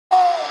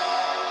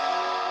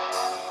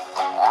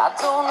I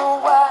don't know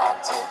why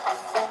I did the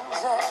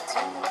things I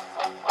did.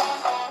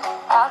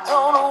 I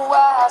don't know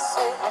why I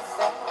say the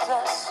things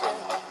I say.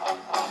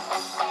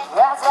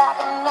 Rise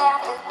like an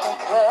athlete and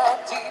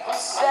cut deep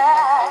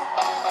inside.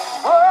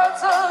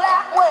 Words are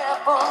like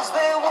weapons,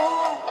 they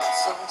wound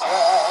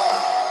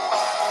sometimes.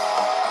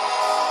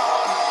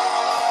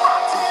 I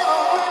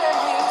didn't really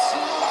mean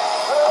to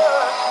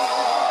hurt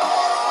you.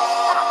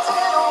 I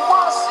didn't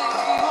want to see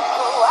you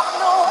go. I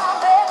know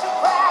I made you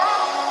cry.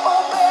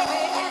 Oh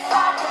baby, if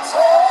I could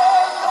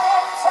turn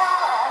back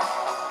time,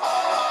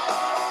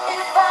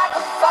 if I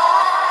could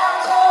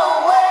find a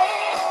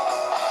way,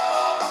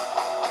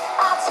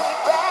 I'd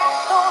take back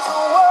those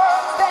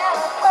words that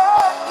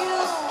hurt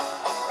you.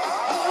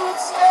 You'd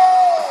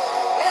stay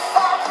if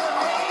I could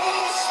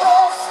reach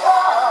those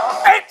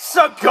stars. It's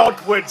a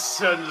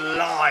Godwinson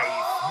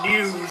live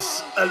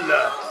news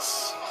alert.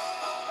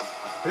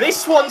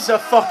 This one's a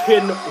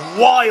fucking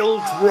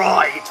wild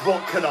ride,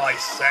 what can I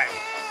say?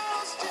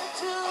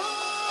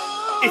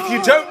 If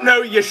you don't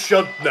know, you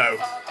should know.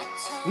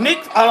 Nick,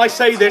 and I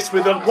say this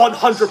with a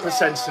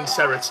 100%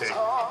 sincerity,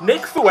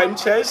 Nick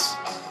Fuentes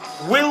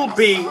will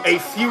be a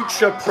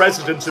future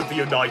president of the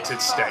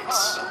United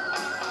States.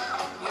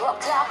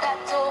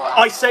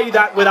 I say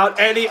that without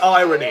any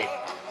irony.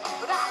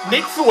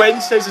 Nick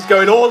Fuentes is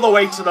going all the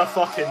way to the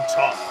fucking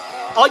top.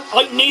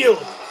 I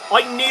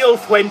kneel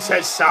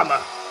Fuentes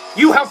Sama.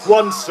 You have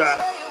won, sir.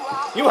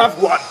 You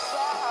have won.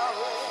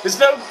 There's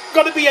no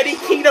gonna be any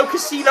Kino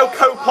Casino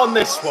cope on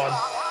this one.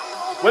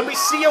 When we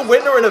see a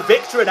winner and a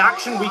victor in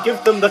action, we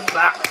give them the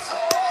clap.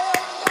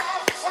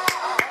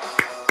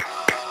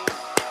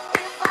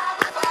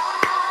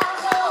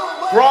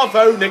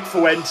 Bravo, Nick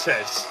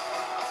Fuentes.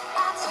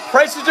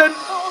 President,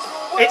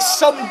 at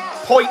some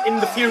point in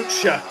the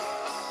future.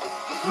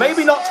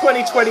 Maybe not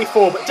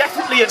 2024, but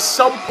definitely at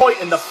some point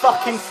in the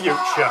fucking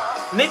future,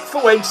 Nick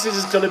Fuentes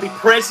is going to be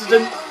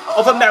president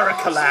of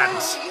America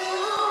land.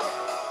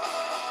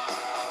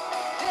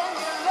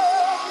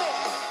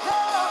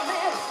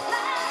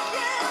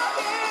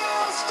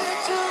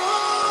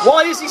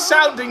 Why is he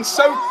sounding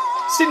so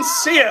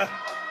sincere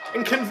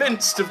and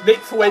convinced of Nick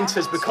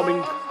Fuentes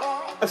becoming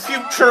a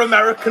future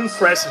American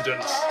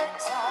president?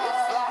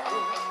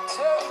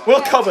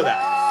 We'll cover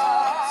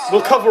that.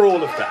 We'll cover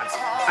all of that.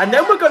 And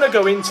then we're going to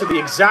go into the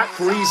exact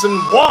reason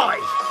why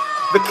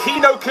the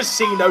Kino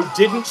Casino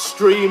didn't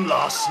stream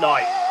last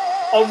night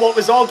on what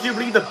was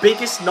arguably the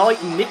biggest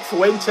night in Nick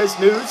Fuentes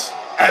news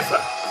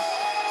ever.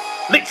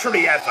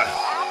 Literally ever.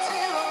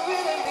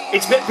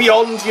 It's a bit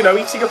beyond, you know,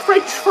 eating a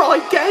French fry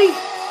gay.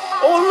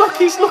 Oh look,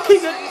 he's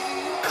looking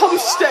at cum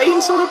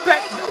stains on a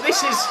bed.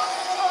 This is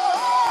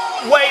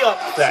way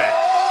up there.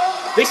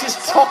 This is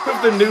top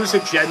of the news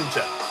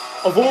agenda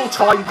of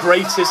all-time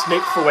greatest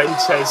Nick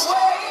Fuentes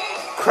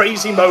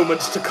crazy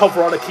moments to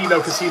cover on a Kino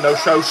Casino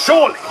show.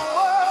 Surely.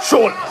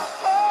 Surely.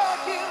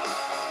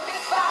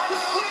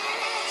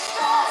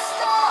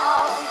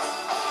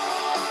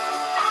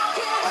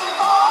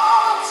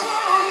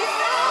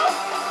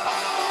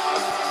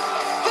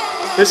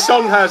 This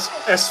song has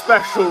a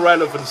special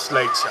relevance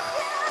later.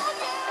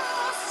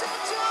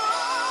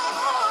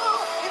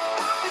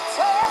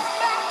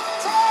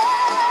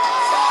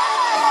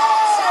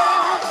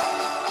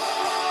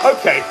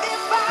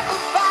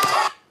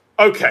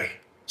 Okay,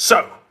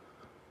 so,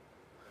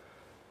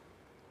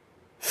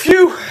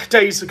 few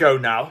days ago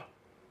now,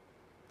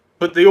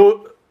 but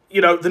the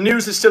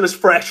news is still as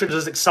fresh and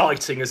as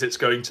exciting as it's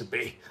going to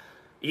be,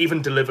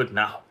 even delivered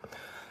now.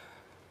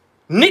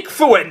 Nick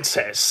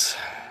Fuentes,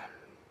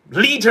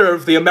 leader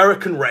of the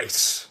American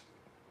race,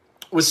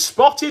 was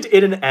spotted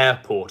in an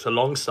airport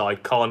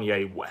alongside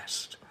Kanye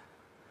West.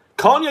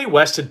 Kanye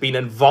West had been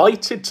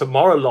invited to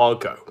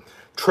Mar-a-Lago,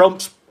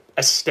 Trump's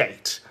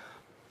estate.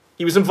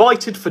 He was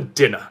invited for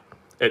dinner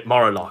at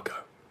Mar-a-Lago.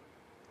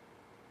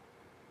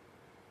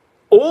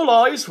 All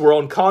eyes were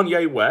on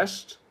Kanye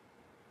West,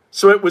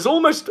 so it was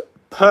almost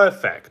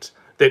perfect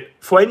that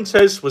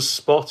Fuentes was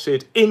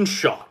spotted in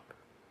shot,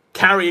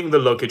 carrying the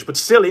luggage, but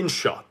still in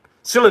shot,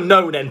 still a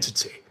known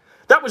entity.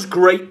 That was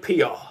great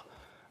PR.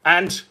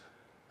 And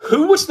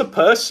who was the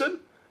person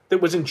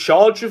that was in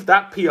charge of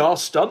that PR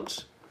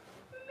stunt?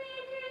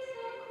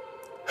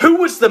 Who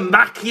was the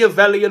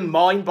Machiavellian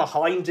mind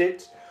behind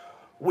it,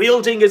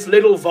 wielding his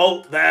little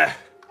vault there?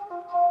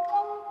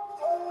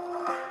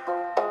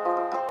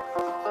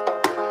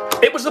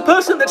 It was the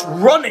person that's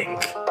running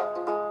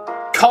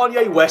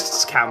Kanye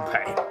West's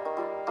campaign.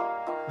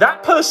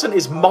 That person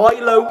is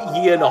Milo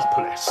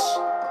Yiannopoulos.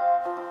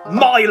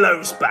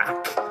 Milo's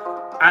back.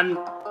 And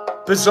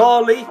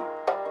bizarrely,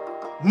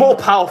 more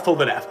powerful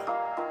than ever.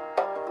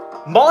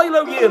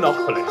 Milo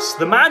Yiannopoulos,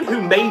 the man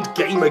who made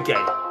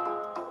Gamergate.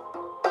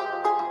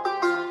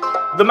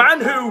 The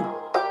man who,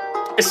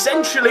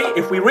 essentially,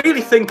 if we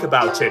really think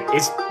about it,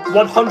 is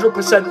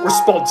 100%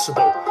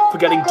 responsible for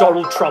getting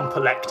Donald Trump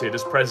elected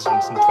as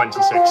president in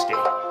 2016.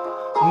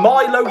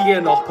 Milo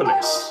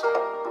Yiannopoulos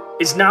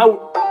is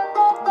now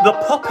the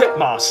puppet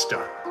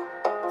master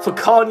for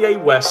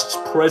Kanye West's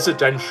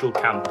presidential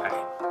campaign.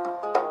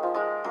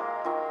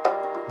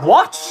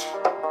 What?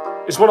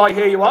 is what I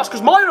hear you ask?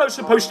 Because Milo's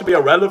supposed to be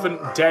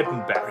irrelevant, dead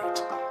and buried.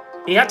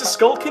 He had to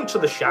skulk into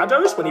the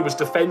shadows when he was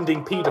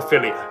defending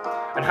paedophilia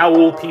and how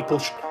all people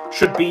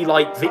should be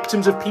like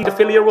victims of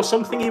paedophilia or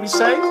something he was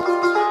saying.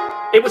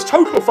 It was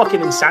total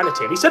fucking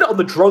insanity. And he said it on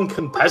The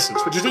Drunken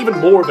Peasants, which is even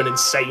more of an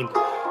insane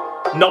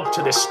nub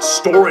to this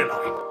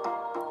storyline.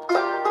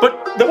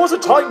 But there was a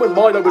time when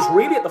Milo was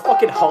really at the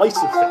fucking height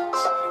of things.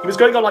 He was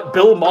going on like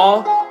Bill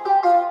Maher.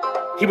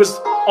 He was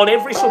on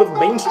every sort of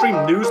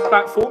mainstream news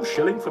platform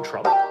shilling for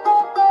Trump.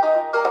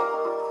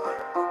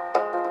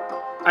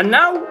 And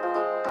now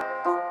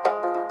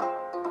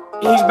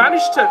he's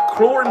managed to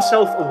claw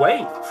himself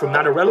away from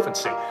that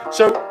irrelevancy.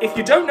 So if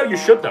you don't know, you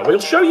should know. We'll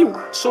show you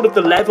sort of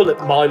the level that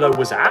Milo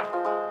was at.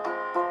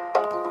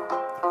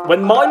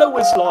 When Milo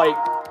was like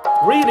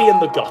really in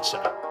the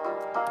gutter.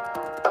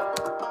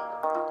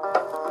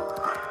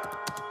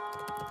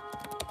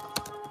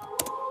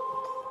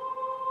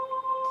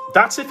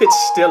 That's if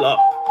it's still up.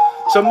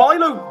 So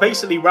Milo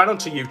basically ran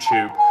onto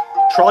YouTube,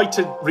 tried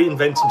to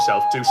reinvent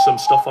himself, do some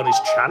stuff on his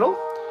channel.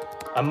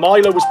 And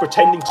Milo was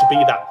pretending to be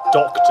that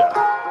doctor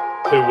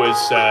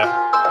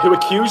who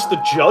accused the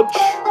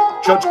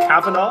Judge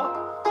Kavanaugh,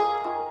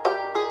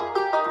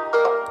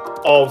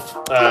 of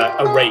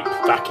a rape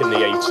back in the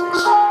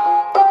 80s.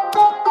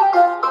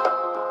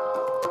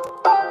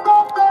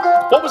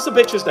 What was the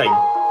bitch's name?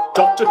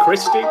 Dr.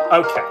 Christie?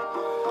 Okay.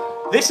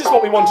 This is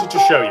what we wanted to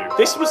show you.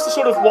 This was the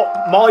sort of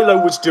what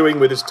Milo was doing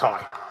with his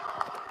time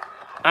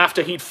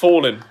after he'd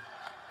fallen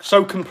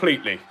so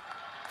completely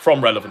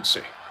from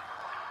relevancy.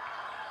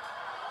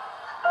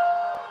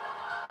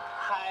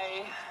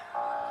 Hi.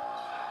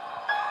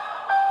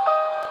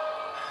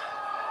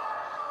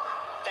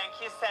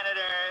 Thank you,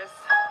 senators.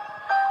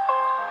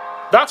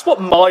 That's what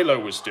Milo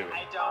was doing.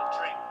 I don't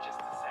drink, just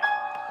to say.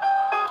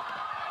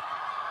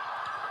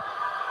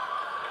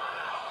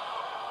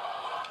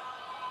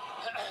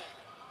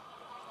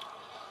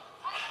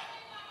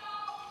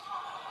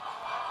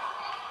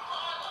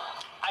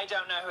 I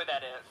don't know who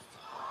that is.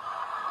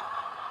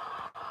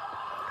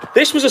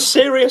 This was a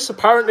serious,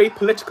 apparently,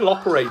 political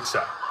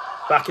operator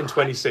back in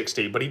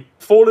 2016, but he'd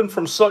fallen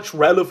from such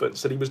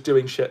relevance that he was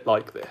doing shit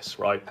like this,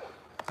 right?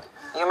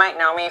 You might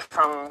know me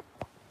from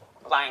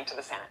lying to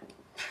the Senate.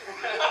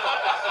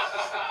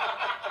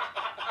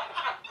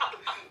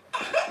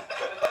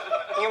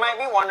 You might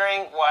be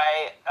wondering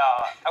why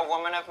a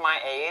woman of my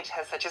age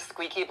has such a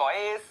squeaky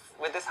voice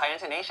with this high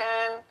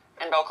intonation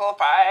and vocal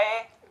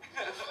fry.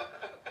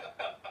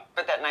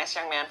 But that nice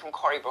young man from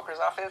Cory Booker's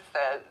office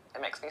said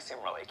it makes me seem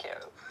really cute.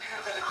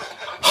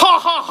 Ha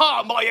ha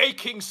ha, my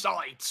aching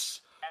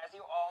sides! As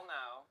you all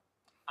know,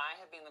 I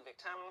have been the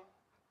victim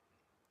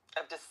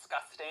of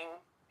disgusting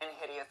and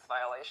hideous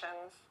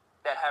violations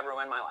that have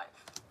ruined my life.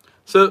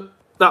 So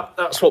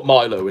that's what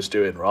Milo was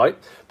doing, right?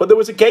 But there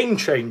was a game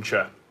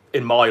changer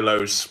in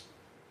Milo's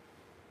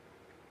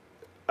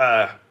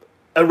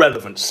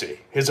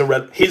irrelevancy,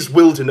 his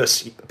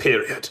wilderness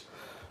period.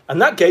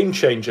 And that game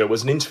changer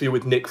was an interview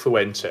with Nick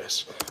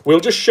Fuentes.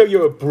 We'll just show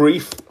you a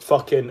brief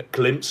fucking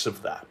glimpse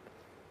of that.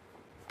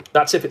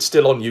 That's if it's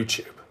still on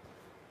YouTube.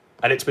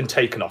 And it's been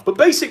taken off. But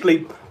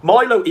basically,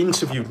 Milo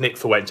interviewed Nick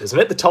Fuentes. And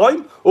at the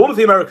time, all of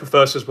the American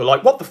Firsters were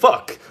like, what the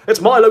fuck?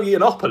 It's Milo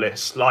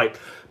Yiannopoulos, like,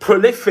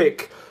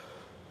 prolific,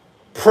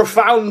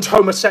 profound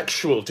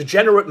homosexual,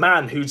 degenerate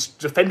man who's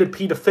defended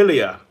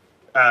paedophilia,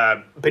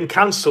 been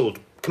cancelled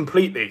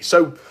completely.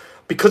 So,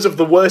 because of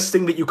the worst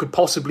thing that you could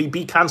possibly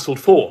be cancelled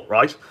for,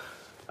 right?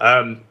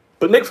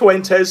 But Nick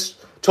Fuentes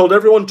told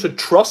everyone to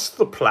trust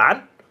the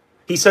plan.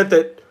 He said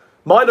that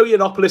Milo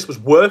Yiannopoulos was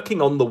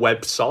working on the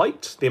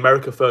website, the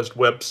America First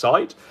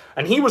website,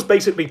 and he was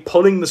basically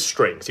pulling the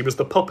strings. He was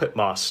the puppet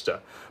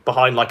master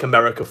behind, like,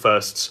 America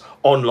First's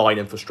online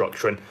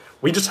infrastructure. And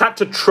we just had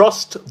to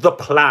trust the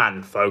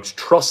plan, folks.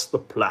 Trust the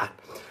plan.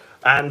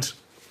 And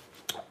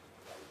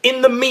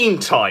in the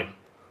meantime,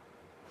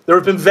 there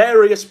have been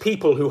various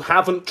people who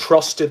haven't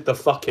trusted the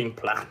fucking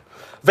plan.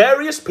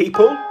 Various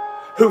people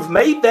who've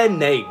made their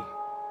name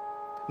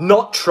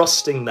not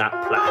trusting that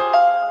plan.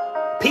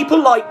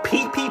 People like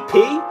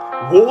PPP,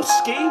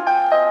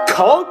 Warski,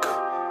 Cog,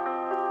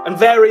 and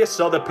various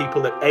other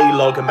people at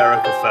A-Log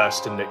America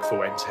First and Nick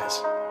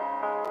Fuentes.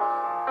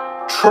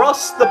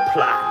 Trust the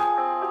plan.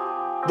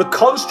 The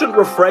constant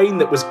refrain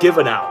that was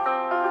given out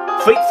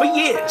for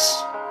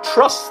years.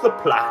 Trust the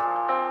plan.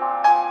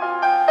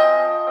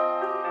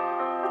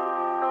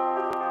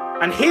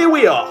 And here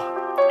we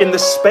are in the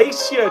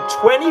space year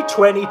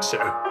 2022.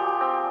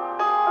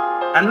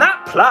 And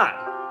that plan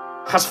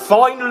has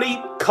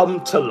finally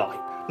come to light.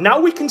 Now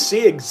we can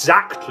see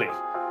exactly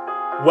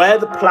where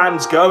the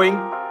plan's going.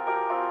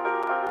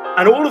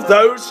 And all of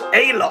those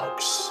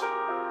A-logs,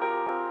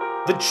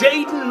 the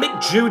Jaden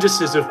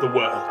McJudases of the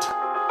world,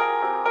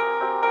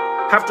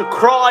 have to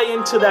cry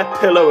into their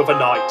pillow of a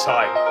night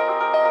time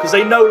because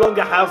they no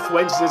longer have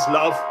Wednesday's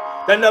love.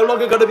 They're no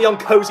longer going to be on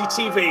Cozy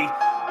TV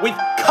with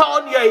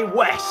Kanye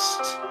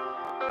West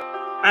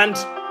and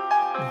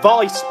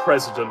Vice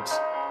President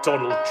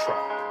Donald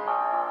Trump.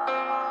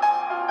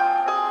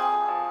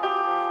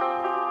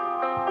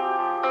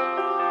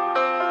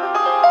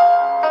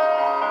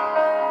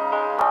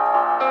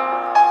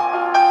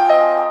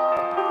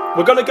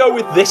 We're going to go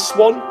with this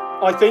one,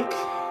 I think.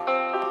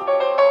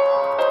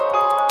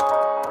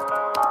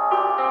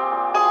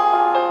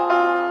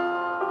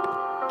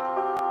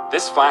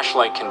 This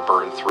flashlight can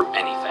burn through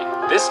anything.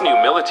 This new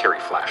military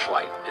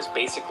flashlight is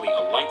basically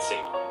a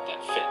lightsaber that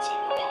fits in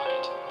your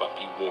pocket. But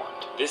be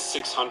warned, this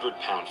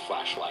 600-pound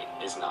flashlight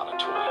is not a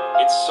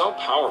toy. It's so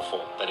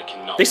powerful that it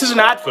can... This is an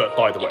advert,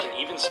 by the way.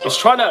 It's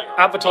trying to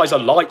advertise a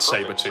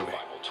lightsaber to me.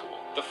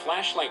 The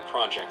flashlight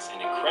projects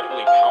an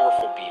incredibly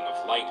powerful beam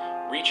of light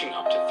reaching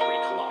up to 3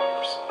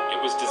 kilometers. It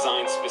was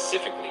designed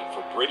specifically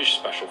for British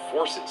Special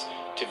Forces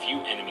to view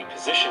enemy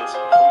positions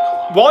from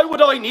kilometers. Why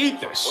would I need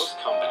this? Close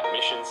combat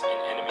missions in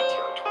enemy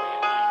territory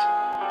at night.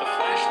 The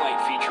flashlight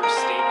features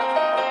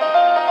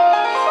state-of-the-art.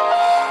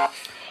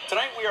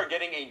 Tonight we are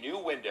getting a new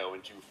window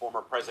into former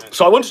President...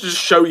 So I wanted to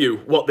just show you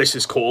what this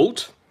is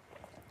called.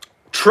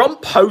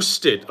 Trump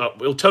hosted...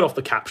 we'll turn off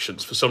the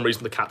captions. For some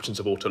reason, the captions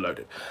have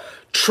auto-loaded.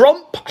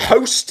 Trump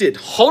hosted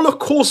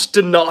Holocaust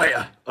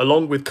denier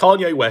along with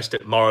Kanye West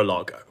at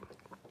Mar-a-Lago.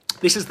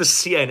 This is the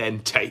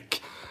CNN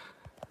take.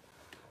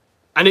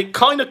 And it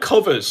kind of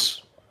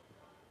covers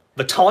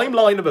the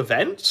timeline of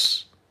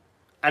events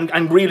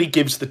and really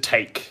gives the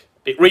take.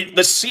 The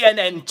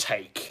CNN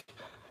take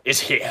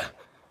is here.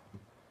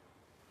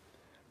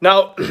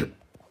 Now,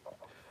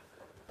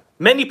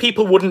 many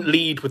people wouldn't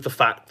lead with the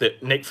fact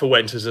that Nick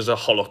Fuentes is a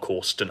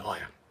Holocaust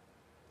denier.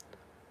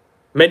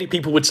 Many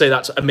people would say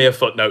that's a mere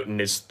footnote in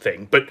his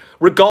thing. But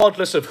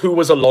regardless of who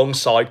was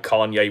alongside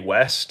Kanye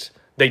West,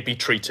 they'd be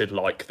treated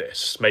like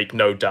this. Make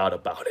no doubt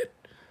about it.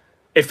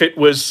 If it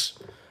was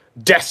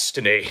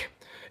Destiny,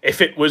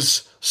 if it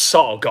was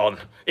Sargon,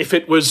 if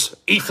it was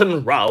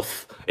Ethan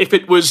Ralph, if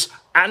it was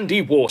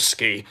Andy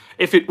Warski,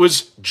 if it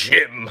was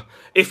Jim,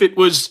 if it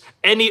was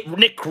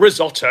Nick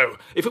Risotto,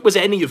 if it was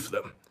any of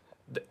them,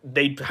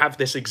 they'd have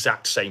this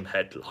exact same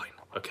headline,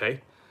 okay?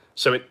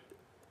 So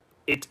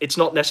it's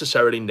not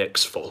necessarily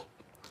Nick's fault.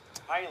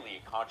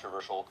 Highly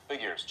controversial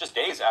figures, just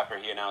days after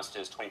he announced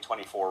his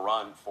 2024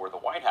 run for the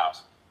White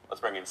House.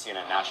 Let's bring in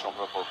CNN national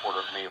political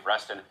reporter Maeve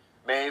Reston.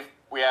 Maeve,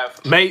 we have...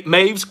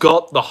 Maeve's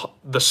got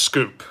the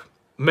scoop.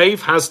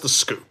 Maeve has the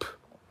scoop.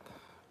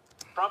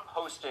 Trump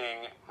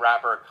hosting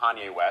rapper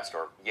Kanye West,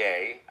 or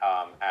Ye,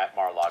 at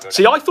Mar-a-Lago.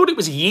 See, I thought it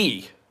was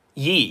Ye,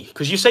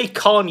 because you say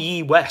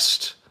Kanye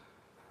West.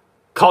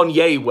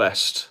 Kanye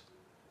West.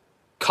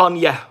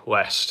 Kanye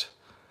West.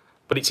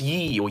 But it's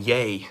Ye or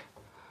Ye.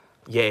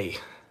 Ye.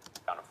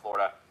 Down in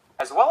Florida,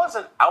 as well as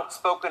an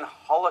outspoken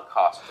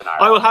Holocaust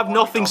denier. I will have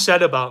nothing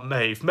said about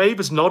Maeve. Maeve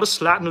is not a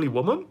slatternly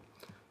woman.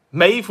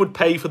 Maeve would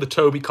pay for the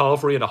Toby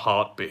Carvery in a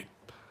heartbeat.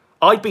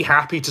 I'd be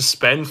happy to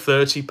spend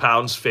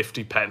 £30,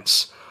 50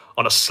 pence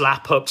on a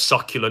slap-up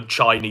succulent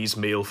Chinese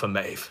meal for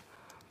Maeve.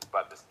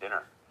 About this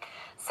dinner.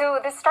 So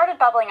this started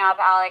bubbling up,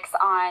 Alex,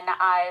 on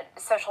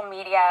social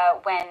media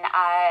when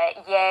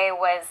Ye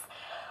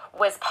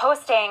was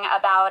posting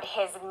about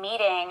his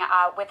meeting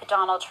with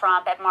Donald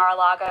Trump at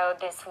Mar-a-Lago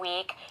this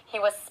week. He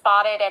was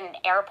spotted at an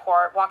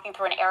airport, walking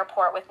through an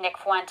airport with Nick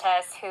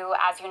Fuentes, who,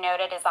 as you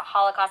noted, is a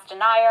Holocaust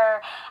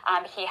denier.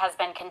 He has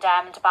been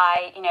condemned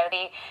by,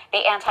 the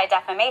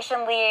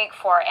Anti-Defamation League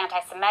for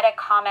anti-Semitic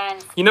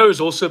comments. You know who's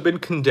also been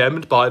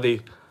condemned by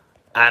the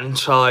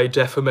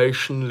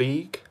Anti-Defamation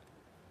League?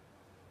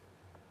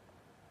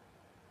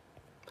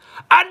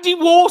 Andy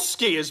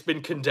Warski has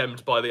been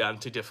condemned by the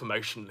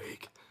Anti-Defamation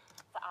League.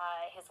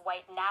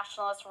 White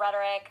nationalist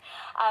rhetoric,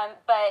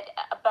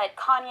 but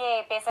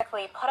Kanye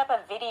basically put up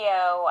a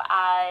video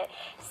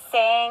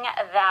saying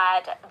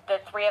that the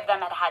three of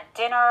them had had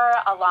dinner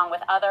along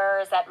with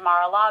others at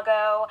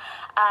Mar-a-Lago,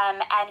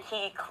 and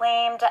he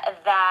claimed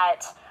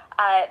that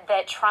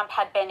that Trump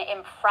had been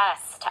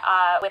impressed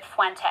with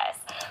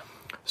Fuentes.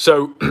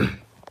 So,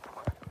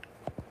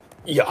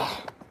 yeah,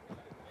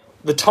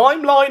 the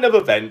timeline of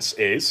events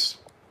is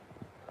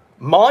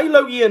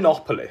Milo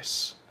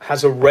Yiannopoulos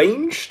has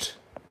arranged...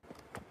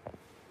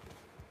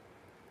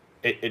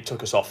 It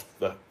took us off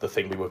the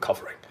thing we were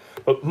covering.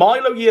 But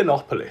Milo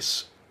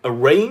Yiannopoulos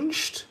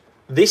arranged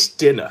this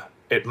dinner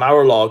at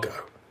Mar-a-Lago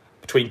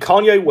between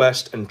Kanye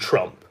West and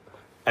Trump,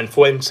 and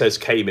Fuentes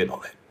came in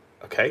on it,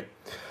 okay?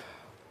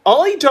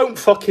 I don't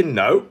fucking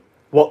know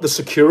what the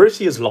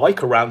security is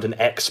like around an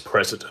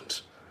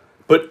ex-president.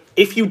 But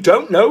if you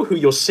don't know who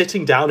you're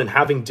sitting down and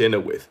having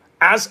dinner with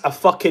as a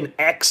fucking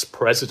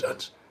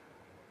ex-president...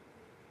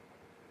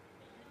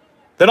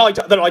 Then I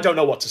don't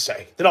know what to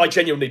say. Then I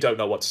genuinely don't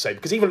know what to say.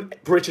 Because even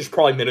British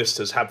prime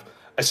ministers have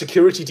a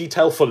security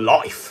detail for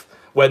life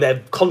where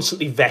they're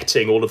constantly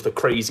vetting all of the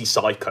crazy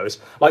psychos.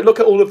 Like, look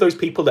at all of those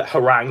people that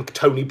harangue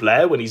Tony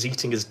Blair when he's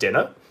eating his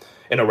dinner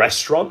in a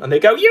restaurant. And they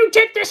go, you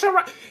did this,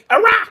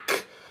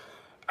 Iraq!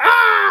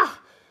 Ah!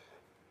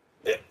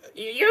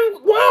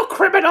 You war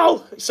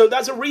criminal! So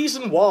there's a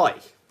reason why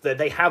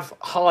they have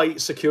high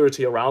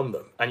security around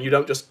them. And you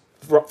don't just...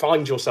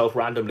 find yourself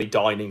randomly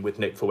dining with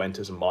Nick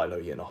Fuentes and Milo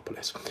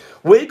Yiannopoulos.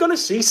 We're going to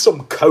see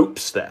some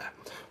copes there,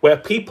 where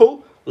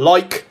people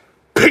like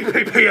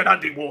PPP and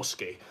Andy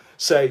Warski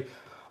say,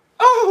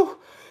 oh,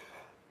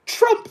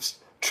 Trump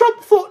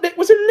thought Nick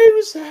was a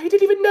loser. He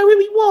didn't even know who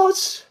he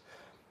was.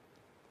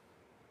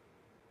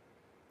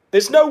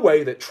 There's no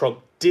way that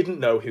Trump didn't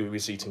know who he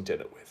was eating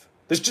dinner with.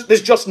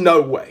 There's just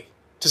no way.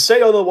 To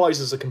say otherwise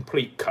is a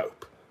complete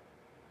cope.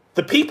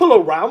 The people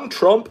around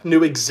Trump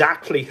knew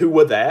exactly who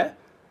were there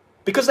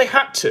because they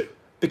had to,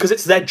 because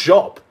it's their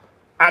job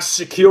as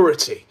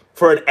security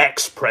for an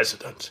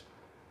ex-president.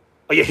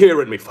 Are you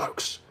hearing me,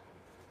 folks?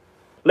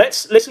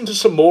 Let's listen to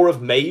some more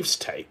of Maeve's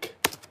take.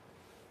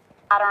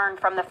 Pattern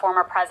from the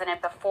former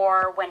president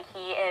before when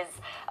he is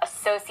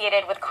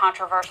associated with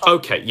controversial...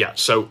 Okay, yeah,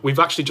 so we've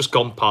actually just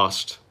gone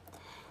past...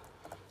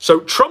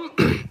 So Trump,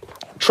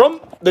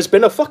 there's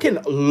been a fucking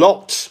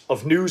lot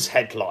of news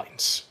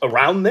headlines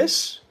around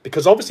this,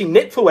 because obviously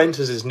Nick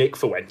Fuentes is Nick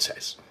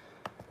Fuentes.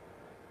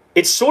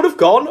 It's sort of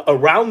gone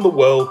around the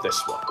world,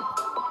 this one.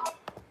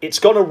 It's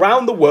gone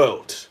around the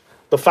world.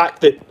 The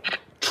fact that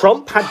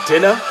Trump had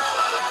dinner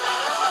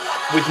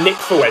with Nick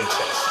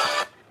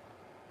Fuentes.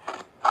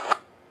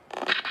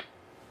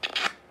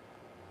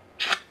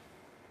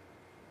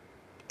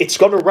 It's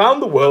gone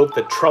around the world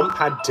that Trump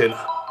had dinner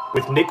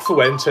with Nick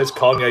Fuentes,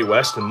 Kanye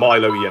West, and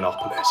Milo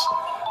Yiannopoulos.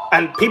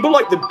 And people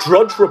like the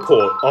Drudge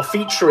Report are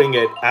featuring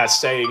it as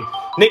saying,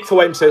 Nick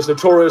Fuentes,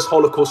 notorious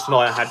Holocaust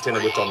denier, had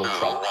dinner with Donald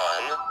Trump.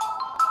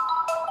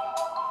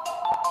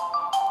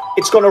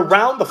 It's gone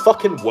around the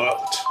fucking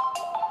world.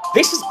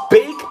 This is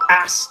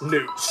big-ass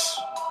news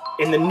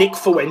in the Nick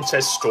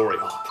Fuentes story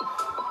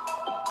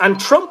arc. And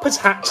Trump has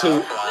had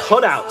to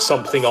put out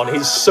something on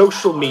his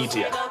social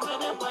media,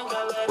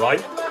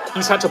 right?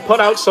 He's had to put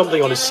out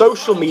something on his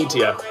social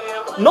media,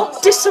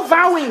 not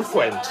disavowing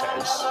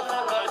Fuentes,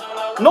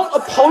 not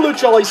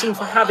apologising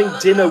for having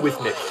dinner with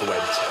Nick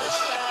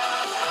Fuentes,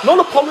 not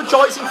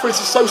apologising for his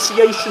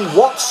association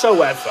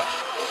whatsoever.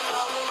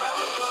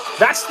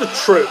 That's the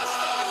truth.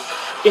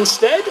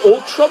 Instead,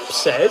 all Trump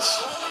says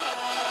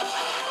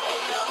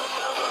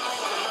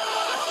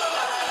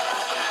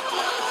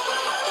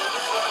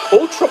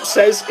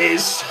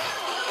is,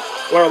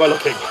 where am I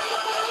looking?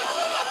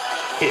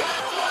 Here.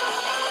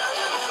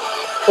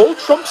 All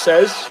Trump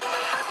says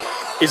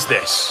is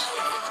this.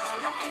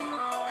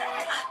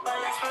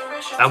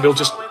 And we'll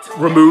just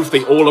remove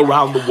the all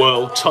around the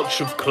world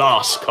touch of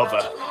class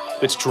cover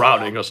that's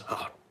drowning us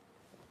out.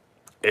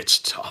 It's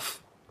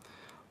tough.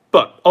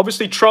 But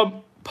obviously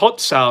Trump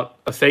puts out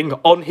a thing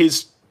on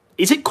his,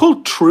 is it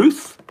called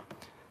Truth?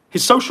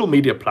 His social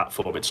media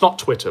platform. It's not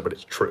Twitter, but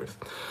it's Truth.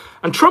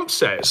 And Trump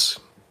says,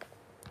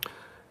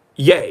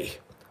 Ye,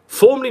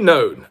 formerly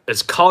known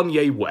as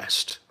Kanye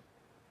West,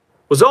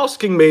 was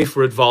asking me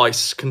for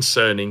advice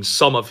concerning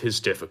some of his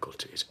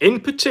difficulties, in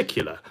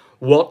particular,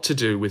 what to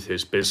do with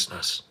his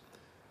business.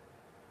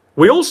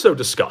 We also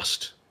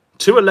discussed,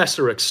 to a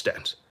lesser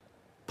extent,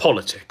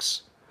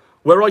 politics,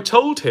 where I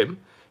told him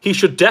he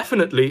should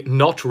definitely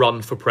not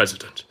run for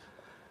president.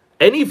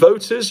 Any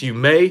voters you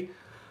may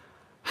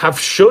have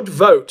should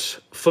vote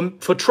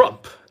for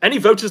Trump. Any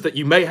voters that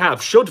you may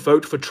have should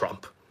vote for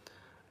Trump.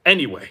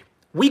 Anyway,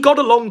 we got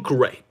along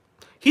great.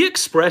 He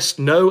expressed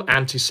no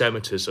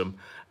anti-Semitism,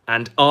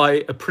 and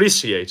I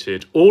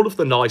appreciated all of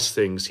the nice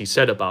things he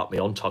said about me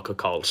on Tucker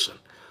Carlson.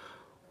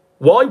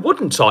 Why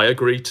wouldn't I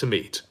agree to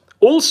meet?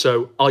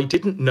 Also, I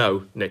didn't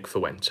know Nick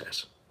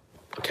Fuentes.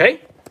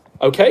 Okay?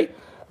 Okay?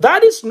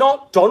 That is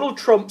not Donald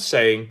Trump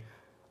saying,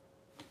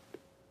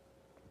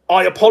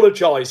 I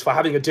apologise for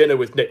having a dinner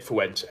with Nick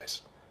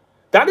Fuentes.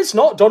 That is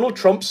not Donald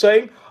Trump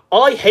saying,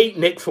 I hate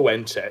Nick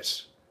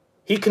Fuentes.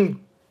 He can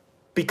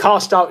be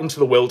cast out into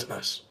the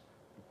wilderness.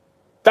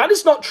 That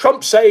is not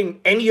Trump saying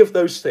any of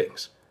those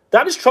things.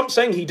 That is Trump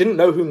saying he didn't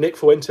know who Nick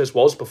Fuentes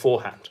was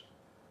beforehand.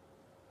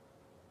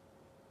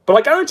 But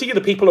I guarantee you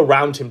the people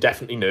around him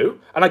definitely knew,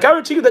 and I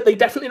guarantee you that they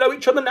definitely know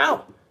each other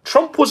now.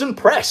 Trump was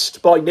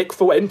impressed by Nick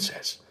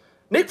Fuentes.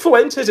 Nick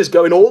Fuentes is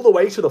going all the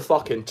way to the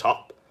fucking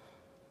top.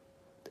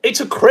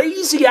 It's a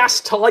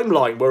crazy-ass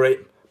timeline we're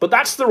in, but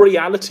that's the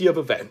reality of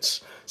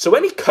events. So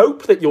any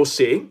cope that you're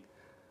seeing,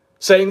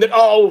 saying that,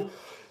 oh,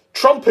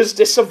 Trump has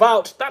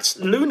disavowed, that's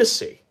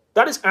lunacy.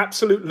 That is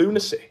absolute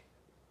lunacy.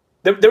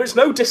 There is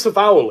no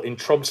disavowal in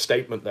Trump's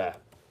statement there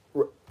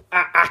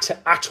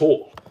at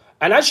all.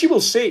 And as you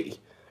will see,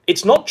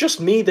 it's not just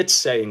me that's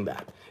saying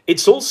that.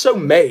 It's also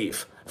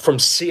Maeve from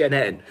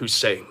CNN who's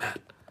saying that.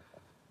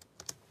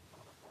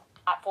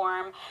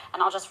 Platform,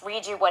 and I'll just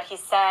read you what he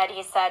said.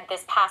 He said,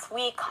 this past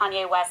week,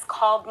 Kanye West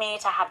called me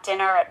to have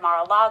dinner at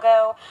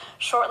Mar-a-Lago.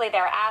 Shortly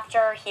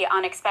thereafter, he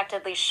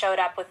unexpectedly showed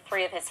up with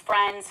 3 of his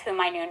friends whom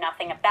I knew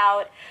nothing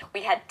about.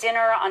 We had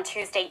dinner on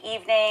Tuesday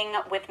evening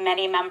with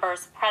many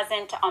members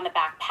present on the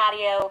back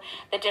patio.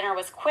 The dinner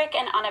was quick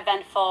and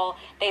uneventful.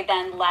 They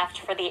then left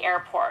for the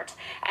airport.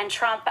 And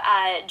Trump,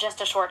 just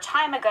a short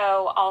time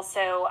ago,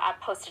 also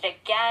posted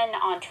again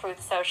on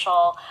Truth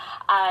Social,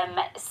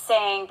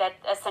 saying that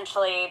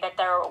essentially that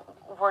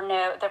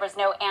there was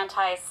no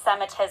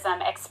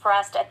anti-Semitism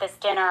expressed at this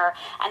dinner,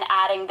 and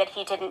adding that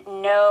he didn't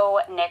know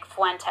Nick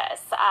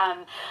Fuentes.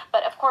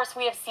 But of course,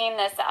 we have seen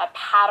this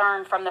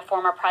pattern from the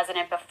former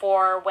president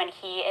before. When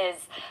he is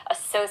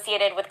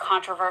associated with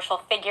controversial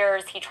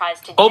figures, he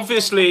tries to...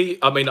 Obviously,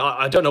 I mean,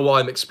 I don't know why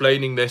I'm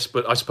explaining this,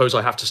 but I suppose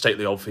I have to state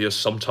the obvious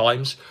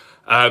sometimes.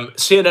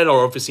 CNN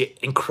are obviously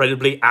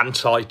incredibly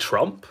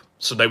anti-Trump,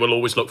 so they will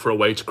always look for a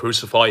way to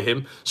crucify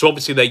him. So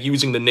obviously they're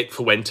using the Nick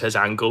Fuentes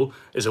angle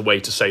as a way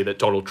to say that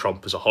Donald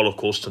Trump is a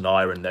Holocaust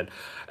denier, and then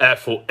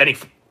therefore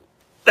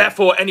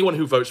anyone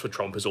who votes for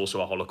Trump is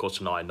also a Holocaust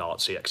denier,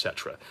 Nazi,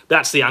 etc.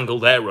 That's the angle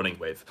they're running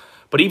with.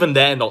 But even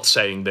they're not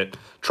saying that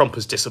Trump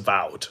has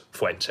disavowed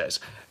Fuentes.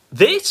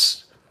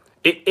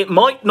 It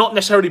might not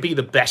necessarily be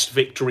the best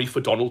victory for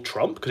Donald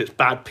Trump because it's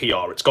bad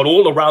PR. It's gone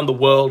all around the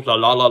world, la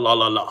la la la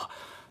la la.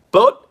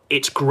 But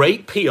it's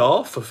great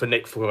PR for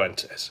Nick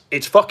Fuentes.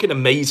 It's fucking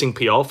amazing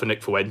PR for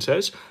Nick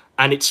Fuentes.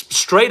 And it's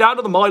straight out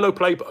of the Milo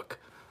playbook,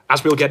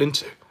 as we'll get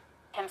into.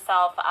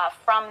 Himself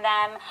from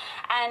them.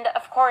 And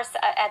of course,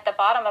 at the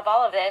bottom of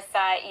all of this,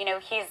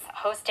 he's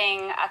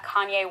hosting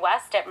Kanye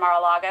West at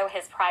Mar-a-Lago,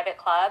 his private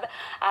club,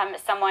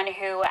 someone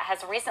who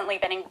has recently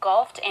been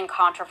engulfed in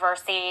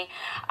controversy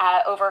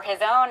over his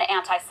own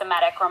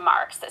anti-Semitic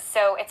remarks.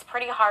 So it's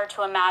pretty hard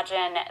to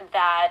imagine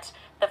that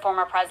the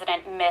former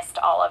president missed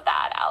all of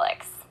that,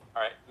 Alex.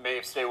 All right,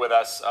 Maeve, stay with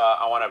us.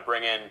 I want to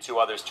bring in two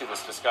others to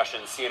this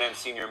discussion. CNN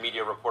senior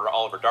media reporter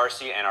Oliver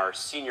Darcy and our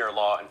senior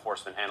law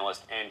enforcement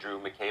analyst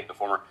Andrew McCabe, the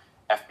former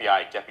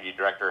FBI deputy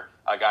director.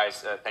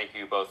 Guys, thank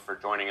you both for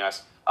joining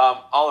us.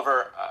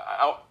 Oliver,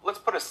 let's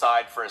put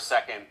aside for a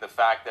second the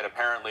fact that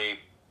apparently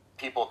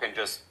people can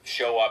just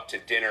show up to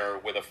dinner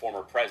with a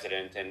former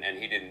president and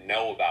he didn't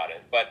know about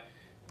it. But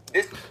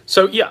this...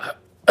 So, yeah...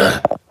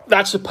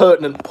 That's a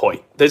pertinent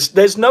point.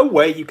 There's no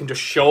way you can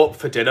just show up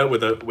for dinner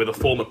with a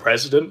former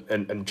president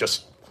and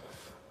just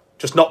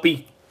not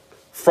be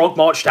frog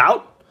marched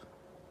out.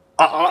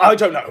 I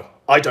don't know.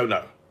 I don't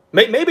know.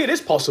 Maybe it is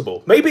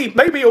possible.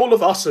 Maybe all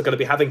of us are going to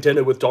be having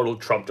dinner with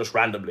Donald Trump just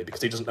randomly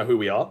because he doesn't know who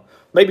we are.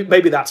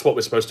 Maybe that's what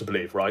we're supposed to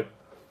believe, right?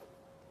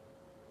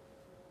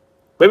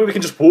 Maybe we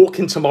can just walk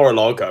into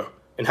Mar-a-Lago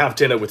and have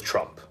dinner with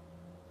Trump.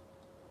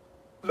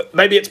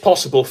 Maybe it's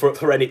possible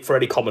for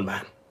any common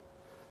man.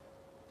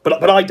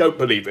 But I don't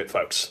believe it,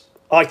 folks.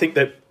 I think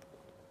that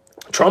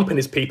Trump and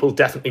his people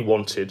definitely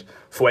wanted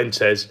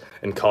Fuentes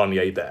and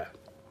Kanye there.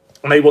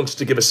 And they wanted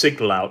to give a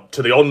signal out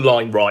to the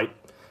online right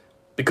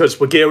because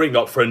we're gearing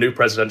up for a new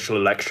presidential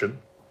election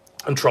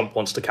and Trump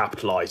wants to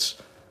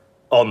capitalize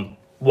on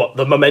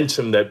the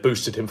momentum that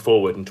boosted him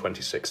forward in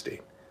 2016.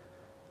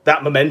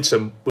 That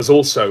momentum was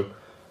also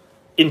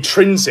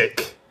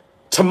intrinsic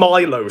to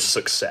Milo's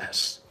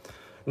success.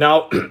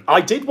 Now,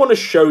 I did want to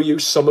show you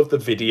some of the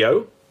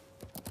video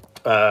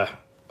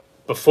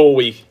before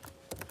we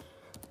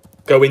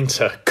go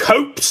into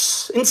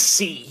copes and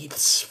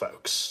seeds,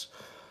 folks.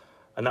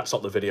 And that's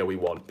not the video we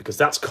want, because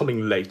that's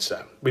coming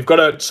later. We've got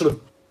a sort of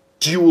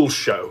dual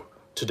show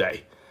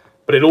today,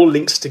 but it all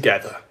links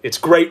together. It's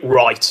great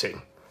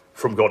writing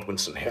from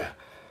Godwinson here.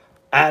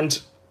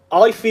 And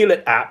I feel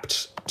it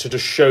apt to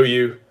just show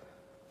you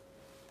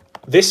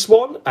this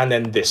one and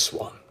then this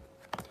one.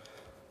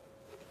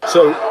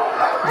 So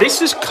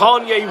this is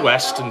Kanye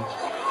West and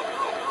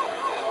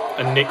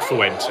Nick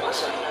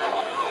Fuentes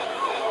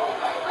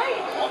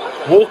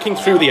walking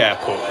through the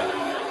airport.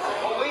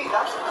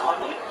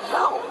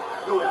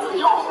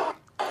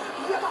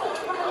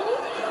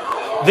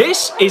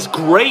 This is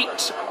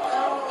great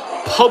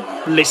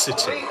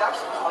publicity.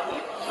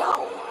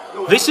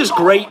 This is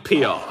great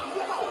PR.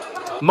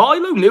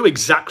 Milo knew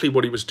exactly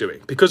what he was doing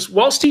because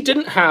whilst he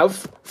didn't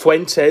have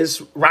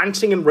Fuentes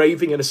ranting and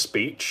raving in a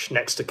speech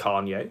next to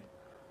Kanye,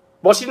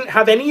 whilst he didn't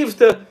have any of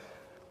the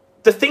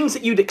things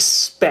that you'd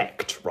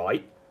expect,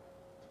 right?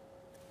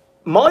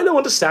 Milo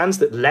understands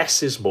that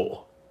less is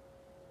more.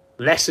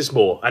 Less is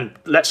more. And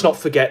let's not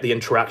forget the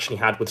interaction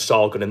he had with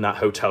Sargon in that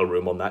hotel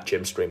room on that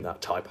gym stream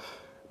that time.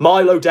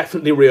 Milo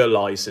definitely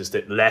realizes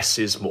that less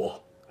is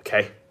more,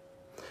 okay?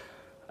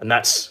 And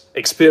that's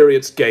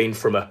experience gained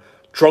from a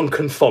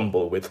drunken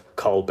fumble with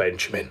Carl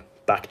Benjamin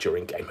back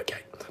during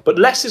Gamergate. But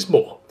less is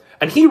more.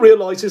 And he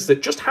realizes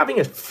that just having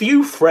a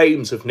few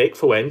frames of Nick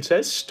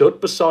Fuentes stood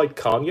beside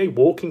Kanye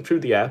walking through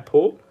the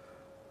airport,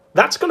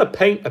 that's going to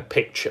paint a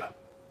picture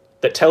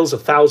that tells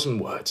 1,000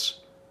 words.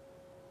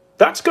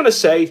 That's going to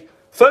say,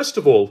 first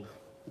of all,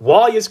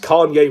 why is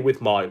Kanye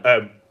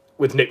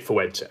with Nick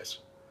Fuentes?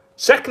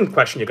 Second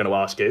question you're going to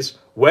ask is,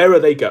 where are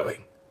they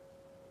going?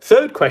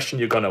 Third question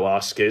you're going to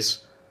ask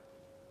is,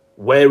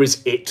 where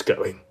is it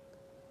going?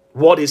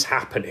 What is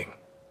happening?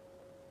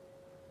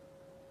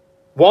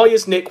 Why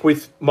is Nick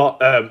with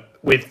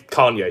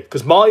Kanye?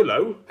 Because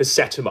Milo has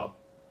set him up.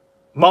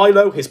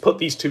 Milo has put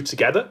these two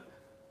together.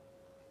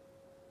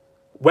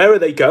 Where are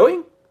they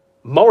going?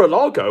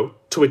 Mar-a-Lago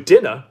to a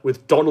dinner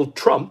with Donald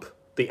Trump,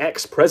 the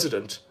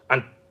ex-president,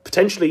 and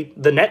potentially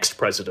the next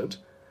president.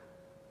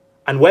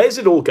 And where's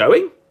it all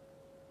going?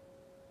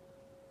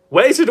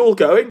 Where's it all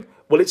going?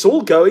 Well, it's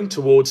all going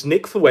towards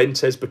Nick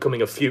Fuentes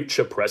becoming a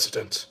future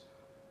president.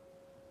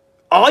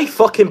 I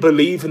fucking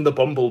believe in the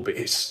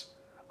bumblebees.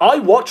 I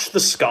watch the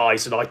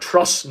skies and I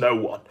trust no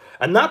one.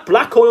 And that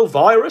black oil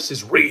virus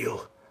is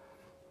real.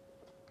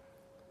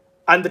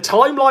 And the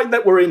timeline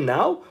that we're in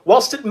now,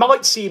 whilst it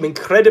might seem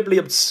incredibly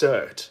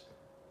absurd,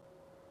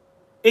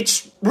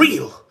 it's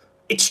real.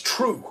 It's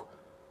true.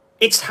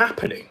 It's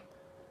happening.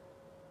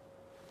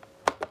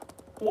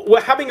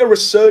 we're having a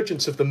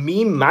resurgence of the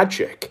meme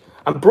magic,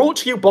 and brought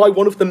to you by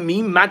one of the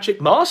meme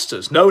magic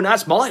masters, known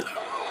as Milo.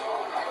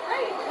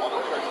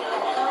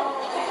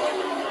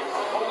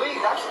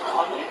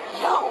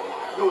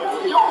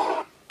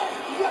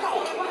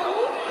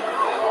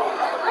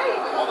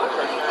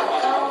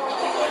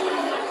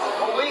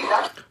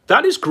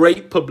 That is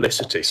great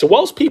publicity. So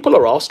whilst people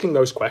are asking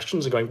those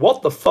questions and going,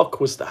 what the fuck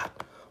was that?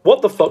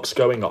 What the fuck's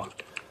going on?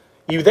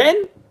 You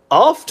then,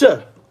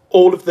 after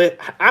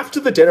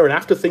the dinner and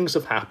after things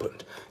have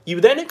happened,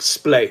 you then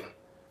explain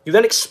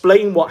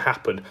what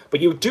happened, but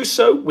you do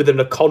so with an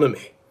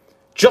economy.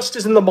 Just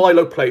as in the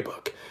Milo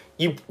playbook.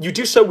 You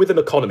do so with an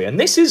economy. And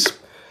this is,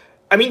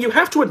 I mean, you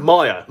have to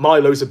admire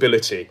Milo's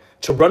ability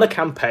to run a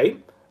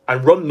campaign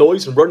and run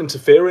noise and run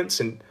interference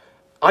and,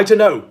 I don't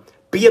know,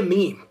 be a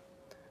meme.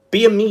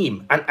 Be a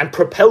meme and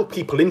propel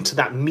people into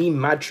that meme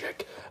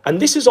magic. And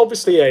this is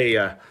obviously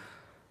a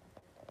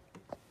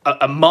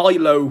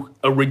Milo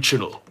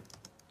original.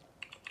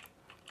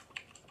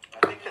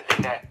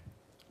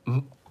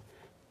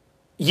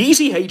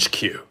 Yeezy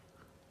HQ,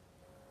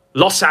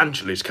 Los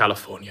Angeles,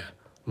 California,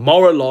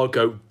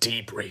 Mar-a-Lago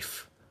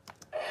debrief.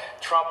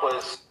 Trump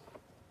was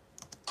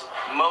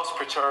most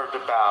perturbed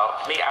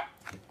about me.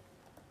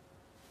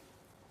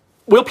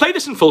 We'll play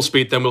this in full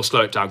speed, then we'll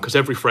slow it down, because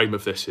every frame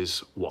of this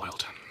is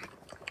wild.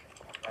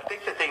 I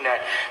think the thing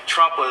that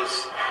Trump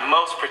was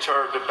most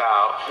perturbed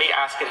about, me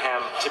asking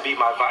him to be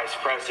my vice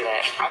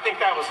president, I think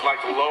that was like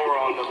lower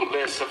on the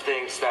list of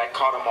things that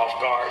caught him off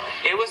guard.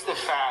 It was the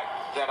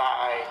fact that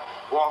I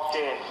walked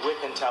in with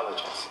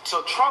intelligence.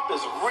 So Trump is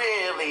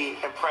really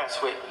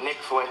impressed with Nick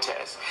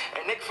Fuentes.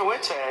 And Nick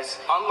Fuentes,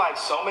 unlike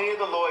so many of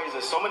the lawyers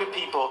and so many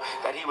people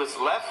that he was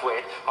left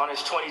with on his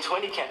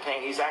 2020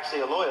 campaign, he's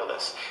actually a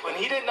loyalist. When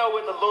he didn't know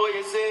what the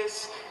lawyers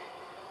is,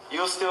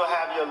 you'll still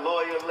have your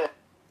lawyer list.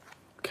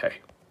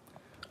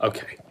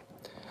 Okay.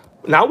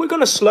 Now we're going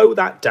to slow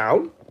that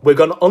down. We're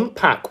going to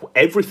unpack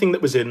everything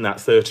that was in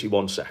that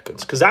 31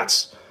 seconds, because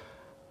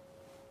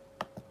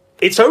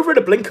it's over at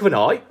a blink of an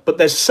eye, but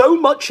there's so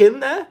much in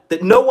there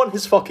that no one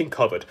has fucking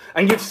covered.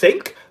 And you'd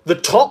think the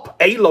top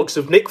A-logs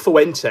of Nick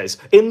Fuentes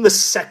in the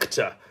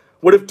sector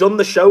would have done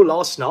the show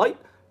last night,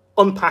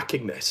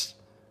 unpacking this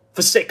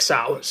for 6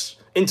 hours,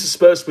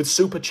 interspersed with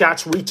super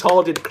chats,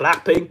 retarded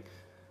clapping.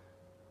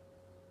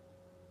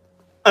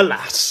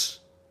 Alas,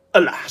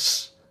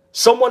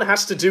 someone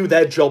has to do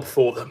their job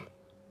for them.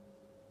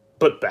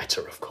 But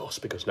better, of course,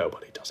 because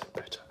nobody does it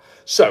better.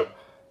 So,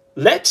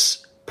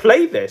 let's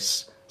play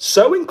this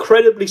so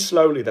incredibly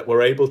slowly that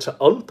we're able to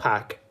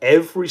unpack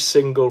every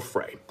single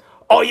frame.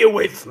 Are you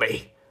with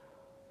me?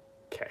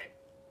 Okay.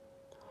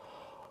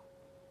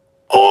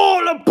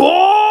 All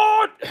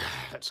aboard!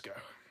 Let's go.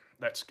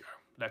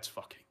 Let's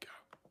fucking go.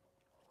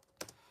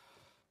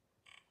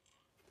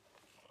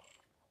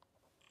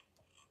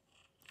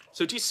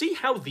 So do you see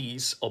how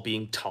these are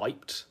being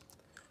typed?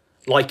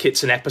 Like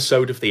it's an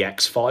episode of The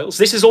X-Files?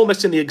 This is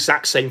almost in the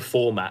exact same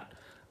format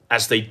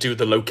as they do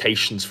the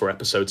locations for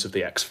episodes of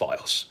The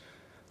X-Files.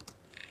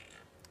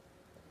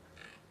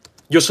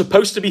 You're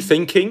supposed to be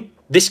thinking,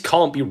 this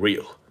can't be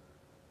real.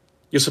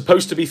 You're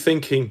supposed to be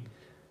thinking,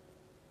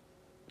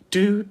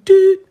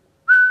 do-do,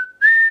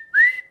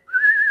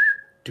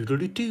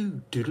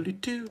 doodly-doo,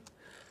 doodly-doo.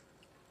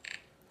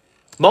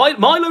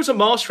 Milo's a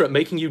master at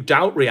making you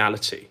doubt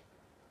reality.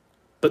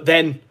 But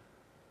then,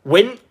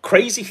 when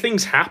crazy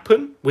things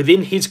happen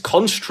within his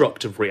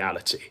construct of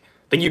reality,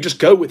 then you just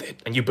go with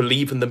it and you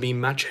believe in the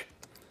meme magic.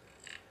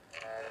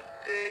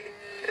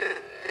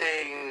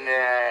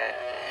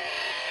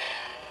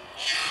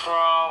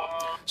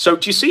 So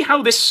do you see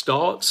how this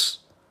starts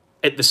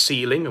at the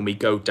ceiling and we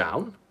go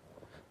down?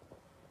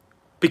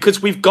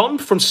 Because we've gone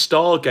from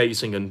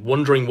stargazing and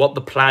wondering what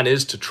the plan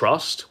is to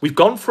trust. We've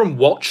gone from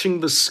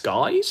watching the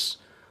skies,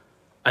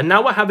 and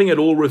now we're having it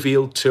all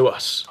revealed to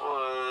us.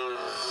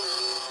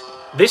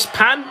 This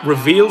pan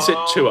reveals it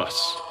to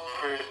us.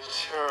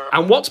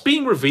 And what's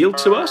being revealed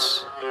to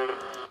us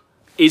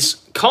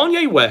is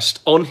Kanye West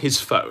on his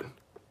phone,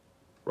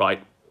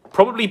 right?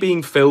 Probably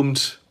being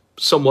filmed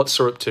somewhat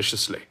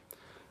surreptitiously.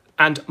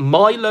 And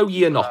Milo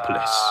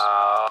Yiannopoulos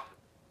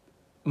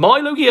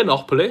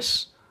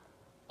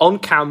on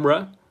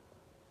camera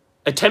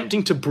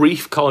attempting to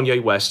brief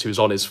Kanye West, who's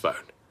on his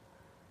phone.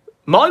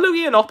 Milo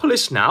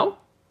Yiannopoulos now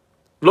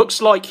looks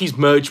like he's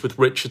merged with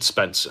Richard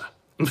Spencer.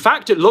 In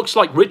fact, it looks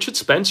like Richard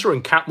Spencer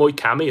and Catboy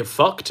Cammy have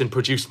fucked and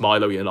produced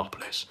Milo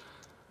Yiannopoulos.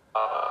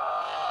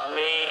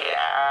 Me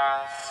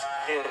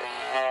asking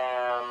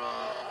him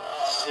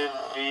to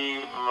be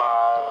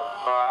my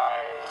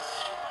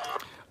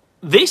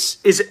vice.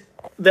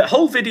 The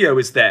whole video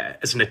is there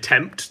as an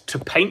attempt to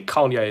paint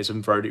Kanye as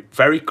very,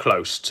 very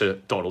close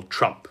to Donald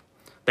Trump.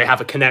 They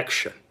have a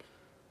connection.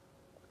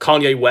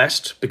 Kanye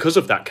West, because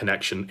of that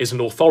connection, is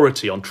an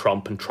authority on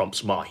Trump and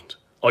Trump's mind.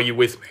 Are you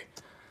with me?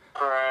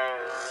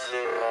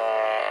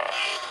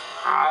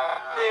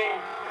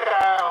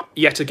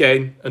 Yet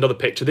again, another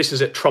picture. This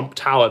is at Trump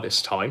Tower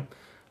this time.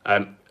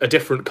 A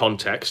different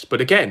context. But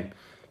again,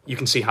 you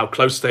can see how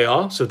close they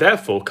are. So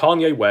therefore,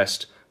 Kanye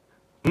West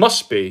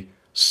must be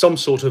some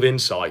sort of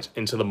insight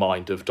into the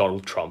mind of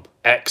Donald Trump,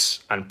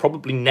 ex and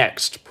probably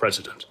next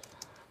president.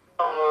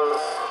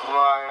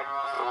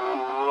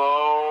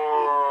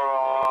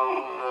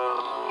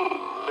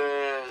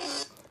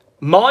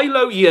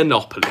 Milo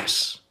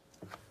Yiannopoulos.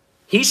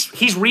 He's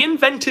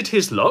reinvented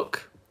his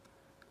look,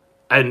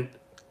 and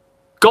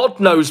God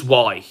knows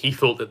why he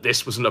thought that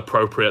this was an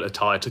appropriate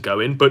attire to go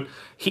in, but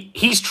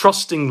he's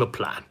trusting the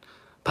plan.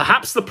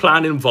 Perhaps the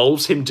plan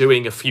involves him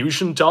doing a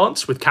fusion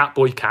dance with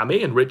Catboy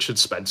Cammy and Richard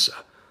Spencer.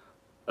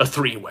 A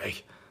three-way.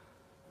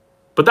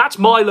 But that's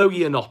Milo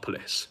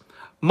Yiannopoulos.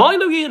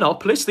 Milo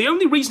Yiannopoulos, the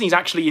only reason he's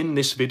actually in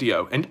this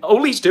video, and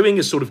all he's doing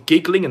is sort of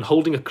giggling and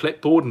holding a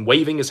clipboard and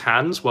waving his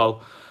hands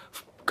while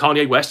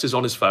Kanye West is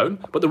on his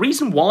phone. But the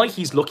reason why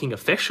he's looking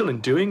official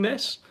and doing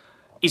this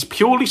is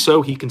purely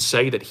so he can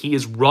say that he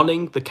is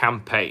running the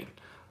campaign,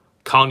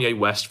 Kanye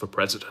West for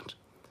president.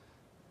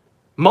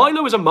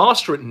 Milo is a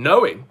master at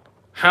knowing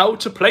how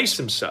to place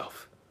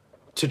himself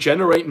to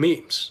generate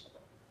memes.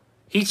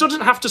 He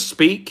doesn't have to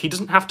speak, he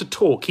doesn't have to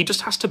talk, he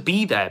just has to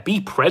be there, be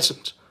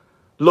present,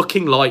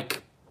 looking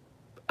like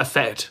a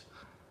Fed,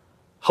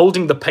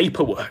 holding the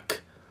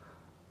paperwork,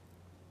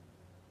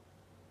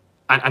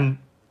 and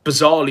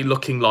bizarrely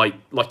looking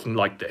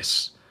like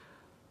this.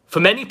 For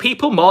many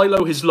people,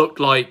 Milo has looked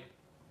like,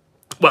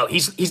 well,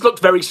 he's looked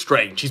very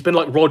strange. He's been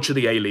like Roger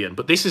the Alien,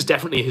 but this is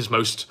definitely his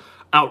most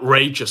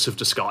outrageous of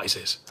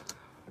disguises.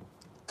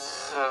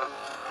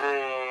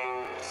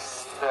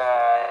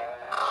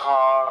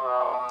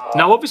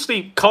 Now,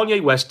 obviously,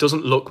 Kanye West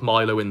doesn't look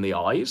Milo in the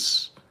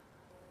eyes.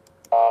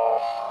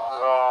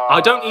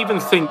 I don't even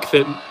think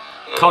that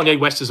Kanye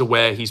West is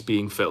aware he's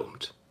being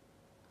filmed.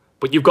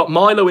 But you've got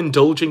Milo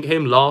indulging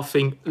him,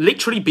 laughing,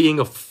 literally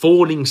being a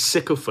fawning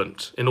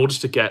sycophant in order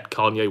to get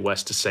Kanye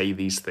West to say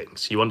these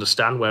things. You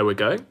understand where we're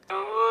going?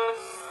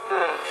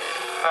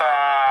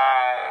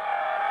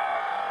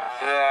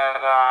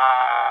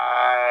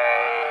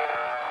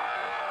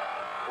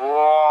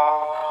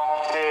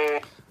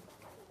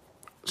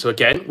 So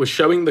again, we're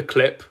showing the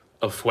clip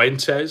of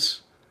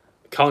Fuentes,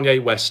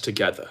 Kanye West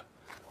together.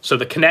 So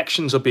the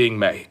connections are being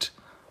made.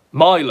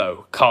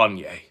 Milo,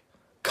 Kanye.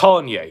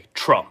 Kanye,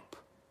 Trump.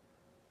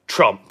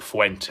 Trump,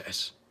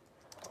 Fuentes.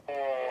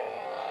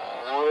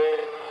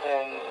 With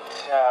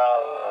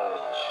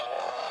intelligence.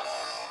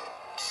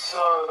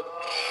 So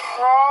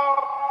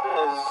Trump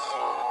is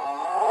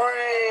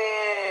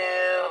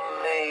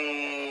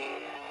really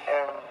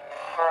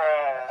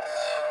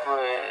impressed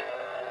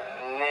with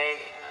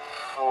Nick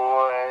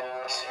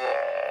Fuentes.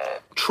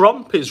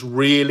 Trump is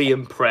really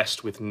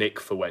impressed with Nick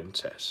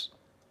Fuentes.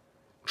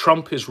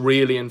 Trump is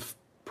really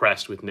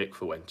impressed with Nick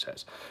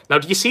Fuentes. Now,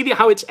 do you see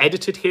how it's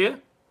edited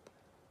here?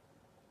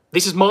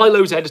 This is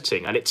Milo's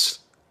editing, and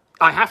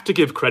I have to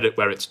give credit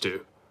where it's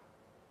due.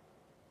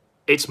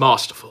 It's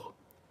masterful.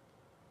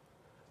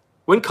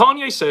 When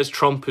Kanye says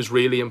Trump is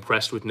really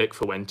impressed with Nick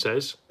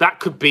Fuentes, that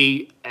could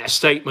be a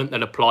statement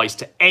that applies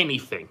to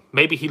anything.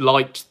 Maybe he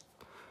liked,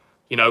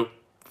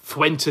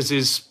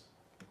 Fuentes'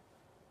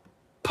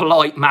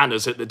 polite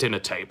manners at the dinner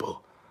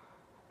table.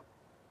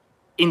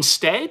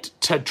 Instead,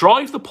 to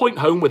drive the point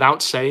home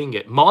without saying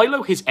it,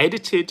 Milo has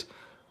edited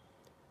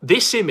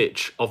this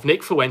image of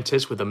Nick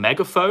Fuentes with a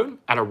megaphone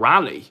and a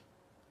rally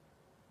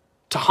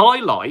to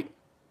highlight,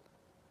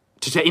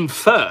 to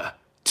infer,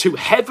 to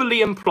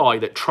heavily imply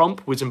that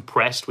Trump was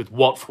impressed with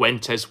what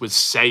Fuentes was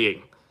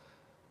saying.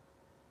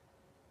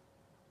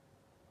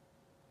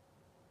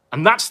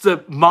 And that's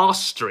the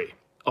mastery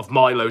of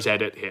Milo's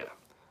edit here.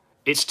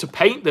 It's to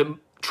paint that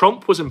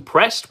Trump was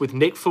impressed with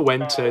Nick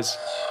Fuentes'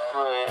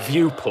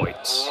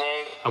 viewpoints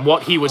and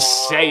what he was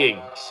saying.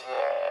 And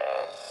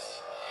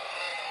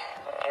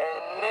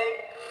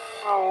Nick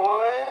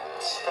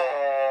Fuentes,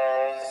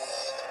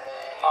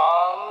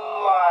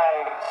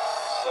 unlike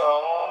so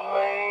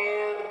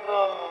many of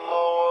the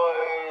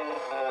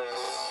lawyers and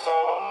so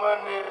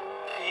many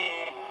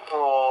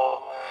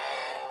people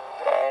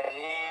that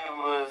he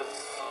was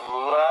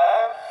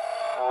left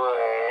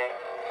with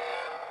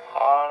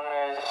on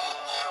his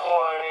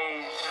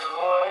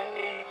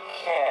 2020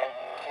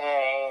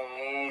 campaign,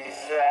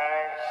 he's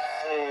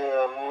actually a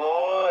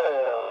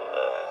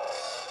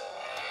loyalist.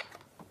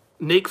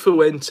 Nick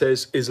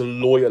Fuentes is a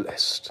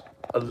loyalist.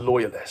 A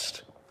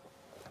loyalist.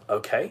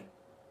 Okay?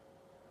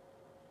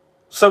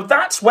 So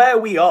that's where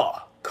we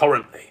are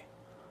currently.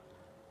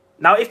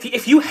 Now,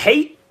 if you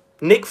hate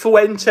Nick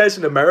Fuentes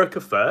and America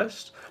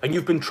First, and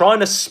you've been trying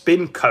to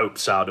spin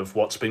copes out of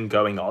what's been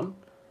going on,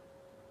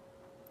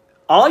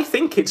 I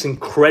think it's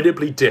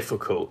incredibly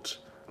difficult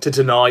to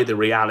deny the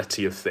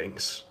reality of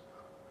things.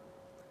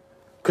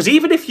 Because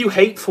even if you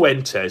hate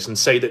Fuentes and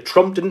say that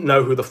Trump didn't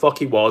know who the fuck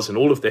he was and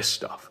all of this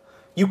stuff,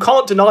 you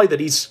can't deny that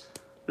he's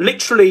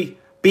literally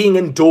being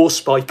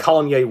endorsed by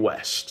Kanye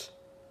West.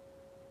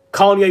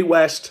 Kanye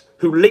West,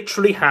 who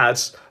literally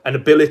has an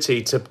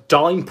ability to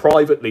dine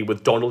privately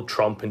with Donald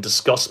Trump and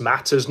discuss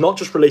matters not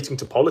just relating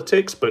to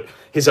politics, but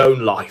his own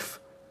life.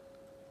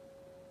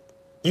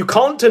 You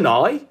can't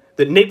deny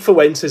that Nick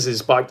Fuentes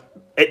is,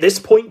 at this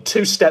point,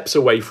 2 steps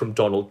away from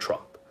Donald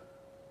Trump.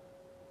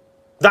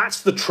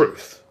 That's the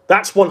truth.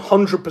 That's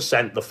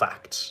 100% the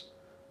facts.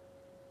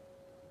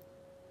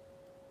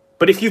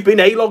 But if you've been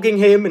A-logging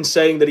him and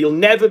saying that he'll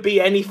never be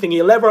anything,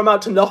 he'll never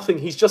amount to nothing,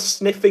 he's just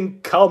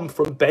sniffing cum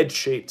from bed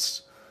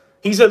sheets.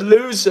 He's a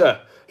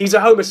loser. He's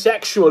a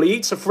homosexual. He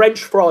eats a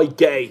French fry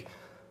gay.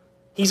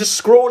 He's a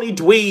scrawny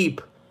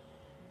dweeb.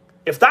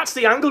 If that's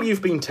the angle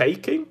you've been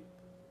taking,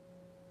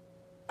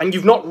 and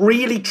you've not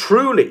really,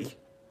 truly,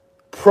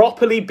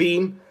 properly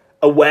been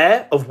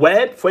aware of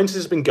where Fuentes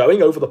has been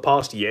going over the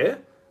past year,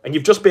 and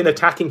you've just been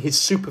attacking his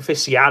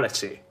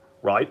superficiality,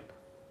 right?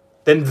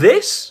 Then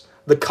this,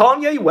 the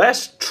Kanye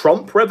West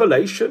Trump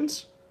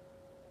revelations,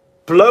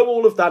 blow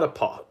all of that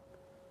apart.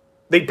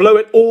 They blow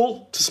it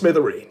all to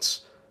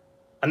smithereens.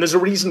 And there's a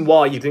reason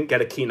why you didn't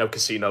get a Kino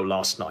Casino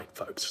last night,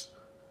 folks.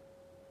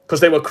 Because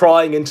they were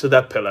crying into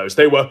their pillows.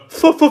 They were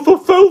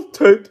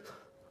felted.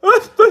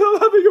 I'm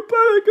having a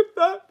panic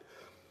attack.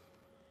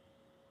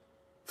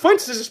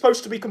 Fuentes is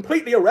supposed to be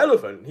completely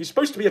irrelevant. He's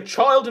supposed to be a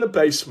child in a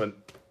basement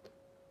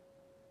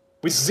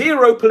with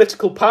zero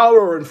political power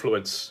or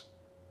influence.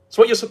 It's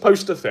what you're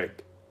supposed to think.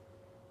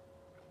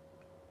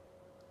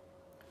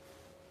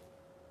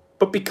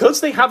 But because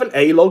they haven't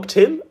A-logged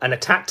him and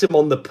attacked him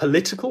on the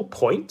political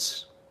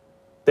points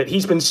that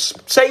he's been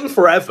saying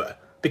forever,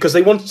 because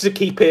they wanted to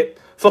keep it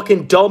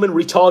fucking dumb and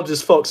retarded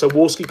as fuck so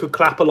Warski could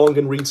clap along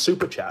and read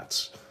super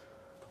chats.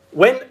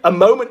 When a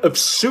moment of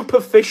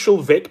superficial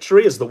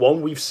victory, as the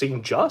one we've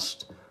seen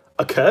just,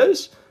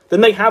 occurs,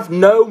 then they have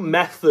no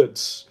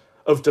methods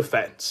of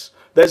defense.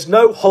 There's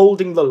no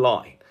holding the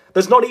line.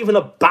 There's not even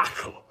a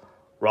battle,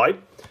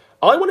 right?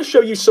 I want to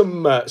show you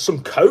some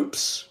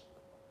copes,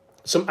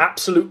 some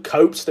absolute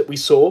copes that we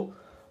saw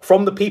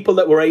from the people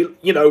that were,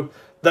 you know,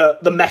 the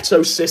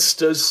Meto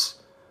sisters,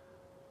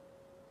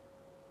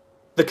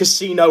 the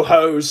casino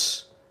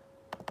hoes.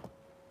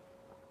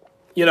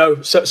 You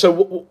know,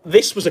 so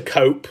this was a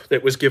cope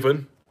that was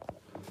given.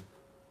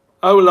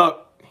 Oh,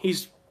 look,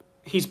 he's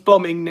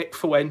bombing Nick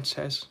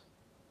Fuentes.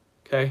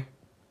 Okay.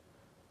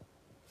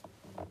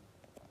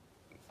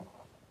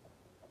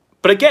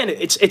 But again,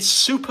 it's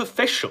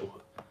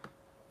superficial.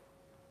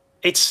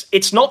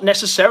 It's not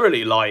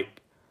necessarily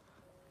like,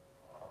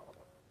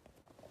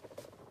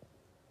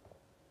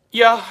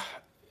 yeah,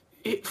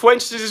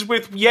 Fuentes is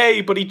with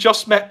Ye, but he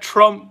just met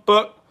Trump,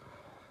 but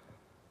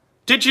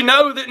did you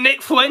know that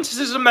Nick Fuentes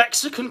is a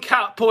Mexican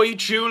catboy,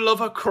 Jew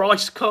lover,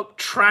 Christ cuck,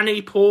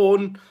 tranny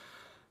porn,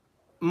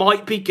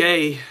 might be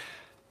gay?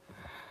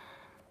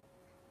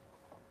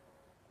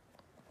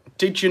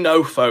 Did you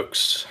know,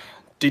 folks?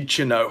 Did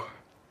you know?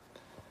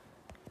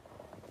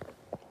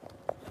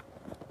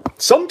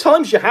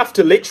 Sometimes you have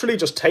to literally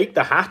just take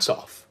the hat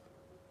off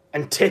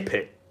and tip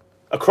it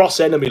across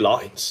enemy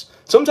lines.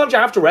 Sometimes you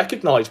have to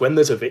recognize when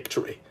there's a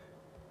victory.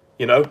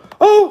 You know?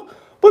 Oh,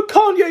 but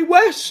Kanye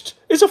West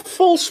is a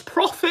false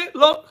prophet.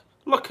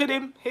 Look at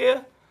him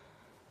here.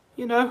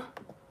 You know?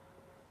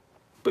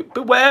 But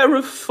beware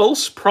of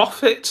false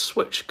prophets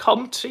which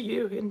come to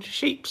you in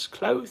sheep's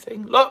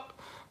clothing. Look,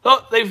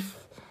 they've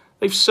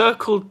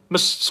circled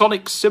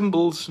Masonic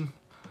symbols and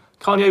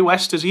Kanye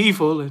West is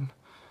evil and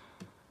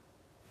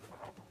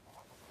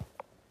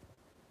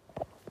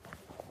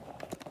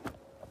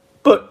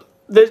but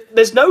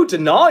there's no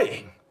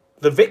denying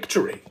the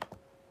victory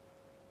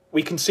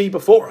we can see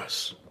before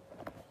us.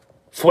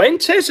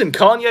 Fuentes and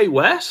Kanye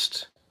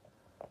West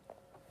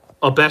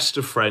are best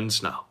of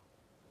friends now.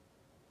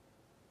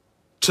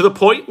 To the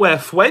point where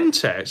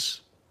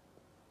Fuentes,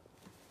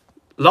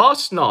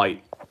 last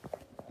night,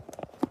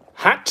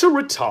 had to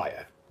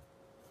retire.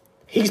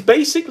 He's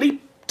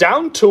basically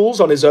down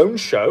tools on his own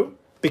show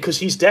because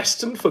he's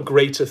destined for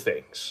greater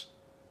things.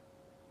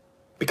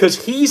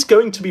 Because he's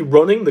going to be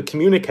running the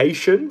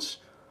communications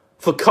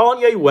for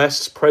Kanye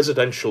West's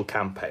presidential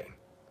campaign.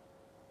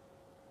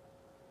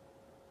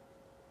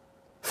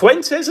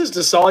 Fuentes has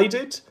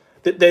decided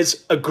that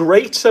there's a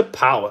greater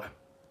power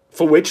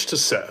for which to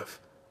serve.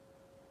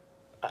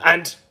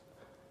 And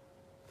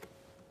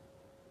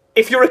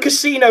if you're a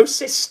casino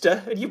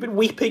sister and you've been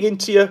weeping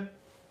into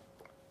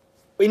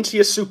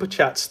your super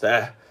chats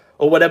there,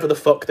 or whatever the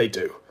fuck they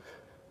do,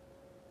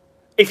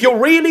 if you're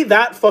really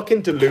that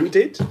fucking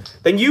deluded,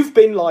 then you've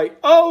been like,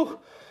 oh,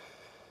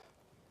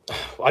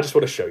 I just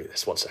want to show you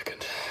this 1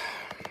 second.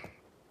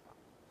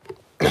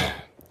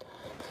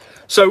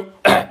 So,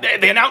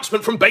 the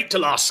announcement from Baked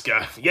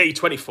Alaska, Yay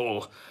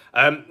 24.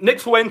 Nick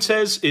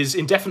Fuentes is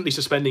indefinitely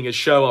suspending his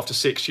show after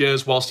 6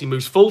 years whilst he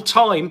moves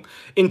full-time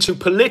into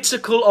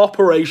political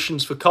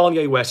operations for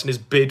Kanye West in his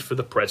bid for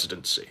the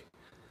presidency.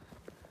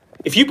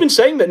 If you've been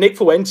saying that Nick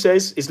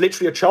Fuentes is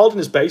literally a child in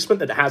his basement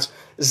that has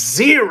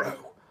zero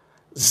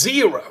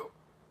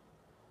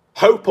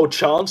hope or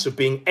chance of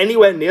being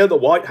anywhere near the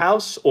White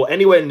House or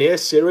anywhere near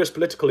serious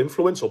political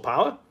influence or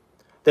power,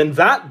 then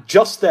that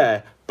just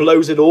there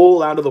blows it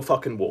all out of the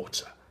fucking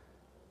water.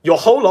 Your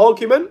whole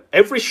argument,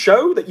 every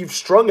show that you've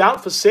strung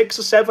out for 6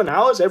 or 7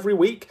 hours every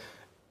week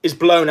is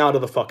blown out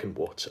of the fucking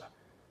water.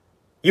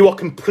 You are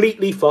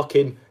completely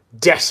fucking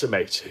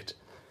decimated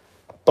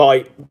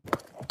by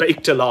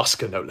Baked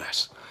Alaska, no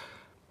less.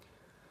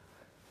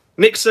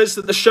 Nick says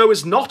that the show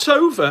is not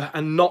over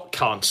and not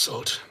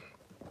cancelled.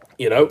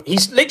 You know,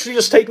 he's literally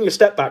just taking a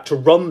step back to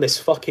run this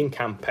fucking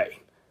campaign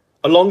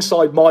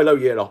alongside Milo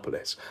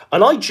Yiannopoulos.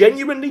 And I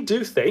genuinely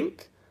do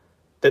think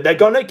that they're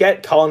going to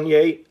get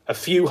Kanye a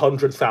few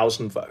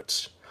 100,000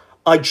 votes.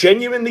 I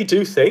genuinely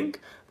do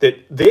think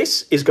that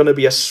this is going to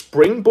be a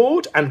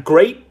springboard and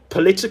great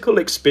political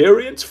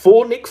experience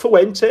for Nick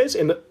Fuentes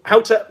in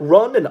how to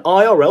run an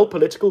IRL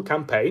political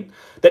campaign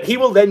that he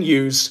will then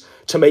use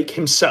to make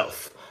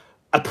himself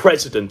a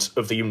president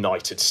of the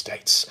United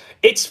States.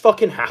 It's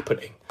fucking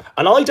happening.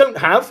 And I don't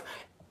have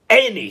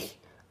any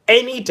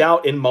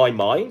doubt in my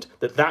mind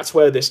that that's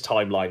where this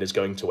timeline is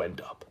going to end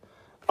up.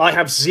 I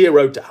have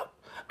zero doubt.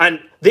 And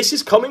this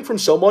is coming from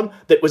someone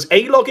that was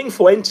A-logging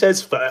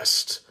Fuentes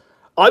first.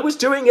 I was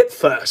doing it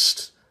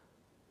first.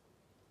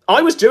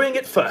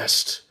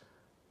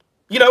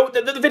 You know,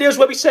 the videos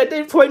where we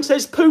said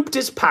Fuentes pooped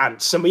his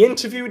pants and we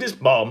interviewed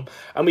his mom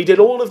and we did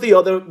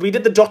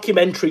the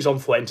documentaries on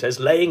Fuentes,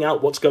 laying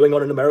out what's going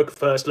on in America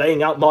first,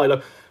 laying out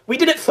Milo. We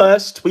did it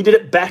first. We did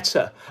it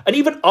better. And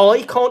even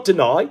I can't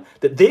deny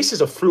that this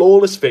is a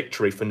flawless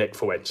victory for Nick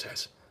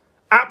Fuentes.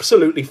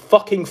 Absolutely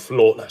fucking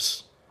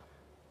flawless.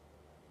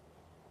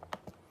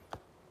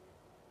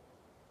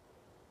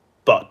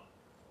 But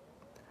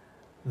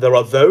there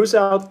are those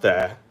out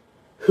there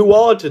who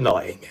are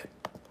denying it.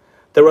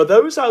 There are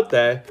those out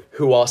there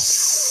who are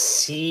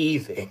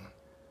seething,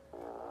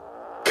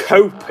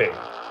 coping,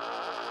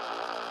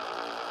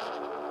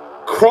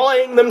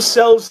 crying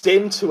themselves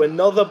into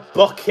another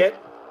bucket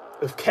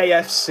of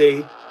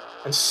KFC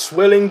and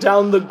swilling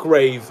down the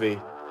gravy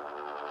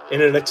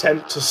in an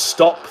attempt to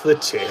stop the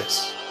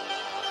tears.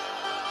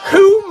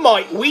 Who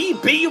might we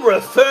be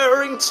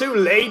referring to,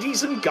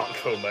 ladies and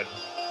gentlemen?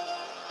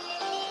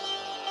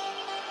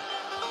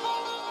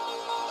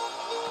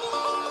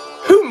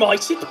 Who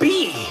might it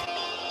be?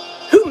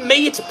 Who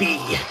may it be?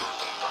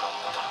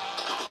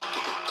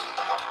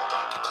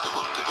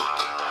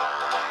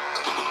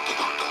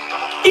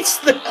 It's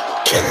the...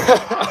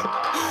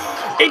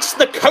 it's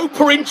the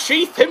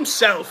Coper-in-Chief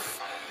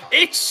himself.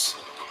 It's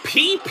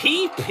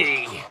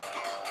PPP.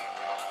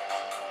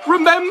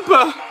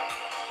 Remember,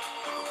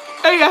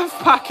 AF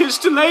Pack is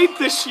delayed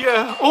this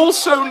year.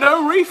 Also,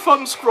 no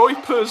refunds,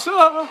 Groypers.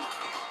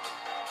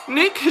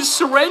 Nick has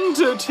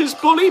surrendered his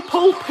bully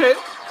pulpit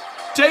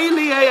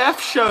daily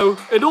AF show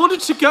in order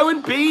to go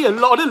and be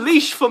on a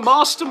leash for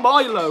Master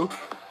Milo.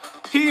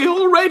 He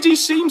already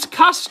seems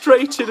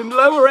castrated and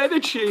lower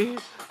energy.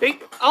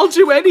 I'll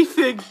do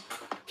anything.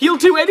 He'll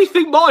do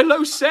anything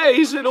Milo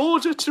says in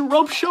order to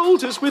rub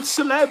shoulders with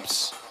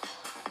celebs.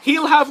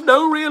 He'll have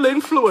no real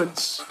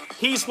influence.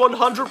 He's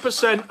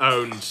 100%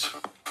 owned.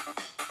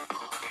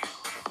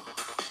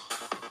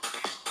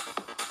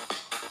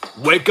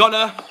 We're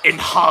gonna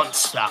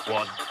enhance that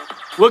one.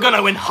 We're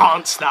gonna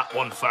enhance that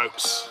one,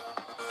 folks.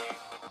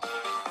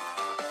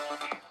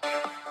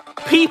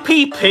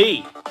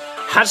 PPP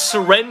has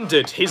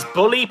surrendered his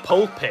bully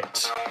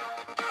pulpit,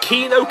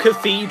 Kino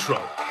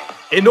Cathedral,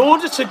 in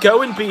order to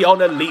go and be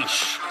on a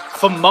leash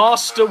for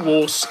Master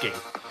Warski.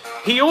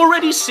 He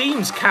already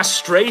seems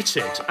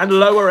castrated and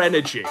lower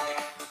energy.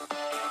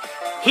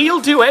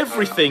 He'll do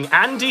everything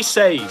Andy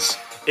says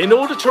in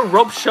order to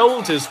rub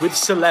shoulders with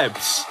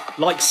celebs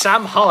like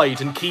Sam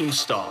Hyde and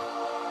Keemstar.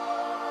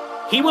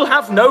 He will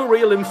have no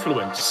real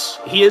influence.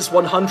 He is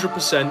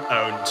 100%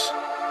 owned.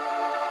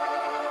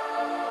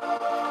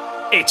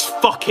 It's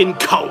fucking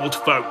cold,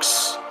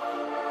 folks.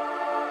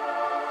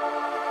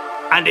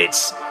 And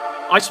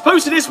I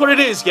suppose it is what it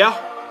is, yeah?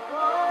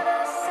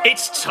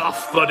 It's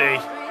tough, buddy.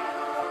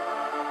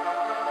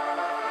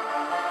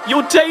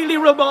 Your daily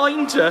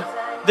reminder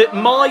that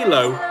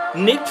Milo,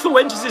 Nick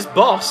Fuentes'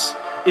 boss,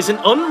 is an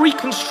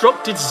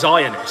unreconstructed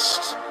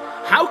Zionist.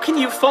 How can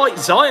you fight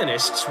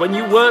Zionists when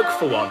you work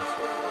for one?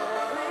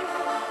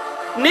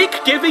 Nick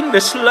giving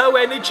this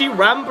low-energy,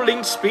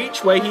 rambling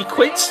speech where he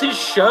quits his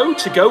show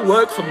to go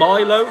work for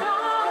Milo,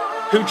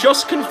 who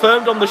just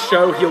confirmed on the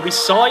show he'll be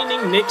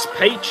signing Nick's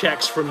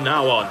paychecks from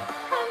now on.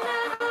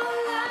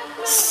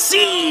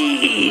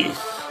 Seethe!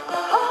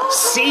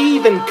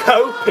 Seethe and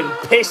cope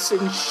and piss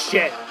and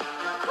shit.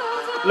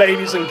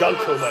 Ladies and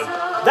gentlemen,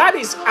 that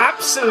is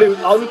absolute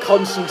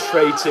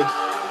unconcentrated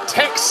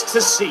text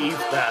to seethe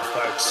there,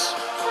 folks.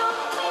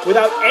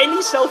 Without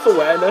any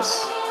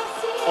self-awareness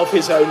of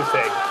his own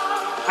thing.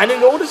 And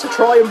in order to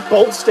try and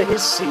bolster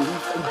his seethe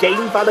and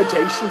gain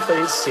validation for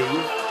his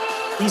seethe,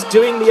 he's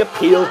doing the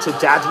appeal to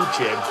Daddy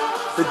Jim.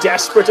 The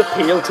desperate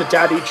appeal to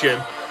Daddy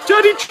Jim.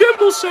 Daddy Jim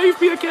will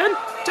save me again.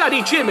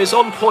 Daddy Jim is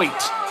on point.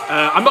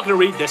 I'm not going to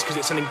read this because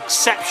it's an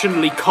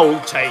exceptionally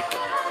cold take.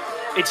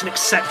 It's an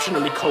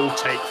exceptionally cold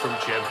take from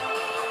Jim.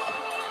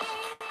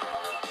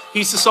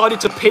 He's decided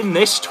to pin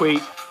this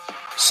tweet.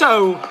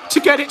 So, to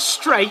get it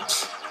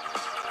straight,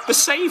 the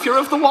saviour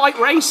of the white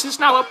race is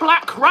now a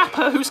black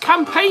rapper whose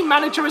campaign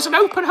manager is an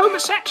open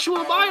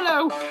homosexual.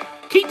 Milo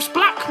keeps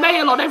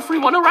blackmail on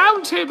everyone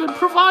around him and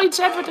provides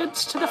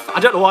evidence to the... I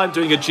don't know why I'm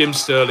doing a Jim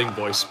Sterling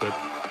voice, but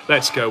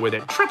let's go with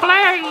it. Triple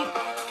A!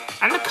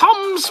 And the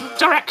comms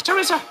director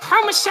is a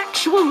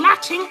homosexual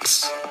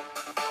Latinx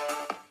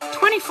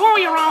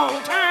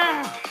 24-year-old.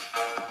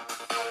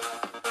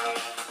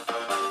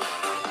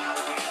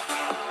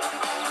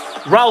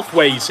 Ralph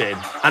weighs in,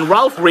 and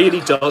Ralph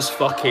really does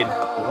fucking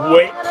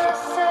whip.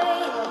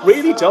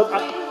 Really does.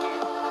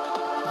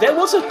 There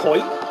was a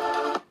point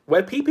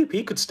where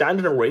PPP could stand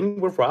in a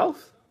ring with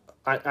Ralph,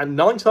 and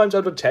 9 times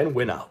out of 10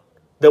 win out.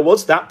 There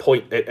was that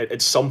point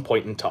at some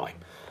point in time.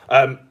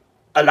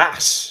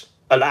 Alas,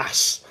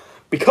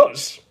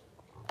 because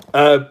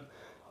on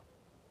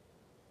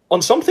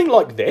something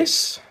like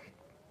this,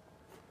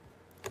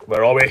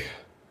 where are we?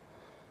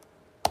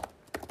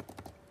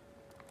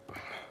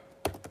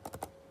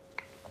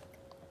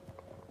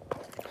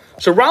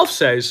 So Ralph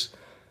says,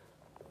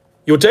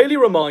 your daily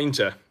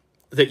reminder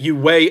that you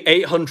weigh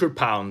 800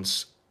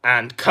 pounds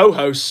and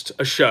co-host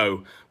a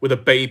show with a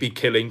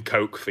baby-killing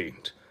coke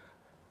fiend.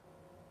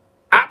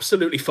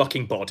 Absolutely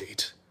fucking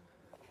bodied.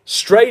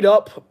 Straight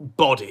up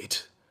bodied.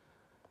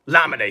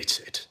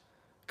 Laminated.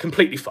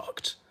 Completely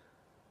fucked.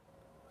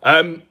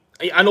 And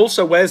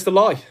also, where's the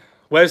lie?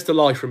 Where's the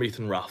lie from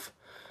Ethan Ralph?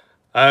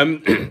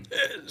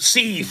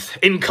 Seethe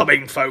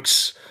incoming,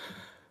 folks.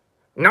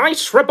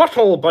 Nice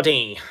rebuttal,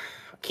 buddy.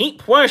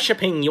 Keep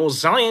worshipping your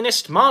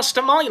Zionist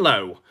master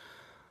Milo.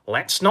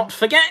 Let's not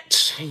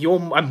forget, you're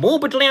a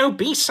morbidly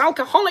obese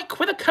alcoholic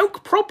with a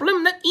coke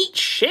problem that eats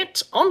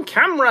shit on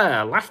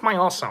camera. Laugh my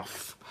arse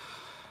off.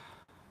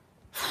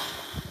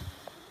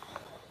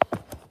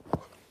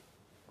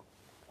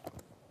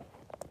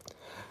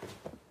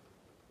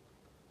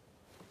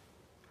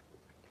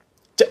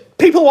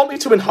 People want me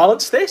to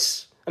enhance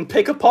this and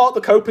pick apart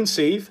the cope and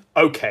seethe?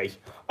 Okay.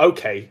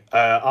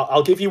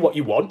 I'll give you what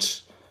you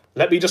want.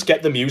 Let me just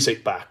get the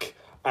music back,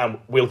 and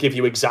we'll give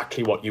you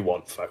exactly what you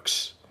want,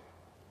 folks.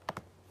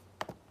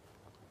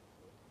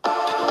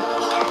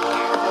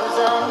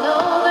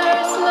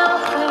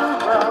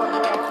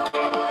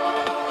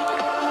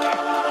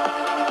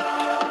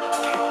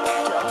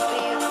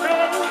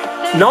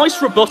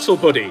 Nice rebuttal,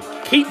 buddy.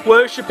 Keep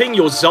worshipping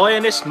your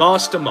Zionist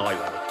master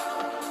Milo.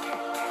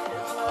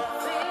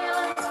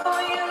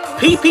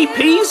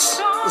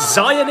 PPP's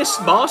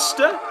Zionist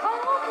master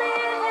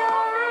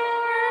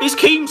is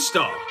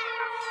Keemstar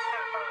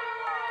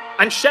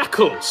and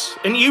Shekels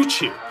and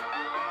YouTube.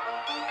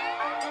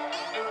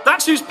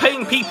 That's who's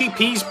paying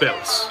PPP's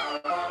bills.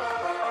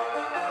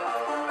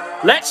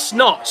 Let's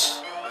not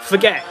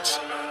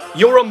forget,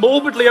 you're a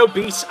morbidly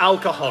obese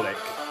alcoholic.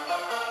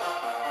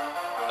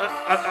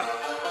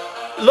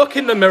 Look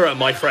in the mirror,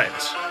 my friend.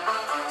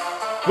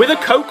 With a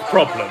coke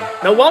problem.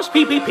 Now, whilst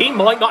PPP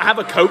might not have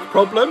a coke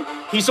problem,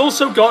 he's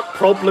also got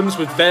problems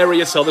with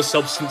various other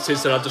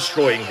substances that are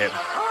destroying him.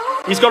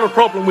 He's got a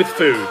problem with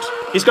food.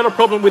 He's got a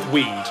problem with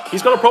weed.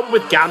 He's got a problem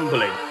with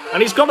gambling.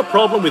 And he's got a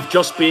problem with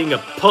just being a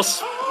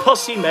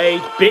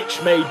pussy-made,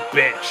 bitch-made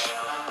bitch.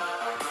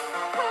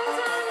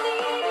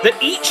 That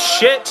eats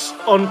shit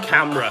on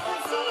camera.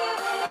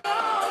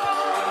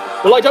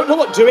 Well, I don't know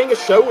what doing a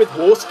show with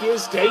Warski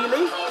is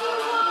daily.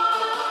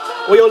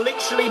 Where you're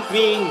literally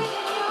being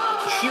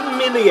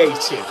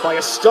humiliated by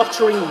a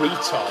stuttering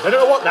retard. I don't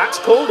know what that's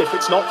called, if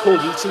it's not called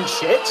eating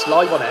shit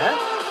live on air.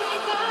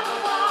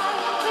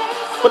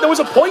 But there was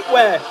a point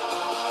where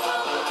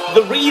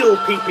the real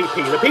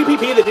PPP, the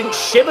PPP that didn't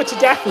shiver to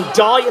death and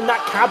die in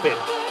that cabin,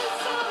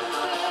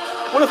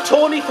 would have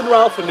torn Ethan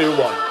Ralph a new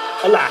one.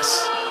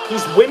 Alas,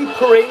 he's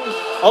whimpering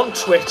on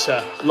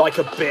Twitter like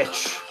a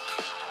bitch.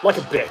 Like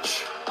a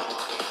bitch.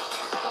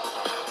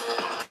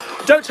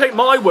 Don't take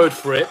my word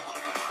for it.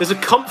 There's a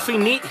comfy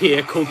neat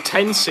here called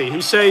Tensi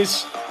who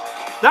says,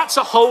 that's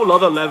a whole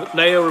other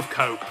layer of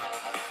cope.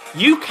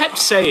 You kept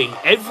saying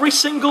every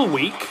single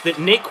week that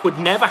Nick would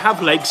never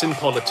have legs in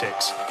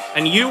politics,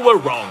 and you were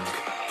wrong.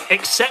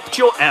 Accept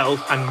your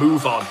L and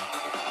move on.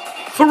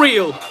 For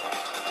real.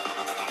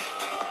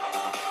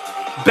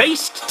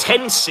 Based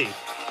Tensi.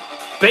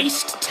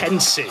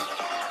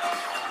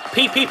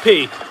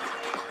 PPP.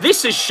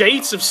 This is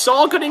shades of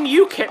Sargon and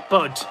UKIP,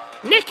 bud.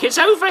 Nick is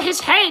over his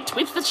head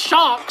with the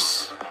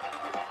sharks.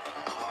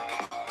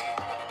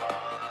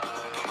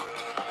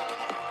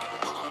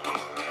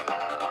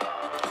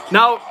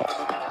 Now,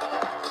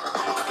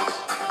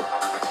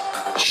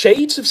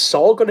 shades of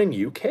Sargon and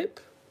UKIP?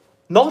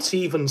 Not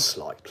even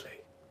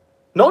slightly.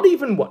 Not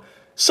even one.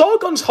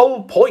 Sargon's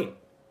whole point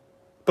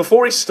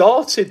before he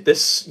started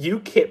this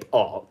UKIP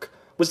arc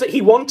was that he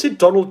wanted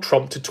Donald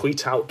Trump to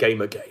tweet out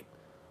Gamergate.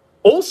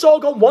 All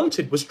Sargon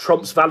wanted was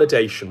Trump's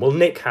validation. Well,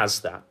 Nick has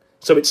that.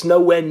 So it's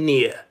nowhere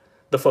near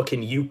the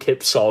fucking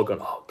UKIP Sargon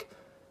arc.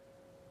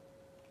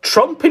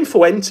 Trump and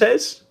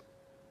Fuentes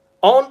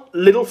aren't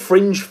little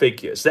fringe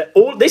figures.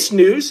 This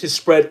news has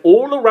spread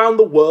all around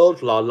the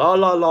world, la la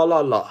la la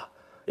la la.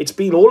 It's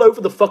been all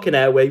over the fucking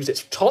airwaves.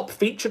 It's top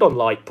featured on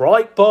like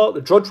Breitbart,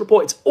 the Drudge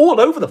Report. It's all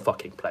over the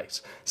fucking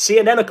place.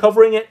 CNN are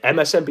covering it,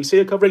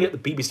 MSNBC are covering it, the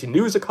BBC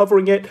News are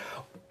covering it.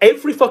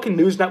 Every fucking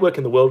news network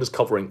in the world is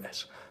covering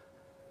this.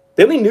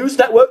 The only news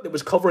network that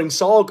was covering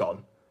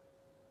Sargon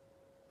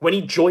when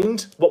he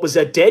joined what was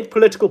a dead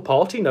political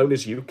party known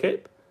as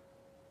UKIP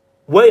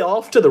way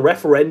after the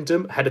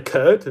referendum had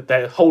occurred, that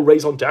their whole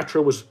raison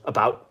d'etre was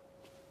about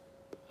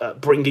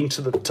bringing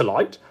to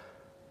light.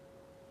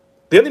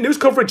 The only news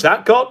coverage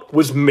that got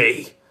was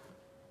me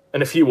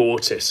and a few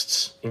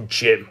autists in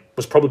gym.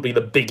 Was probably the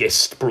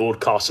biggest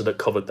broadcaster that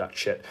covered that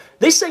shit.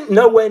 This ain't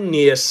nowhere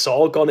near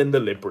Sargon in the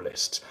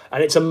Liberalists,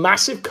 and it's a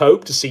massive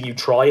cope to see you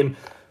try and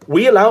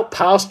wheel out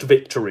past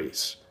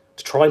victories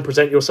to try and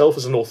present yourself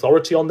as an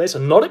authority on this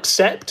and not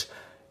accept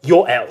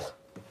your L.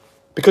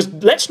 Because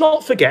let's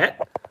not forget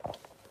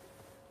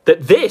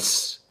that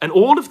this and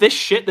all of this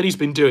shit that he's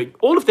been doing,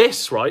 all of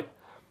this, right,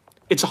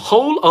 it's a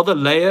whole other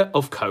layer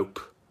of cope.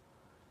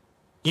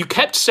 You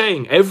kept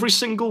saying every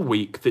single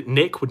week that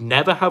Nick would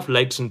never have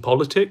legs in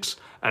politics,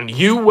 and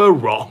you were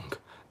wrong.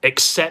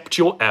 Accept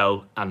your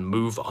L and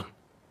move on.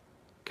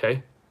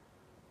 Okay?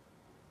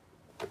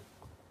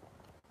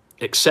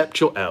 Accept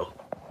your L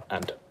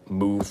and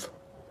move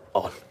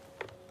on.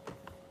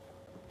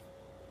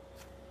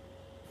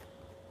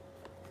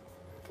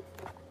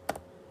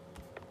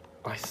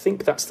 I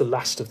think that's the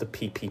last of the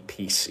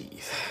PPP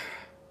seethe.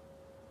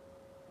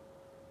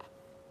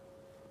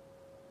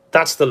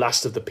 That's the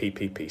last of the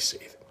PPP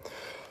seethe.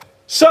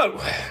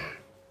 So,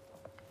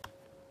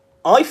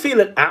 I feel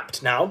it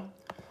apt now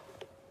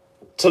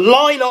to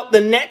line up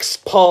the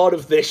next part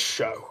of this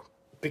show,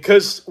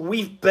 because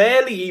we've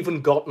barely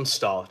even gotten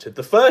started.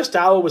 The first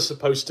hour was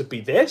supposed to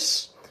be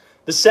this.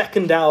 The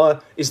second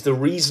hour is the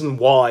reason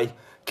why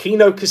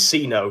Kino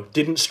Casino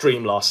didn't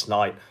stream last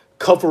night,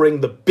 covering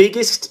the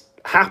biggest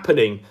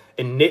happening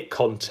in Nick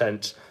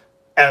content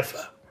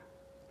ever.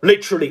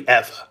 Literally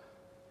ever.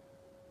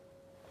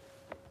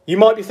 You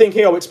might be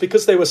thinking, oh, it's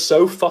because they were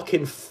so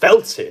fucking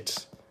felted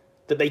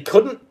that they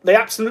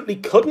absolutely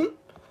couldn't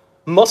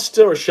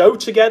muster a show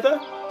together.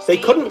 They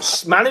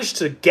couldn't manage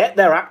to get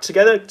their act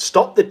together,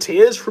 stop the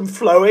tears from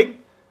flowing,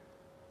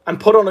 and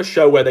put on a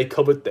show where they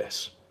covered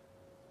this.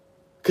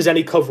 Because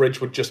any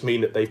coverage would just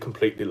mean that they've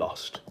completely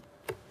lost.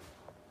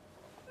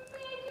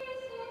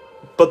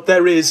 But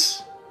there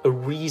is a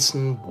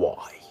reason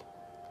why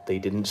they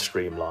didn't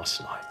stream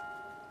last night.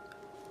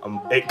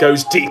 It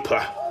goes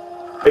deeper.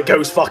 It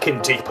goes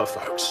fucking deeper,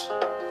 folks.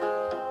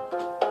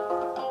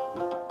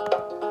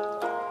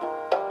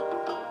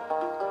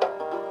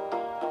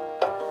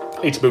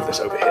 I need to move this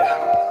over here.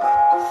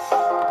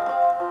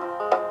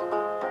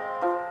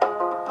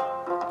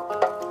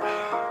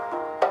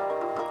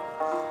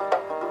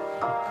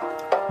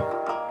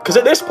 Because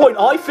at this point,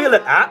 I feel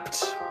it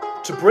apt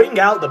to bring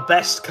out the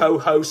best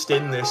co-host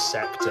in this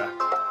sector.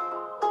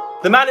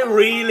 The man who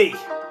really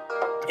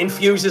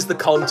infuses the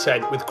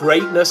content with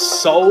greatness,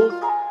 soul,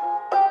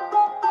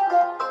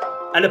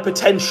 and a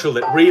potential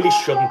that really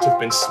shouldn't have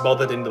been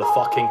smothered into the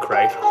fucking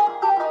cradle.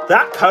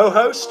 That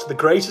co-host, the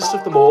greatest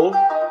of them all,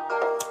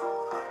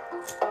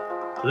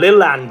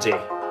 Lil Andy.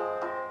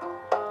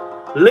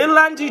 Lil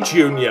Andy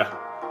Jr.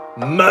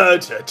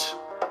 murdered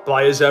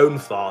by his own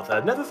father.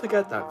 Never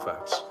forget that,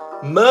 folks.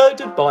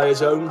 Murdered by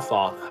his own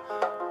father.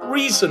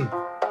 Reason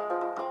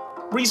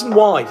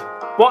why?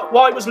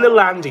 Why was Lil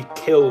Andy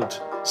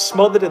killed,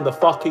 smothered in the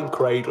fucking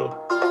cradle?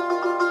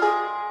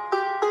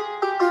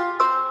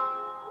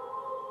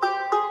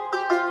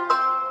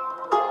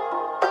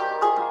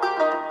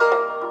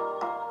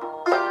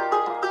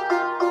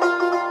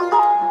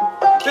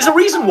 There's a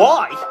reason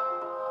why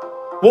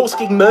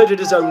Wolski murdered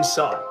his own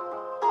son.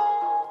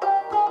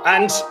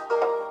 And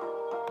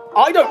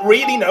I don't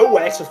really know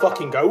where to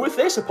fucking go with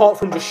this, apart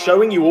from just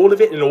showing you all of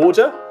it in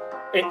order,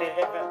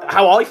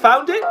 how I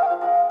found it.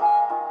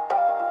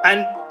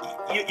 And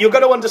you're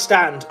going to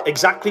understand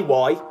exactly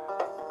why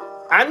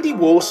Andy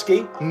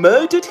Wolski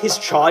murdered his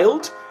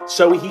child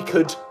so he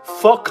could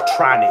fuck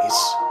trannies.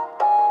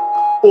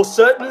 Or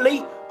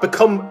certainly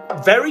become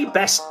very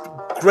best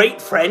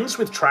great friends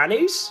with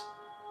trannies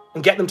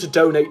and get them to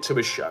donate to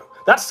his show.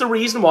 That's the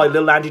reason why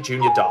Lil Andy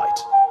Jr. died.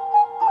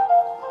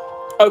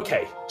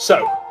 Okay,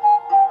 so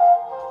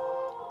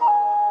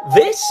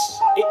this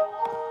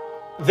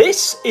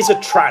is a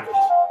tranny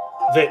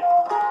that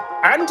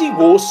Andy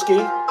Wolski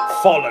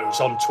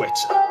follows on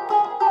Twitter.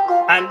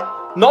 And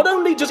not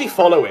only does he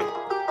follow it,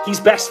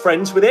 he's best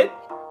friends with it,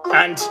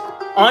 and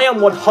I am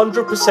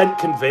 100%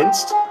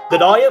 convinced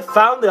that I have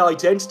found the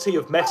identity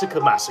of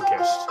Metokur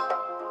Masochist.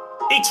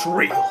 It's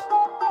real.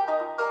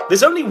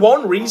 There's only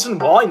one reason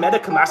why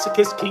Metokur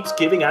Masochist keeps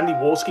giving Andy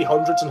Wolski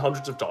hundreds and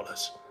hundreds of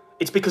dollars.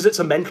 It's because it's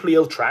a mentally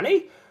ill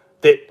tranny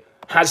that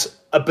has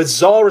a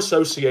bizarre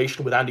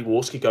association with Andy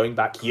Wolski going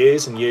back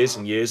years and years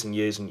and years and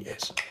years and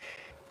years.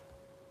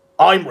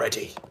 I'm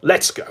ready.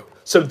 Let's go.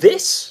 So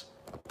this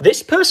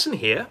person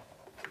here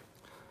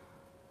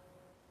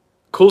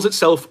calls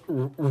itself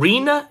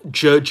Rena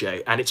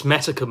Jurje, and it's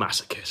Metokur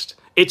Masochist.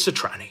 It's a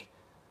tranny.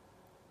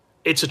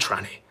 It's a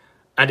tranny.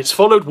 And it's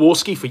followed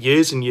Wolski for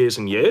years and years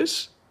and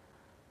years.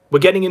 We're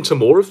getting into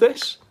more of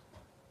this.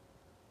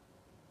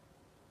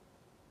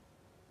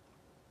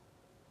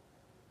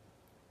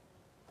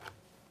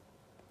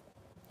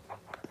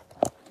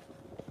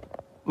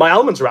 My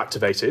almonds are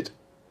activated.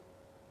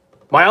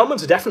 My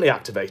almonds are definitely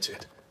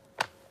activated.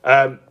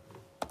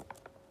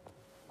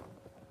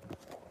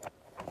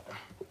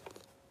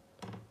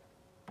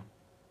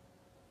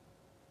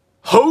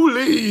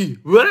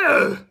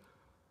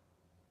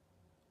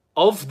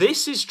 Of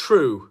this is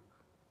true.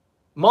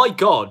 My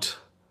God.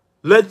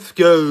 Let's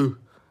go.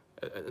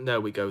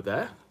 There we go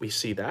there. We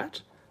see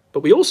that.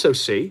 But we also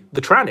see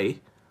the tranny.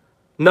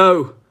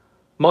 No.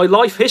 My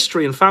life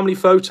history and family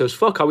photos.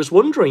 Fuck, I was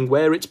wondering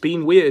where it's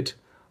been weird.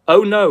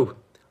 Oh no.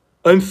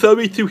 I'm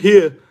sorry to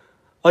hear.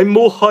 I'm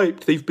more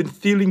hyped. They've been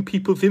stealing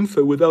people's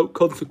info without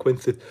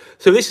consequences.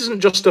 So this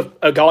isn't just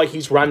a guy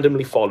he's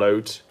randomly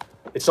followed.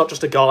 It's not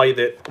just a guy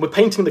that... We're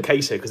painting the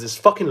case here because there's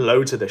fucking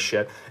loads of this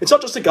shit. It's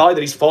not just a guy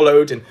that he's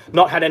followed and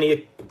not had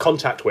any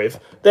contact with.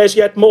 There's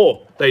yet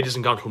more, ladies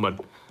and gentlemen.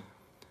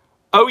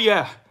 Oh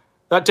yeah,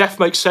 that def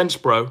makes sense,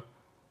 bro.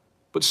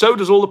 But so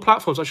does all the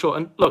platforms, I'm sure.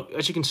 And look,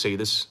 as you can see,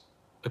 there's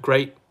a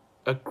great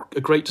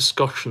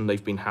discussion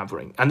they've been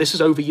having. And this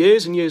is over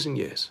years and years and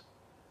years.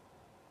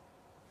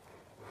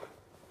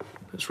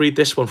 Let's read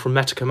this one from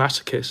Metokur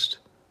Masochist.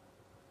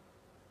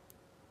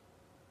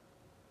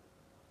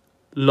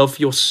 Love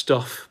your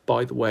stuff,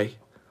 by the way.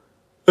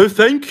 Oh,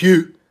 thank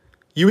you.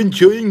 You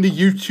enjoying the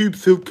YouTube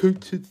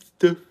so-called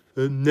stuff?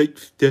 The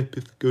next step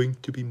is going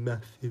to be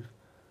massive.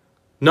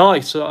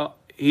 Nice.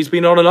 He's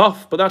been on and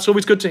off, but that's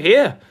always good to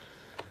hear.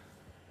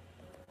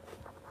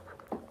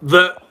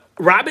 The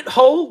rabbit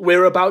hole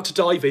we're about to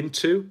dive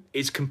into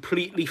is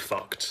completely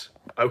fucked.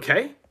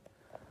 Okay?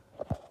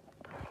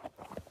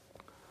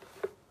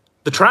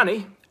 The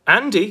tranny,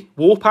 Andy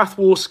Warpath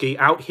Warski,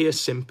 out here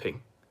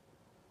simping.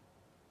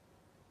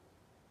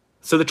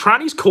 So the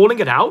tranny's calling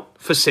it out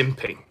for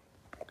simping.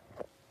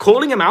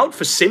 Calling him out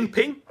for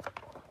simping.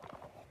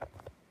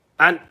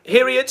 And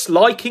here he is,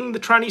 liking the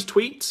tranny's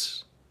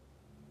tweets.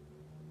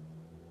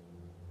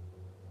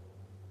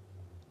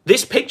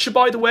 This picture,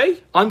 by the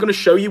way, I'm going to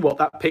show you what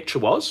that picture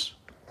was.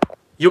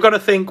 You're going to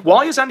think,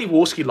 why has Andy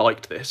Warski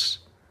liked this?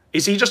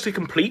 Is he just a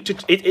complete...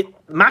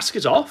 Mask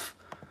is off.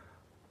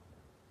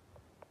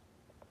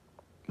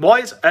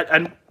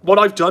 And what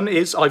I've done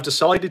is I've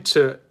decided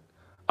to...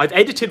 I've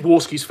edited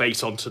Warski's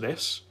face onto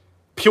this,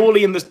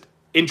 purely in the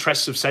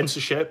interests of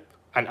censorship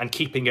and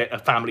keeping it a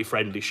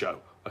family-friendly show,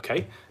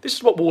 okay? This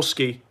is what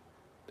Warski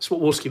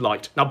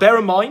liked. Now, bear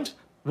in mind,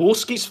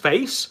 Warski's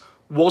face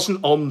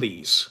wasn't on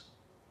these.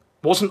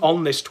 Wasn't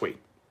on this tweet.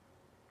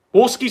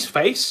 Warski's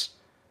face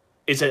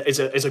is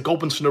a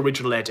Godwinson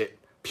original edit,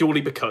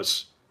 purely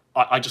because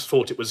I just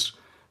thought it was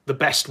the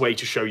best way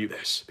to show you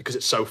this, because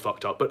it's so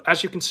fucked up. But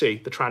as you can see,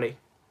 the tranny,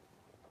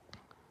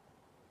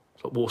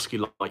 that's what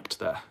Warski liked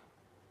there.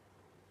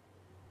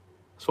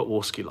 That's what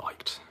Warski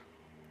liked.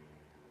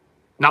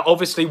 Now,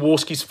 obviously,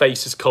 Warski's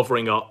face is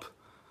covering up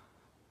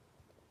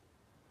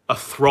a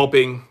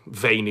throbbing,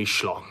 veiny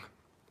schlong.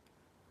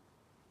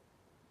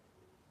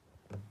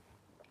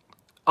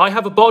 I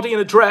have a body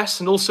and a dress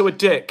and also a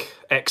dick,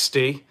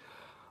 XD.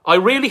 I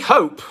really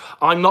hope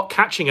I'm not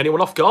catching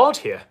anyone off guard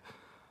here.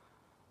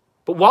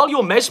 But while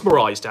you're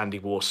mesmerised, Andy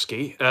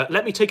Warski,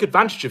 let me take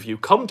advantage of you.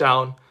 Come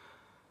down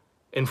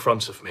in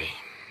front of me.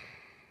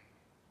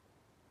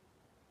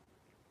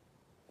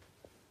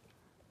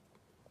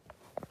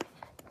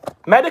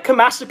 Metokur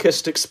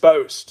Masochist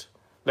exposed,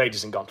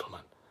 ladies and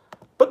gentlemen.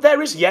 But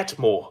there is yet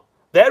more.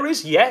 There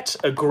is yet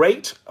a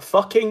great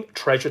fucking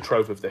treasure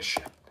trove of this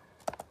shit.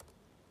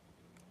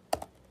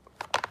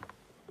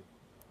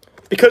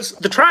 Because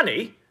the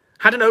tranny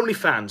had an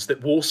OnlyFans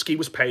that Warski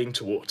was paying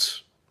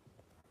towards.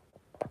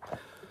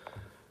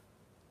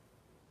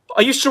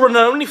 I used to run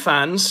an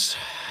OnlyFans,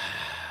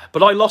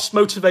 but I lost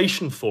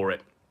motivation for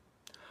it.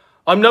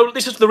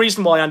 This is the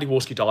reason why Andy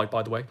Warski died,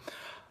 by the way.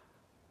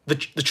 The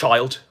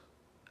child,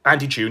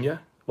 Andy Jr.,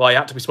 why he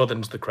had to be smothered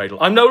into the cradle.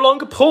 I'm no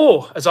longer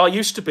poor as I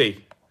used to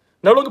be.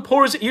 No longer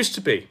poor as it used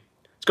to be.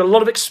 It's got a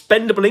lot of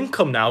expendable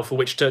income now for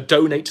which to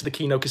donate to the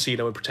Kino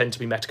Casino and pretend to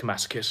be Metokur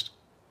Masochist.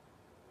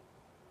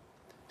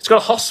 It's got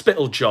a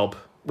hospital job,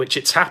 which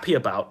it's happy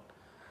about.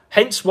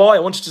 Hence why I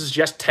wanted to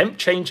suggest temp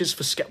changes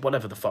for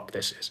whatever the fuck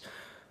this is.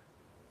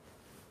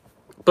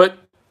 But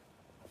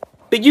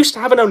it used to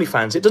have an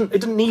OnlyFans. It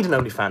doesn't need an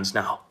OnlyFans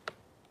now.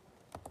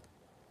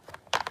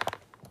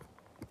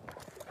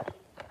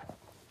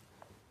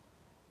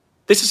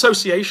 This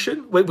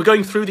association, we're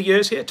going through the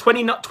years here,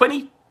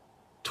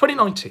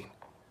 2019.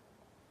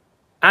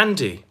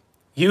 Andy,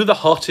 you the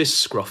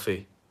hottest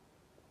scruffy.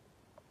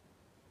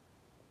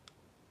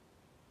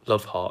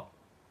 Love heart.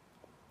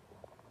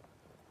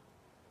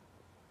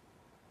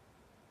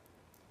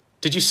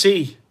 Did you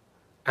see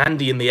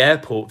Andy in the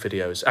airport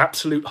videos?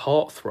 Absolute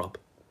heartthrob.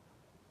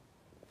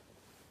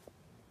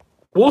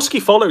 Warski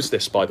follows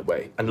this, by the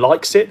way, and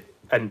likes it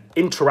and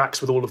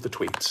interacts with all of the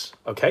tweets,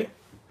 okay?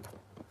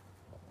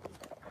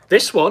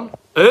 This one,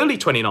 early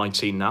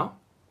 2019 now,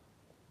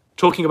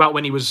 talking about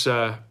when he was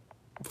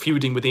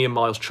feuding with Ian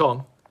Miles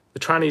Chong. The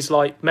tranny's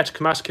like,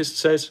 Metokur Masochist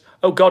says,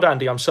 oh God,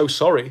 Andy, I'm so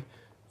sorry.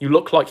 You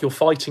look like you're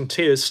fighting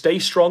tears. Stay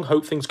strong,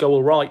 hope things go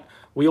all right.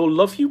 We all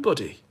love you,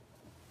 buddy.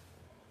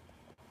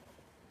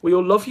 We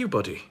all love you,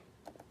 buddy.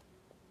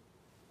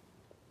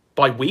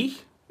 By we?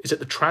 Is it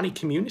the tranny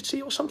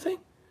community or something?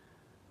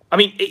 I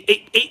mean,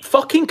 it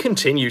fucking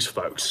continues,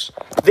 folks.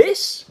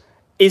 This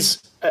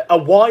is a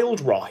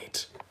wild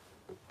ride.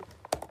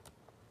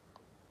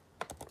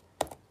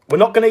 We're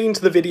not going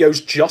into the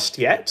videos just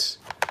yet.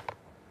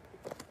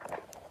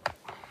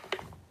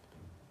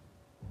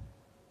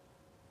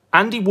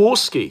 Andy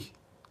Warski,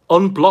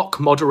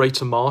 unblock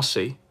moderator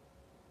Marcy.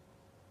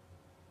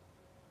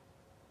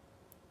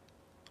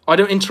 I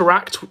don't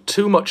interact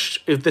too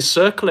much with this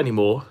circle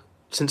anymore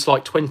since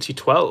like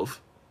 2012.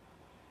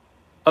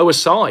 Oh,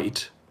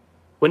 aside,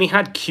 when he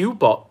had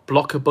Qbot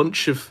block a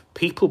bunch of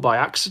people by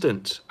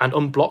accident and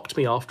unblocked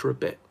me after a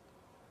bit.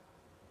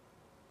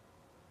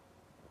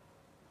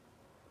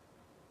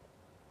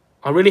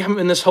 I really haven't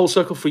been in this whole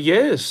circle for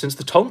years, since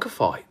the Tonka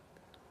fight.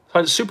 I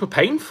find it super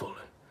painful.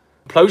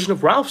 Implosion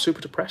of Ralph,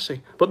 super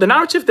depressing. But the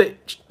narrative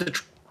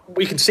that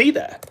we can see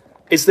there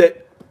is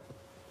that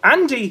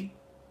Andy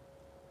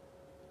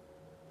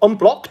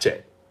unblocked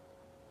it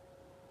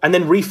and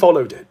then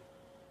refollowed it.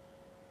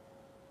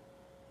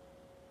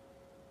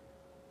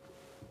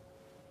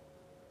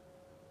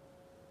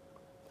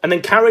 And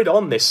then carried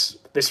on this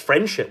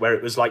friendship where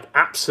it was like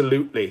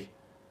absolutely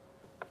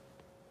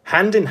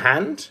hand in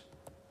hand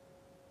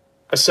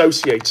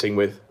associating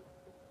with.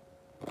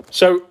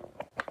 So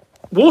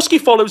Warski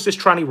follows this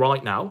tranny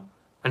right now,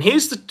 and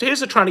here's the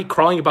tranny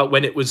crying about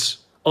when it was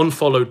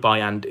unfollowed by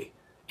Andy.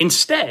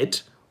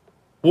 Instead,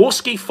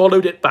 Warski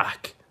followed it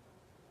back,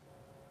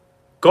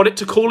 got it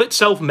to call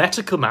itself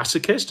Metokur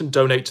Masochist and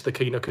donate to the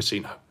Kino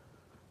Casino.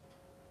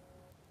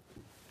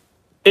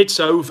 It's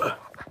over,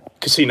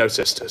 Casino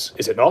Sisters,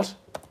 is it not?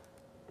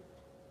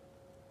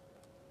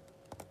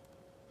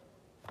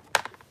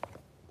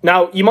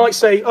 Now, you might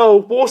say,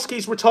 oh,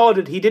 Warski's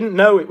retarded, he didn't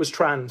know it was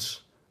trans.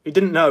 He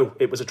didn't know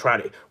it was a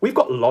tranny. We've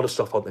got a lot of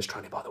stuff on this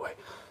tranny, by the way.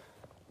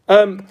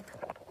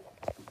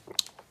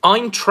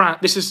 I'm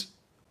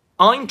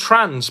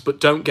trans,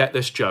 but don't get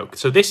this joke.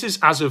 So this is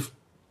as of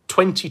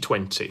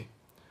 2020.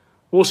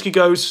 Warski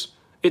goes,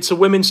 it's a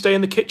women stay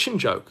in the kitchen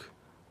joke.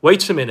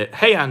 Wait a minute.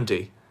 Hey,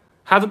 Andy.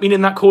 Haven't been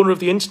in that corner of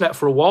the internet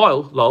for a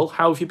while, lol.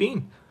 How have you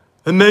been?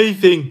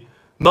 Amazing.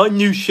 My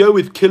new show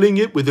is killing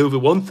it with over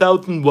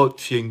 1,000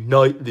 watching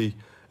nightly.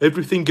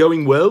 Everything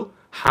going well?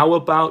 How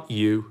about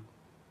you?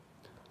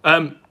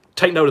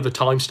 Take note of the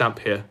timestamp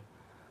here.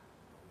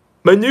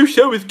 My new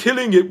show is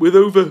killing it with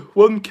over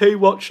 1K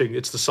watching.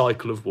 It's the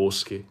cycle of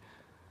Warski.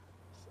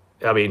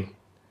 I mean,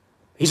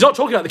 he's not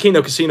talking about the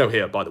Kino Casino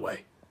here, by the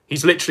way.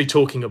 He's literally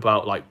talking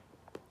about, like,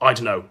 I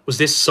don't know, was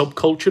this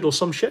subcultured or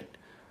some shit?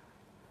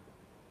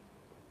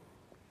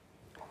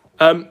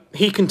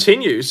 He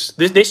continues,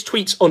 this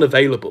tweet's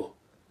unavailable,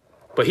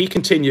 but he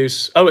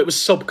continues, oh, it was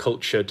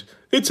subcultured.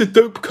 It's a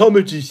dope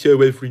comedy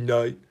show every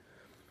night.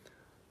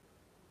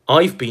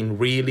 I've been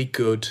really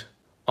good.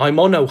 I'm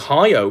on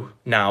Ohio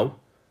now,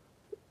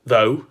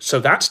 though, so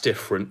that's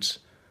different.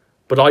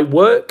 But I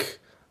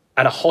work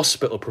at a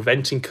hospital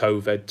preventing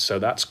COVID, so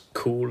that's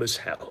cool as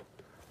hell.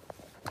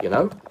 You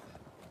know?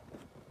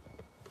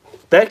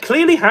 They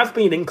clearly have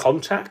been in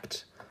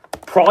contact,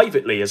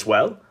 privately as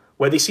well,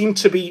 where they seem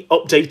to be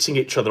updating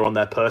each other on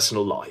their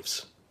personal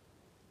lives.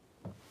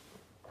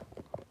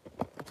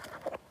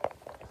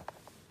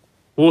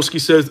 Warski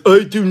says,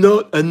 I do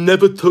not and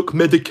never took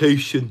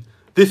medication.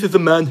 This is a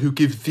man who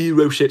gives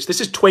zero shits. This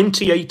is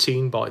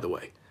 2018, by the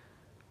way.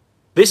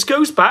 This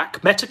goes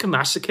back, Metokur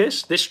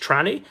Masochist, this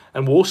tranny,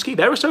 and Warski,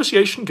 their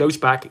association goes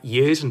back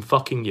years and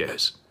fucking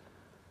years.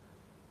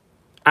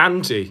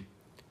 Andy,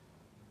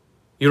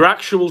 your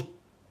actual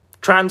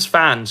trans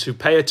fans who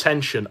pay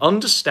attention,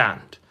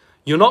 understand,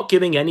 you're not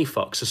giving any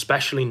fucks,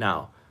 especially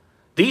now.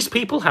 These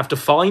people have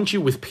defined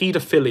you with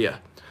paedophilia,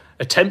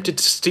 attempted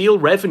to steal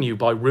revenue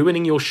by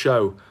ruining your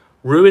show,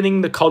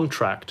 ruining the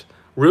contract,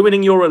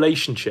 ruining your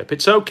relationship.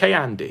 It's okay,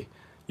 Andy.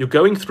 You're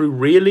going through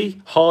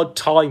really hard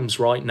times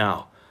right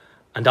now.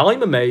 And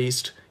I'm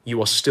amazed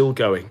you are still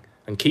going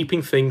and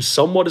keeping things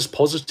somewhat as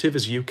positive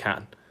as you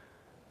can.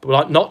 But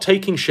like not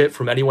taking shit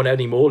from anyone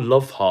anymore,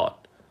 love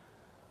heart.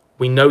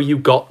 We know you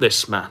got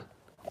this, man.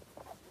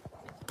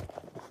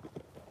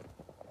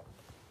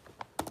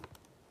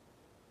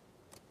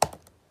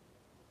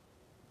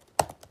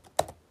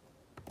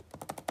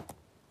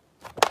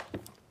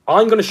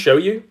 I'm going to show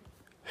you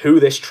who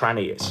this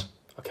tranny is,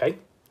 okay?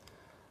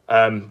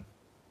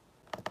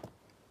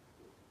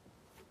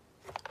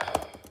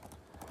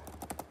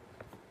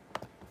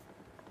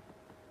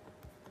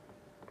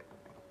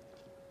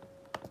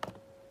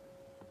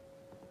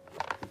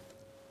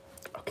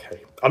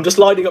 Okay, I'm just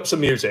lining up some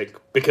music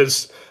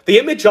because the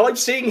image I'm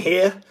seeing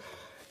here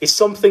is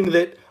something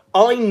that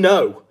I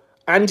know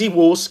Andy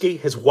Warski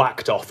has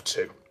whacked off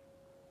to.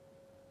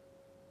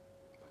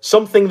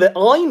 Something that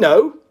I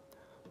know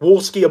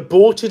Warski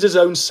aborted his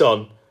own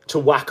son to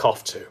whack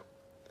off to.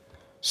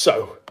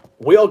 So,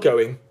 we are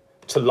going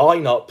to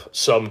line up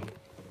some...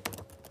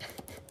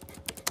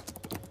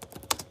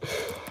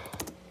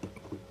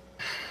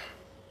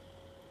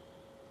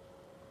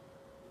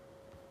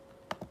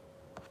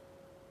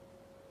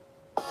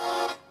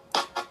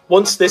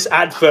 Once this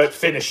advert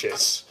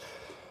finishes,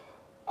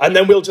 and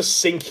then we'll just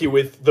sync you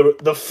with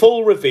the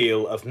full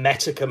reveal of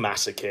Metokur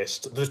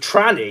Masochist, the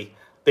tranny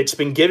that's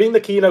been giving the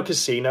Kino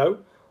Casino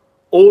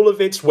all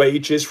of its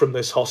wages from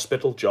this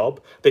hospital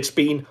job, that's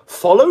been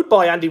followed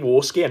by Andy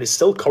Warski and is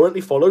still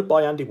currently followed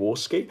by Andy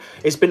Warski,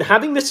 has been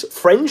having this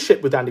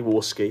friendship with Andy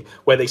Warski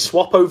where they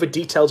swap over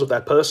details of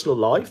their personal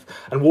life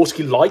and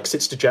Warski likes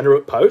its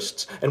degenerate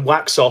posts and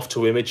whacks off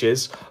to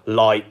images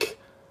like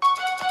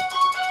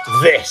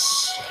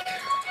this.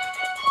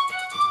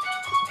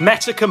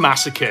 Metokur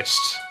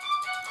Masochist.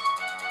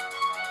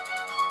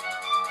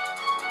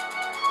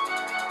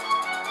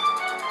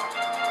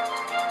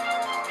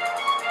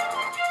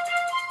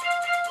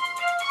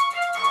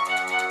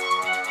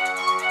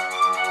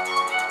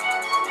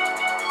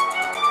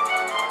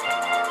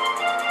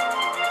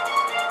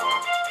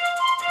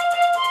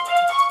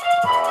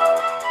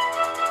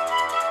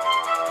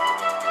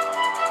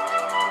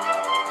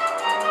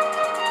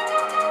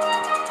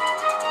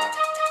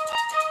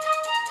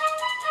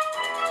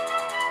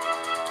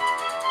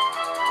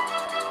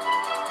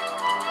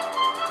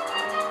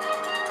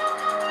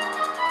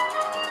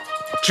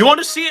 Do you want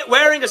to see it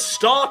wearing a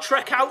Star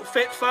Trek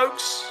outfit,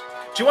 folks?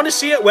 Do you want to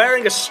see it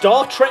wearing a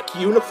Star Trek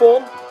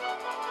uniform?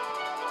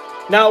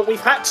 Now, we've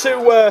had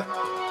to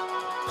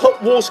put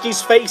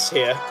Warski's face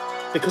here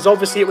because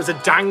obviously it was a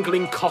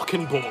dangling cock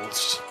and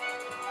balls.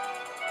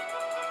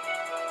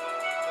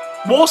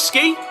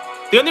 Warski,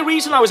 the only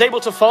reason I was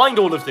able to find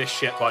all of this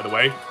shit, by the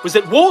way, was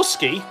that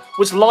Warski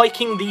was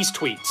liking these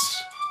tweets.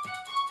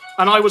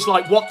 And I was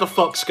like, what the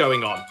fuck's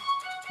going on?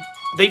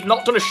 They've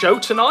not done a show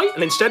tonight,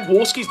 and instead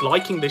Warski's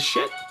liking this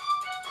shit?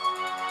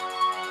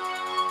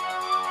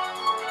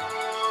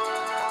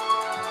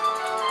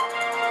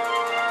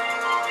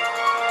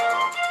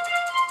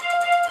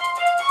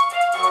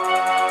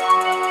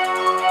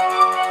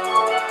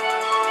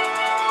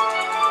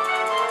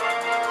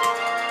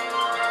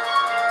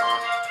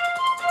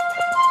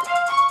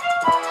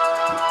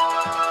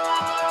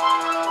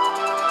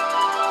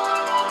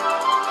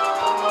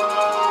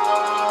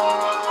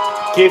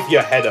 Give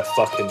your head a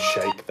fucking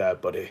shake there,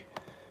 buddy.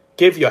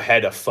 Give your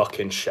head a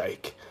fucking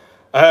shake.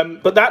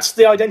 But that's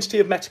the identity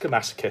of Metokur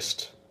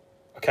Masochist.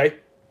 Okay?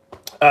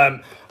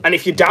 And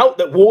if you doubt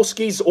that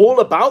Warski's all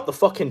about the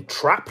fucking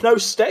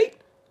Trapno state,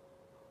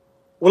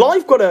 well,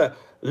 I've got a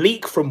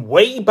leak from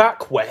way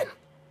back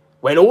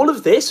when all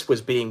of this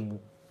was being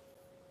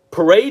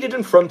paraded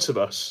in front of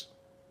us.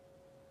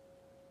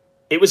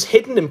 It was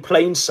hidden in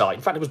plain sight.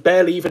 In fact, it was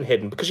barely even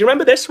hidden. Because you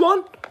remember this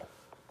one?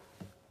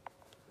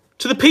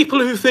 To the people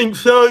who think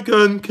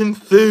Sargon can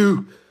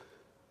sue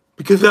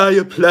because I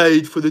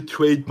applied for the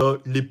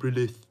trademark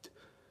liberalist.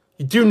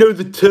 You do know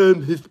the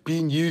term has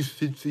been used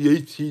since the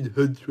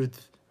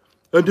 1800s.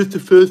 I'm just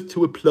the first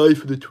to apply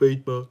for the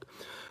trademark.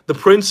 The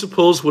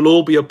principles will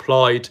all be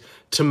applied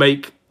to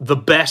make the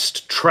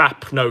best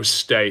Trapno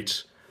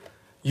state.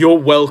 You're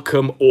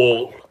welcome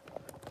all.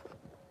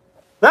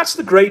 That's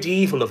the great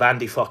evil of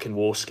Andy fucking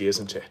Warski,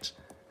 isn't it?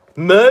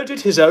 Murdered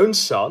his own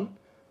son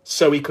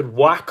so he could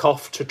whack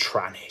off to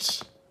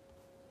trannies.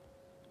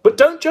 But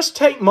don't just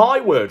take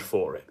my word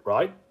for it,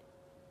 right?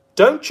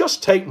 Don't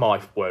just take my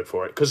word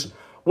for it, because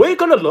we're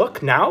going to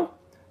look now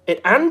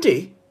at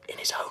Andy in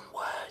his own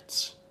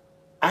words.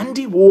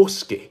 Andy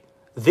Warski,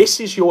 this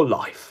is your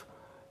life.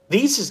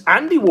 This is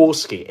Andy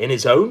Warski in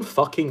his own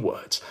fucking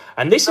words.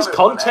 And this is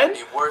content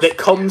that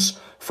comes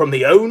from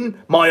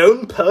my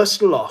own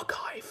personal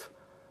archive.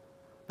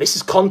 This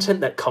is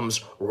content that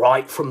comes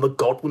right from the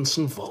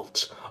Godwinson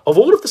vault of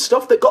all of the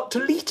stuff that got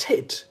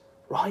deleted,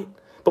 right?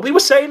 But we were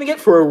saving it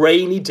for a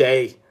rainy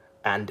day,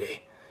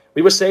 Andy.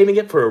 We were saving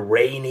it for a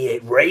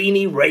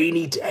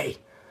rainy day.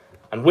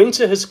 And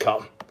winter has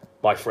come,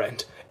 my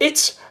friend.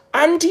 It's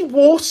Andy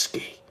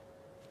Warski.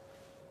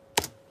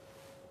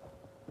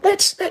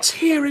 Let's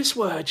hear his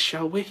words,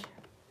 shall we?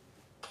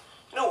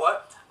 You know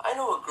what? I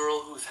know a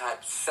girl who's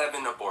had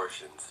 7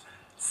 abortions.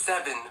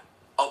 7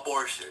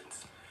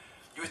 abortions.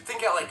 You would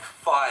think at like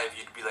 5,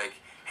 you'd be like,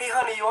 hey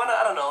honey, you wanna,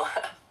 I don't know,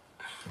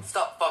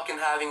 stop fucking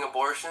having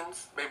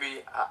abortions?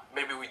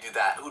 Maybe we do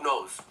that. Who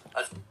knows?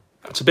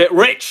 That's a bit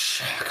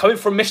rich, coming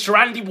from Mr.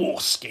 Andy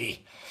Warski.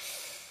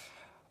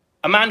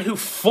 A man who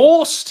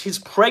forced his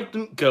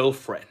pregnant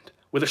girlfriend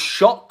with a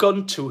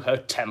shotgun to her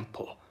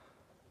temple,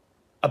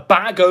 a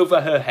bag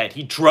over her head.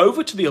 He drove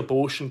her to the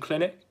abortion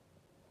clinic.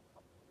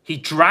 He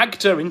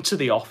dragged her into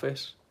the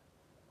office.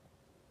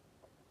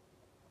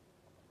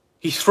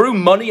 He threw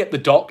money at the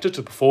doctor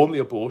to perform the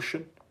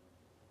abortion.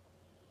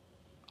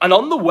 And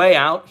on the way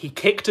out, he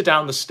kicked her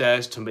down the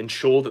stairs to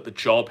ensure that the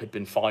job had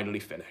been finally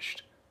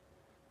finished.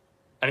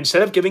 And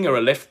instead of giving her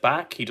a lift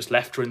back, he just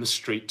left her in the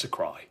street to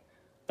cry.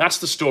 That's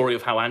the story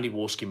of how Andy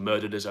Warski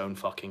murdered his own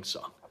fucking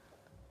son.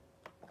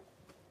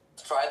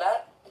 Try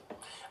that?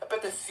 I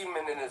bet the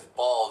semen in his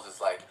balls is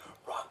like,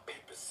 rock,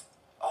 paper,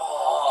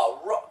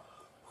 oh, rock.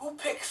 Who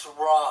picks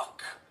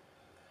rock?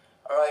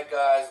 Alright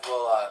guys,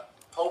 well,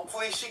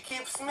 hopefully she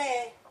keeps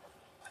me.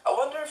 I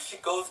wonder if she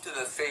goes to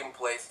the same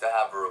place to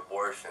have her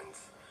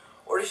abortions.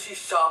 Or does she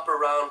shop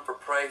around for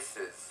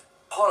prices?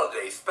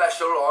 Holiday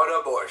special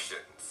on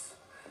abortions.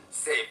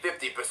 Save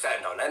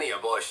 50% on any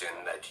abortion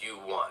that you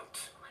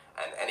want.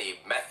 And any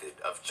method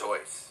of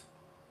choice.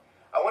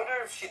 I wonder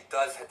if she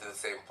does head to the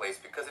same place,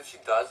 because if she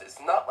does, it's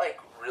not like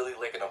really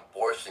like an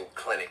abortion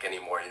clinic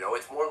anymore, you know?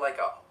 It's more like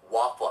a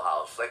Waffle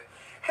House. Like,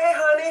 hey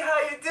honey, how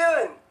you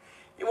doing?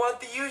 You want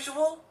the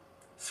usual?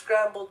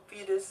 Scrambled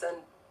fetus and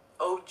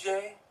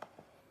OJ?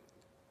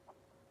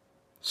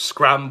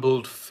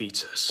 Scrambled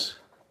fetus.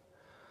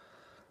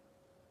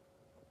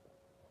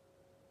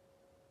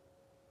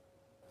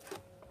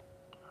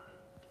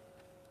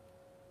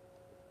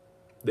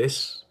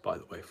 This, by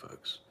the way,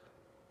 folks,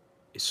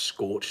 is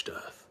scorched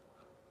earth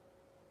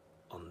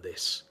on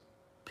this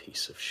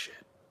piece of shit.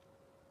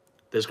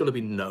 There's going to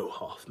be no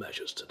half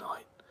measures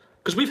tonight.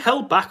 Because we've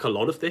held back a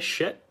lot of this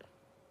shit.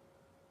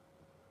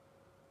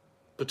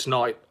 But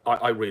tonight,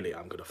 I really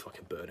am going to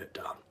fucking burn it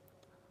down.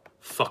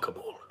 Fuck 'em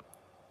all.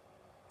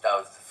 That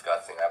was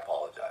disgusting, I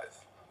apologize.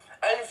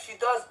 And if she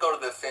does go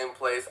to the same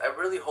place, I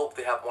really hope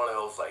they have one of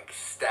those, like,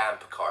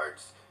 stamp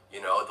cards.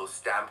 You know, those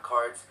stamp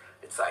cards?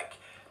 It's like,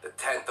 the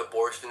 10th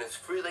abortion is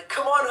free. Like,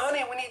 come on,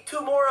 honey, we need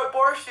 2 more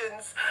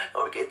abortions.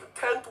 And we get the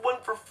 10th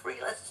one for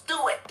free. Let's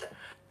do it.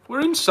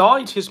 We're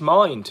inside his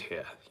mind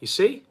here, you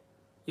see?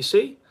 You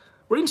see?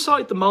 We're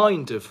inside the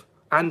mind of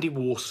Andy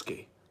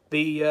Warski.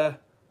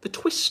 The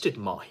twisted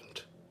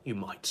mind, you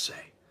might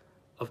say,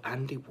 of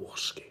Andy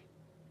Warski.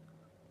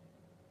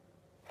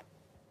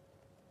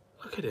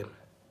 Look at him.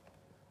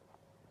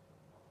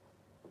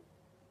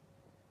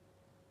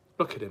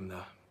 Look at him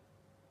there.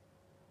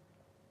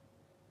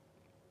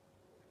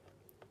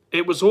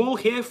 It was all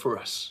here for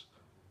us,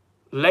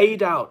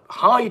 laid out,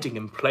 hiding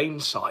in plain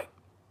sight.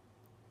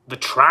 The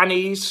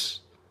trannies,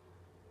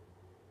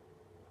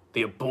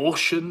 the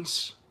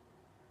abortions.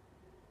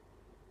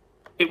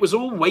 It was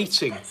all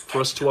waiting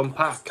for us to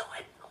unpack.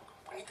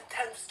 We need the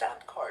 10th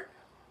stamp card.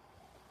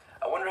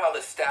 I wonder how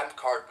the stamp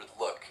card would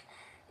look.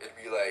 It'd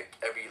be like,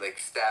 every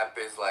stamp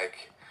is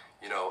like,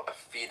 you know, a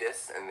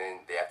fetus, and then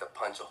they have to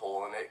punch a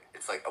hole in it.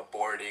 It's like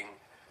aborting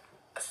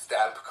a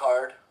stamp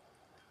card.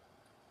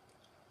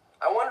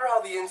 I wonder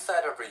how the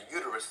inside of a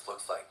uterus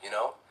looks like, you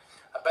know?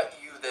 I bet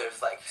you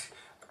there's like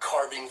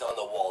carvings on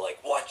the wall, like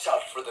watch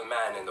out for the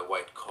man in the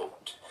white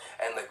coat,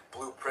 and like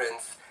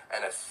blueprints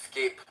and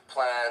escape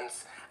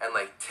plans and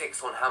like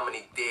ticks on how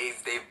many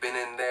days they've been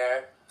in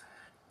there.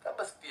 That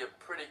must be a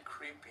pretty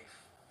creepy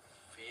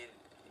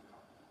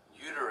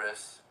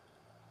uterus.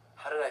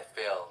 How did I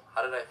fail?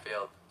 How did I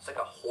fail? It's like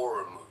a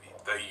horror movie.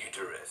 The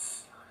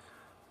uterus,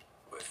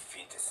 where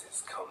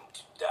fetuses come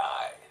to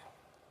die.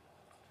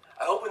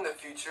 I hope in the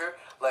future,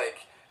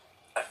 like,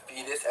 a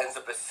fetus ends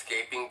up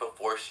escaping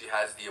before she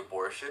has the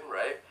abortion,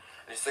 right?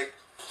 And it's like,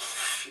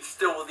 she's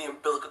still with the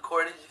umbilical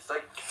cord, and she's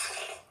like,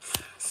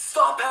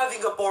 stop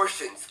having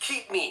abortions,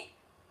 keep me,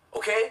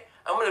 okay?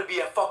 I'm gonna be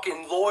a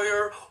fucking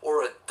lawyer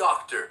or a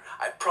doctor,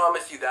 I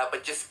promise you that,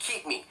 but just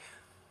keep me.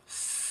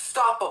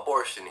 Stop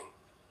abortioning.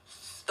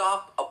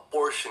 Stop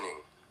abortioning.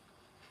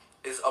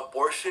 Is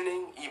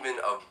abortioning even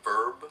a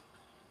verb?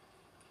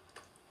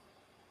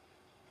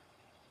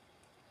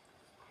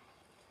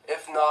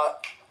 If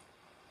not,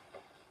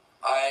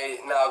 I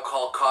now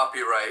call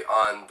copyright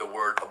on the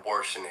word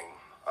abortioning.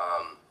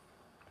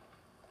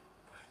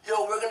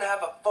 Yo, we're gonna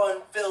have a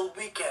fun-filled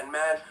weekend,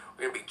 man.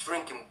 We're gonna be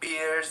drinking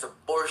beers,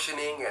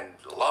 abortioning, and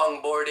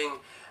longboarding,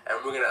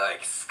 and we're gonna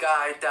like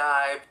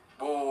skydive.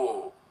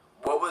 Whoa,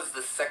 what was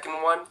the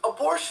second one?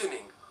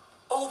 Abortioning.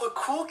 All the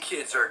cool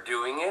kids are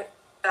doing it.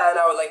 And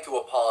I would like to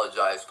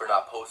apologize for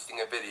not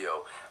posting a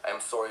video. I'm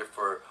sorry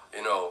for,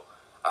 you know,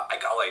 I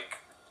got like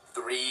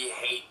 3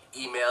 hate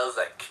emails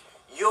like,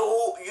 you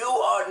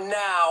are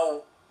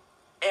now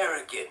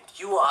arrogant.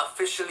 You are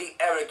officially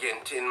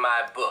arrogant in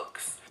my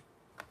books.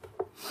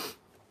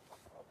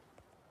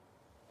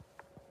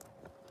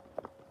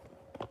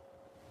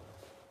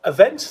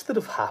 Events that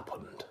have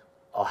happened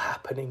are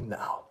happening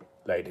now,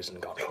 ladies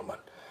and gentlemen.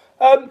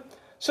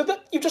 So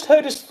that you've just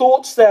heard his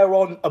thoughts there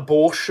on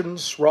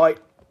abortions, right?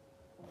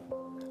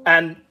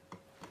 And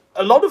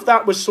a lot of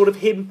that was sort of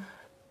him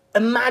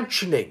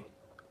imagining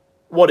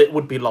what it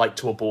would be like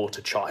to abort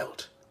a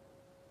child.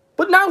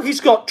 But now he's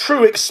got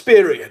true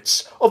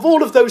experience of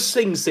all of those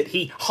things that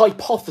he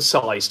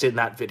hypothesized in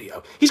that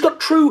video. He's got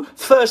true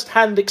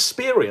first-hand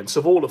experience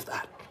of all of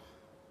that.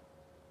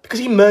 Because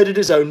he murdered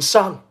his own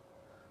son.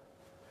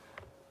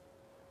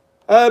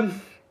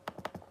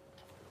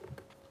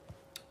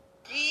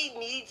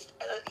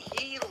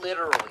 He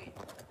literally,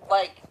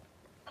 like...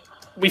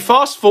 We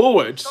fast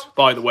forward,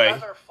 by the way,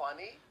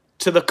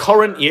 to the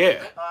current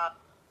year.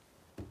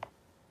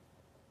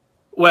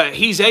 Where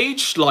he's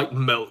aged like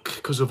milk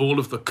because of all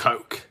of the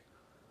coke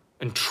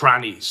and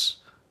trannies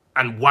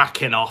and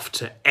whacking off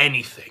to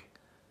anything.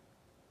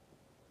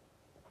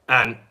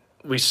 And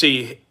we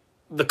see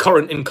the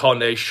current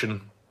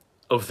incarnation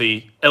of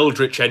the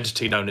eldritch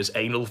entity known as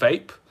Anal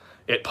Vape.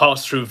 It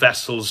passed through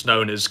vessels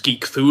known as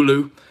Geek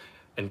Thulu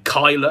and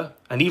Kyla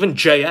and even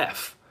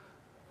JF.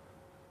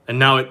 And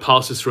now it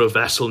passes through a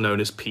vessel known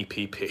as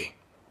PPP.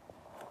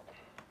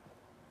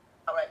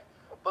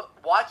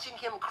 Watching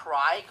him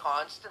cry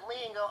constantly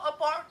and go,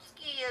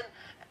 Abartsky and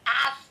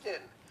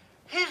Aston.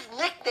 His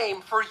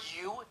nickname for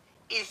you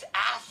is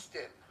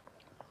Aston.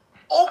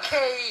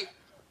 okay,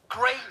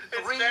 grade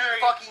 3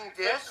 fucking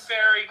diss. It's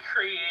very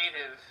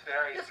creative.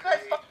 Very This guy's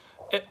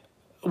creative.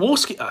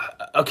 Warski,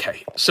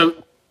 okay,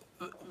 so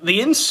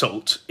the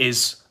insult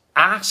is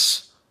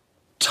ass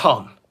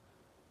ton.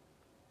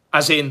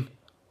 As in,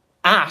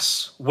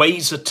 ass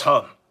weighs a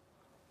ton.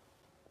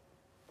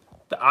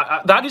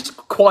 That is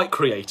quite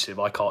creative,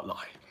 I can't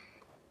lie.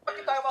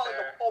 fucking talking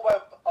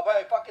about like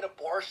my fucking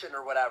abortion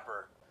or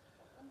whatever.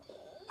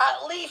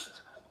 At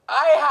least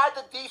I had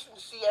the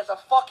decency as a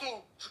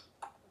fucking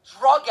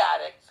drug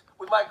addict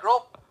with my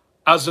girl.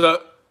 As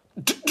a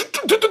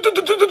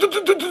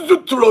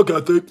drug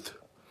addict.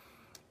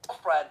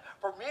 Friend,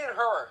 for me and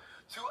her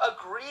to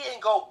agree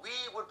and go, we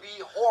would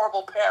be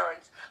horrible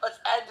parents. Let's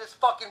end this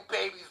fucking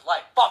baby's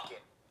life. Fuck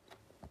it.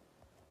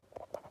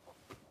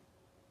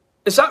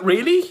 Is that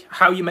really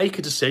how you make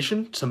a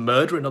decision to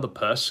murder another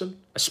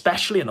person,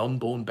 especially an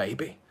unborn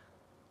baby?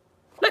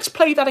 Let's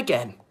play that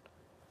again.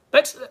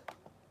 This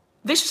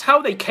is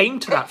how they came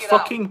to that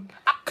fucking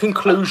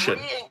conclusion.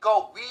 Agree and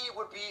go, we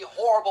would be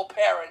horrible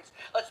parents.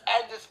 Let's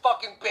end this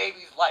fucking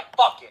baby's life.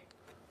 Fuck it.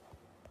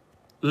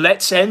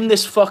 Let's end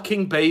this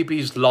fucking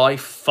baby's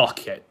life.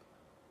 Fuck it.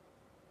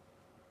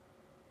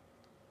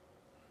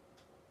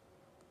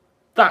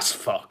 That's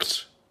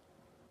fucked.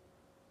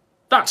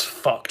 That's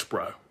fucked,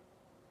 bro.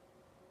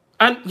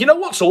 And you know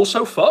what's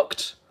also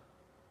fucked?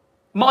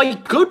 My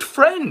good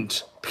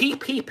friend,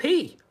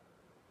 PPP,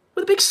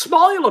 with a big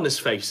smile on his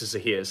face as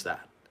he hears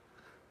that.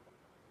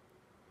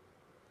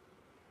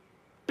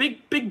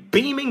 Big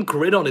beaming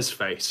grin on his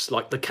face,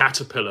 like the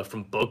caterpillar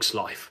from Bug's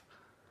Life.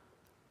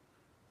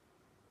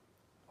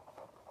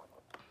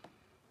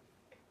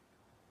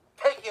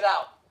 Take it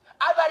out.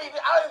 I don't even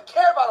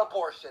care about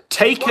abortion.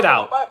 Take it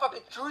out.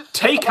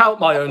 Take out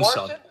my own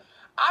abortion? son.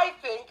 I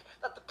think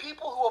that the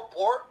people who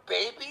abort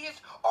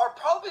babies are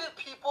probably the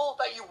people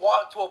that you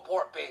want to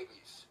abort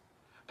babies.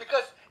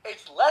 Because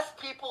it's less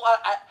people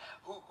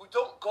who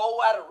don't go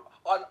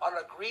on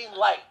a green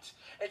light.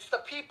 It's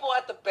the people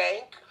at the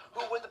bank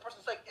who, when the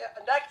person's like,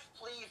 next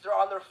please, they're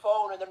on their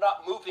phone and they're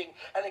not moving,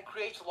 and it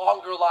creates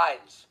longer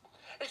lines.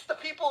 It's the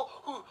people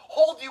who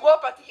hold you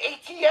up at the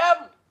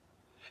ATM.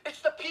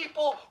 It's the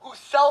people who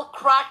sell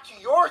crack to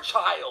your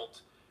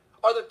child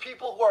are the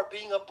people who are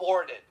being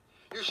aborted.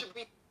 You should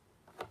be...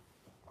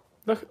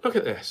 Look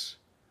at this.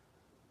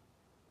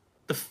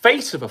 The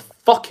face of a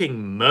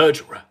fucking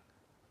murderer,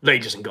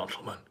 ladies and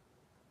gentlemen.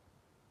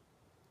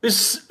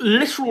 There's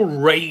literal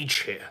rage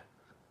here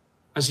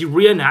as he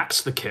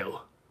reenacts the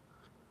kill.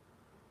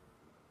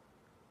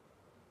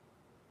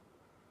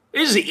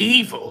 It is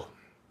evil.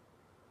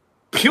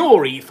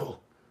 Pure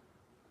evil.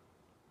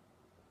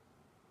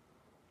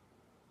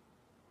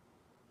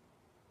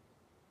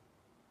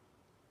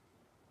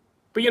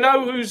 But you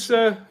know who's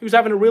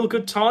having a real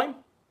good time?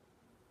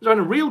 Who's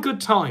having a real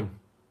good time?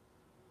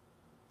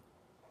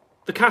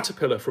 The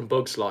caterpillar from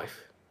Bug's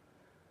Life.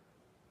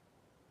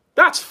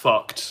 That's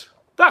fucked.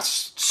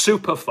 That's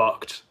super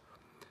fucked.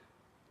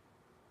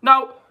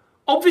 Now,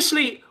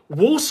 obviously,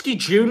 Warski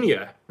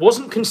Jr.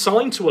 wasn't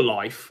consigned to a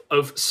life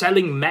of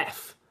selling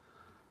meth.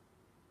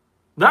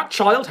 That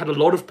child had a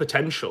lot of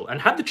potential,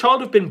 and had the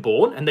child have been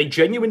born, and they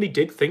genuinely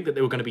did think that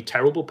they were going to be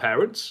terrible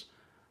parents,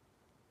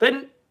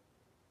 then,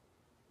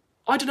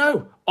 I don't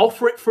know,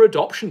 offer it for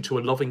adoption to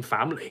a loving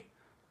family.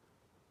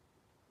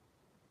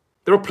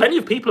 There are plenty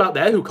of people out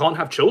there who can't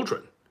have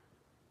children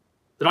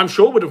that I'm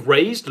sure would have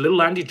raised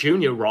little Andy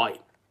Jr.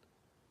 right.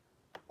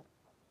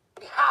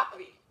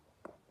 happy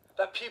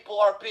that people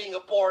are being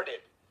aborted.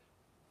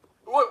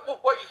 What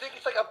you think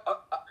it's like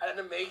an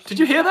amazing... Did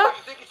you hear that?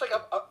 You think it's like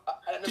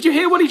Did you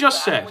hear what he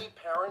just said?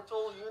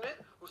 Parental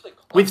unit who's like,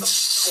 With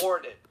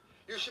aborted.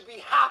 You should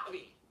be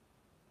happy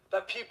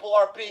that people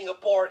are being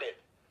aborted.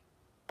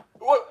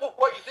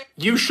 What you think?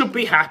 You should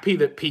be happy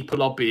that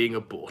people are being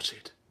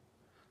aborted.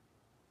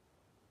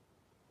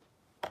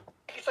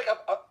 It's like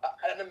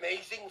an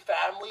amazing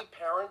family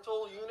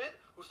parental unit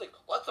who's like,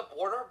 let's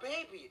abort our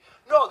baby.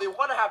 No, they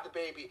want to have the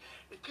baby.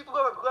 The people who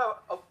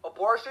have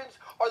abortions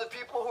are the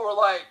people who are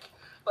like,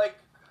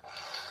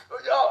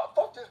 oh,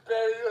 fuck this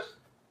baby, just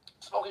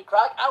smoking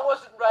crack. I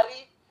wasn't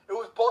ready. It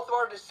was both of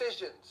our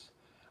decisions.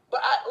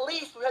 But at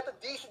least we had the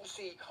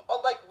decency,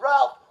 unlike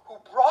Ralph, who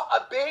brought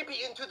a baby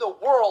into the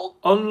world.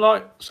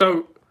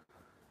 So,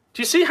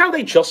 do you see how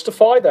they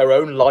justify their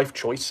own life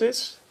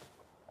choices?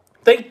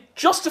 They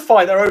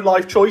justify their own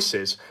life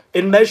choices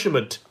in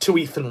measurement to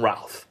Ethan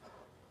Ralph.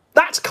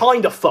 That's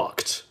kind of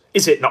fucked,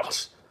 is it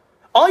not?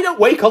 I don't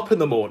wake up in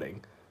the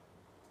morning,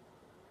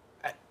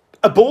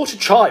 abort a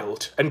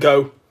child, and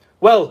go,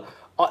 well,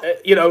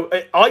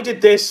 I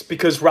did this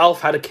because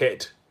Ralph had a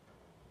kid.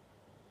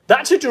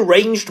 That's a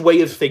deranged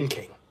way of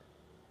thinking.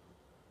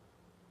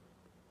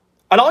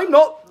 And I'm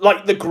not,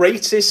 like, the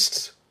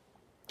greatest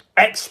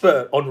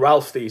expert on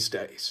Ralph these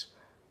days.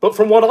 But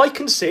from what I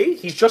can see,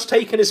 he's just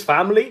taken his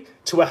family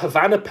to a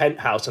Havana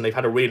penthouse and they've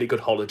had a really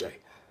good holiday.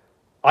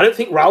 I don't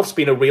think Ralph's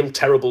been a real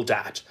terrible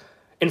dad.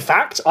 In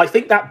fact, I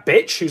think that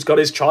bitch who's got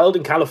his child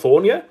in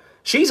California,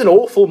 she's an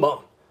awful mum.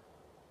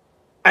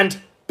 And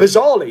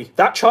bizarrely,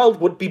 that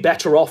child would be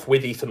better off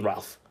with Ethan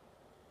Ralph.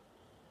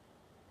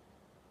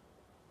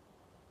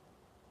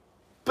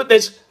 But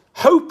there's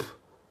hope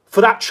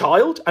for that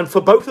child and for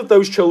both of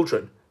those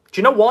children.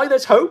 Do you know why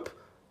there's hope?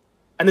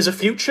 And there's a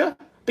future?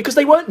 Because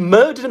they weren't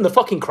murdered in the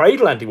fucking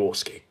cradle, Andy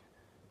Warski.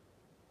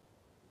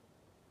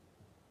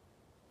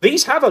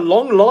 These have a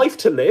long life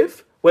to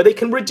live where they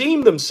can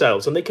redeem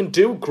themselves and they can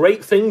do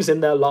great things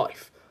in their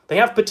life. They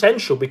have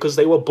potential because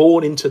they were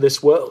born into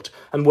this world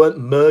and weren't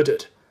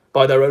murdered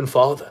by their own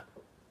father.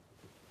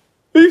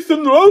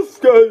 Ethan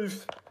Ralph,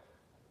 guys.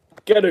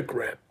 Get a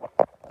grip.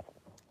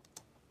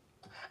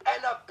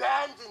 And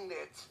abandoned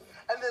it.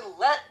 And then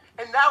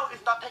and now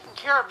it's not taking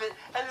care of it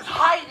and is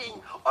hiding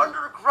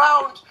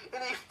underground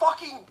in a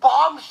fucking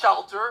bomb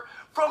shelter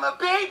from a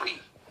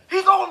baby.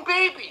 His own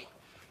baby.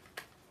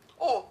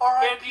 Oh,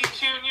 alright. Andy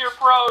Jr.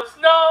 bros,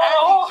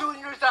 no! Andy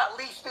Jr.'s at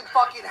least in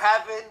fucking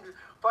heaven,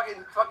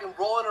 fucking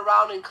rolling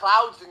around in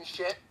clouds and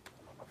shit.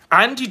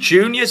 Andy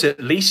Jr.'s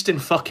at least in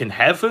fucking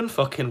heaven,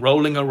 fucking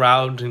rolling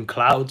around in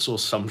clouds or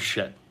some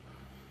shit.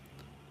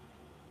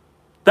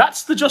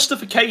 That's the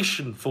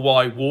justification for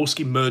why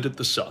Warski murdered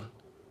the son,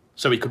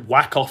 so he could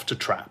whack off to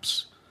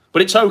traps.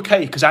 But it's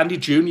okay, because Andy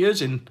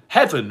Jr.'s in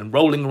heaven and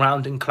rolling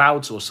around in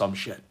clouds or some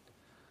shit.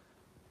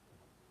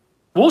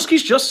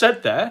 Warski's just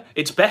said there,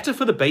 it's better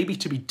for the baby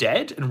to be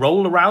dead and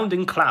roll around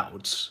in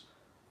clouds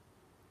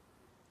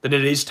than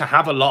it is to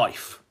have a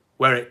life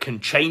where it can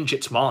change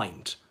its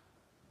mind,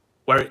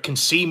 where it can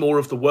see more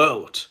of the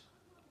world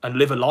and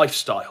live a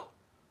lifestyle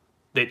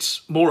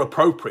that's more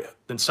appropriate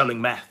than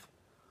selling meth.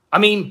 I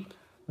mean,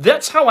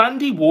 that's how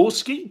Andy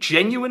Warski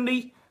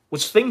genuinely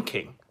was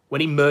thinking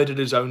when he murdered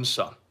his own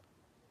son.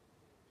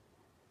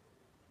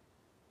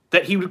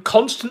 That he would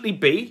constantly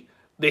be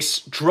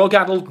this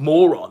drug-addled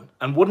moron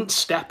and wouldn't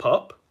step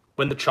up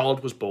when the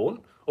child was born,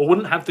 or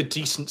wouldn't have the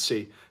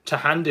decency to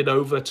hand it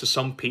over to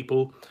some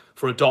people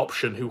for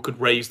adoption who could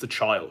raise the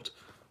child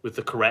with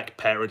the correct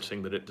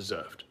parenting that it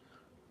deserved.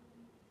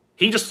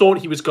 He just thought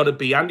he was going to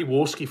be Andy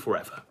Warski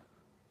forever.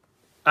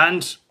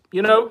 And,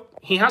 you know,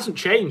 he hasn't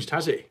changed,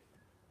 has he?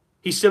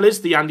 He still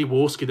is the Andy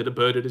Warski that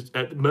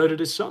had murdered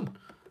his son.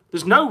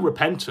 There's no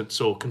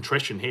repentance or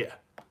contrition here.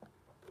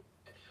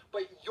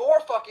 But your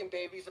fucking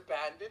baby's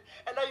abandoned,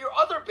 and now your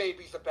other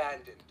baby's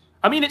abandoned.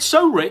 I mean, it's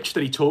so rich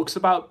that he talks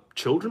about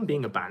children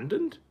being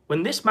abandoned,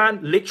 when this man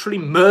literally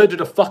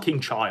murdered a fucking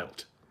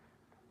child.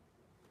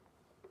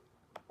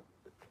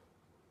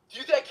 Do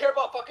you think I care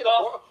about fucking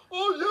abortion?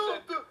 Oh,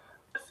 yeah.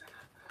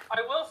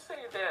 I will say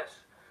this.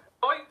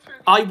 Going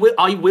through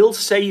I will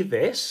say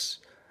this.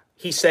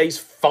 He says,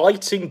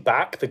 fighting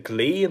back the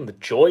glee and the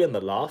joy and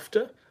the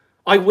laughter.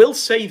 I will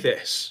say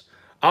this.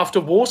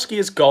 After Warski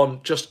has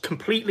gone just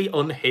completely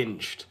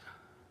unhinged.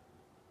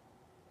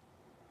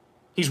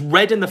 He's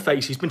red in the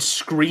face. He's been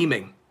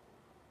screaming.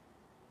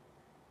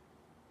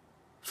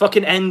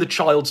 Fucking end the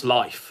child's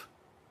life.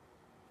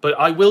 But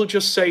I will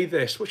just say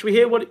this. Should we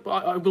hear what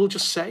I will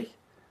just say?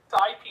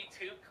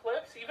 IP2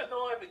 clips, even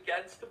though I'm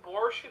against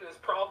abortion, is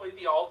probably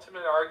the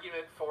ultimate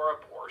argument for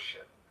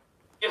abortion.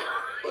 You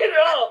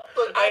know,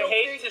 Look, I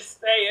hate to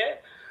say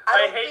it.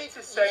 I hate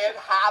to say it.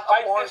 Have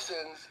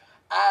abortions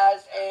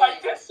as a... I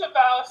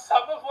disavow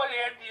some of what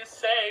Andy is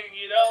saying,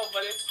 you know,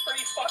 but it's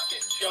pretty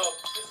fucking joke.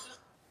 This is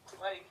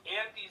like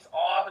Andy's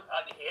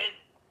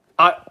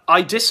unhinged.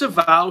 I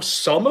disavow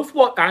some of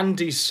what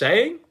Andy's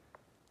saying,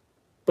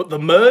 but the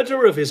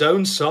murder of his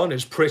own son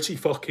is pretty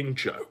fucking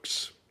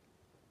jokes.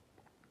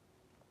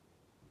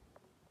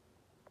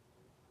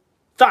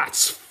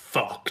 That's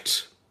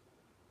fucked.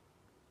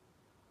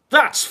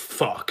 That's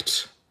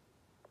fucked.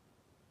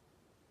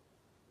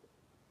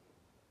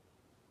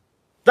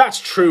 That's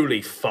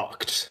truly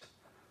fucked.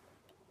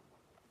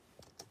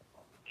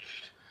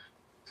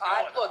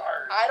 I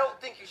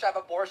don't think you should have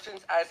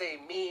abortions as a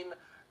means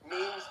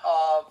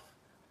of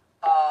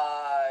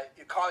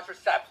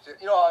contraception.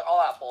 You know, all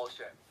that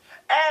bullshit.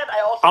 And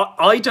I also...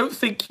 I don't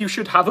think you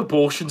should have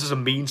abortions as a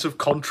means of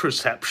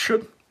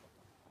contraception.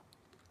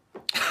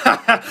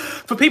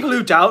 For people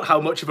who doubt how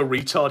much of a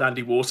retard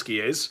Andy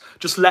Warski is,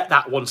 just let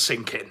that one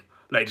sink in,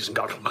 ladies and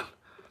gentlemen.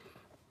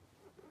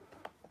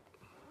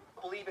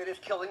 I believe it is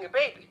killing a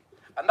baby.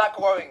 I'm not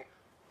going,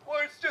 well,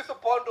 it's just a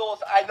bundle.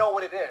 I know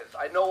what it is.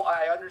 I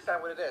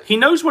understand what it is. He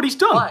knows what he's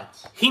done.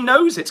 But He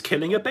knows it's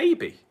killing a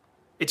baby.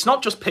 It's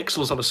not just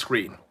pixels on a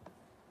screen.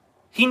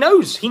 He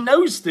knows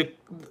the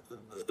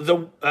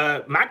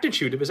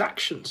magnitude of his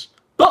actions.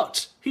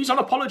 But he's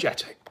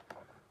unapologetic.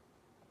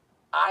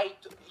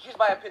 Here's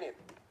my opinion.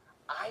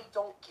 I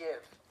don't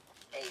give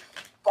a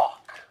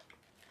fuck.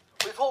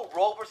 This whole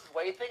Roe versus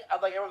Wade thing, I'm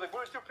like, everyone's like,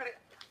 where's your opinion?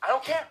 I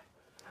don't care.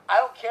 I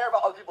don't care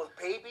about other people's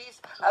babies.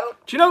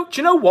 Do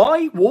you know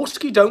why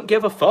Warski don't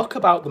give a fuck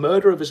about the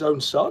murder of his own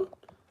son?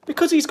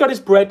 Because he's got his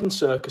bread and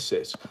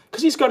circuses.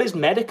 Because he's got his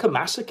Metokur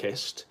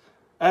Masochist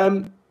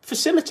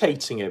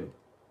facilitating him.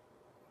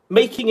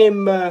 Making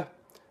him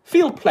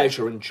feel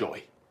pleasure and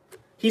joy.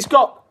 He's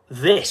got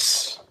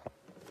this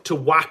to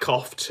whack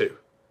off to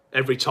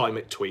every time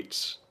it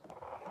tweets.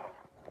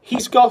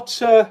 He's got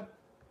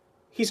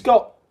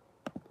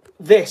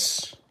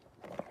this.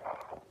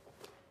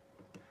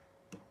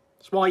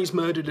 That's why he's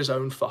murdered his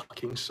own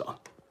fucking son.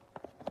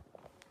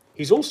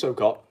 He's also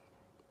got...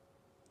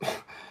 In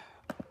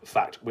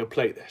fact, we'll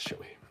play this, shall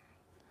we?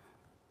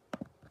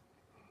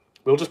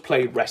 We'll just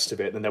play the rest of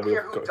it, and then we'll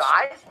go... Who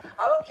dies?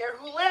 I don't care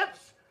who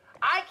lives.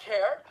 I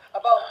care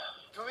about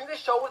doing the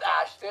show with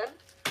Ashton,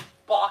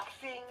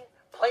 boxing,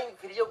 playing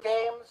video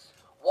games,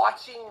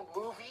 watching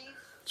movies,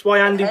 That's why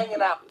Andy...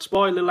 hanging out. That's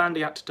why little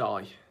Andy had to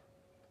die.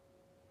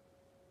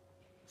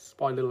 That's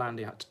why little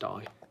Andy had to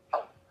die.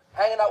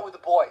 Hanging out with the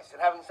boys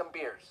and having some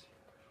beers.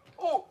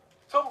 Oh,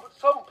 some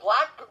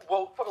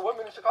fucking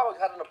women in Chicago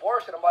had an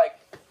abortion. I'm like,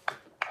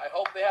 I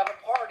hope they have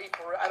a party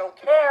for it. I don't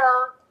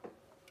care.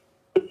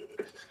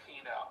 This is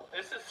Keno.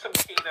 This is some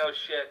Keno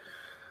shit.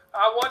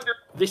 I wonder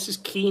This is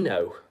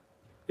Keno.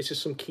 This is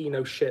some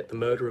Keno shit, the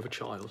murder of a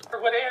child.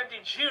 what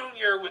Andy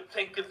Jr. would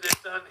think of this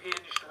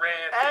unhinged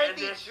rant.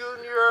 Andy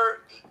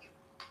Jr.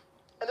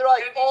 And they're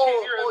like, Andy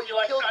oh, Jr. would be you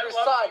like, killed I your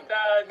love son. you,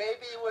 Dad.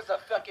 Maybe it was a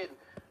fucking,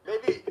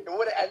 maybe it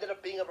would have ended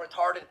up being a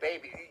retarded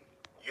baby.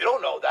 You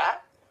don't know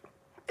that.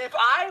 If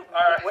I,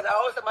 when I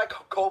was in my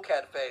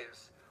cokehead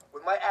phase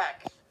with my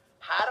ex,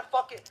 had a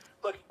fucking,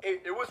 look,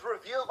 it was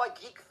revealed by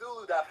Geek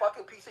Thulu, that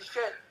fucking piece of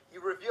shit.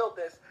 You revealed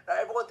this. Now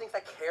everyone thinks I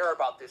care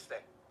about this thing.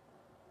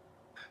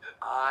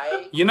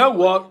 You know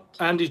what,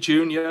 Andy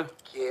Jr.?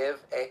 Give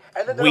a,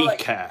 and then they're We like,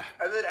 care.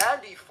 And then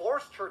Andy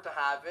forced her to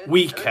have it.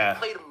 We and then care. he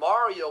played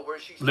Mario where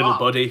she Little sobbed.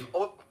 buddy.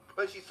 Oh,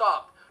 when she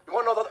sobbed. You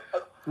want to know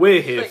the?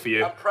 We're here thing, for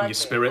you, I'm pregnant. your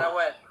spirit. And I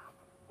went,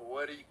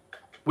 what do you?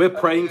 We're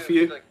praying for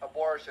you. She's like,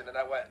 abortion, and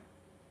I went,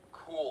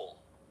 cool.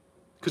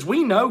 Because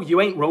we know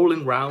you ain't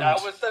rolling round That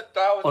was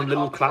on the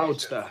little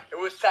clouds conversation. there. It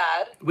was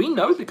sad. We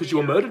know because you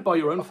were murdered by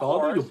your own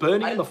father. Of You're course.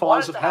 burning I in the didn't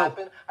want fires it of to hell.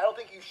 happen. I don't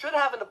think you should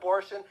have an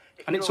abortion.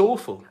 And it's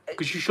awful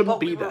because you shouldn't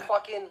be we were there.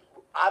 fucking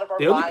out of our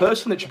The only minds.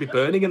 person that should be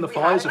burning in the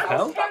fires of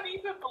hell I can't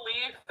even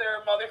believe there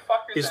are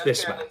motherfuckers is out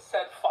this there man. that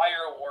said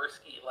fire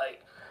Warski.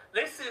 Like,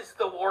 this is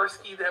the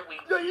Warski that we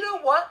Yo, you know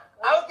what?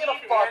 We I don't give a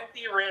need fuck.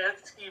 Andy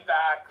Ransky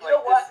back. You know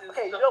Like, what? this is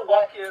Okay, the you know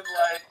what? fucking,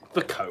 like...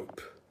 The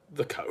cope.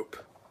 The cope.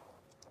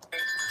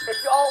 If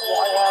y'all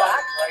want it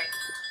back, like,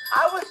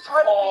 I was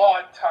trying to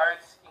on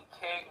Tartsky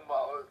King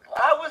mode.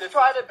 Like, I was this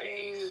trying is to be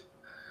base.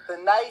 the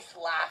nice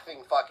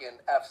laughing fucking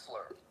F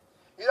slur.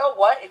 You know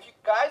what? If you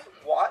guys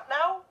want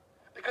now,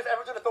 because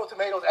everyone's gonna throw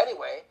tomatoes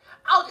anyway,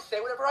 I'll just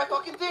say whatever I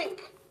fucking think.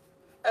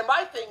 And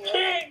my thing is,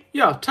 King!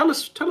 Yeah, tell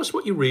us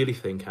what you really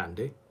think,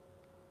 Andy.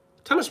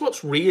 Tell us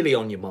what's really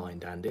on your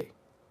mind, Andy.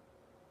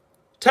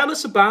 Tell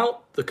us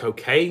about the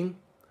cocaine.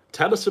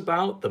 Tell us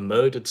about the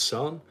murdered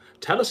son.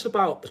 Tell us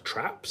about the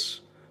traps.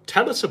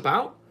 Tell us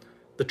about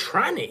the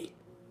tranny,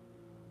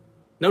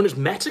 known as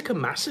Metokur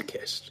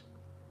Masochist,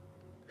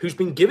 who's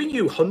been giving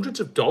you hundreds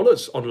of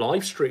dollars on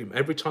live stream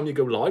every time you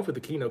go live with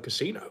the Keno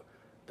Casino,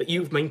 that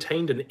you've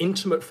maintained an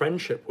intimate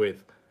friendship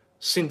with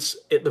since,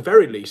 at the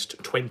very least,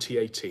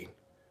 2018.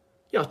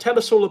 Yeah, tell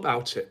us all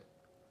about it.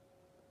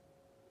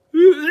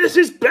 This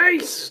is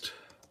based.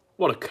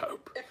 What a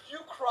cope. if you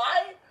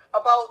cry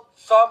about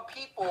some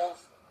people's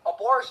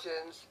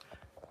abortions,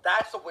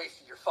 that's a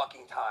waste of your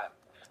fucking time.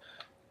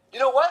 You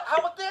know what? How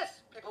about this?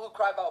 People who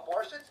cry about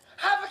abortions,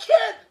 have a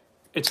kid!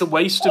 It's a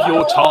waste of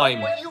your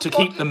time to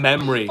keep the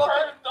memory Burn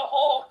the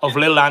whole of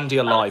little Andy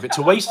alive. It's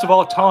a waste of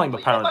our time,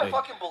 apparently,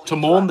 to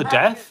mourn the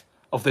death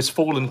of this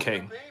fallen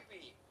king.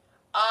 Baby,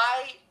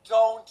 I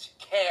don't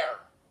care.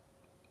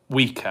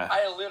 We care.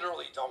 I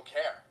literally don't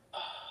care.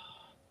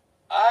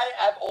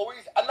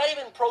 I'm not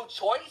even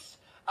pro-choice.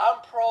 I'm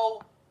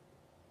pro,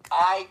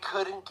 I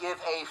couldn't give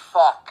a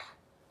fuck.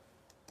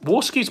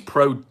 Warski's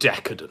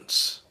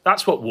pro-decadence.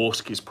 That's what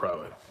Warski's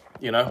pro,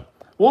 you know?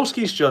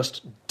 Warski's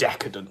just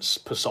decadence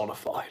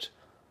personified.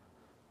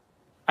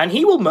 And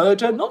he will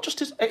murder, not just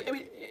his... I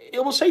mean, he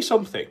will say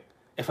something.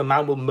 If a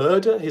man will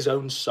murder his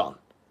own son,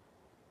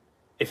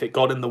 if it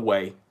got in the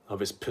way of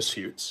his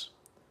pursuits.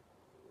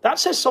 That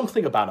says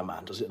something about a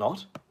man, does it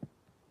not?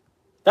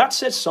 That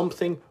says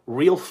something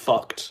real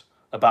fucked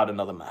about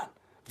another man.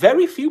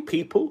 Very few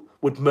people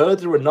would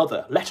murder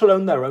another, let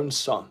alone their own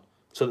son,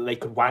 so that they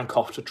could wank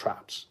off to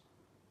traps.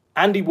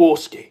 Andy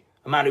Warski,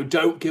 a man who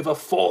don't give a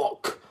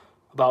fuck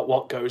about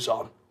what goes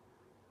on.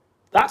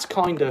 That's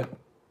kind of...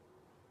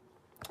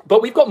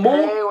 But we've got more.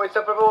 Hey, what's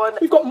up, everyone?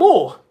 We've got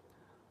more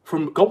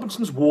from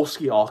Godwinson's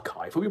Warski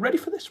archive. Are we ready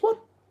for this one?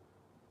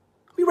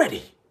 Are we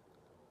ready?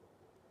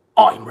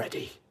 I'm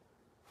ready.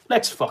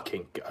 Let's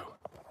fucking go.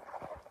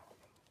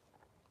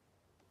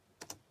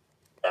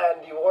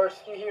 Andy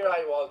Warski here. How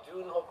you all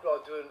doing? Hope you're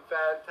all doing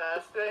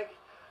fantastic.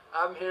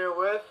 I'm here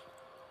with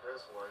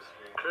Chris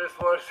Warski. Chris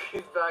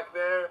Warski's back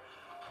there.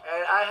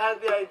 And I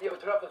had the idea,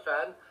 turn off the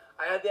fan.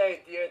 I had the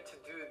idea to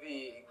do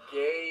the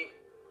gay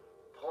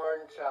porn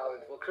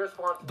challenge. Well, Chris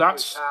wants to do a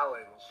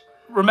challenge.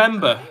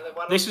 Remember,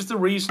 this is the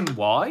reason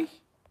why.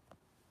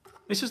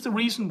 This is the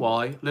reason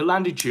why Lil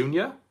Andy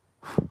Jr.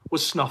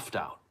 was snuffed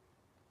out.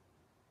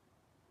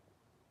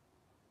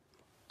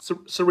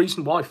 It's the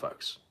reason why,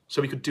 folks.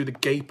 so he could do the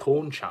gay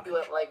porn challenge.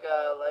 Like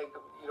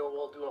you know,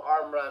 we'll do an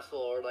arm wrestle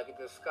or like a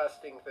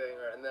disgusting thing,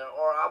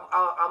 or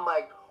I'm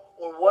like,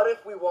 or what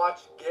if we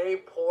watch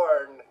gay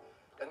porn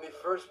and the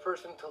first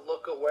person to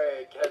look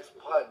away gets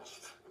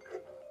punched?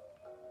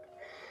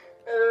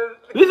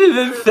 This is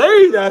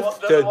insane.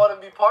 Doesn't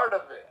want to be part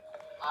of it.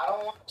 I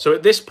don't want. So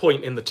at this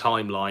point in the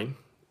timeline,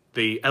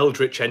 the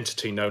eldritch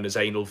entity known as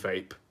Anal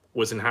Vape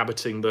was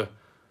inhabiting the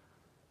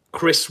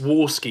Chris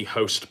Warski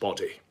host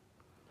body.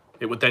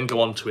 It would then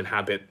go on to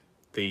inhabit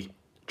the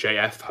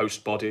JF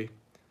host body,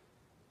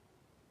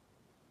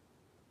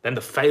 then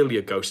the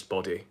Failure ghost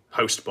body,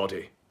 host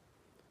body.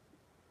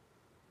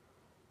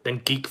 Then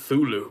Geek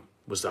Thulu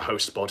was the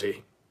host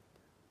body.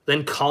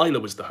 Then Kyla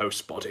was the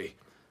host body.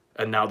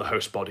 And now the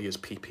host body is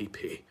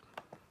PPP.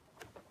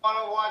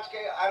 Want to watch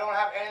gay? I don't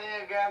have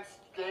anything against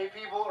gay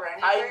people or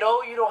anything. I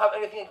know you don't have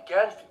anything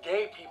against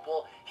gay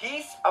people.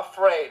 He's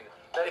afraid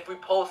that if we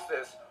post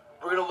this,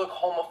 we're going to look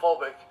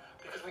homophobic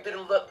because we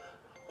didn't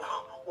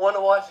want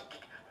to watch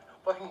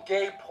fucking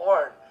gay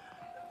porn.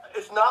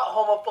 It's not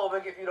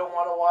homophobic if you don't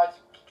want to watch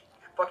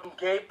fucking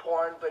gay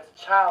porn, but it's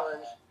a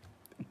challenge.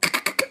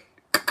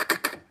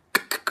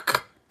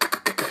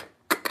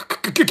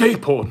 Gay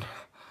porn.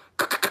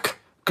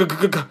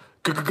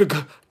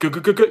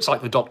 It's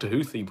like the Doctor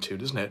Who theme tune,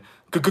 isn't it?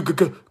 Of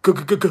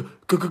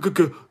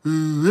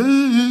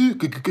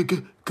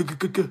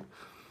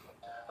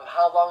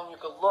how long you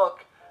could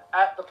look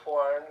at the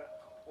porn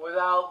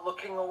without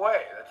looking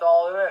away. That's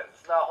all it is.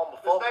 It's not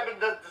homophobic. I've been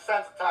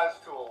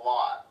desensitized to a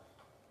lot.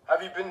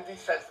 Have you been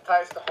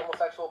desensitized to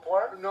homosexual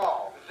porn?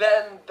 No.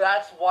 Then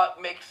that's what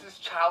makes this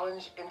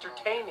challenge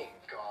entertaining.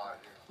 God,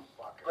 you're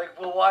fucking... Like,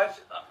 we'll watch,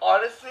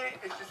 honestly,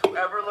 it's just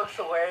whoever looks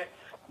away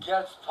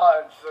gets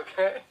punched,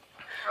 okay?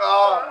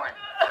 Oh my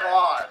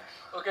God.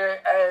 Okay,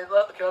 and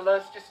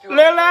let's just do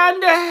Little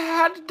Andy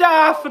had to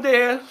die for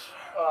this.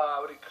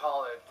 what do you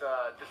call it?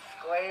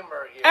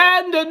 Disclaimer here.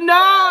 And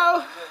now...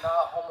 We're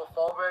not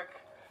homophobic.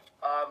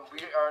 We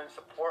are in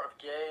support of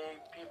gay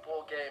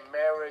people, gay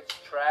marriage,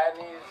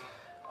 trannies,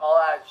 all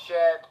that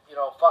shit. You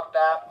know, fuck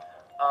that.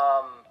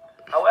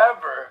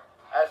 However,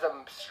 as a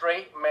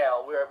straight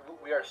male, we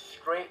are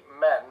straight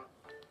men.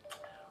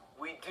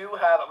 We do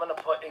have. I'm gonna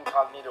put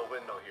incognito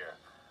window here.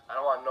 I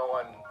don't want no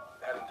one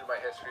heading through my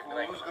history.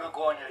 Who's gonna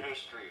go on your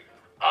history?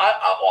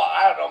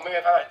 I don't know. Maybe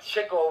if I have a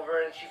chick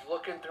over and she's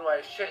looking through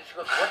my shit, she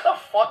goes, "What the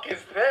fuck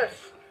is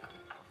this?"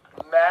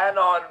 Man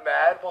on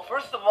man. Well,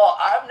 first of all,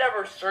 I've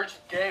never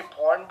searched gay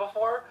porn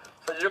before,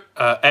 so you're.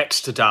 X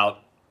to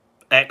doubt.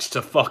 X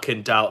to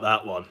fucking doubt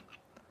that one.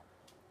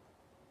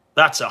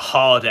 That's a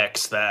hard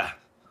X there.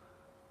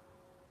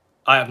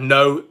 I have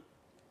no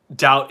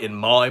doubt in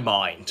my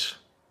mind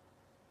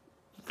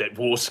that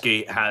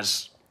Warski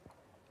has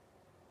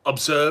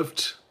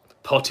observed,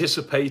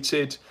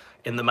 participated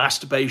in the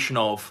masturbation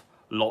of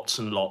lots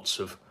and lots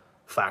of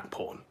fag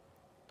porn.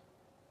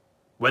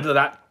 Whether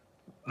that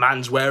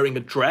man's wearing a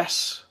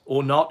dress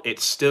or not,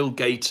 it's still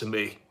gay to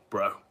me,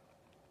 bro.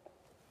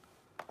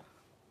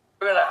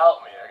 You're gonna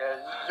help me,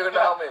 okay? You're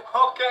gonna help me.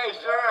 Okay,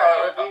 sure.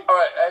 All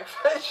right.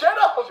 Shut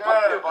up. Sure,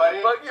 Fuck you,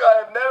 buddy. Fuck you. I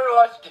have never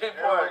watched gay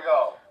porn. Here we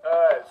go. All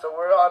right, so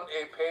we're on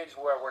a page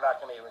where we're not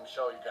gonna even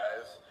show you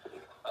guys.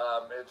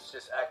 It's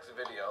just X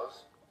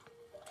videos.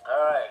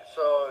 All right,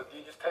 so do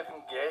you just type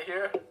in gay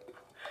here?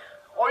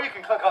 Or you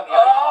can click on the Oh,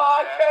 icon.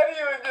 I can't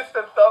even just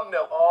a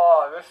thumbnail.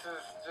 Oh, this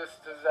is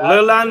just disaster.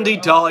 Lil Andy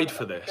died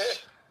for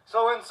this.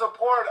 So in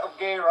support of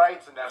gay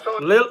rights and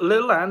everything.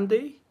 Lil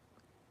Andy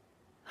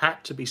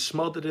had to be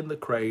smothered in the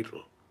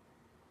cradle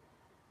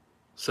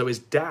so his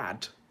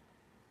dad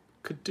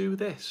could do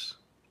this.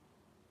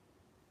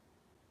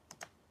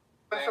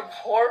 In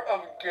support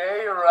of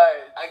gay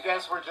rights. I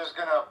guess we're just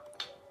gonna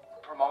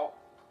promote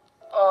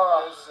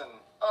this and...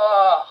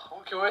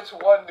 Okay, which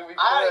one do we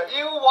click?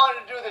 You want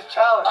to do this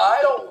challenge. I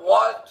don't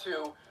want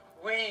to.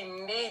 We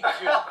need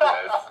to,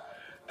 Chris.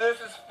 This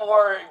is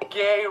for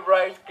gay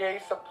rights, gay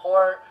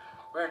support.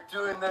 We're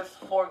doing this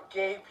for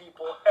gay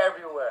people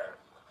everywhere.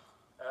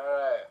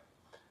 Alright.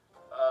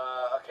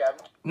 Okay,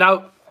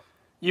 Now,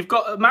 you've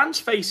got a man's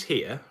face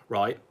here,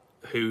 right,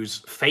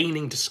 who's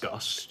feigning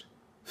disgust,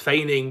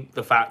 feigning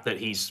the fact that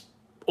he's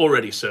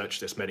already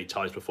searched this many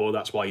times before.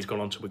 That's why he's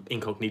gone on to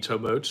incognito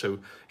mode, so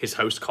his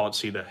host can't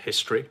see the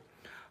history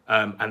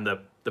and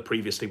the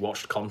previously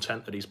watched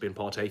content that he's been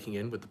partaking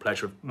in, with the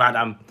pleasure of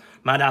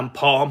Madame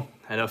Palm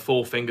and her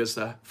 4 fingers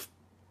there.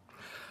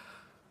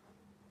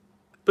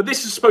 But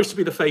this is supposed to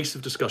be the face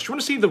of disgust. You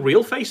want to see the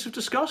real face of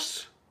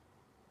disgust?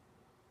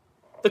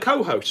 The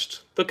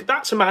co-host.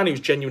 That's a man who's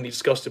genuinely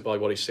disgusted by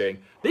what he's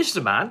seeing. This is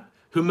a man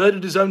who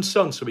murdered his own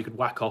son so he could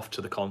whack off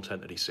to the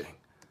content that he's seeing.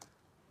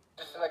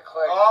 just gonna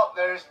click. Oh,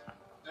 there's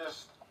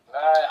just...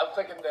 Alright, I'm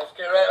clicking this.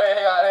 Okay, wait,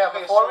 hang on.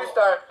 Okay, Before so- we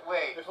start,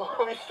 wait.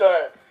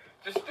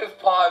 just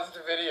pause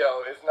the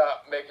video. It's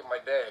not making my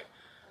day.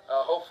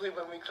 Hopefully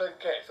when we click,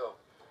 okay, so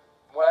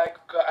when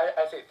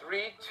I say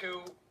 3,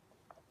 2...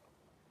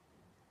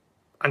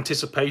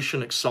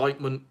 Anticipation,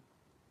 excitement.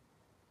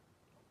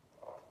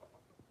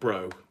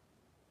 Bro,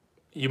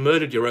 you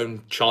murdered your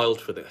own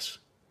child for this.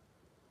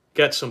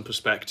 Get some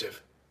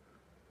perspective.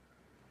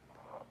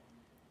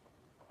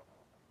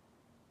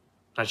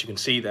 As you can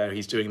see there,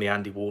 he's doing the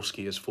Andy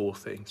Warski as 4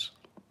 things.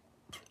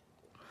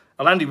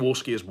 And Andy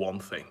Warski is one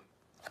thing.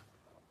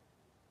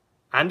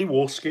 Andy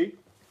Warski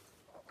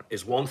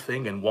is one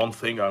thing and one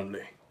thing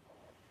only.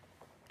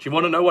 Do you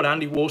want to know what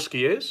Andy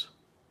Warski is?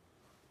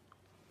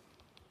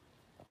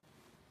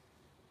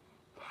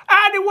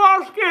 Andy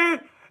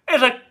Warski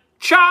is a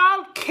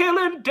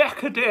child-killing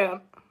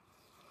decadent.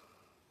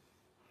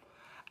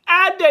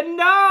 Andy,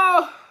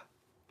 no!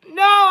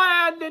 No,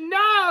 Andy,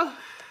 no!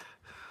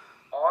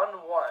 On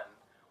 1,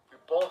 we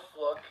both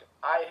look,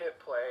 I hit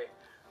play.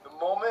 The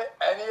moment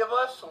any of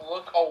us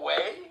look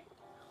away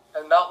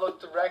and not look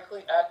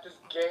directly at this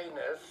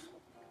gayness,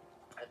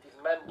 at these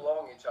men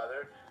blowing each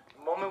other,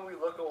 the moment we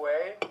look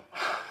away,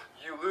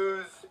 you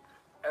lose,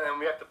 and then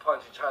we have to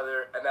punch each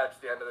other, and that's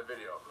the end of the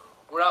video.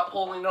 We're not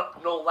pulling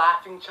no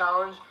laughing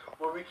challenge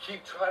where we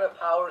keep trying to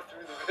power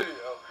through the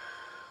video.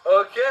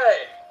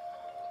 Okay.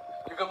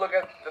 You can look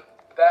at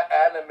that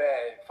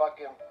anime,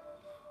 fucking...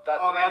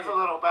 That's a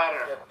little better.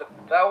 Yeah,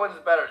 that one's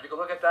better. You can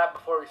look at that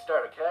before we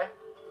start, okay?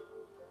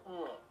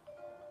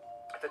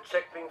 It's a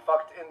chick being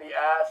fucked in the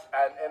ass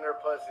and in her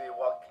pussy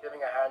while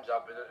giving a hand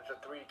job. It's a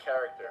 3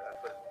 character.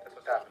 That's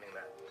what's happening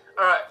there.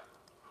 Alright.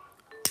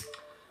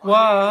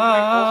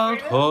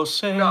 Wild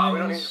horses. No, we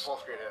don't need to full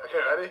screen it.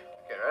 Okay, ready?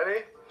 Okay,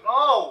 ready?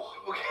 No.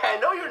 Okay, I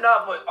know you're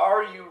not, but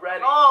are you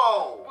ready?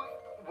 No.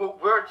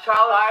 We're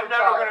challenged. I'm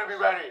never gonna be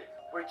ready.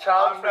 We're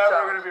challenged. I'm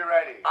never gonna be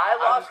ready. I I'm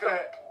lost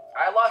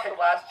just the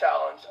last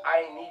challenge.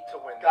 I need to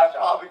win this I'm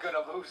challenge. probably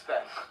gonna lose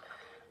then.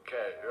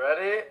 Okay,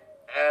 ready?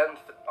 And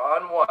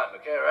on 1.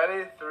 Okay,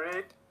 ready?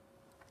 3.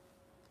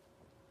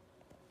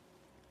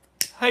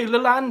 Hey,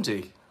 Lil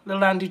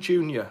Andy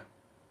Jr.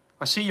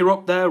 I see you're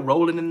up there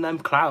rolling in them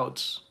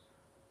clouds.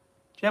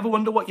 Do you ever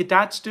wonder what your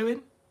dad's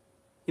doing?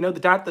 You know,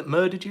 the dad that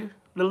murdered you,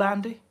 Lil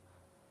Andy?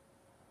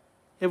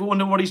 You ever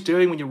wonder what he's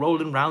doing when you're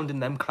rolling round in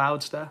them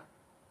clouds there?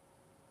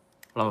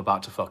 Well, I'm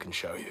about to fucking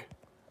show you.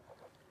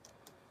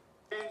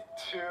 3,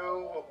 2,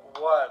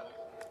 1.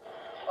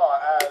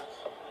 Oh, ads.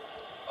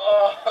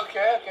 Oh,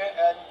 okay,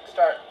 and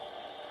start.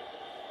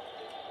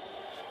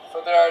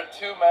 So there are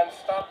 2 men.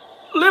 Stop.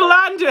 Lil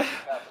Andy!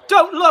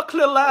 Don't look,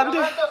 Lil Andy!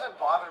 That doesn't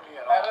bother me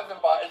at all. That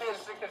doesn't bother.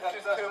 It's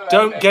just 2 men.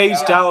 Don't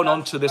gaze down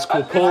onto this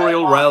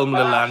corporeal realm,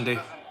 Lil Andy.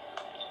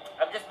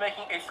 I'm just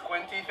making a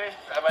squinty face.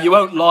 You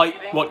won't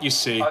like what you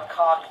see. A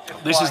cock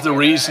just This is the flying in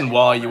reason there.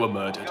 why you were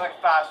murdered. You like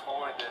fast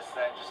forward this,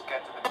 then just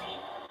get to the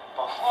meat.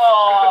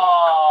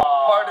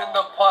 Pardon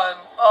the pun.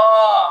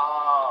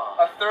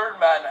 A 3rd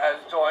man has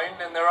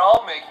joined, and they're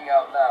all making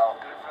out now.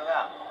 Good for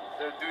them.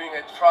 They're doing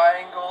a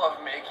triangle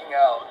of making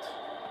out.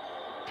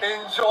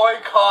 Enjoy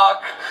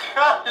cock. He's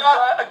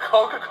got a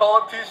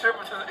Coca-Cola t-shirt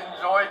which says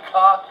enjoy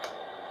cock.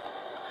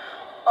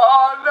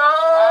 Oh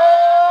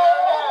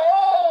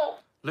no!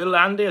 Little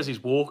Andy, as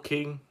he's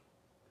walking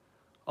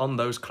on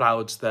those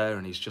clouds there,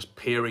 and he's just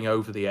peering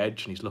over the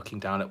edge, and he's looking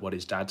down at what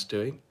his dad's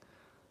doing.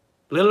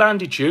 Little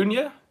Andy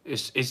Jr.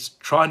 is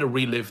trying to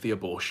relive the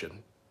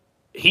abortion.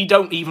 He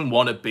don't even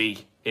want to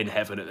be in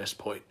heaven at this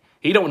point.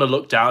 He don't want to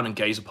look down and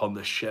gaze upon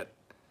this shit.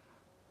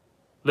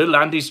 Little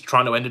Andy's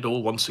trying to end it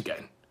all once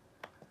again.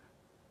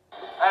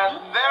 And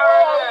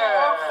there it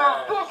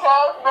is.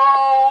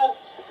 no!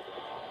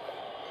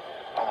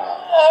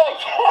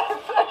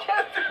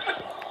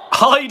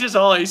 Hide his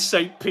eyes,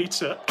 St.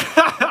 Peter.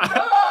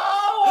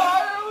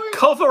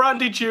 Cover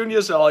Andy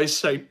Jr.'s eyes,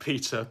 St.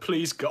 Peter.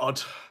 Please,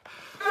 God.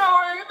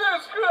 Doing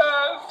this,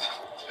 Chris!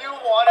 You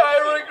want it. I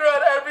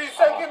regret every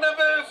second of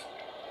this!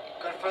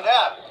 Good for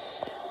them.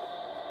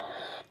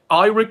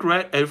 I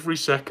regret every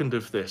second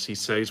of this, he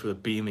says with a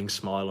beaming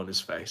smile on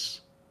his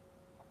face.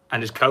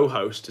 And his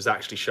co-host is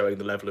actually showing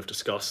the level of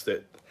disgust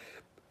that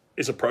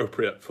is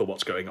appropriate for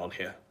what's going on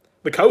here.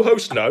 The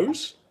co-host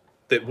knows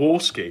that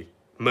Warski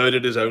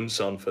murdered his own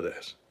son for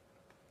this.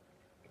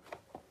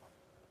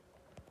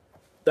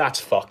 That's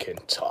fucking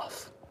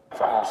tough.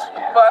 But,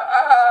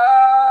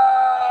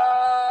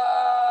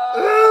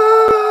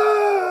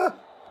 Ah!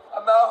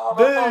 I'm not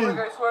homophobic,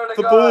 I swear to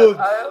abort.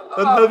 God.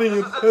 I'm having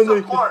a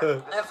panic support.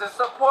 attack. It's a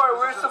support.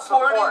 We're This is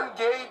supporting support.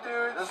 gay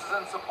dudes. This is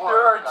in support.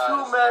 There are guys.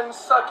 2 men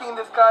sucking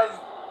this guy's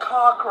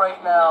cock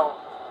right now.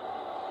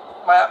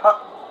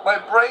 My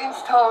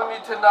brain's telling me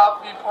to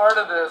not be part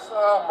of this.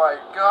 Oh my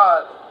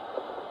God.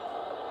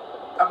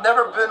 I've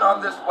never been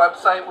on this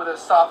website with a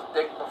soft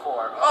dick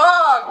before.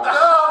 Oh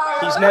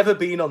no! He's never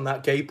been on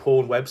that gay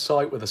porn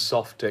website with a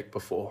soft dick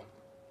before.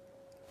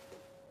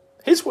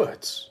 His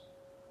words.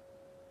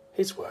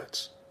 His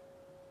words.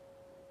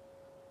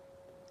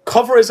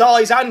 Cover his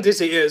eyes and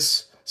his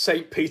ears,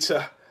 St.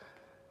 Peter.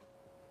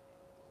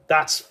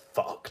 That's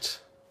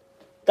fucked.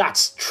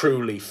 That's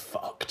truly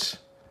fucked.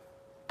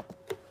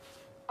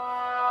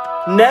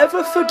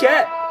 Never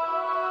forget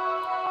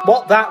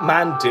what that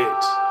man did.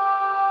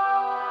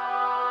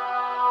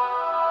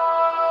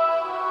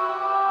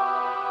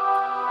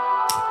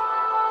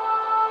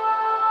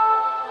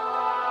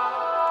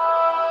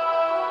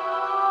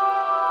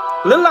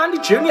 Little Andy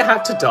Jr.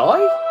 had to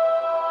die?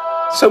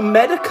 So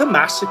Metokur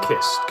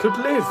Masochist could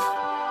live.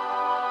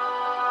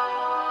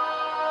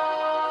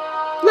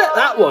 Let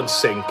that one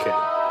sink in.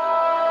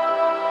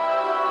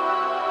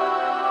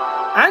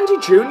 Andy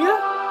Jr.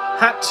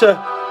 had to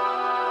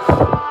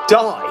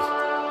die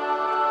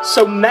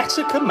so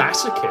Metokur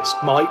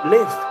Masochist might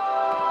live.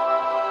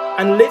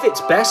 And live its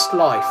best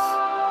life.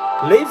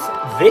 Live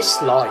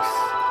this life.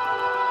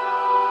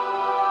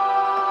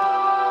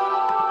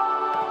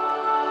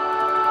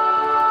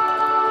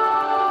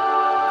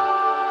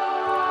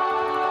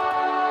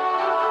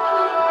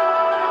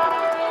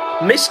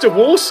 Mr.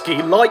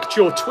 Warski liked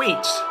your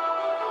tweet.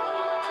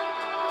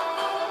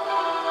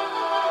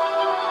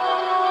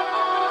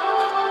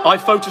 I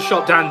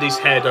photoshopped Andy's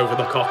head over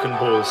the cock and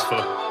balls for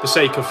the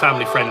sake of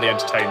family-friendly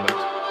entertainment.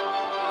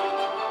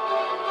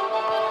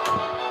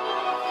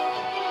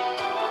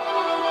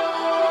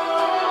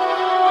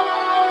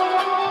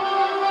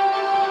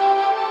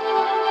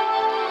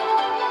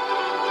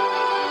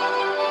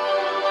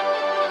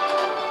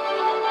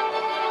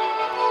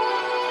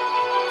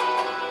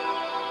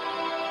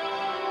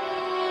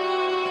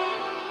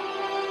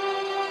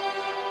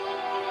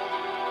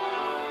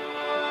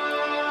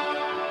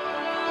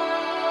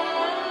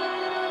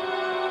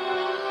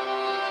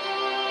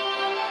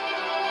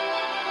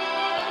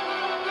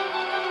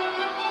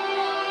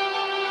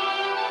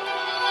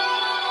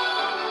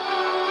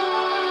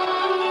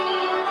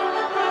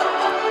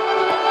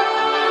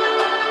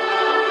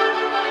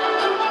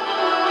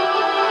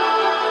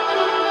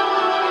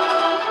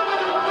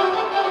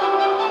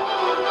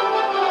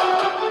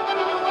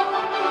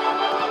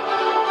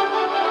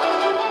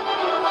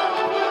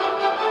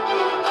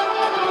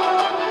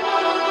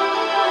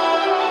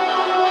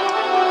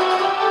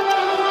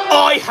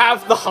 I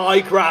have the high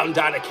ground,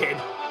 Anakin.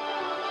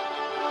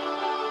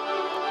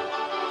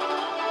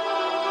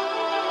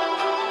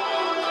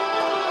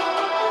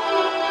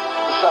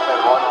 What's up,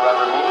 everyone?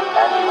 Remember me?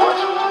 Andy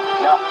Warski?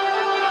 No.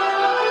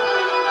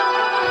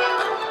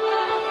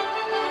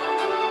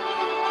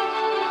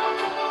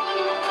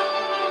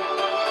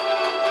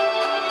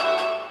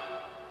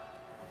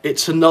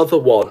 It's another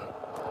one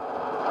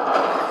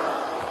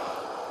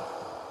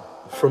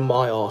from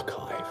my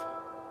archive.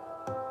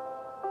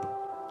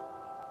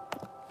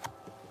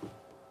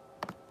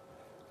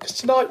 Because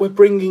tonight we're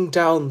bringing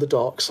down the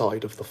dark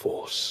side of the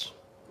Force.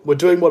 We're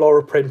doing what our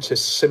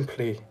apprentice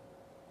simply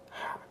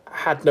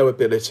had no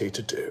ability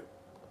to do.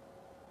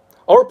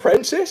 Our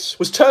apprentice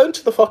was turned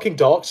to the fucking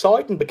dark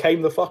side and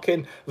became the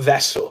fucking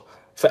vessel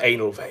for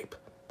anal vape,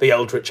 the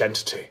eldritch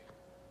entity.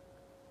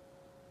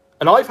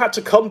 And I've had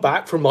to come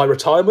back from my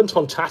retirement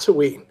on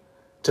Tatooine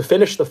to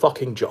finish the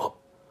fucking job.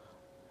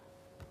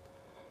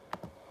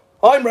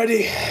 I'm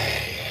ready.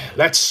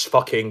 Let's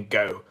fucking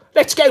go.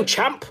 Let's go,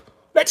 champ.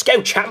 Let's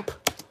go, champ.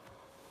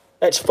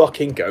 Let's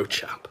fucking go,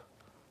 champ.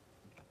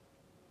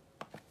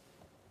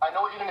 I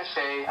know what you're gonna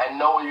say. I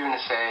know what you're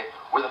gonna say.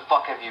 Where the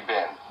fuck have you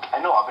been?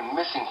 I know I've been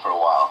missing for a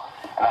while,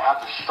 and I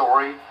have the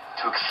story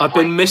to explain. I've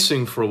been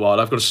missing for a while.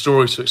 I've got a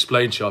story to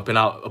explain to you. I've been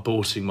out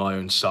aborting my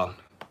own son.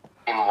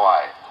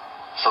 Why?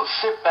 So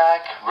sit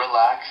back,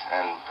 relax,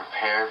 and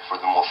prepare for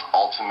the most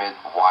ultimate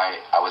why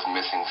I was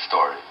missing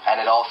story. And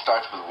it all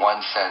starts with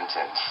one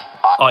sentence.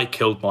 I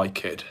killed my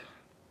kid.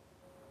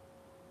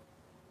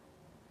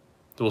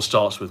 It all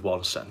starts with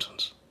one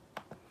sentence.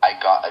 I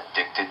got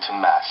addicted to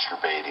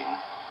masturbating.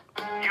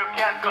 You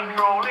can't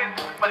control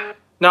it, but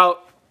Now,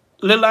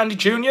 little Andy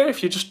Jr.,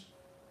 if you're just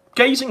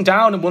gazing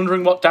down and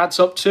wondering what Dad's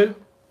up to,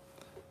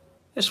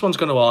 this one's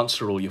going to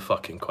answer all your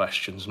fucking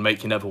questions and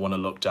make you never want to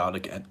look down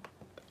again.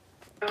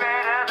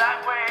 better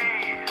that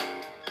way.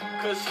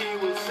 Cause he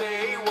will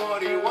say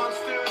what he wants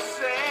to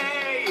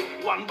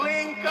say. One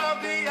blink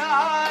of the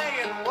eye,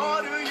 and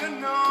what do you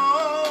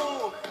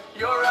know?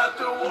 You're at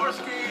the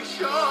Warski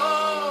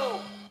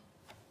Show.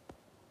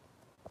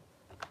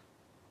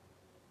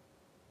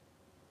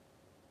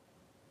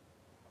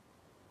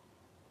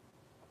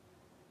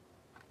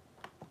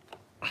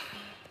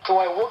 So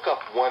I woke up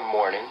one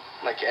morning,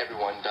 like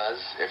everyone does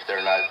if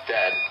they're not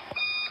dead.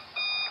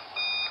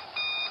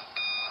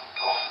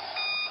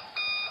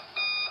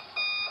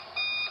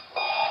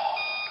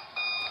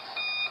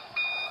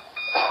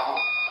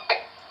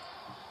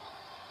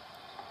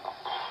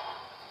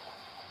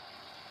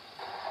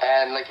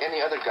 And like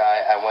any other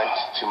guy, I went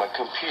to my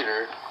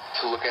computer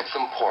to look at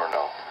some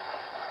porno.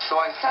 So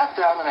I sat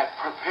down and I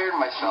prepared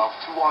myself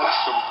to watch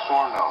some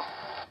porno.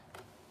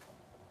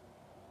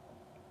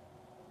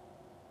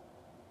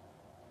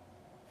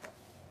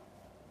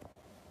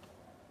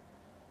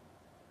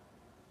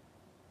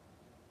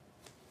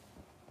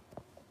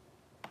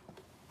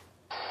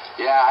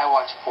 Yeah, I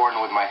watch porn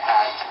with my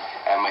hat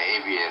and my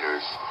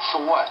aviators.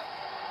 So what?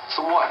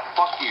 So what?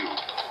 Fuck you.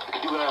 I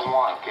can do what I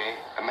want, okay?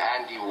 I'm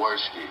Andy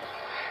Warski.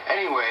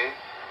 Anyway...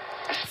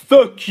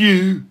 Fuck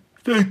you.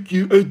 Thank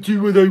you. I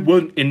do what I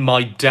want in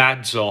my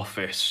dad's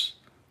office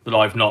that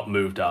I've not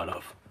moved out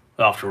of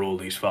after all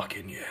these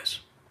fucking years.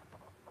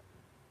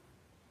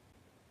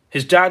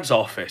 His dad's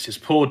office, his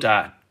poor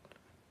dad,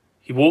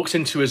 he walks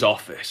into his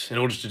office in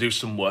order to do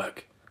some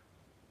work,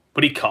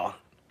 but he can't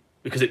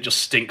because it just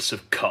stinks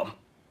of cum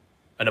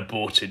and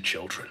aborted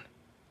children.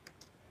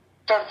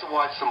 Started to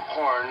watch some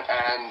porn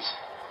and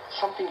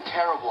something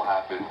terrible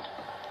happened.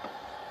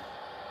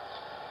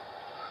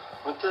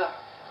 What the?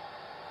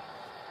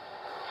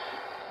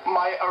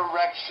 My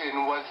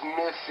erection was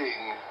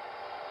missing.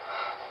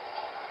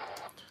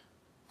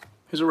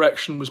 His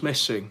erection was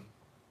missing.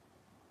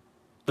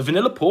 The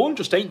vanilla porn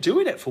just ain't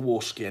doing it for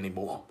Warski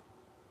anymore.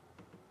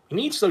 He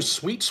needs those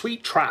sweet,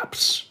 sweet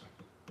traps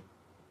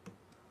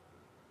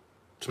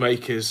to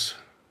make his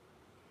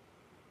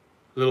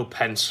little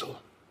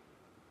pencil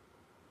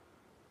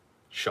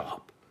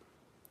sharp.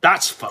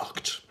 That's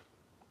fucked.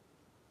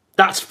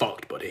 That's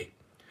fucked, buddy.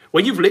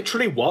 When you've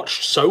literally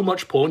watched so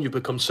much porn, you've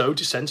become so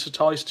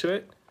desensitized to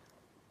it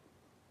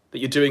that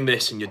you're doing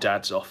this in your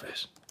dad's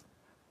office.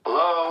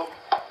 Hello?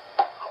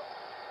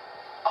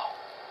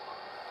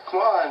 Come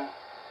on.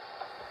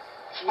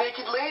 It's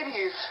naked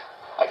ladies.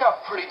 I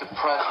got pretty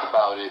depressed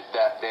about it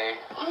that day.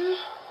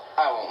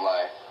 I won't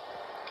lie.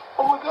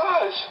 Oh my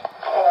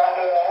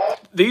gosh.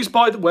 These,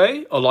 by the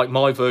way, are like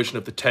my version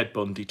of the Ted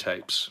Bundy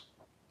tapes.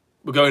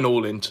 We're going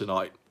all in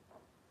tonight.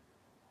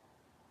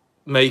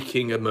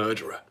 Making a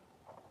murderer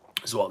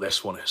is what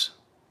this one is.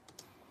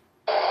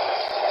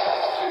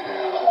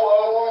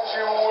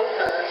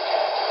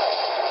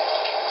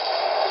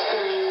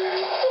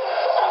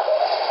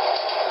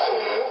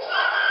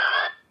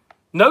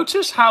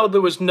 Notice how there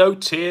was no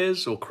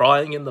tears or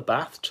crying in the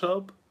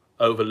bathtub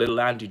over little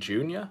Andy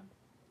Jr.?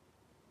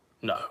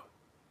 No.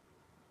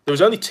 There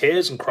was only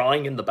tears and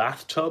crying in the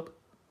bathtub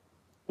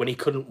when he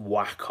couldn't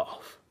whack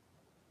off.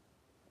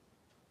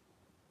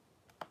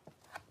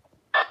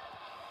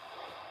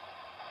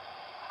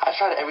 I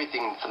tried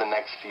everything for the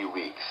next few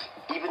weeks.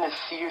 Even the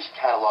Sears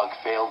catalog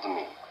failed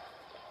me.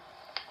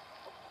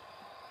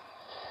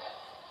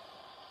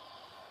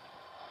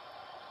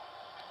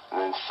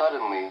 And then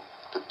suddenly,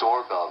 the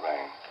doorbell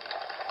rang.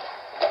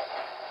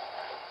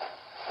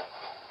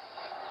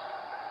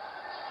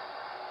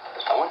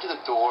 I went to the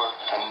door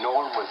and no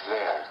one was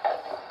there.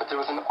 But there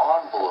was an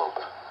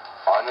envelope,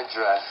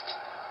 unaddressed,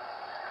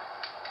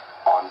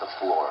 on the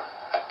floor.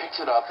 I picked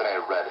it up and I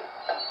read it.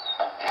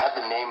 It had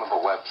the name of a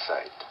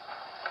website.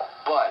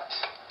 But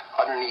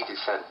underneath it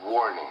said,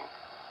 warning,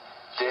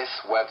 this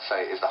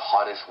website is the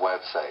hottest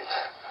website.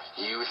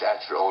 Use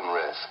at your own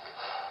risk.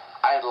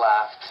 I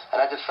laughed, and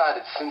I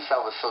decided since I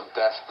was so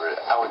desperate,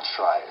 I would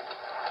try it.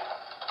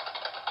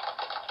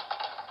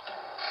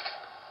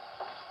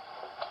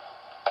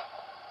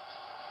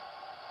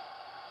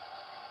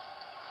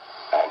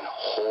 And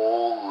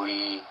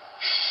holy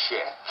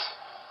shit.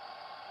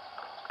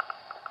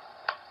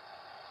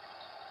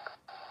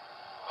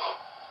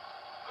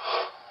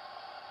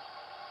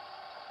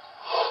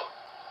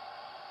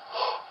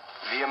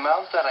 The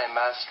amount that I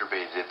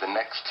masturbated the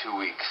next 2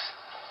 weeks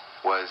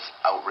was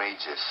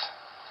outrageous.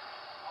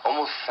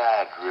 Almost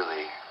sad,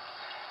 really.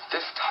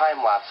 This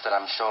time-lapse that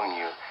I'm showing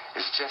you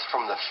is just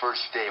from the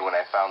first day when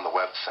I found the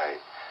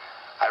website.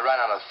 I ran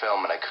out of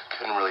film and I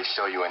couldn't really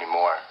show you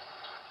anymore.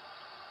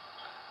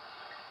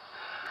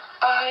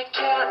 I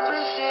can't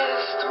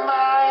resist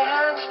my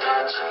hands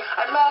touch.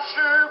 I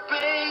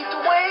masturbate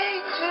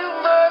way too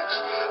much.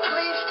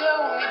 Please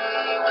tell me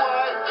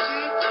what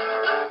to do.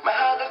 My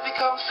hand has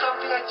become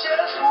something I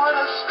just want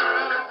to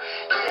screw.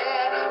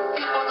 Yeah,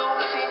 people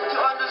don't seem to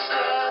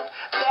understand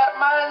that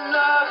my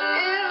love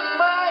is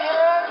my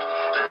hand.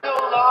 No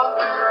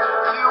longer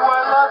do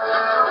I love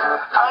you.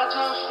 I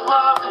just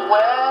love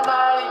when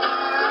I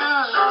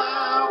use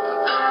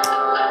lube.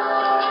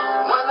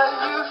 When I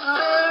use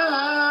lube.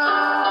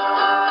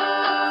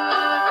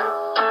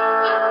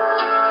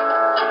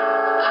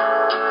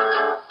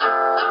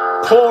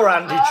 Poor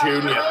Andy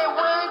Jr.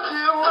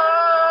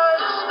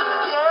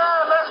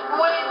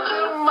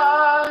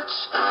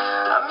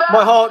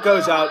 My heart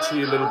goes out to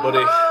you, little buddy.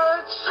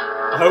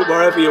 I hope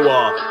wherever you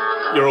are,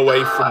 you're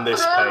away from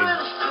this pain.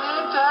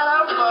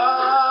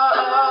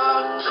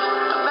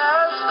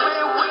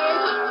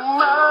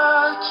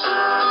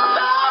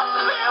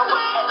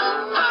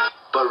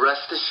 But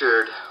rest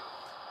assured,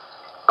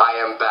 I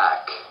am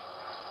back.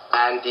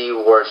 Andy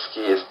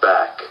Warski is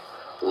back.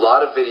 A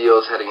lot of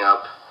videos heading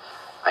up.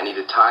 I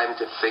needed time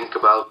to think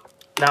about...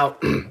 Now,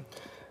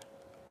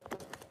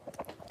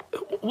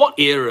 what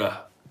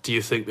era do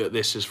you think that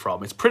this is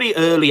from? It's pretty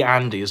early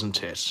Andy,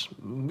 isn't it?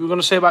 We're going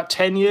to say about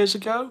 10 years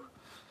ago?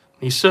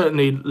 He's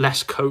certainly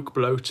less coke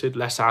bloated,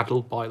 less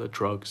addled by the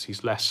drugs.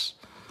 He's less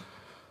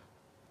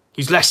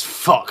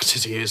fucked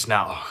as he is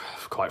now,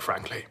 quite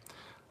frankly.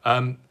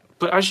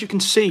 But as you can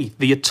see,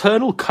 the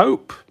eternal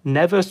cope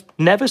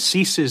never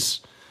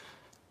ceases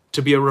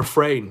to be a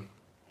refrain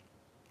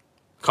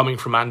coming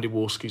from Andy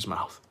Warski's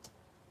mouth.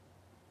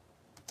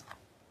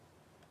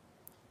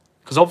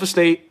 Because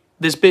obviously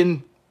there's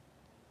been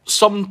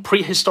some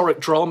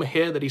prehistoric drama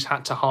here that he's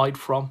had to hide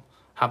from,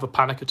 have a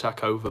panic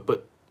attack over,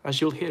 but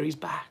as you'll hear, he's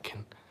back.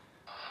 And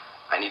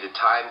I needed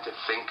time to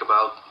think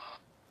about...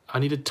 I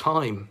needed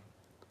time.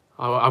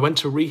 I went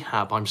to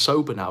rehab. I'm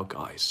sober now,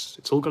 guys.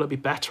 It's all going to be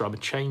better. I'm a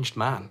changed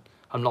man.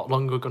 I'm not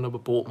longer going to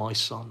abort my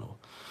son or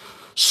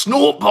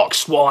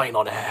Snortbox wine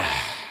on air.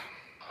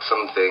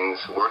 Some things,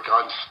 work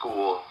on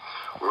school,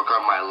 work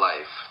on my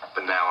life,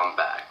 but now I'm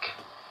back.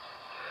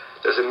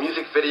 There's a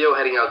music video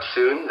heading out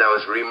soon that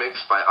was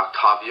remixed by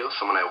Octavio,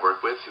 someone I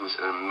work with, who's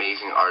an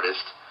amazing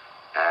artist,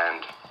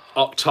 and...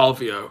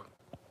 Octavio.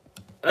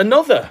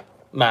 Another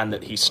man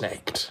that he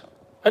snaked.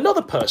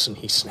 Another person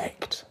he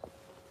snaked.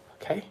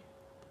 Okay?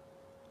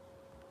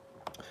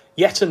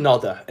 Yet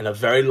another in a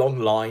very long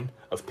line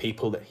of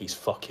people that he's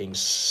fucking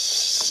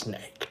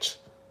snaked.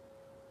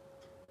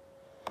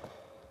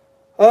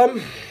 Yeah,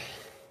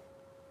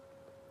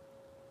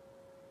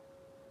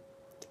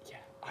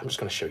 I'm just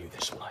going to show you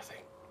this one, I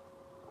think.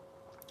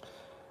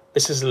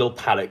 This is a little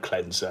palate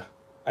cleanser,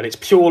 and it's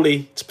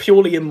purely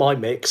in my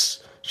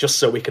mix, just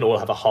so we can all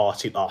have a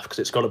hearty laugh, because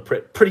it's got a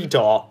pretty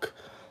dark,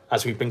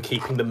 as we've been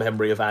keeping the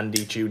memory of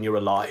Andy Jr.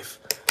 alive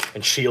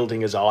and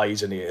shielding his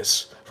eyes and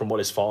ears from what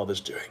his father's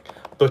doing.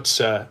 But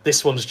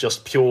this one's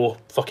just pure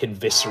fucking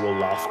visceral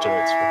laughter.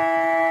 It's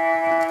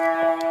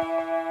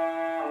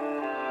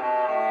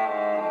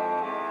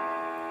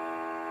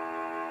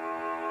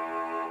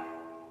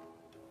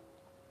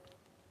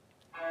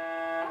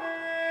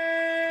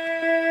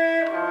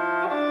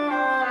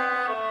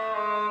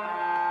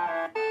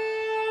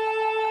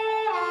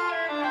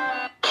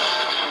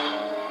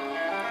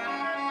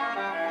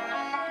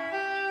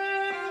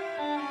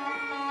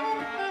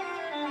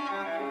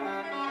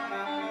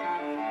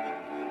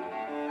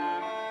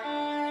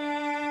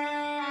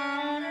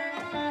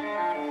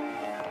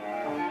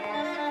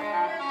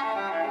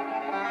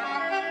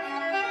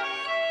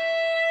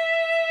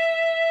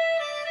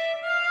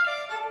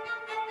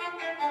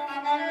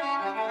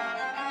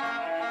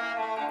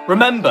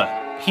Remember,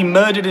 he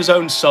murdered his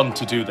own son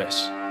to do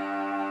this.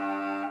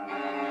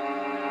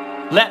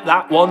 Let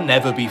that one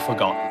never be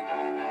forgotten.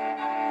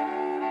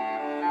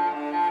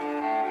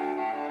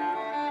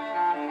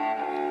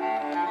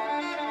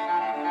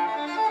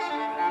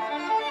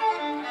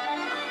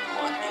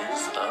 What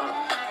is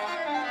up?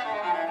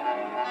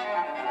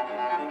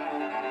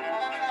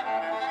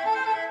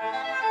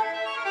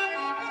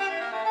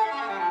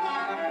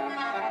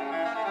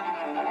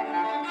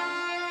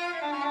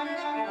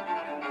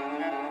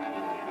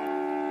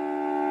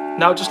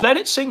 Now just let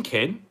it sink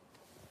in.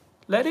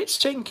 Let it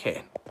sink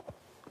in.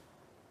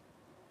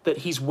 That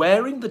he's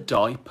wearing the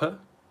diaper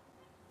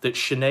that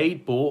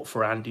Sinead bought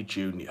for Andy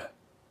Jr.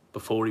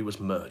 before he was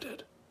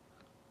murdered.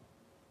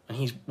 And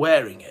he's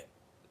wearing it.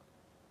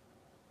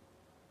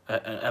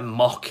 And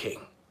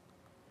mocking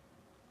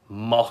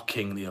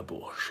the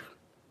abortion.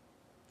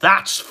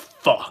 That's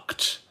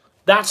fucked.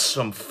 That's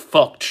some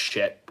fucked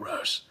shit,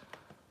 bros.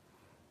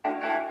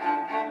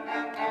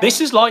 This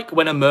is like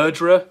when a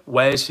murderer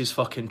wears his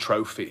fucking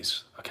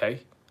trophies,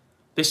 okay?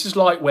 This is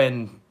like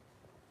when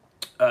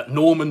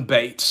Norman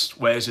Bates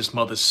wears his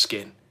mother's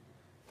skin.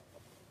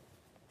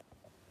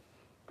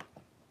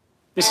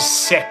 This is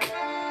sick.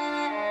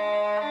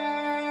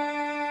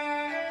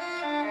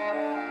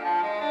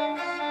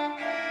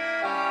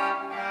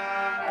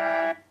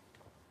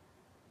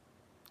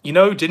 You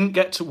know who didn't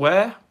get to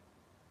wear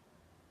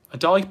a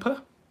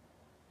diaper?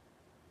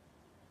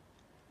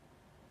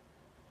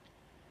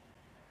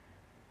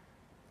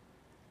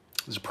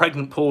 There's a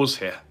pregnant pause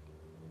here.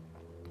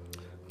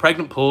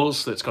 Pregnant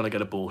pause that's going to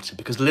get aborted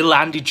because little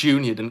Andy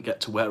Jr. didn't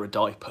get to wear a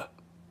diaper.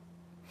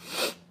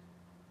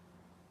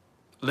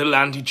 Little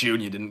Andy Jr.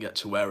 didn't get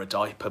to wear a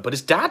diaper, but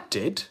his dad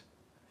did.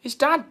 His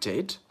dad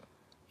did.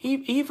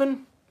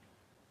 Even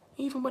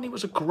when he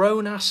was a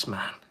grown-ass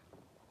man.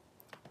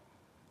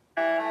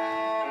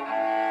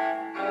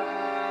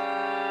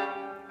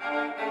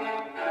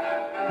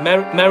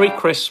 Merry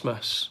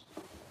Christmas.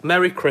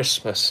 Merry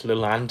Christmas,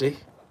 little Andy.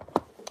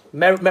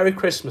 Merry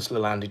Christmas,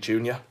 little Andy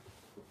Jr.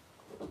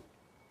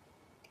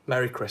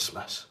 Merry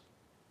Christmas.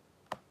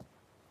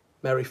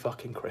 Merry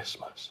fucking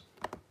Christmas.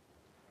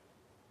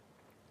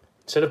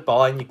 Instead of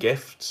buying you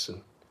gifts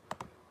and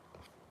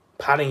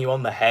patting you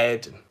on the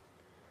head and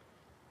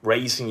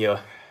raising you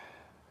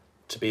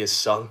to be his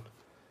son,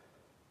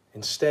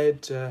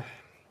 instead,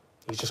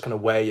 he's just going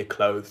to wear your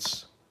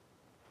clothes.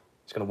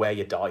 He's going to wear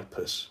your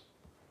diapers.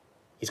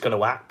 He's going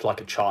to act like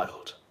a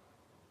child.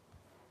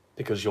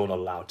 Because you're not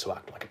allowed to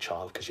act like a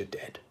child because you're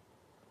dead.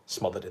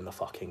 Smothered in the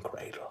fucking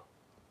cradle.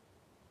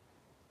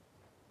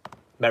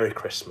 Merry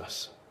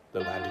Christmas,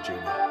 little Andy Jr.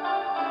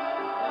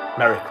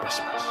 Merry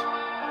Christmas.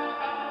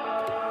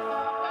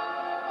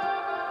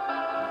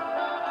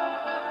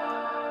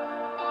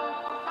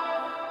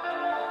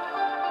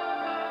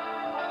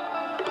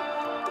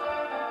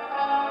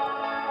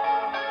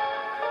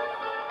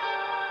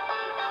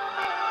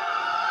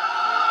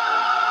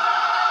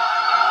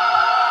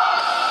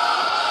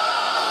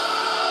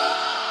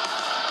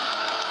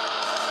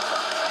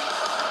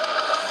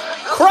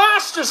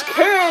 Christ is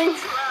king.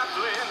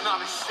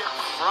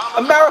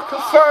 America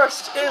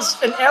first is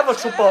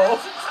inevitable.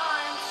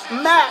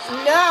 Matt,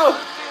 no.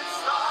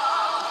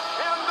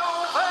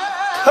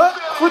 Cut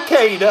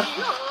Ricada.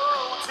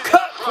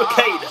 Cut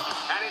Ricada.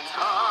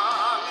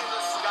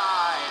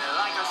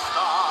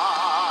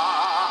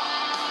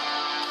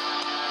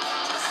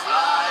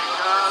 Like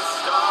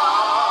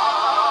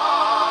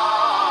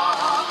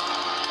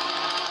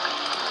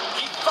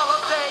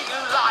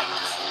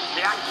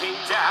and came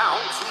down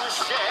to a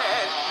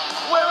shed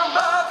where a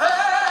mother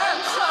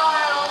and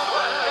child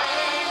were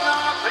laying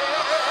on a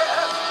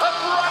bed. A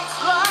bright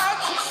light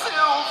of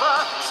silver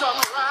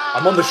shone round.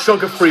 I'm on the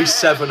sugar-free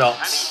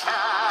 7-Ups.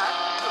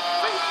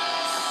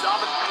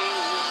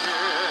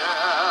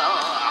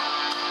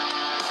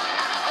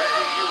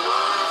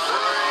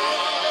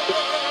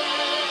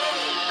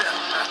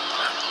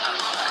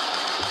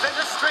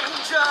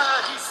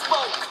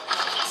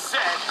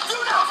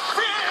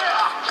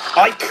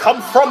 I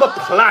come from a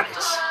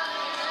planet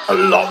a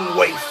long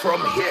way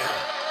from here.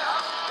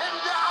 And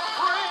I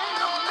bring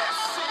a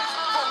message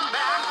for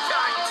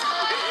mankind to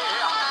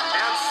hear.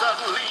 And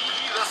suddenly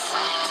the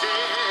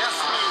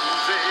sweetest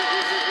music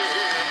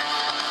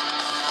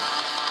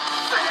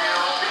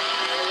filled the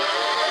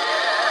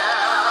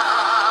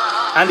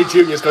air. Andy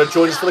Jr. is going to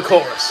join us for the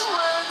chorus.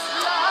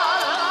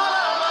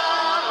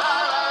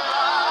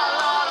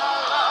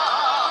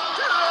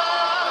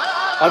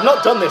 I've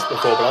not done this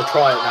before, but I'll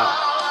try it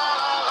now.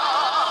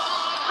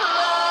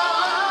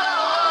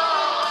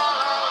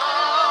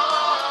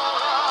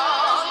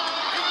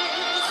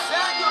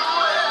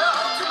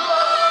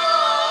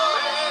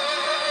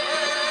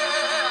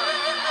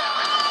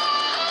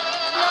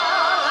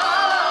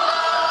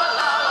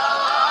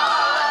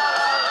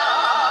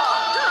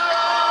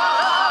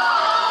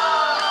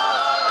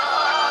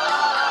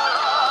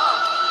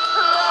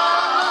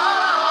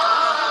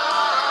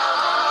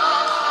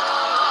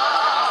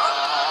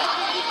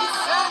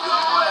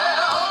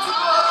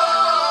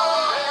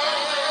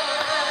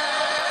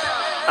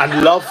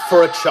 And love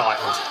for a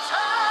child.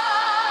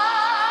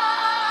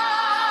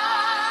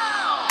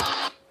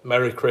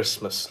 Merry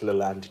Christmas,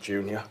 little Andy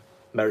Jr.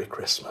 Merry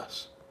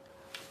Christmas.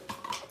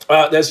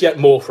 There's yet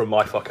more from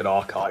my fucking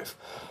archive.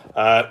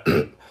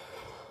 I'm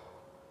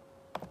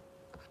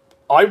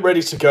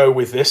ready to go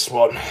with this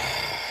one.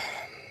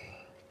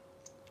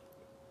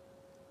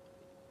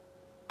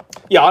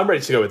 Yeah, I'm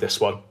ready to go with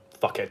this one.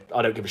 Fuck it.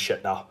 I don't give a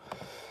shit now.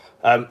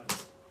 There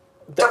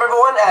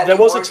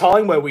was a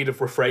time where we'd have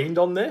refrained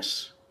on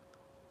this.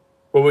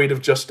 Where we'd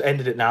have just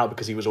ended it now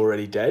because he was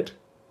already dead.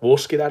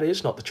 Warski, that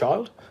is, not the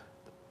child.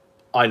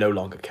 I no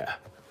longer care.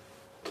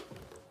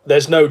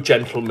 There's no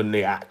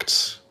gentlemanly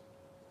acts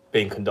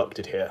being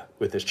conducted here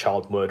with this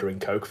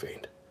child-murdering coke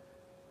fiend.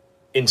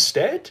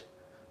 Instead,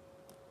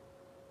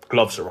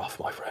 gloves are off,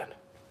 my friend.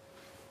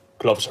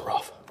 Gloves are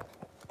off.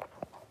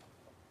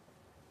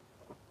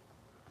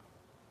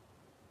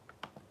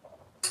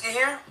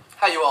 Here?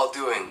 How you all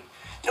doing?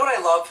 You know what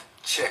I love?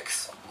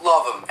 Chicks.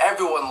 Love them.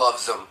 Everyone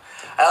loves them.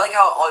 I like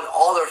how on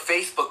all their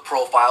Facebook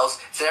profiles,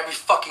 it's in every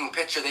fucking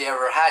picture they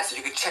ever had, so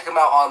you can check them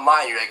out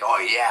online. You're like, oh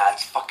yeah,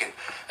 it's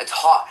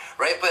hot,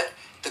 right? But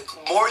the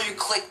more you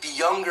click, the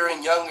younger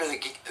and younger they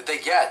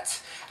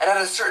get. And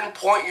at a certain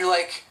point, you're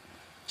like,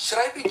 should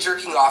I be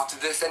jerking off to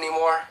this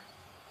anymore?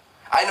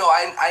 I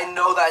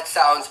know that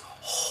sounds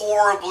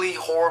horribly,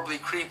 horribly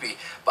creepy,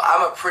 but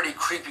I'm a pretty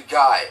creepy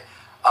guy.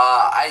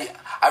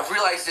 I've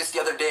realized this the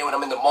other day when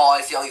I'm in the mall.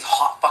 I see all these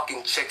hot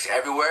fucking chicks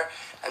everywhere.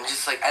 I'm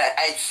just like,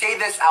 I say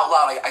this out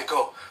loud. I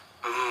go,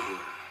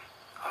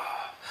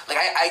 like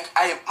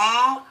I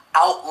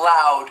out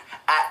loud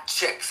at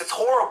chicks. It's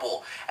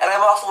horrible. And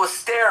I'm also a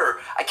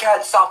starer. I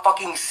can't stop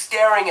fucking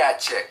staring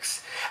at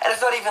chicks. And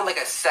it's not even like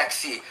a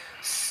sexy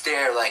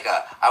stare, like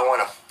a I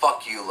want to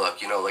fuck you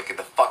look, you know, like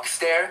the fuck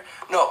stare.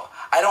 No,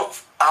 I don't.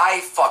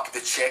 I fuck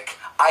the chick.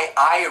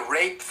 I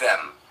rape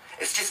them.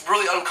 It's just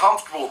really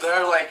uncomfortable.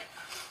 They're like,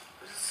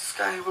 this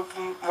guy,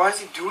 why is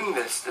he doing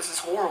this? This is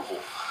horrible.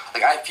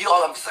 Like, I feel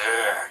I'm just like,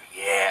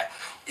 yeah.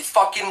 It's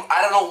fucking,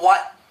 I don't know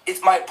what,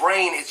 it's my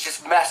brain, it's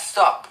just messed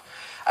up.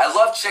 I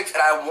love chicks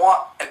and I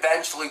want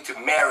eventually to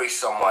marry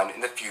someone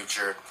in the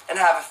future and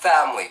have a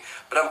family.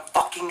 But I'm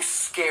fucking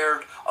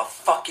scared of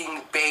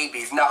fucking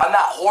babies. Now, I'm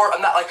not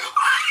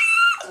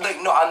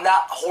no, I'm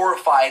not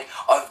horrified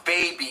of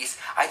babies.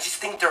 I just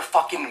think they're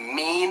fucking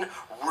mean,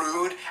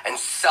 rude, and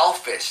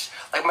selfish.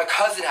 Like, my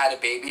cousin had a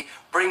baby,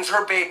 brings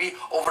her baby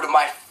over to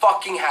my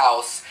fucking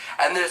house,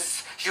 and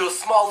she was a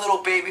small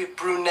little baby,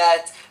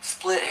 brunette,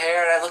 split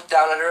hair, and I look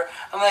down at her.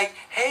 I'm like,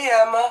 hey,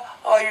 Emma,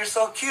 oh, you're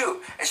so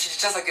cute. And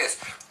she's just like this.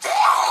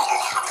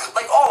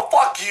 Like, oh,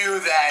 fuck you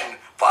then.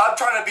 I'm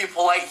trying to be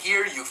polite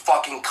here, you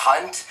fucking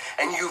cunt.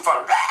 And you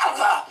fucking...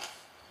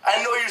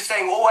 I know you're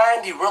saying, oh,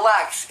 Andy,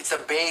 relax. It's a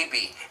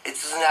baby. It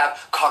doesn't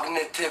have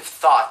cognitive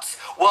thoughts.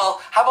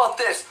 Well, how about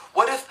this?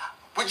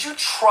 Would you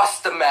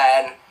trust a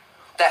man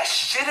that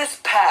shit his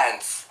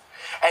pants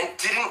and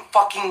didn't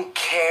fucking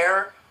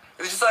care?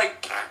 It was just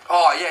like,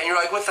 oh, yeah, and you're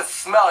like, what's that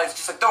smell? It's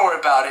just like, don't worry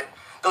about it.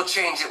 They'll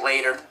change it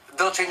later.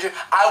 They'll change it.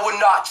 I would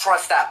not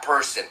trust that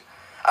person.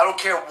 I don't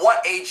care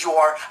what age you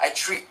are. I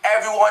treat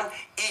everyone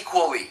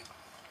equally.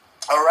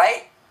 All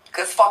right?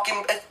 Because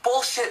fucking, it's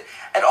bullshit.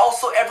 And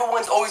also,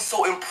 everyone's always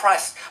so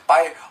impressed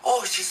by,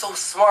 oh, she's so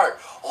smart.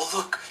 Oh,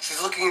 look, she's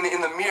looking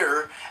in the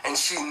mirror, and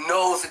she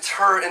knows it's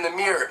her in the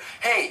mirror.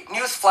 Hey,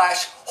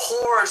 newsflash,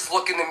 whores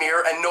look in the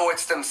mirror and know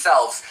it's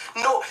themselves.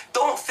 No,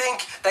 don't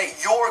think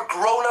that your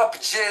grown-up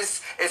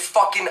jizz is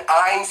fucking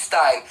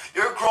Einstein.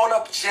 Your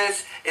grown-up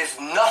jizz is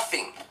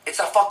nothing. It's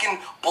a fucking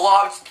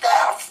blob.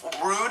 It's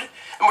rude.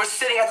 And we're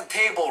sitting at the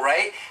table,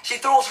 right? She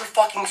throws her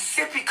fucking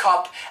sippy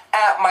cup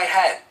at my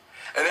head.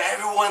 And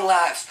everyone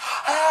laughs.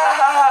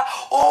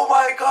 Ah, oh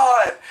my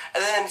God.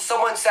 And then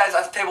someone says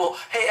at the table,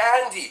 hey,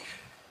 Andy,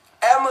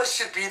 Emma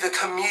should be the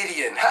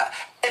comedian.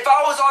 If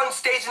I was on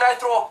stage and I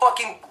throw a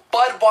fucking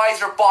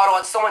Budweiser bottle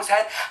at someone's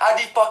head, I'd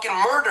be fucking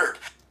murdered.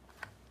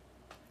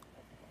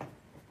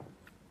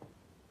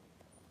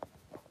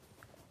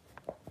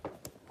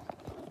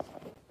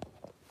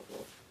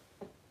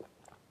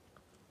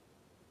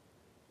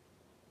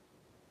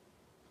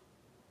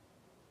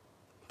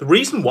 The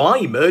reason why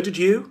he murdered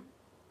you,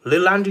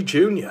 Lil Andy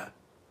Jr.,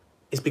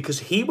 is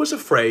because he was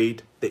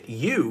afraid that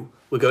you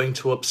were going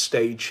to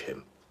upstage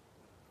him.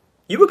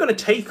 You were going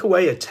to take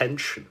away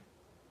attention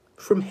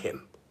from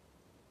him.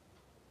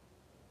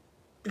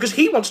 Because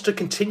he wants to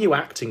continue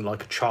acting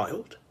like a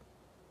child.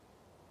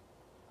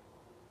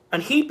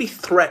 And he'd be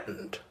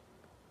threatened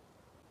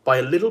by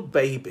a little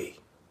baby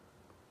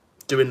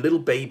doing little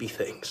baby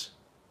things.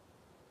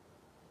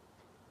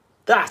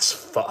 That's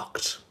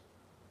fucked.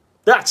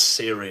 That's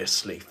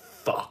seriously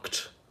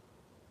fucked.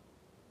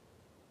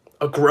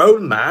 A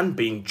grown man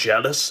being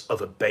jealous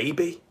of a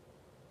baby?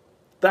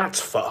 That's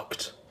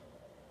fucked.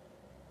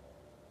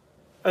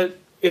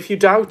 If you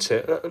doubt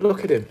it,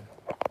 look at him.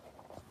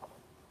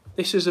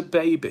 This is a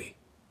baby.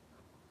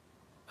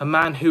 A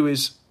man who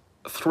is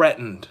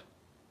threatened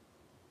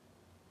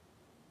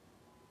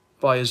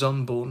by his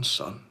unborn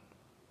son.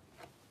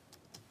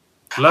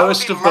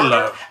 Lowest of the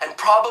low. And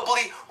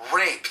probably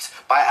raped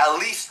by at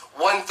least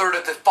 1/3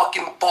 of the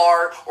fucking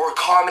bar or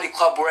comedy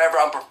club wherever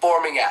I'm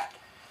performing at.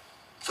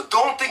 So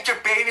don't think your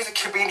baby's a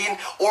comedian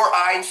or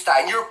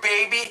Einstein. Your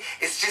baby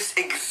is just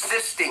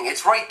existing.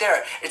 It's right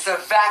there. It's a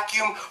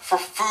vacuum for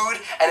food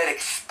and it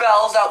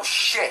expels out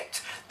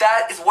shit.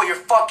 That is what your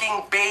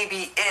fucking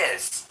baby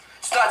is.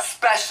 It's not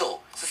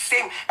special. It's the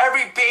same.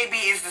 Every baby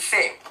is the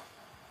same.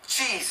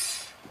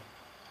 Jeez.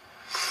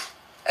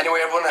 Anyway,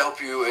 everyone, I hope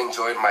you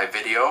enjoyed my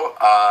video.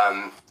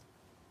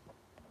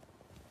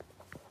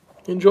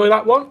 Enjoy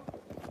that one?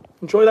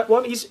 Enjoy that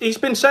one? He's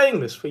been saying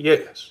this for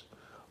years.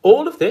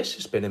 All of this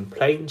has been in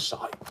plain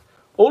sight.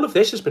 All of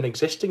this has been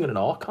existing in an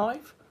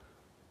archive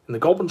in the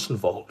Godwinson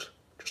vault,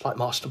 just like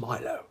Master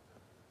Milo.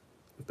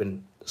 We've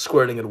been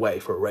squirreling it away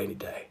for a rainy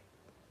day.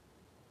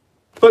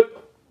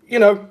 But, you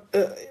know,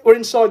 we're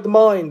inside the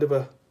mind of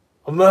a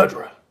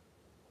murderer.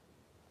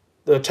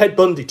 The Ted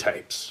Bundy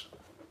tapes,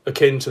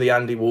 akin to the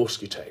Andy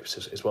Warski tapes,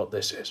 is what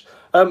this is.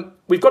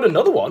 We've got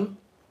another one.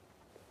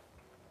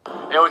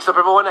 Hey, what's up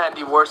everyone?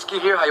 Andy Warski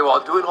here. How you all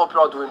doing? Hope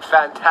you're all doing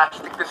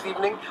fantastic this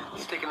evening.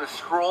 Just taking a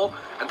stroll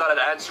and thought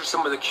I'd answer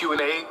some of the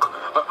Q&A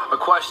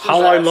questions.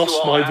 How I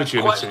lost my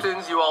virginity.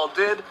 Questions you all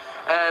did,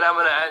 and I'm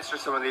going to answer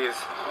some of these.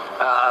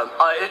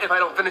 If I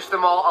don't finish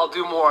them all, I'll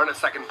do more in a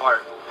second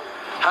part.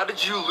 How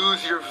did you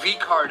lose your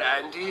V-card,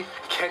 Andy?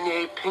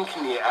 Kenya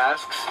Pinkney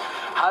asks.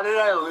 How did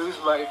I lose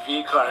my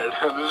V-card?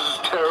 This is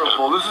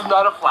terrible. This is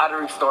not a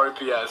flattering story,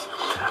 P.S.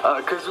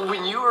 Because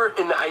when you were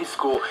in high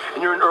school,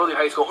 and you're in early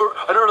high school, or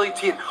an early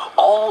teen,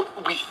 all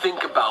we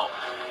think about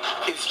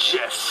is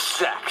just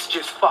sex.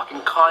 Just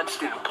fucking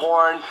constant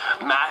porn,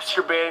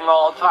 masturbating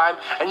all the time.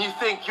 And you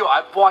think, yo,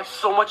 I've watched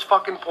so much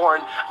fucking porn,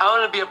 I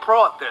want to be a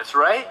pro at this,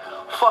 right?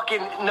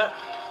 Fucking...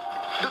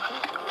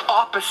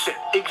 Opposite,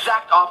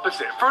 exact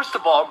opposite. First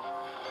of all,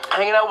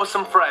 hanging out with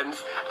some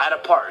friends at a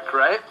park,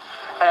 right?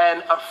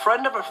 And a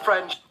friend of a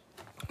friend...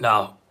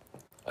 Now,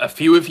 a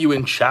few of you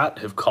in chat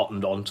have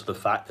cottoned on to the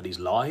fact that he's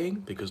lying,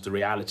 because the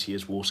reality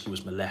is Warski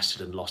was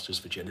molested and lost his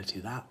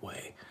virginity that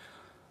way.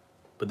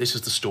 But this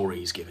is the story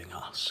he's giving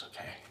us,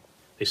 okay?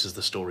 This is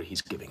the story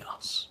he's giving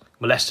us.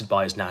 Molested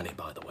by his nanny,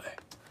 by the way.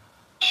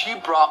 She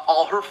brought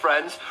all her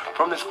friends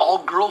from this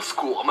all-girls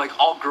school. I'm like,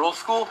 all-girls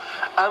school?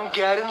 I'm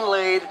getting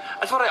laid.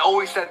 That's what I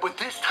always said, but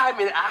this time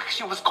it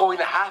actually was going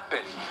to happen.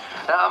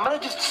 Now, I'm going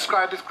to just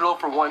describe this girl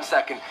for 1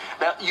 second.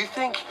 Now, you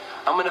think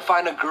I'm going to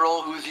find a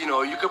girl who's, you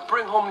know, you could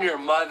bring home to your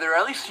mother,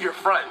 at least to your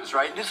friends,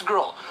 right? This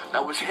girl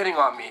that was hitting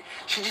on me,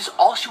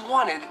 all she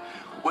wanted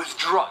was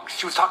drugs.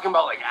 She was talking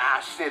about like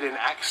acid and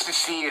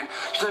ecstasy, and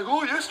she's like,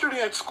 oh,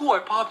 yesterday at school I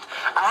popped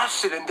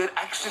acid and did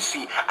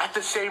ecstasy at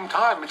the same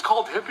time. It's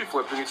called hippie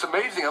flipping. It's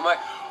amazing. I'm like,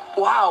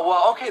 wow,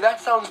 well, okay, that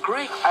sounds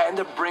great. I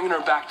end up bringing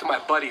her back to my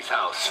buddy's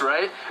house,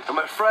 right? And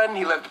my friend,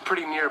 he lived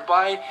pretty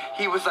nearby.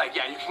 He was like,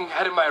 yeah, you can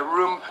head in my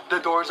room. The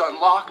door's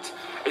unlocked.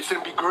 It's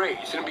gonna be great.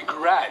 It's gonna be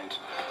grand.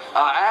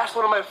 I asked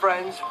one of my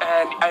friends,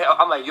 and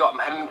I'm like, yo, I'm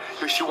heading.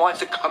 She wants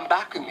to come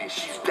back with me.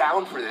 She's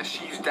down for this.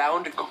 She's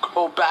down to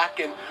go back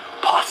and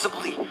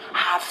possibly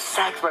have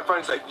sex. My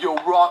friend's like, yo,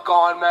 rock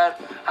on, man.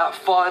 Have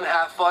fun,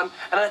 have fun.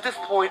 And at this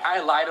point,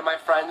 I lied to my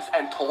friends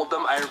and told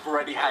them I've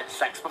already had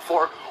sex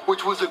before,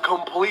 which was a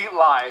complete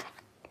lie.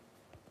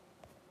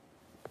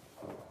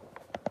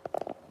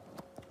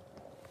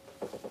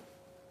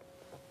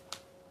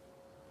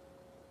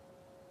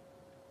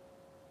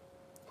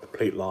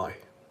 Complete lie.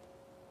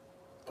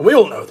 And we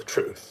all know the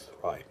truth,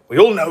 right? We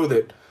all know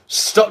that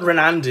stuttering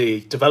Andy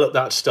developed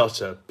that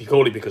stutter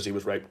purely because he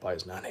was raped by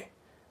his nanny,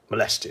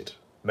 molested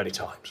many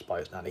times by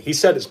his nanny. He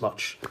said as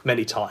much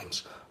many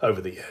times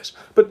over the years.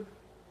 But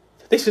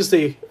this is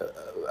the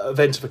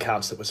event of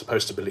accounts that we're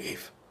supposed to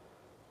believe.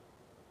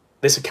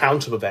 This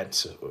account of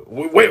events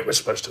we're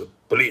supposed to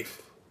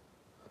believe.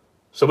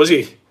 So was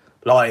he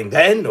lying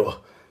then, or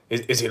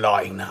is he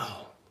lying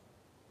now?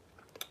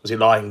 Was he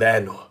lying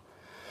then, or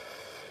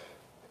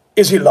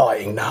is he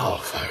lying now,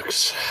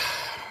 folks?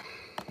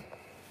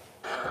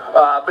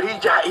 But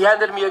he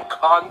handed me a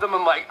condom.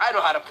 I'm like, I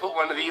know how to put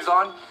one of these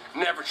on.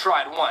 Never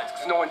tried once,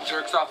 because no one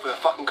jerks off with a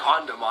fucking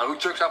condom on. Who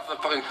jerks off with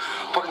a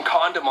fucking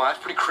condom on? That's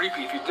pretty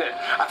creepy if you did.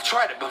 I've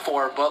tried it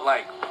before, but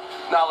like,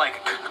 not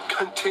like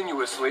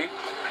continuously.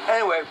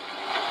 Anyway,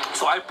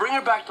 so I bring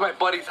her back to my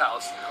buddy's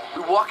house.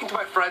 We walk into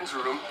my friend's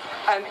room,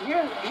 and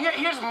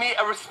here's me,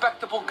 a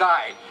respectable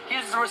guy.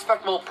 Here's the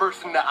respectable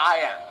person that I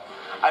am.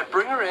 I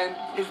bring her in,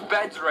 his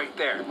bed's right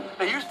there.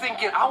 Now you're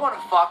thinking, I want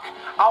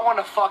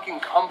to fucking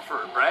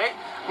comfort, right?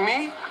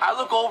 Me, I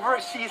look over, I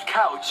see his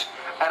couch,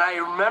 and I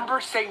remember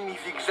saying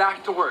these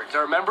exact words. I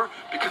remember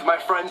because my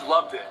friends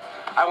loved it.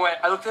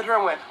 I looked at her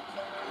and went,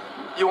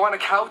 you want to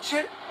couch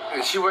it?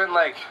 And she went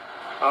like,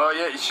 oh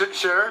yeah,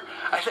 sure.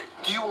 I said,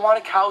 do you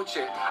want to couch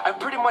it? I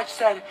pretty much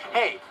said,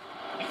 hey,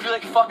 you feel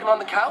like fucking on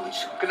the couch?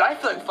 Because I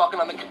feel like fucking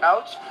on the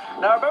couch.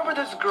 Now I remember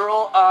this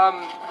girl,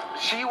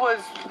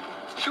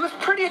 she was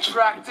pretty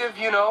attractive,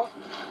 you know.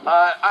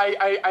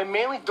 I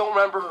mainly don't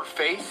remember her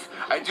face.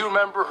 I do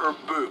remember her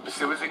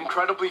boobs. It was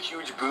incredibly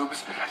huge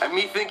boobs. And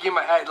me thinking in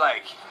my head,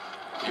 like,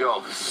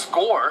 yo,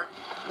 score?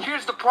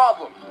 Here's the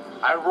problem.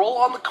 I roll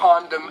on the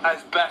condom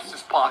as best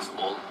as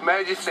possible. May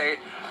I just say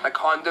that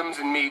condoms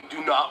and me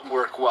do not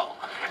work well.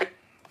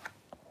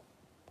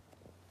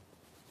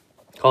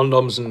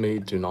 Condoms and me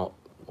do not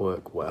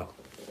work well.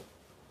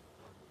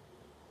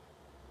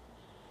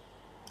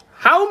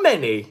 How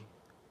many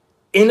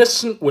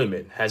innocent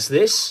women has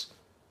this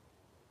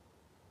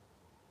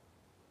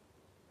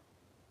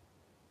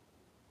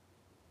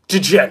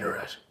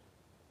degenerate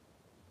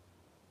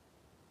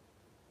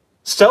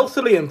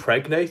stealthily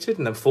impregnated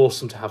and then forced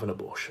them to have an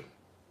abortion?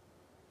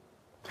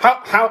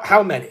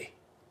 How many?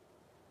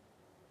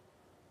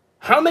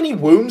 How many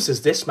wombs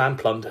has this man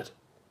plundered?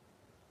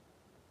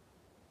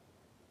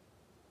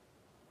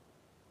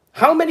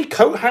 How many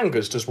coat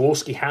hangers does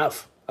Worski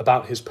have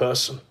about his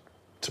person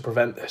to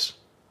prevent this?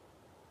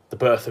 The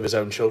birth of his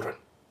own children.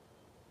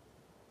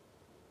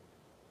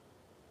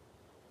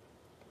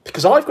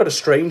 Because I've got a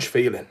strange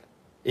feeling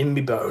in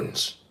me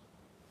bones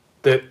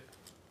that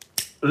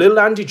Little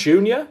Andy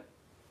Jr.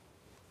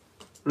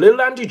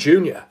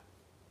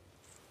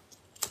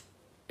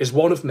 is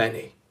one of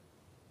many.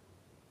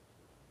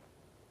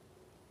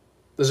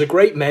 There's a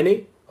great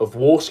many of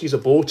Worski's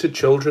aborted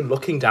children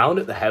looking down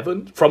at the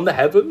heaven, from the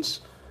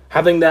heavens,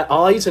 having their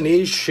eyes and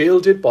ears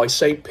shielded by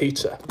St.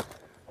 Peter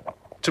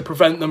to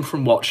prevent them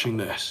from watching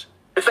this.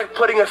 It's like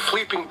putting a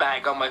sleeping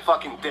bag on my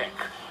fucking dick.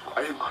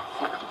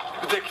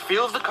 Dick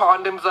feels the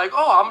condoms like,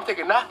 oh, I'm gonna take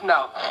a nap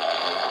now.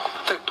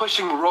 It's like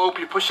pushing rope.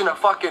 You're pushing a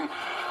fucking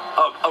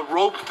a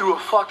rope through a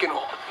fucking.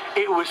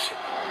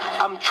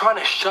 I'm trying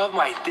to shove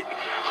my dick,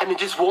 and it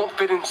just won't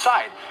fit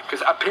inside.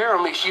 Because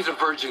apparently she's a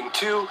virgin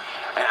too,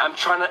 and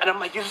I'm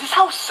like, is this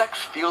how sex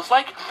feels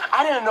like?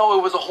 I didn't know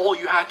it was a hole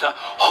you had to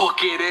hook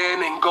it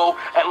in and go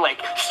and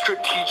like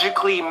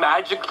strategically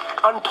magic.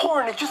 On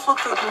porn, it just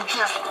looks like you're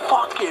just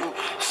fucking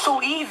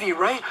so easy,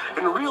 right?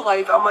 In real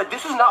life, I'm like,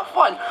 this is not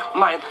fun.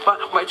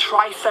 My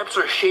triceps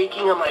are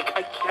shaking. I'm like,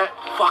 I can't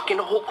fucking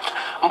hold.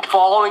 I'm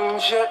following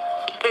and shit.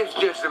 It's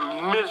just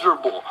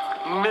miserable.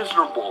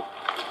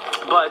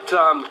 But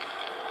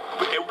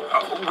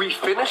we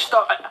finished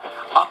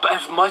up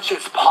as much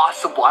as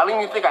possible. I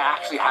don't even think I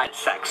actually had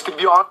sex, to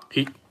be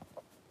honest.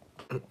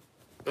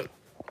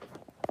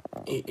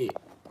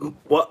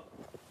 What?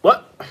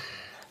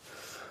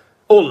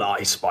 All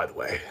lies, by the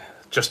way.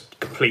 Just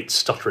complete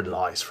stuttering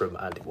lies from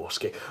Andy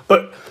Worski.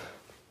 But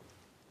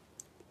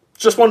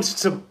just wanted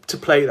to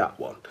play that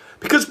one.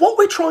 Because what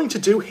we're trying to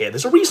do here,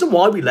 there's a reason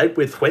why we led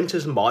with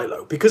Fuentes and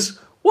Milo. Because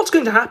what's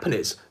going to happen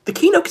is the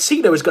Kino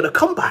Casino is going to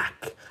come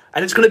back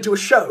and it's going to do a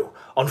show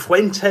on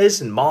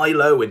Fuentes and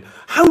Milo and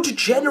how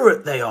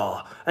degenerate they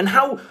are and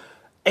how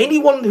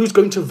anyone who's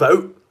going to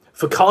vote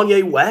for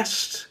Kanye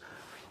West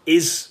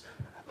is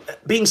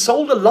being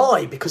sold a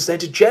lie because they're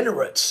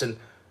degenerates, and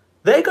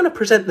they're going to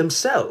present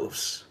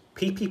themselves,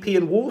 PPP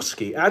and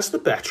Worski, as the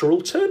better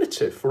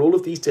alternative for all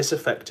of these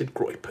disaffected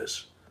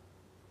groypers.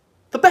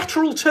 The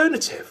better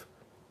alternative.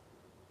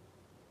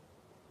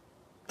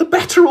 the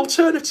better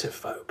alternative,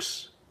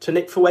 folks, to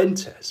Nick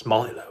Fuentes,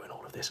 Milo, and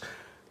all of this.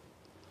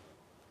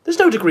 There's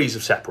no degrees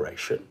of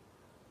separation.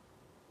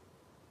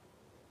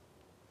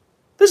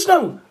 There's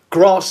no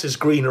grass is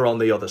greener on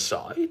the other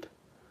side.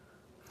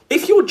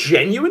 If you're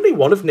genuinely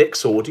one of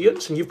Nick's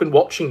audience and you've been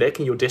watching Nick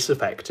and you're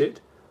disaffected,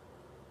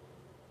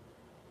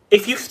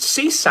 if you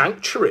see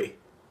Sanctuary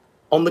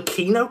on the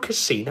Kino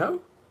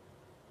Casino,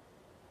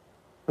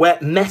 where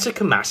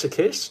Metokur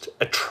Masochist,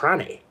 a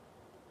tranny,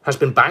 has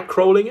been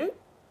bankrolling it,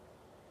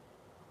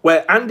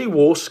 where Andy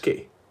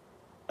Warski,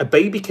 a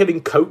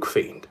baby-killing coke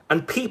fiend,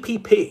 and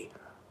PPP,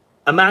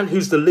 a man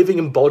who's the living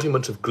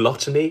embodiment of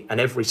gluttony and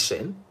every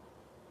sin,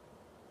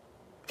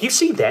 if you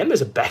see them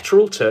as a better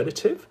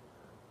alternative,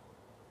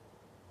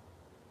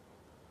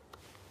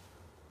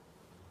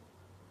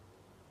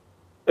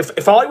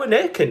 if I were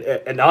Nick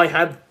and I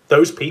had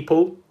those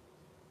people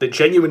that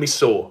genuinely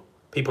saw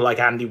people like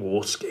Andy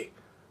Warski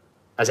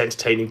as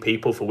entertaining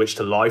people for which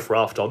to life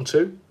raft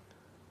onto,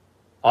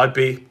 I'd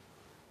be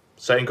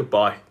saying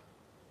goodbye.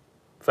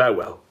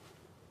 Farewell.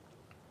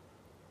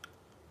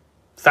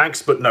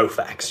 Thanks, but no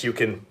thanks. You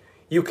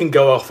can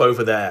go off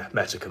over there,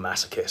 Metokur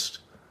Masochist.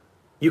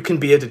 You can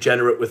be a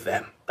degenerate with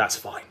them. That's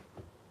fine.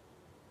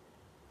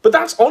 But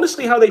that's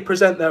honestly how they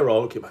present their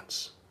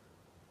arguments.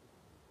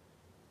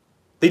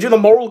 They do the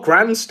moral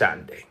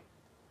grandstanding.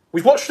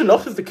 We've watched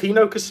enough of the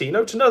Kino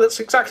Casino to know that's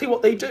exactly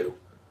what they do.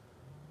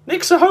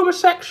 Nick's a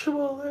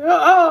homosexual.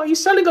 Oh,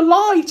 he's selling a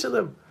lie to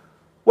them.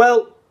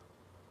 Well,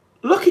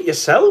 look at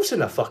yourselves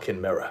in a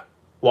fucking mirror.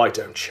 Why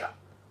don't you?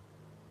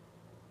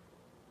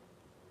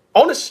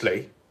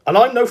 Honestly, and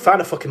I'm no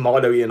fan of fucking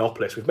Milo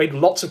Yiannopoulos. We've made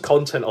lots of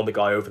content on the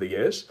guy over the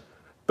years.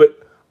 But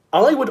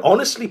I would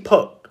honestly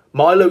put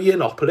Milo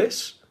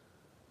Yiannopoulos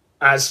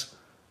as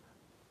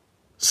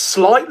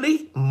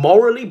slightly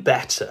morally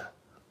better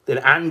than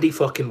Andy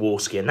fucking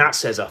Warski. And that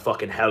says a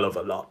fucking hell of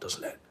a lot,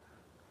 doesn't it?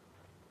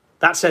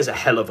 That says a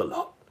hell of a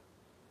lot.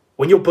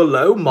 When you're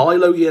below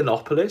Milo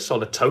Yiannopoulos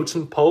on a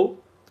totem pole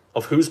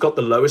of who's got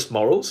the lowest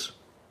morals,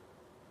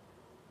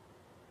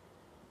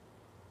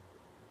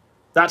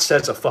 that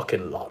says a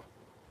fucking lot.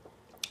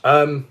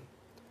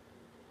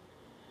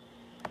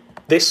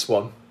 This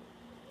one.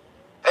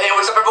 Hey,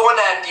 what's up, everyone?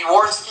 Andy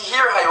Warski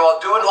here. How you all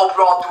doing? Hope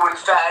you're all doing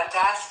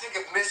fantastic.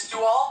 I've missed you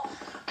all.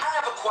 I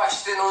have a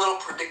question, a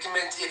little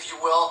predicament, if you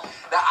will.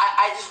 Now,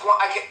 I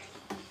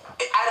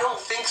don't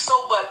think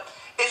so, but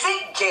is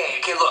it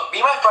gay? Okay, look, me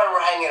and my friend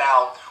were hanging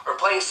out. We're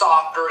playing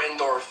soccer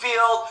indoor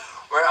field.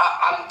 Where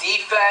I'm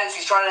defense,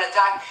 he's trying to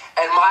attack,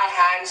 and my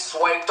hand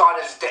swiped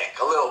on his dick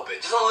a little bit,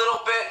 just a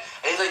little bit.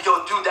 And he's like,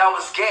 "Yo, dude, that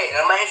was gay."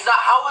 And I'm like, "It's not.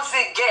 How is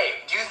it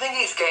gay? Do you think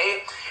he's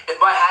gay if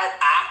my hand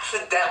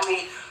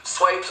accidentally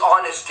swipes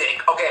on his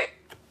dick?" Okay.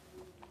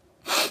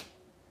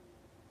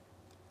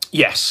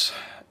 Yes,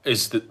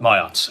 is my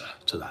answer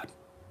to that.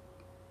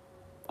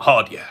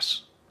 Hard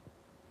yes.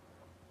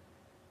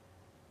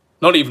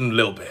 Not even a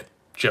little bit.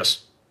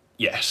 Just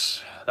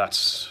yes.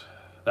 That's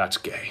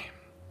gay.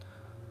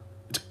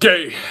 It's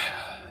gay.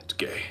 It's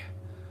gay.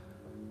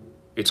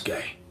 It's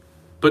gay.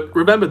 But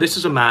remember, this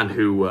is a man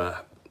who,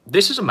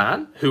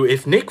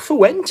 if Nick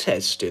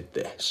Fuentes did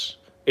this,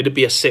 it'd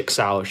be a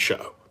 6-hour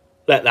show.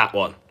 Let that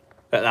one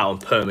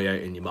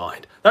permeate in your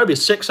mind. That would be a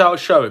 6-hour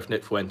show if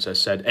Nick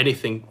Fuentes said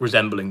anything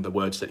resembling the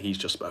words that he's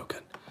just spoken.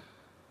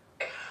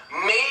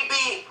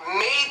 Maybe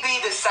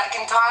the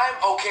second time,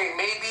 okay,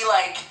 maybe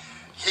like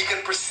he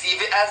could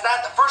perceive it as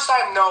that. The first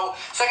time, no.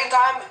 Second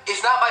time,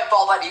 it's not my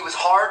fault that he was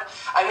hard.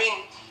 I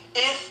mean,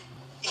 if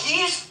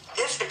his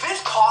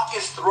cock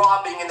is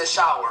throbbing in the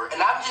shower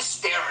and I'm just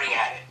staring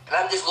at it and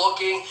I'm just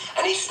looking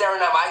and he's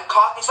staring at my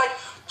cock, it's like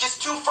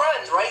just two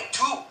friends, right?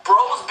 Two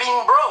bros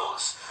being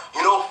bros.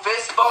 You know,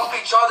 fist bump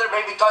each other,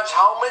 maybe touch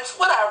helmets,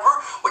 whatever.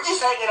 We're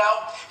just hanging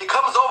out. He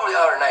comes over the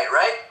other night,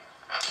 right?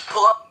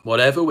 Pull up.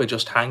 Whatever, we're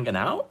just hanging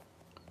out?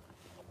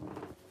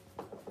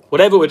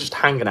 Whatever, we're just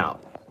hanging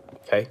out.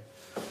 Okay?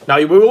 Now,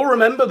 we all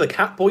remember the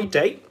Catboy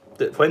date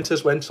that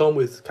Fuentes went on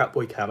with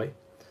Catboy Cami.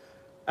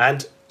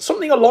 And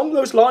something along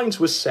those lines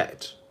was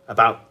said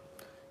about,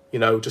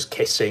 just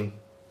kissing,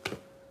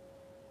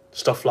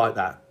 stuff like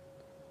that.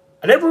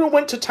 And everyone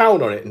went to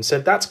town on it and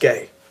said, that's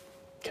gay.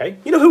 Okay?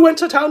 You know who went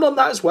to town on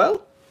that as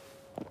well?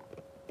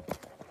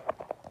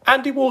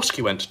 Andy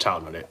Warski went to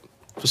town on it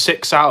for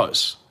 6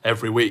 hours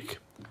every week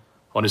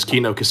on his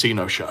Kino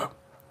Casino show.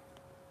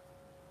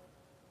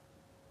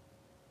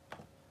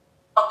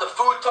 Up the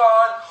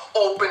futon,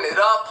 open it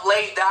up,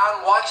 lay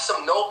down, watch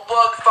some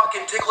Notebook,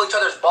 fucking tickle each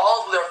other's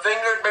balls with our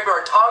fingers, maybe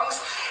our tongues.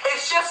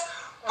 It's just,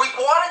 we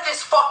want to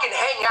just fucking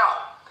hang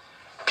out,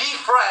 be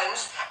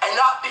friends, and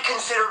not be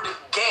considered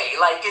gay.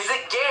 Like, is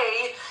it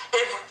gay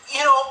if,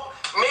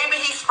 maybe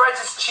he spreads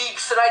his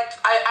cheeks and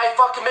I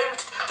fucking maybe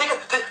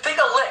take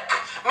a lick.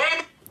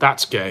 Maybe.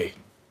 That's gay.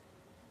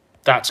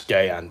 That's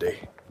gay,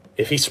 Andy.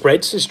 If he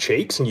spreads his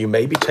cheeks and you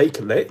maybe take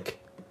a lick,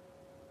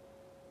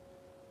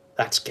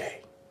 that's gay.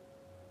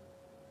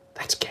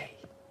 That's gay.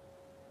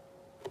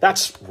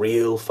 That's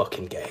real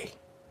fucking gay.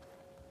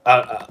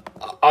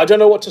 I don't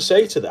know what to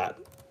say to that.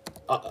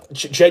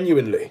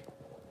 Genuinely.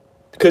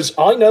 Because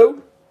I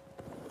know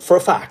for a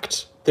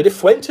fact that if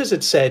Fuentes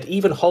had said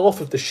even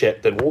half of the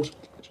shit that was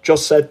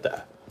just said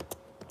there,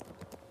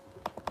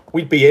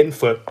 we'd be in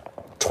for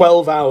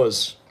 12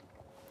 hours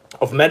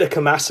of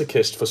Metokur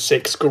Masochist for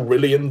 $6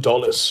 gorillion.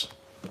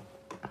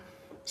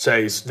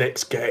 Says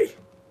Nick's gay.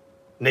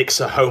 Nick's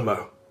a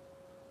homo.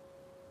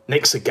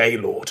 Nick's a gay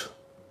lord.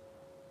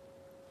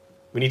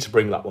 We need to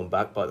bring that one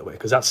back, by the way,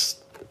 because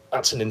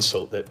that's an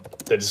insult that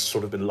has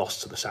sort of been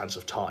lost to the sands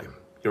of time.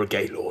 You're a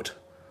gay lord.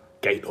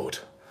 Gay lord.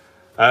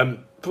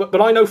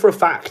 But I know for a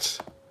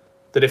fact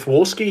that if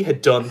Fuentes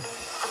had done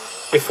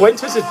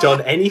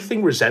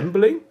anything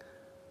resembling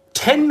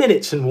 10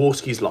 minutes in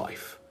Warski's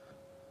life,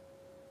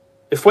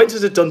 if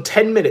Fuentes had done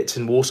 10 minutes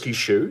in Warski's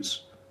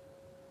shoes,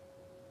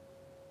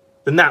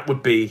 then that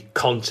would be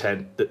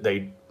content that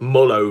they'd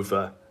mull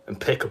over and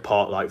pick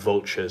apart like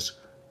vultures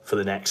for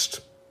the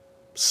next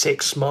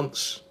 6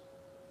 months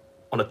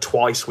on a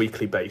twice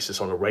weekly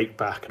basis on a Rake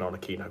Back and on a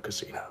Kino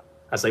Casino,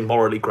 as they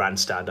morally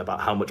grandstand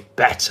about how much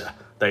better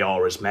they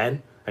are as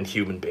men and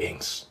human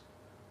beings.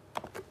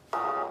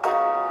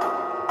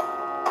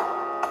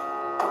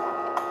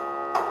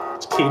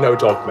 It's Kino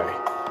Dogme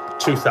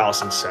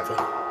 2007,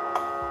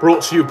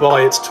 brought to you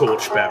by its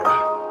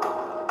torchbearer.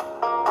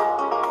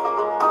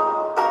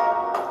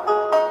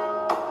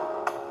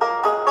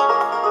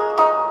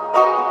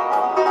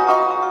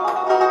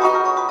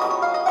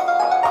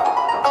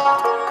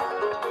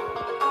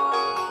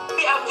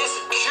 I'm just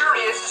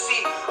curious to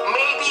see,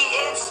 maybe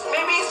it's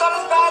not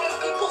as bad as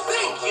people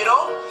think, you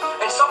know?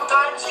 And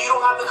sometimes you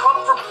don't have the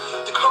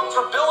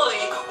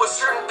comfortability with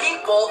certain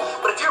people,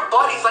 but if your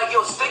buddy's like, yo,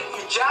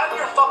 you jab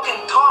your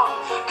fucking tongue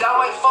down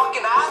my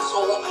fucking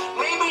asshole,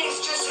 maybe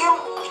it's just him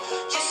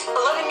just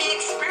letting me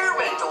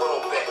experiment a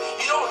little bit.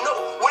 You don't know.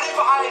 What if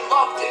I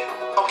loved it,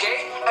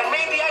 okay? And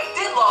maybe I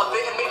did love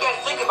it, and maybe I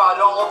think about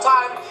it all the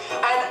time,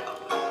 and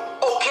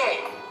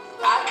okay,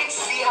 I can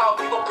see how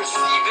people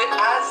perceive it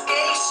as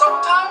gay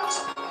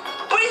sometimes,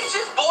 but it's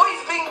just boys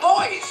being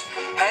boys,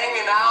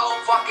 hanging out,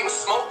 fucking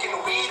smoking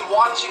weed,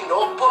 watching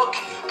Notebook.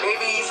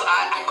 Maybe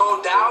I go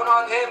down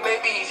on him.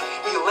 Maybe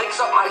he licks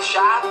up my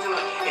shaft and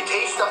it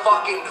tastes the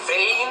fucking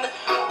vein.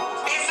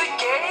 Is it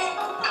gay?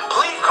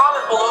 Please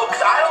comment below,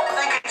 because I don't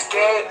think it's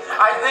gay.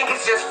 I think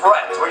it's just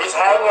friends. We're just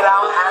hanging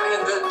out, having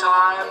a good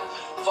time,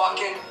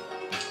 fucking.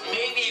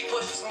 Maybe he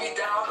pushes me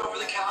down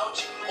over the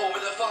couch, over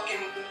the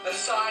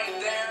side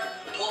there,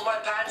 pull my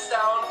pants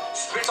down,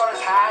 spits on his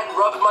hand,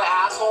 rubbing my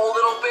asshole a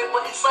little bit,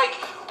 but it's like,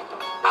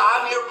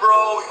 I'm your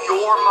bro,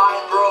 you're my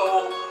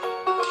bro.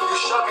 You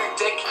shove your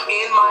dick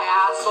in my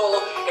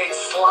asshole, it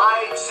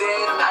slides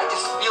in, I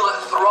just feel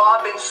it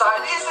throb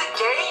inside. Is it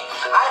gay?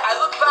 I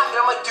look back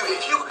and I'm like, dude,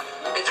 if you're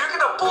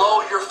gonna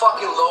blow your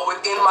fucking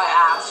load in my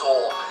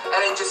asshole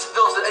and it just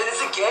fills it, is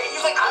it gay?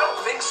 He's like, I don't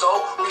think so.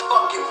 We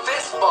fucking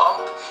fist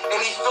bump and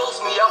he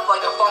fills me up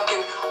like a fucking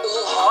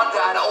old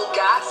Honda at an old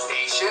gas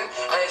station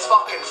and it's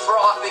fucking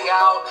frothing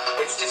out.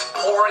 It's just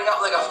pouring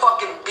out like a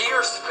fucking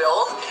beer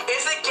spilled.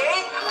 Is it gay?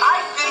 I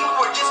think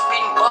we're just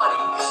being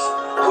buddies.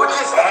 We're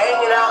just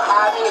hanging out,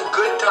 having a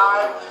good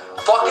time,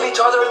 fucking each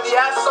other in the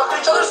ass,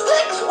 sucking each other's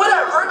dicks,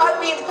 whatever. I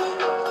mean,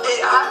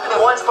 it happened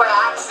once by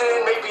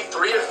accident, maybe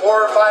 3 or 4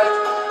 or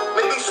 5,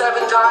 maybe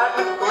 7 times,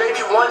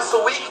 maybe once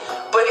a week.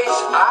 But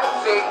I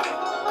think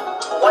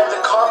when the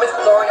cum is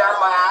pouring out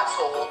of my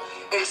asshole,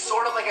 it's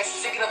sort of like a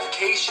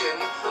signification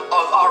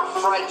of our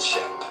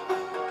friendship,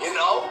 you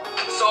know?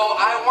 So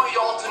I want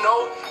y'all to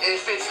know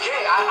if it's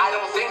gay. I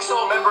don't think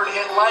so. Remember to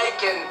hit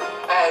like and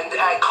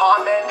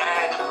comment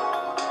and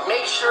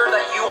make sure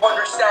that you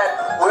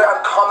understand where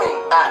I'm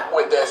coming at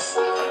with this.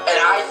 And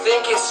I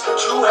think it's 2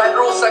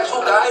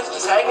 heterosexual guys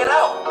just hanging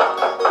out.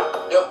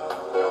 Yo,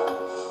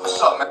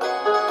 what's up, man?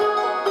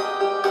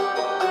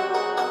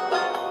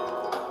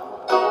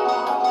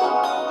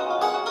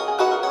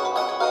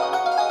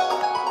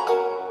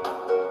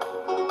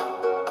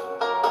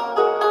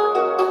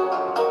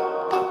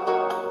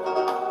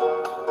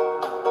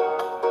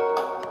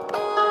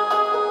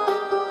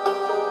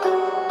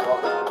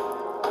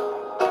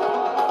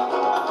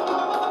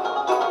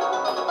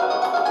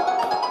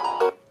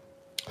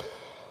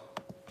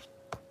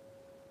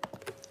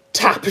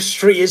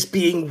 Tapestry is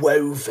being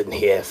woven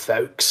here,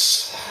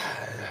 folks.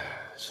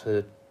 It's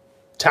a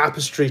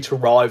tapestry to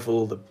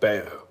rival the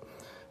Bayeux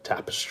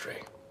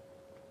tapestry.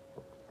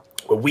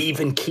 We're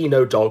weaving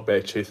Kino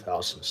Dogme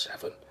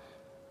 2007.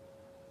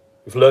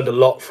 We've learned a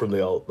lot from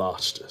the old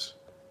masters.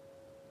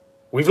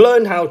 We've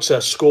learned how to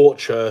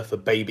scorch earth a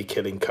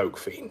baby-killing coke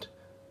fiend.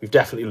 We've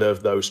definitely learned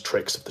those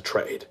tricks of the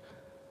trade.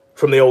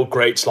 From the old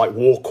greats like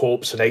War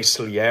Corpse and Ace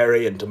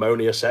Salieri and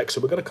Demonius X,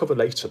 who we're going to cover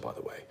later, by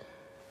the way.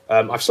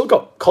 I've still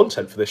got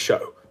content for this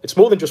show. It's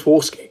more than just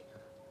Warski.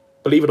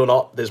 Believe it or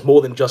not, there's more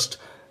than just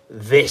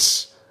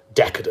this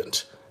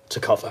decadent to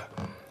cover.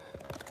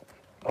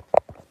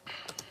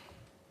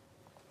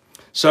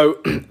 So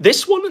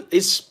this one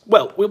is,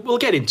 well, we'll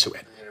get into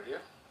it. The interview.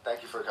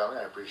 Thank you for coming.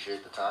 I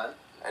appreciate the time.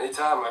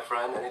 Anytime, my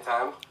friend,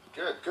 anytime.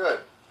 Good, good.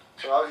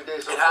 So how was your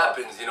day so It far?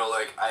 happens, you know,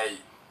 like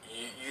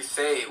you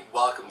say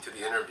welcome to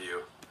the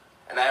interview,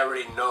 and I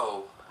already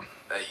know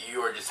that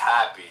you are just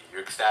happy.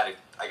 You're ecstatic.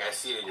 Like, I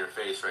see it in your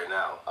face right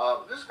now.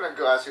 I'm just gonna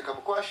go ask you a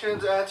couple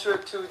questions. Answer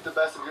it to the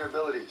best of your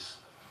abilities.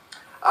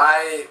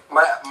 My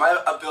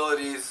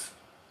abilities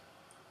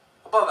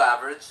above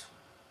average.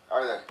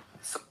 Are they?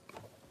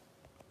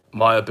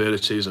 My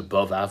ability is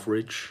above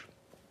average.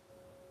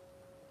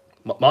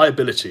 My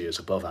ability is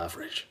above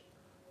average.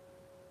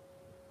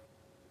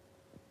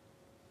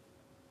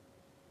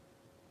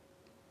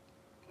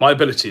 My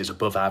ability is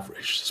above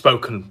average.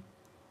 Spoken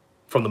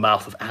from the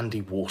mouth of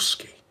Andy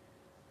Warski.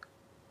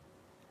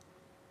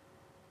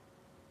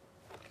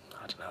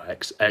 I don't know,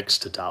 X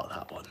to doubt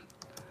that one.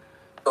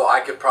 So I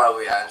could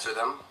probably answer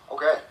them.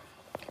 Okay.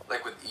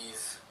 Like with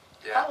ease.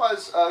 Yeah. How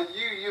was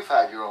you've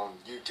had your own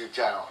YouTube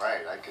channel,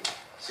 right? I can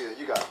see that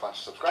you got a bunch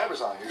of subscribers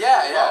on here.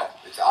 Yeah, as yeah. well.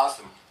 It's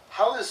awesome.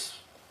 How has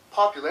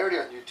popularity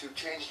on YouTube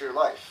changed your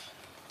life?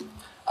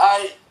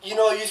 You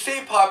know, you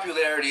say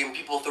popularity and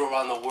people throw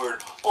around the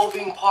word, oh,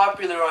 being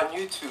popular on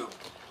YouTube.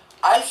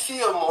 I see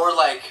it more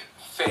like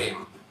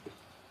fame.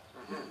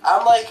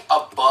 I'm like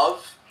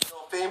above,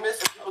 famous.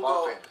 And people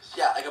Above go, famous.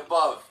 yeah, like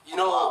above. You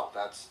know, Wow,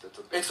 that's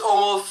a big it's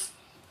almost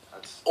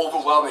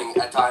overwhelming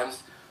at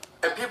times.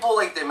 And people,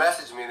 like, they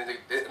message me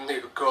and they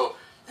go,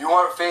 you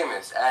aren't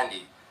famous,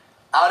 Andy.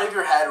 Out of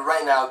your head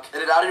right now,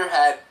 get it out of your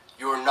head,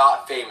 you are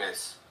not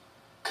famous.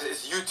 Because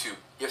it's YouTube.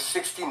 You have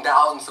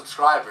 16,000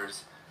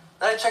 subscribers.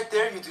 Then I checked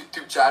their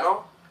YouTube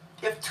channel,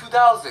 they have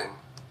 2,000.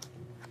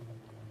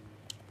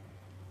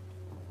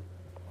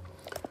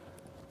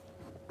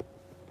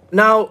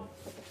 Now,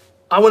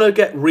 I want to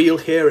get real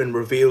here and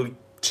reveal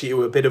to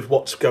you a bit of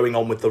what's going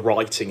on with the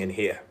writing in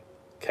here,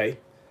 okay?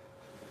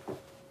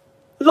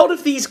 A lot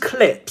of these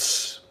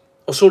clips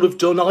are sort of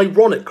done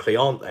ironically,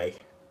 aren't they?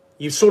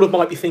 You sort of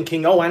might be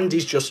thinking, oh,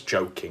 Andy's just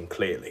joking,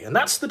 clearly. And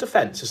that's the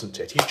defence, isn't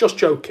it? He's just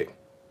joking.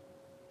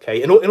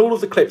 Okay, in all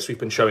of the clips we've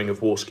been showing of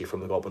Warski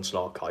from the Godwinson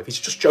archive, he's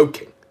just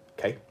joking,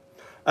 okay?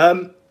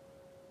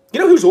 You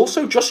know who's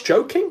also just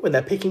joking when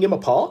they're picking him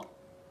apart?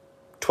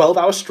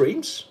 12-hour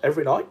streams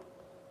every night.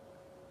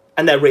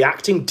 And they're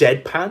reacting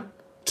deadpan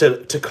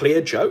to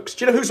clear jokes.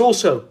 Do you know who's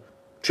also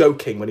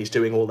joking when he's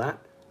doing all that?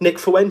 Nick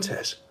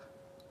Fuentes,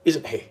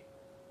 isn't he?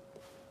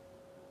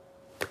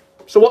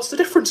 So what's the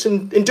difference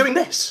in doing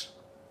this?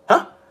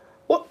 Huh?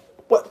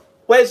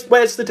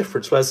 Where's the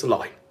difference? Where's the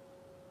line?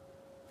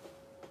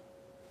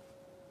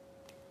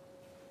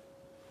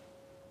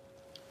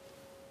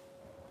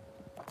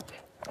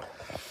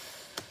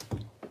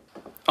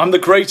 I'm the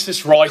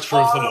greatest writer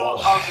of them all.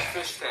 Of the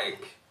fish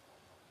tank.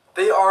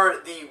 They are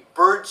the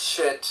bird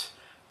shit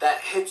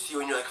that hits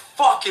you and you're like,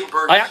 fucking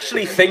bird I shit.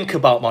 actually think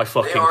about my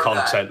fucking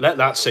content. Let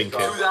that sink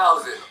in.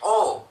 2,000.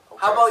 Oh,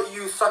 how about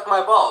you suck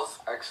my balls?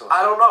 Excellent.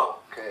 I don't know.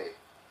 Okay,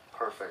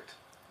 perfect.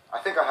 I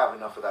think I have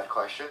enough of that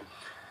question.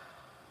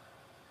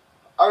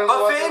 I don't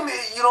know But fame,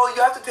 you know,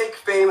 you have to take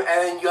fame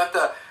and you have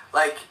to,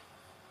 like,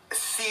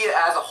 see it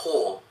as a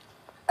whole.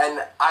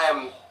 And I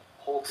am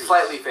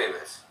slightly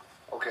famous.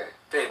 Okay.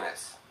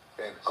 Famous.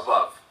 Famous.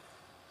 Above.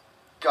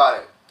 Got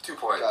it. 2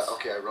 points. Got it.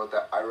 Okay, I wrote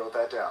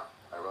that down.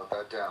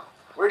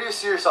 Where do you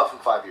see yourself in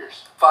 5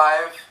 years?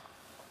 5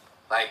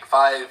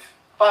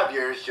 5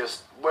 years,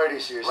 just where do you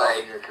see yourself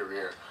in your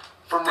career?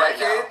 From right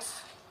now.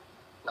 decades?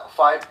 No,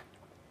 5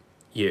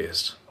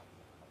 years.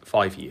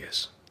 5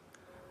 years.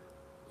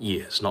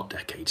 Years, not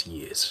decades,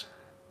 years.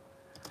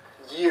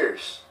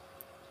 years.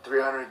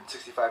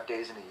 365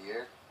 days in a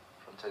year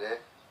from today.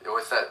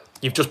 What's that?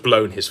 You've just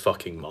blown his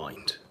fucking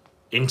mind.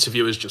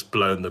 Interviewer's just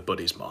blown the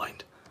buddy's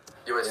mind.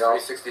 It was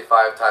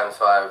 365 times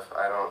 5.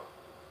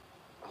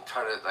 I'm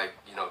trying to, like,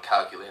 you know,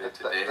 calculate it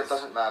to days. That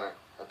doesn't matter.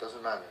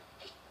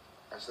 Just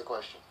answer the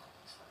question.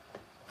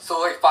 So,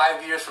 like,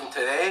 5 years from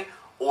today,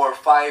 or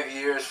 5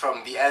 years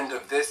from the end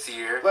of this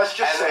year, Let's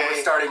just and say then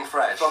we're starting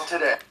fresh. From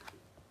today.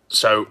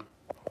 So,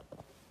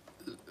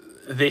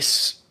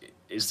 this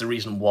is the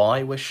reason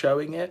why we're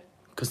showing it,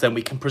 because then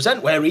we can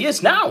present where he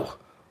is now,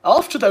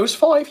 after those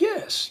 5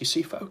 years. You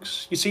see,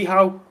 folks? You see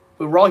how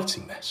we're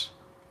writing this?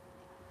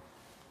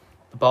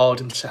 The bard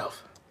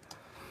himself.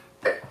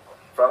 Okay.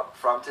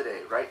 From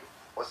today, right?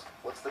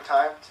 What's the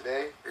time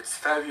today? It's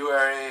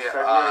February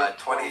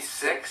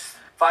 26th.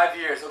 5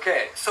 years,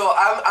 okay. So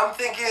I'm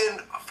thinking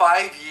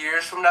 5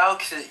 years from now,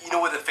 because, you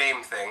know, with the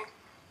fame thing,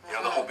 you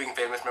know, the whole being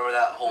famous, remember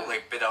that whole,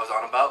 like, bit I was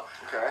on about?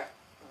 Okay.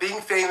 Being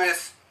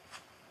famous,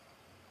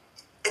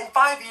 in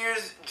 5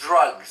 years,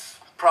 drugs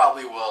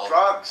probably will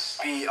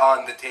be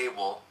on the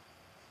table.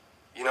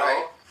 You know,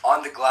 Right.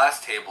 on the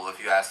glass table, if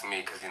you ask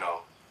me, because, you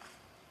know,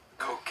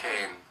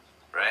 cocaine,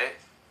 right?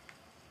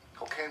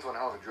 Cocaine's one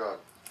hell of a drug.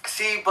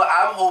 See, but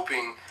I'm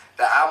hoping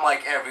that I'm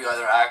like every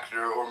other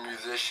actor or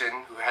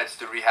musician who heads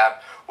to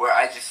rehab, where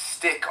I just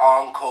stick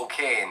on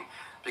cocaine.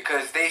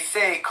 Because they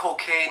say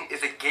cocaine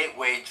is a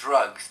gateway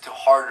drugs to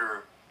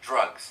harder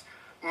drugs.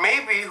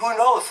 Maybe, who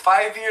knows,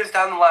 5 years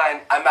down the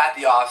line, I'm at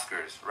the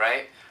Oscars,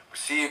 right?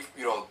 Receive,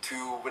 you know,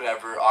 2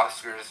 whatever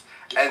Oscars,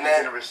 and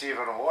then gonna receive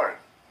an award.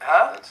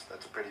 Huh?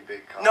 That's a pretty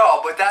big.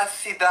 No, but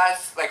that's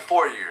like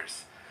 4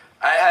 years.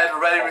 I had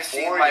already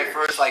received 4 my years.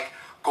 first like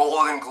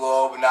Golden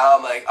Globe, and now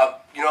I'm like,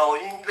 you know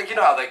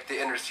how like the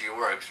industry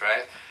works,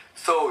 right?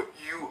 So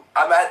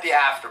I'm at the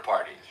after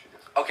party.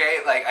 Okay,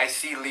 like I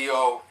see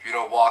Leo,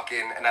 walk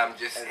in, and I'm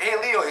just, hey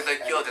Leo, he's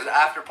like, yo, there's an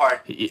after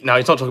party. No,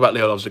 he's not talking about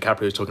Leonardo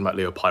DiCaprio, he's talking about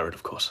Leo Pirate,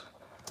 of course.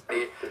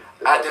 It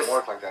doesn't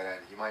work like that,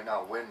 Andy. You might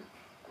not win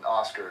an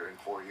Oscar in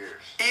 4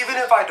 years. Even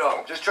if I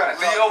don't, I'm just trying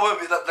to Leo will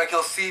be like,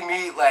 he'll see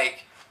me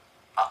like,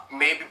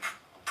 maybe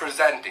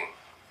presenting.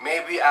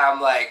 Maybe I'm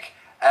like,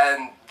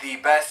 and the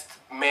best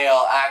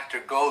male actor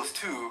goes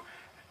to,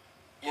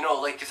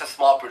 like just a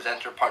small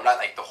presenter part, not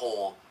like the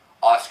whole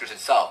Oscars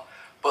itself.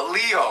 But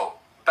Leo,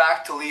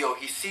 back to Leo,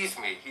 he sees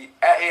me.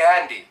 Hey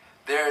Andy,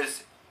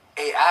 there's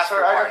a after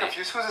Sorry, I party. got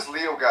confused. Who's this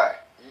Leo guy?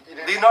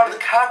 Leonardo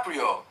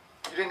DiCaprio.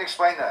 You didn't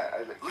explain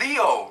that.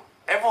 Leo.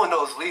 Everyone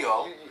knows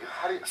Leo.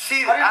 How do you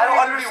I don't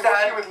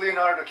understand. Working with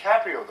Leonardo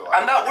DiCaprio though.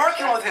 I'm not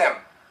working with him.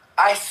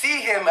 I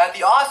see him at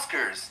the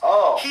Oscars.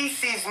 Oh. He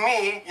sees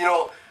me.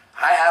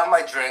 I have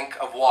my drink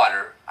of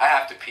water. I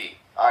have to pee.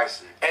 I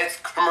see. It's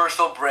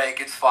commercial break.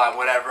 It's fine.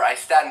 Whatever. I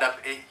stand up.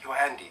 Hey, yo,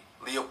 Andy.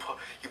 Leo,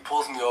 he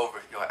pulls me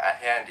over. Yo,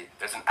 Andy.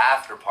 There's an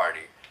after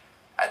party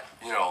at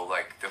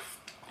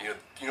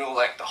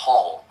like the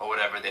hall or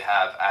whatever they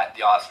have at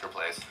the Oscar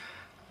place.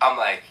 I'm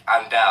like,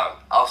 I'm down.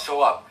 I'll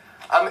show up.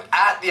 I'm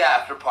at the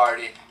after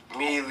party.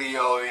 Me,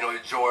 Leo,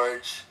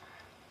 George,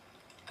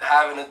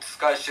 having a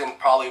discussion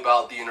probably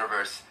about the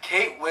universe.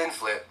 Kate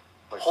Winslet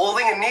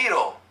holding a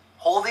needle.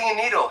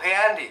 Hey,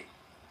 Andy.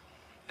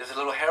 There's a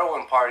little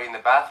heroin party in the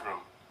bathroom.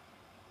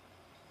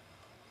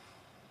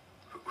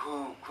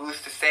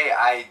 Who's to say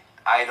I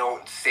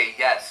don't say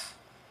yes?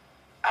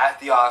 At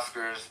the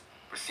Oscars,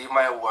 receive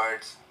my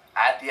awards,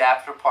 at the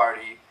after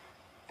party,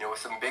 with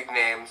some big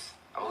names.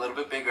 I'm a little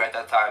bit bigger at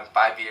that time,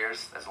 5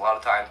 years. That's a lot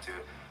of time to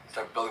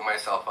start building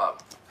myself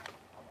up.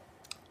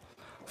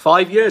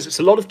 5 years, it's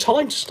a lot of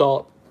time to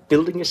start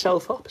building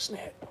yourself up, isn't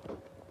it?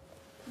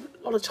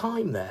 A lot of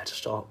time there to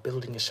start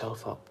building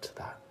yourself up to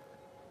that.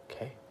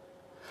 Okay.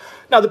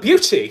 Now, the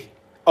beauty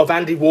of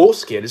Andy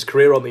Warski and his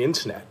career on the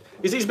internet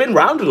is he's been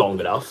round long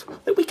enough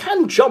that we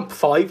can jump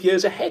 5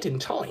 years ahead in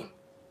time,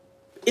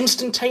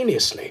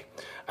 instantaneously.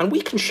 And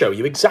we can show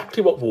you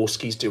exactly what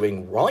Warski's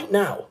doing right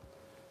now,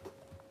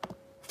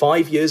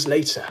 5 years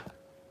later.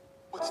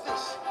 What's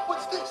this?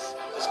 What's this?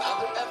 There's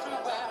color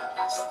everywhere.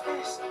 What's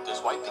this? There's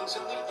white things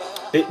in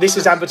the air. This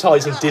is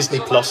advertising Disney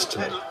Plus to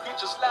me.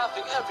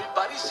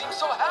 Everybody seems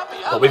so happy.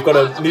 But we've got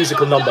a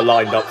musical number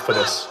lined up for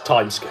this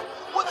time skip.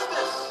 What's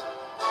this?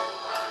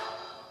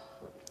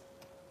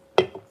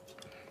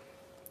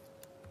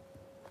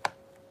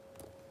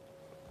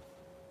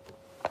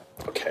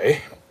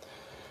 Okay.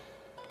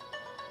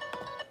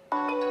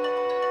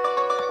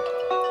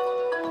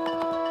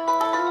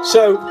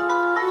 So,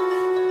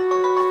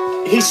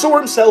 he saw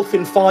himself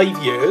in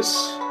 5 years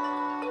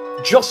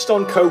just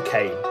on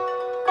cocaine.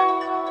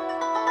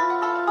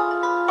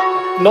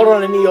 Not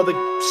on any other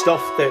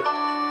stuff that...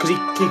 Because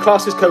he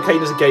classes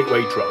cocaine as a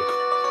gateway drug.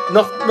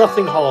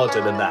 Nothing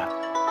harder than that.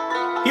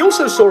 He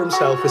also saw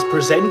himself as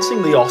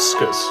presenting the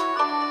Oscars.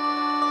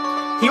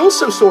 He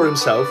also saw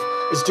himself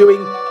as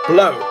doing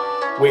Blow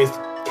with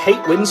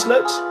Kate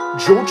Winslet,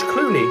 George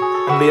Clooney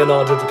and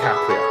Leonardo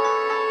DiCaprio.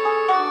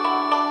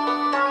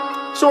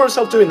 Saw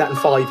himself doing that in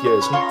 5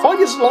 years. And 5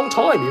 years is a long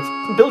time. You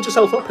can build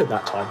yourself up in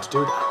that time to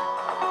do that.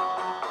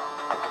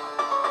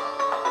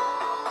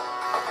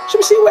 Shall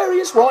we see where he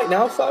is right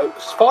now,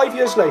 folks? 5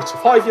 years later,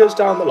 5 years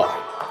down the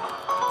line.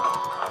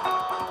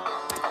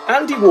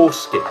 Andy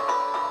Warski.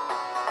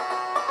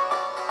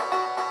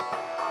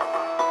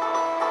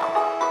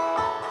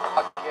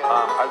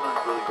 I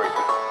learned really great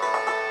things.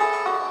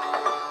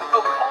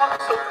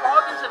 So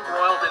Cog is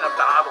embroiled in a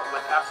battle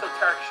with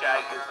esoteric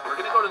shaggies. We're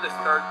going to go to this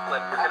third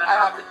clip. You're going to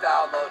have to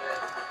download it.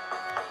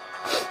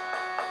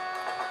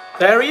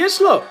 There he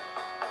is, look.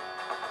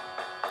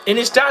 In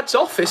his dad's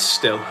office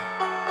still.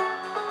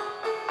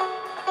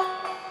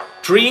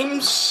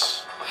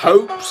 Dreams,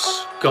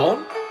 hopes,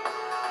 gone.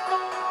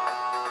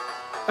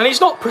 And he's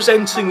not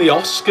presenting the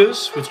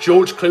Oscars with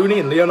George Clooney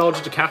and Leonardo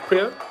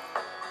DiCaprio.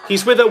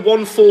 He's with a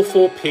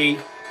 144p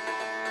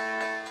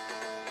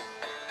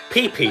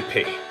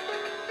PPP.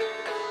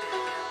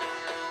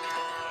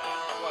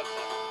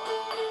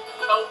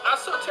 Oh,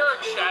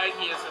 esoteric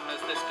shaggyism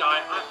is this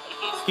guy.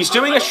 He's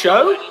doing a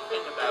show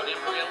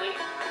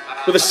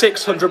with a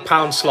 £600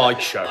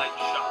 slideshow.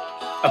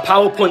 A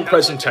PowerPoint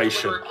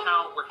presentation.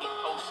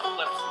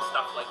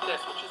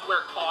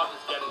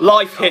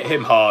 Life hit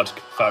him hard,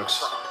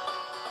 folks.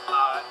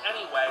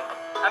 Anyway,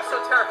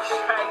 esoteric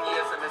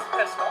shaggyism is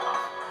pissed off.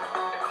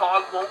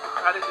 Cog won't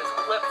credit his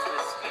clips and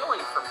is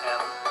stealing from him,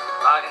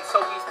 and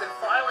so he's been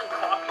filing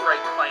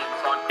copyright claims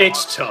on Cog's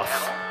It's tough.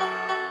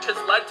 channel, which has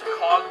led to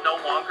Cog no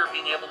longer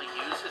being able to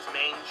use his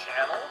main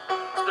channel.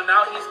 So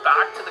now he's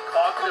back to the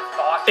cognitive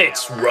thought channel.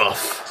 It's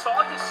rough.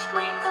 Saw his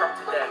stream from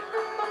today.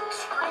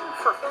 Streamed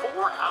for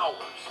 4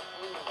 hours.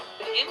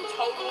 In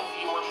total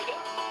viewership,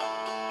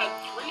 had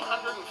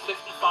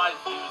 355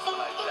 views when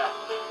I checked.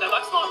 Now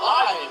that's not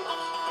live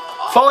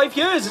viewers. 5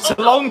 years, it's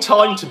a long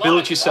time to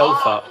build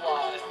yourself up.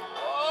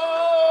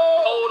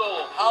 Oh,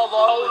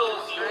 total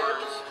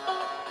viewers,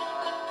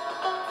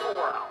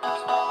 4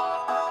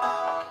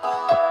 hours.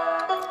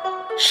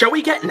 Shall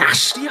we get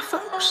nastier,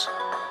 folks?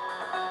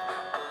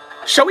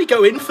 Shall we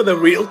go in for the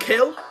real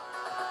kill?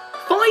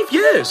 5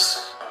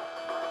 years.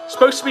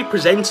 Supposed to be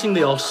presenting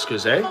the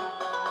Oscars, eh?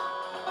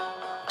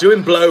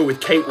 Doing blow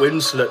with Kate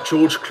Winslet,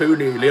 George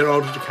Clooney,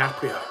 Leonardo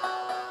DiCaprio.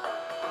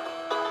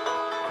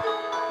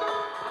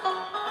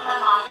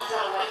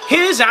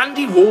 Here's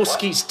Andy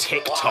Warski's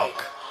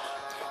TikTok,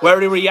 where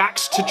he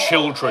reacts to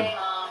children.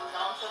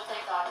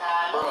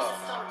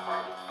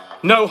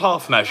 No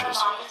half measures.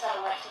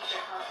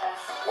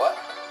 What?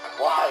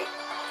 Why?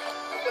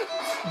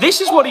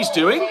 This is what he's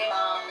doing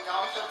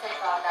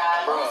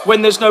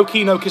when there's no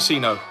Kino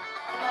Casino.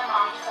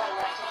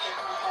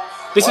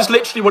 This is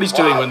literally what he's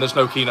doing when there's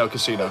no Kino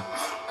Casino.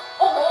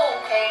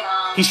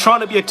 He's trying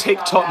to be a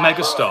TikTok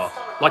megastar,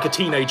 like a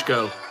teenage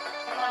girl.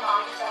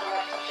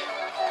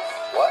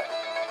 What?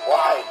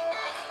 Why?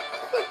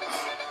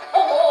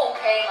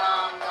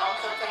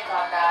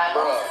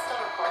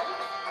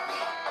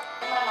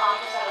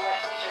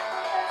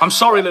 I'm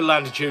sorry, Little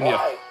Andy Jr.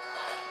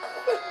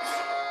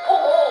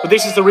 But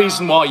this is the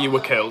reason why you were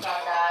killed.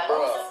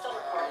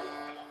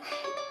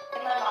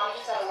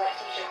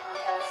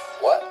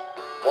 What?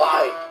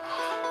 Why?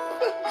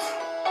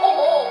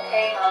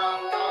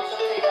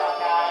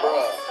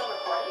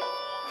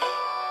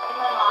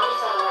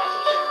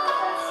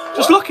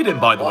 Just look at him,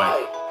 by the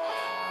way.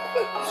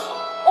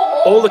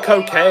 All the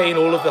cocaine,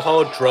 all of the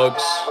hard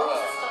drugs,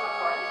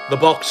 the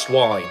boxed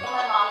wine,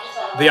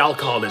 the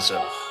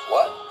alcoholism.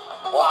 What?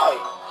 Why?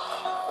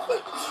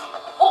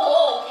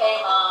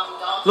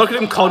 Look at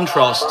him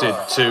contrasted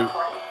to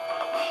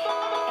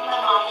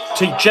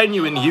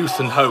genuine youth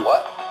and hope.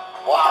 What?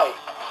 Why?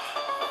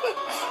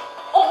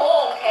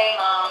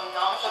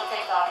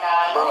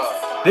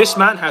 This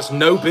man has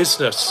no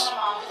business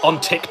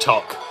on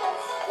TikTok,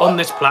 on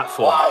this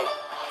platform. Why?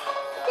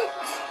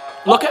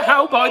 Look at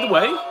how, by the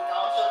way,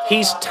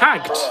 he's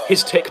tagged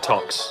his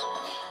TikToks.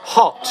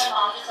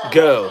 Hot,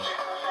 girl,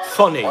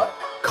 funny,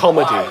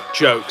 comedy,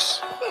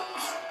 jokes.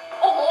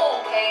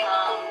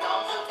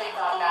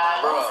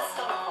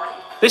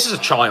 This is a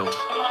child.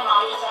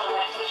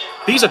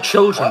 These are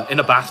children in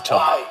a bathtub.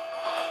 Why?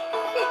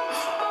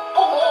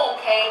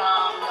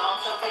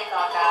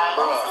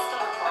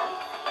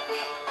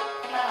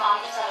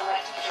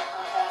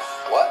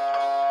 What?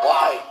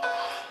 Why?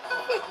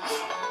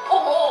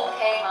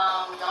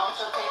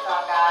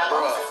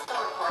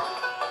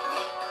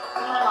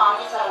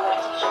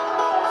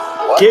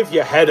 What? Give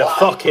your head a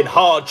fucking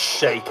hard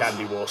shake,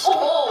 Andy Warski.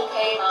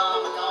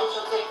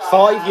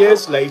 5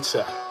 years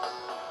later.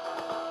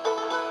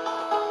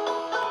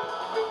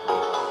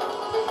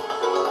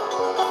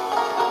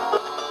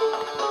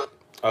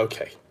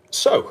 Okay,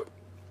 so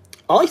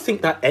I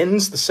think that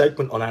ends the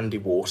segment on Andy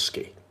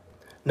Warski.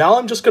 Now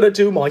I'm just going to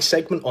do my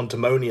segment on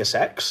Demonius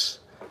X,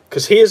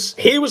 because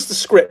here was the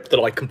script that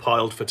I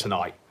compiled for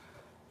tonight.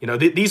 You know,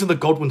 these are the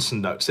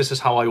Godwinson notes. This is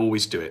how I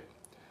always do it.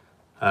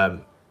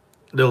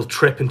 Little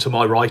trip into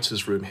my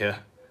writer's room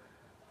here.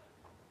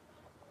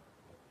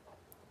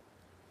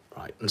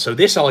 Right, and so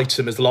this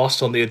item is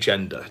last on the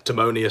agenda,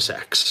 Demonius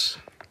X.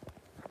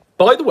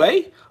 By the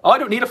way, I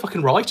don't need a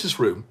fucking writer's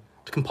room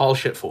to compile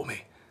shit for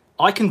me.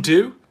 I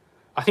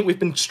think we've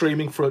been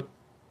streaming for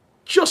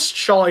just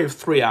shy of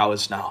 3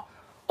 hours now,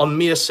 on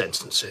mere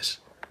sentences.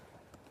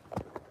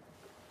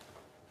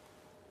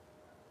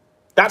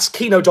 That's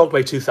Kino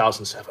Dogme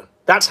 2007.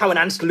 That's how an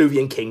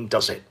antediluvian king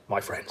does it,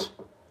 my friends.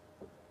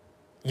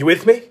 You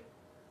with me?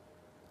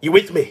 You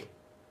with me?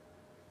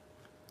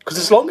 Because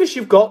as long as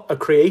you've got a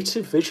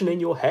creative vision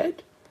in your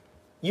head,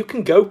 you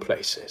can go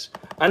places.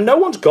 And no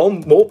one's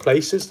gone more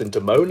places than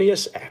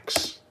Demonius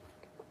X.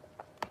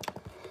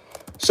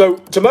 So,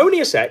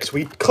 Demonius X,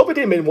 we covered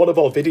him in one of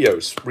our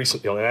videos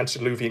recently on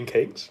Antediluvian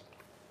Kings.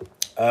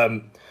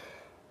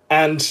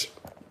 And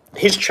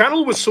his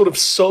channel was sort of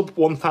sub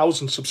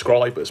 1,000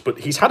 subscribers, but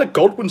he's had a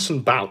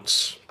Godwinson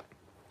bounce,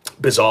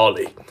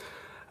 bizarrely.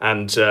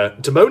 And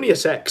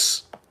Demonius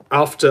X,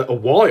 after a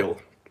while,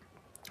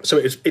 so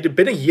it had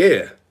been a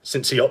year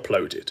since he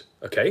uploaded,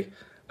 okay?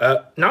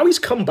 Now he's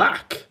come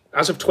back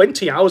as of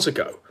 20 hours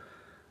ago.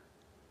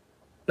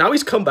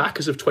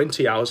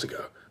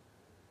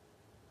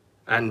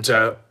 And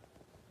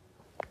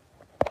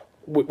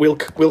we'll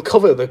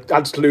cover the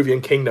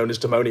antediluvian king known as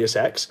Demonius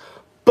X.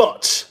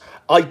 But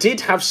I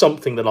did have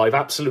something that I've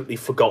absolutely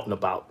forgotten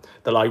about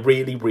that I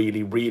really,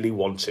 really, really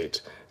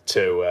wanted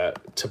to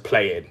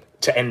play in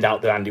to end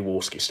out the Andy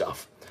Warski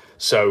stuff.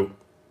 So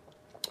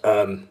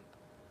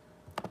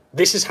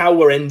this is how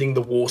we're ending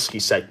the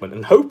Warski segment,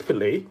 and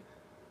hopefully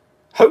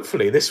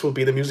this will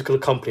be the musical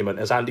accompaniment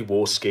as Andy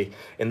Warski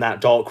in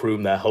that dark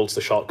room there holds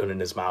the shotgun in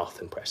his mouth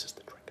and presses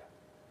the trigger.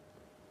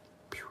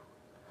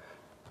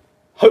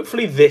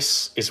 Hopefully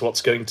this is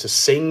what's going to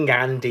sing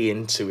Andy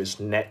into his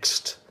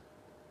next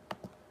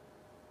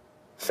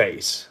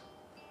phase.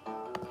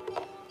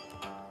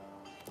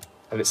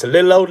 And it's a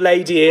little old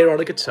lady here on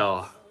a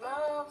guitar.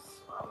 I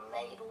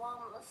made one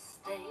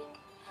mistake.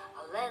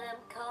 I let him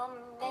come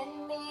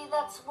in me,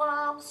 that's why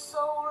was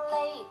so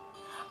late.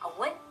 I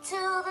went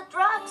to the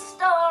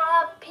drugstore,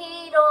 I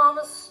peed on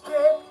a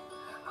strip.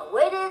 I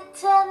waited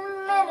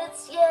 10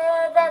 minutes,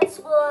 yeah, that's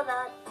what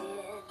I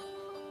did.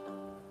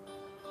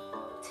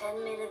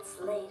 10 minutes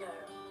later,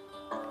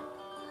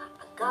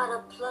 I got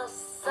a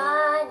plus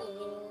sign, and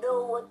you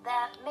know what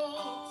that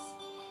means.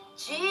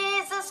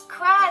 Jesus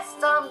Christ,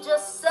 I'm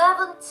just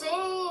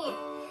 17.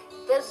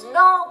 There's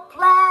no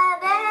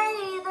plan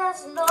A,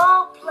 there's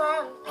no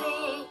plan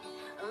B,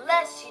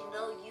 unless you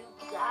know you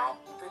got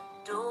the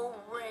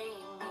do-re-mi.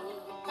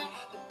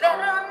 You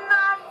better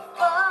not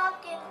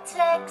fuck in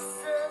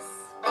Texas,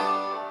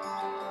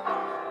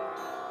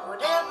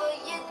 whatever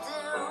you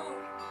do.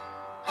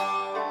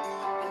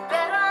 You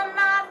better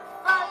not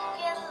fuck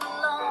in the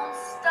Lone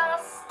Star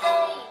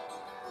State,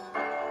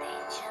 they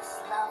just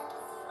love to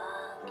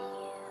fuck you.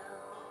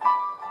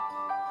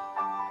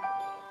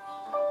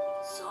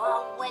 So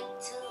I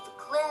went to the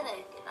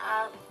clinic and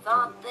I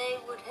thought they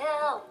would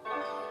help.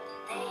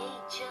 They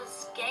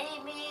just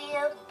gave me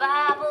a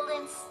Bible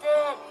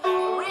instead. A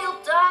real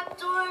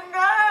doctor or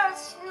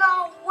nurse,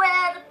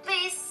 nowhere to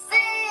be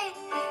seen.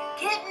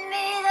 Get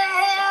me the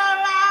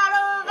hell out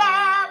of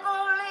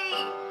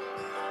Abilene.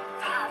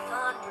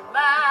 500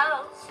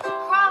 miles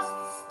across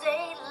the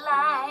state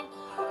line.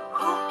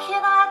 Who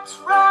can I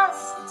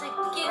trust to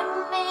give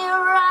me a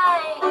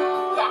ride?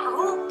 Yeah,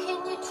 who can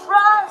you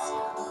trust?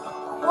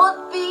 Would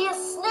be a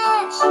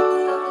snitch.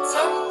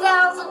 $10,000,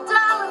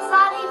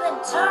 I'd even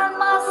turn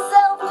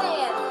myself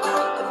in.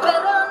 You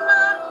better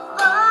not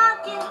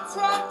fuck in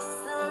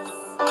Texas,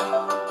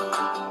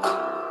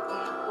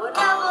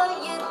 whatever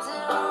you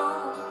do.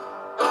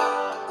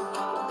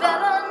 You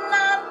better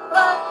not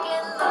fuck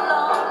in the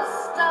Lone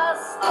Star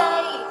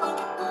State,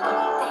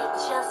 they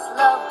just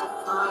love to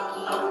fuck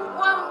you.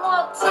 One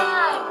more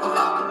time, you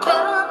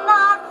better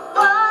not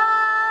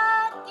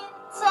fuck in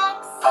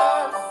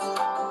Texas,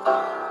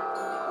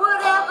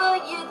 whatever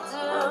you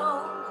do.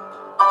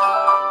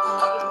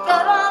 You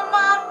better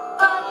not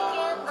fuck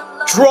in the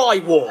Lone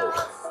Drywall.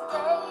 Star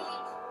State,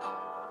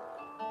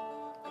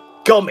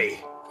 Gummy.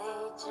 they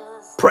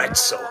just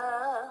Pretzel.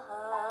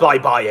 love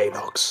Bye-bye,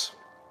 Enox.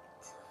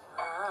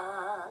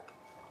 fuck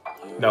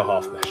you. No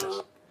half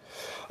measures.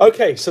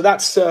 Okay, so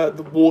that's the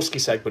Warski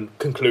segment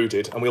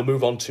concluded, and we'll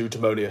move on to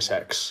Demonius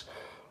X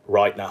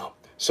right now.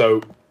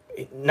 So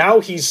now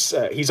he's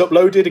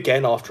uploaded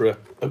again after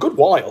a good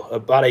while,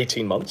 about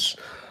 18 months.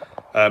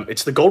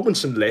 It's the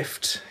Godwinson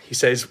lift. He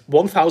says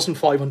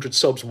 1,500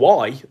 subs.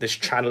 Why? This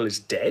channel is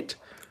dead.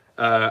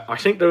 I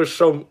think there was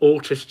some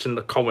autists in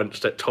the comments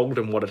that told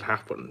him what had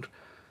happened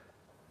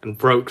and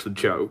broke the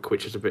joke,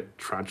 which is a bit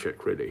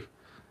tragic, really.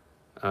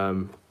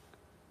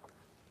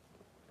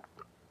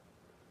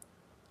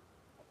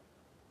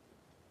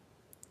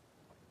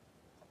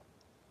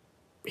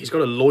 He's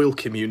got a loyal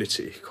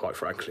community, quite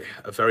frankly.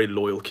 A very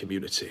loyal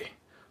community.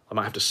 I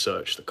might have to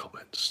search the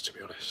comments, to be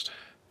honest.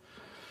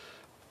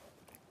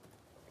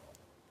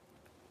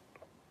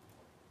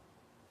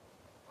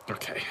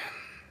 Okay.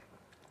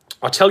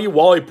 I'll tell you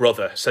why,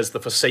 brother, says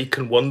the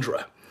Forsaken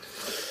Wanderer.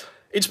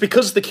 It's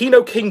because the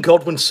Kino King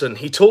Godwinson,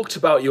 he talked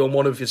about you on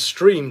one of his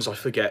streams, I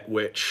forget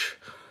which.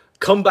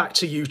 Come back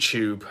to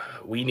YouTube.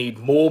 We need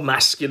more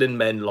masculine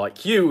men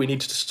like you. We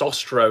need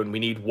testosterone. We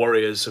need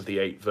warriors of the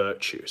 8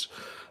 virtues.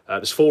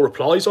 There's 4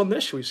 replies on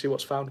this. Shall we see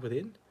what's found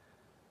within?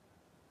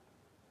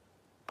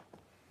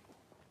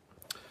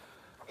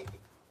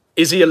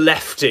 Is he a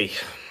lefty?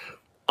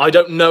 I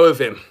don't know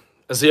of him,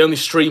 as the only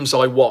streams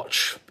I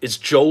watch is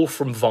Joel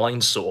from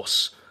Vine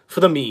Source, for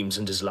the memes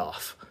and his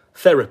laugh.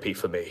 Therapy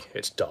for me.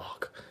 It's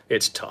dark.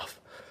 It's tough.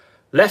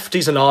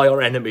 Lefties and I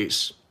are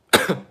enemies.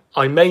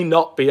 I may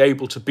not be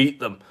able to beat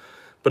them,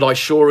 but I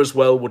sure as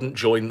well wouldn't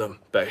join them,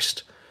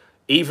 based.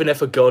 Even if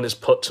a gun is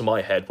put to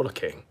my head. What a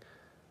king.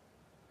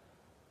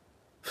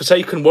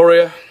 Forsaken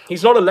Warrior,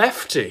 he's not a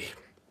lefty,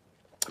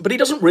 but he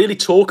doesn't really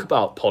talk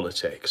about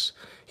politics.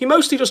 He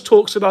mostly just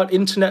talks about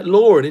internet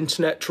law and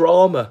internet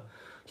drama.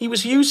 He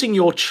was using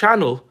your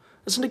channel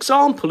as an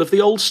example of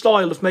the old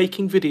style of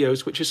making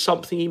videos, which is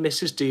something he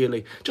misses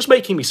dearly. Just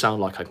making me sound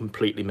like I'm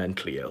completely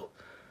mentally ill.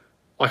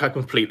 Like I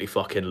completely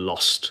fucking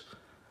lost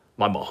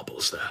my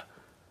marbles there.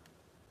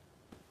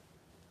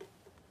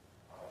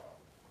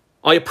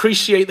 I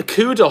appreciate the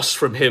kudos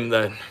from him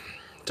then,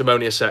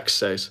 Demonius X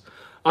says.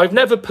 I've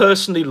never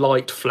personally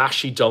liked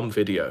flashy, dumb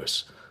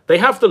videos. They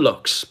have the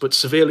looks, but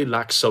severely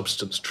lack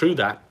substance. True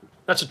that.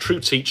 That's a true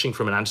teaching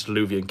from an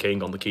antediluvian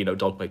king on the Kino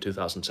Dogma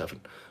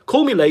 2007.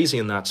 Call me lazy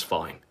and that's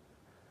fine.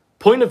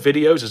 Point of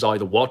videos is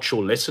either watch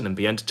or listen and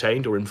be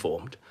entertained or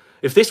informed.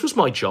 If this was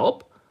my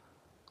job,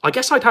 I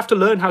guess I'd have to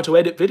learn how to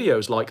edit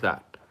videos like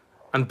that.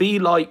 And be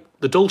like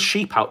the dull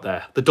sheep out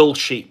there, the dull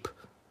sheep.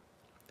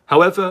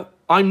 However,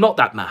 I'm not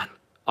that man.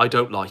 I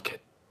don't like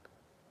it.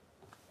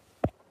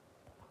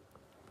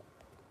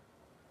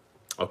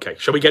 Okay,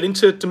 shall we get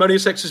into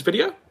Demonius X's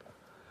video?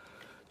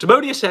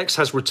 Demonius X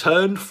has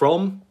returned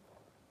from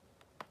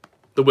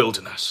the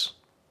wilderness.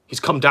 He's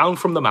come down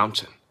from the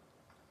mountain.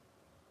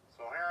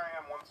 So here I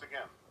am once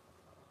again.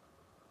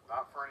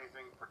 Not for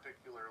anything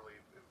particularly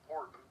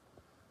important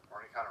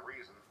or any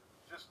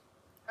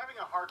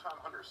hard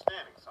time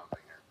understanding something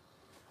here.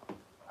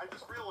 I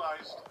just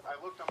realized I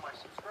looked on my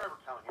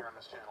subscriber count here on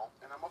this channel,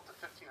 and I'm up to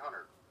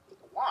 1,500.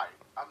 Why?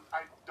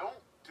 I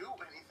don't do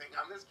anything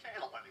on this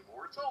channel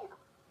anymore. It's over.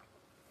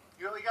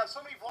 You know, you got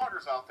so many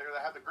vloggers out there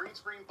that have the green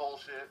screen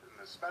bullshit and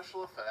the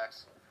special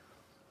effects.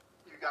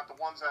 You got the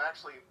ones that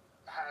actually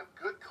have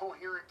good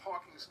coherent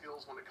talking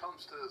skills when it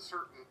comes to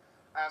certain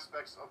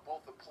aspects of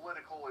both the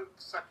political and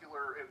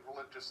secular and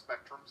religious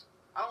spectrums.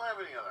 I don't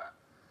have any of that.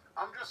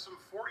 I'm just some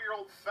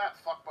 40-year-old fat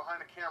fuck behind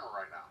a camera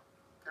right now.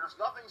 There's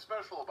nothing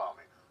special about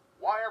me.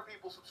 Why are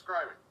people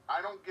subscribing? I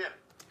don't get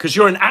it. Because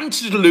you're an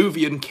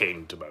antediluvian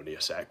king,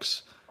 Demonius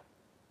X.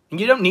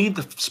 And you don't need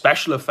the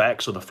special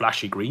effects or the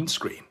flashy green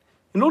screen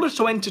in order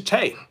to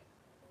entertain.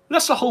 And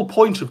that's the whole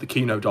point of the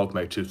Kino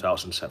Dogma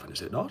 2007,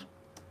 is it not?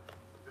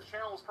 This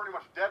channel is pretty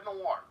much dead in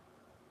the water.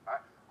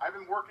 I've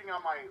been working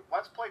on my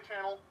Let's Play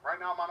channel. Right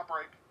now I'm on a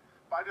break.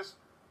 But I just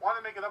want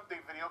to make an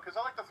update video because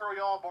I like to throw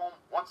y'all a bone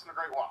once in a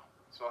great while.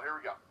 So here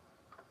we go.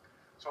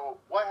 So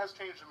what has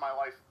changed in my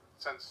life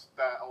since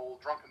that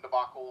old drunken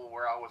debacle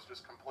where I was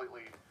just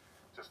completely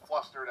just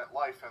flustered at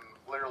life and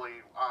literally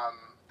on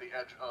the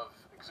edge of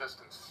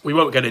existence? We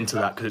won't get into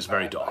that because it's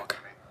very dark.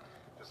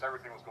 Just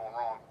everything was going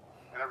wrong,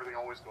 and everything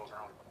always goes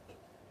wrong.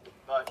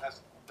 But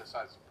that's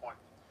besides the point.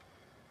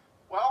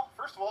 Well,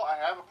 first of all, I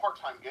have a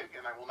part-time gig,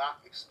 and I will not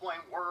explain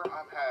where I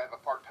have a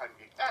part-time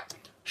gig at.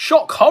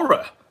 Shock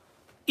horror.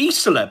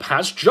 E-Celeb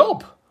has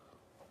job.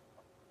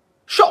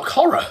 Shock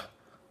horror.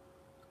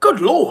 Good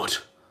lord.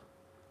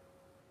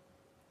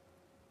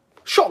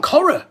 Shock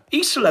horror.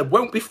 E-Celeb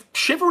won't be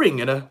shivering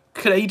in a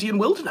Canadian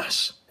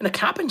wilderness, in a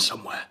cabin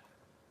somewhere.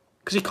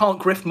 Because he can't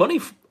grift money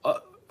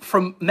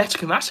from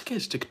Metokur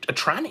Masochist to a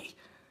tranny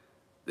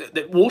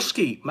that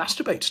Warski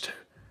masturbates to.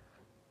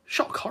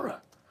 Shock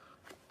horror.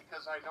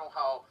 Because I know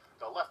how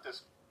the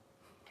leftist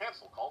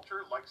cancel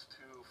culture likes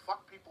to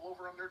fuck people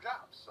over on their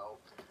jobs. So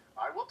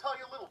I will tell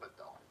you a little bit,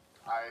 though.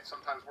 I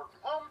sometimes work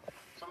from home,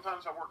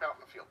 sometimes I work out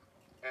in the field.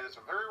 And it's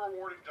a very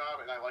rewarding job,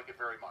 and I like it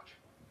very much.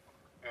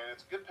 And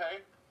it's good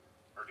pay,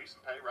 or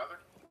decent pay, rather.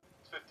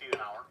 It's $15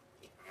 an hour.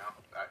 You know,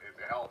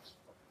 it helps.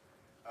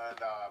 And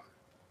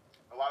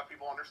a lot of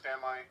people understand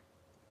my,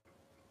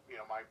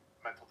 my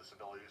mental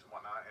disabilities and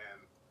whatnot,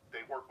 and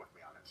they work with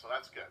me on it. So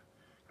that's good.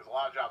 Because a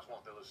lot of jobs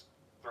won't. They'll just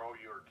throw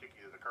you or kick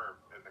you to the curb,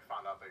 and they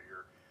found out that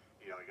you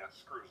got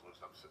screws loose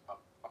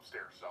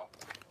upstairs. So.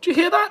 Do you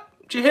hear that?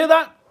 Do you hear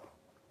that?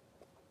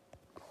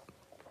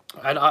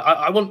 And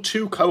I want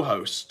two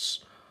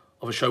co-hosts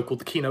of a show called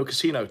The Kino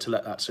Casino to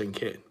let that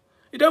sink in.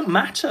 It don't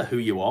matter who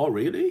you are,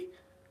 really.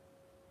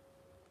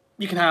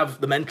 You can have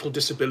the mental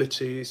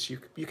disabilities.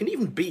 You can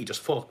even be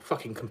just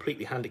fucking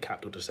completely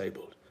handicapped or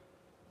disabled.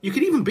 You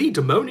can even be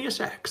Demonius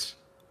X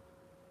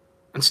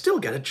and still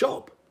get a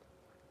job.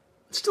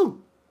 Still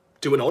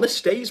do an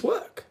honest day's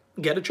work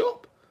and get a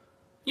job.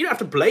 You don't have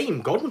to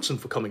blame Godwinson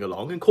for coming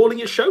along and calling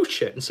your show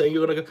shit and saying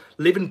you're going to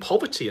live in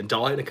poverty and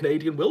die in a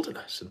Canadian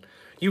wilderness. And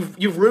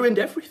you've ruined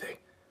everything.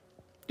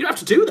 You don't have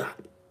to do that.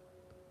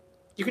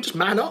 You can just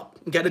man up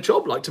and get a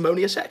job like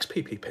Demonius X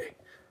PPP.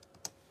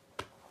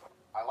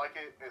 I like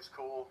it. It's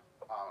cool.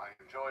 I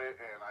enjoy it,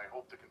 and I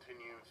hope to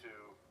continue to...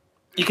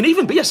 You can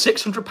even be a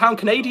 £600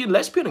 Canadian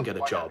lesbian and get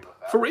a job.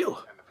 For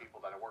real. And the people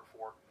that I work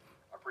for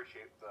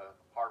appreciate the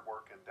hard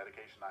work and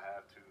dedication I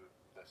have to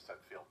this said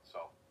field.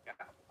 So, yeah,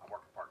 I'm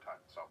working part-time.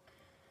 So,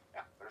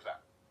 yeah, there's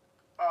that.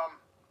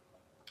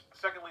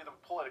 Secondly, the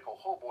political.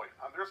 Oh, boy.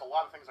 There's a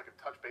lot of things I could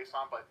touch base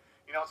on, but,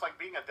 it's like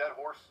being a dead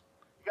horse.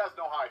 You guys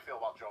know how I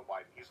feel about Joe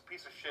Biden. He's a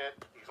piece of shit.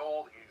 He's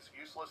old. He's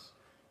useless.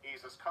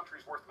 He's this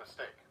country's worth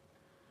mistake.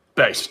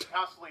 Based. He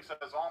constantly says,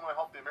 I'm going to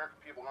help the American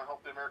people. I'm going to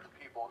help the American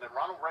people. And then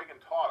Ronald Reagan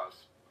taught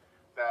us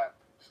that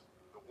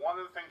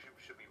one of the things you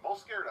should be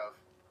most scared of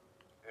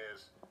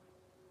is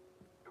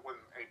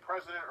when a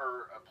president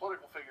or a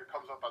political figure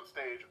comes up on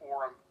stage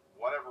or on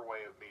whatever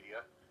way of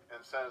media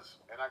and says,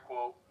 and I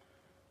quote,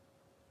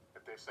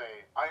 if they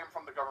say, I am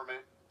from the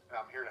government and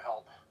I'm here to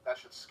help, that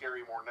should scare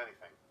you more than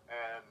anything.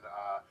 And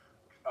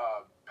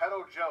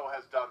Pedo Joe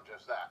has done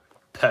just that.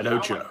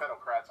 Pedo Joe. I don't like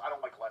pedocrats. I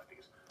don't like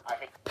lefties. I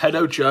hate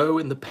Pedo Joe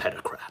and the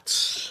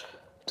pedocrats.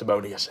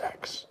 Demonius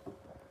X.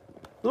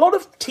 A lot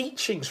of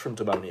teachings from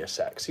Demonius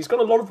X. He's got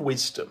a lot of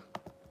wisdom,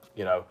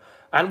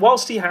 And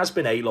whilst he has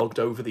been A-logged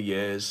over the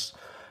years,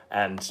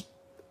 and,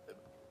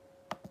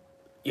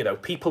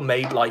 people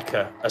made like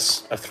a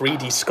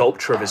 3D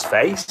sculpture of his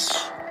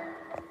face.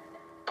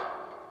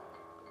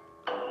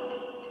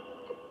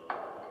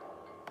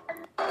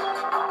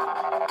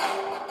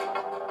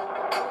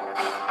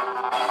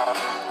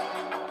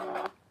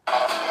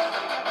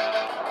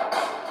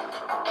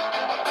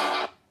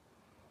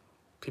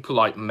 People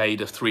like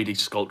made a 3D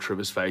sculpture of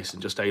his face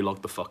and just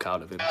A-logged the fuck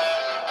out of him.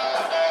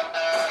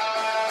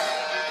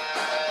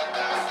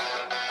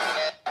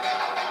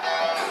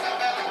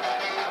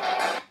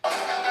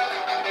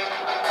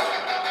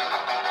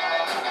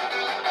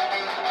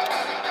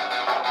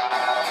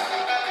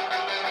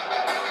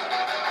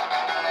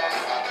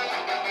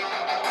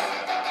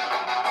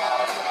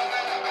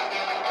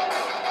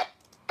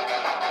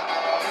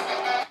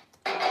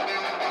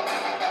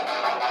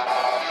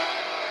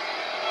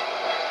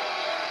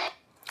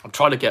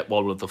 try to get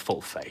one with the full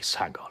face.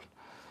 Hang on.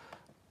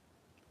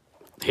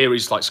 Here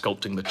he's like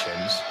sculpting the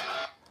chins.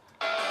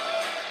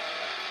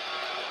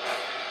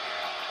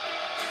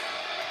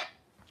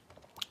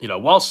 You know,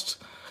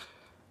 whilst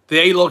the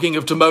A-logging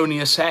of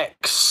Demonius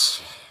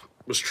X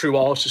was true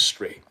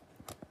artistry,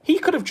 he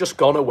could have just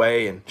gone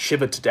away and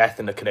shivered to death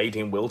in the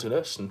Canadian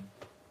wilderness and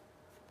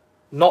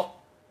not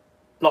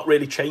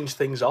really changed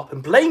things up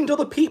and blamed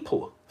other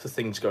people for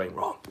things going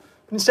wrong.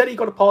 But instead he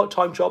got a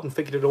part-time job and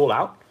figured it all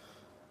out.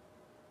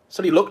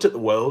 So he looked at the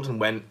world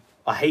and went,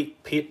 I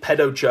hate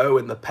Pedo Joe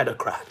and the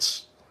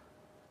pedocrats.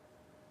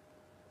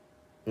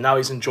 Now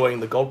he's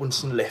enjoying the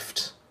Godwinson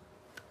lift.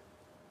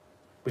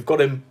 We've got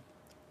him,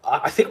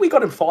 I think we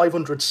got him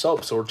 500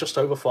 subs or just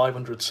over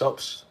 500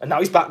 subs. And now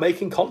he's back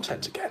making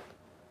content again.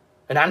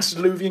 And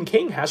Antediluvian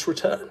King has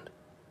returned.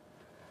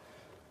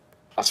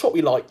 That's what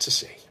we like to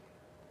see.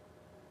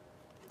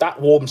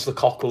 That warms the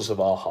cockles of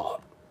our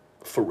heart.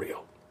 For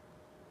real.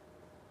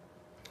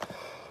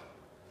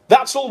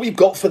 That's all we've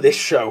got for this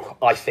show,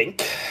 I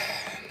think.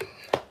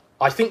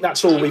 I think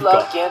that's all we've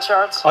got. Do you love Gantt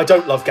charts? I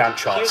don't love Gantt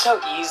charts. Here's how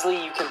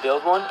easily you can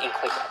build one in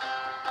ClickUp.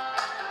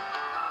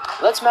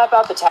 Let's map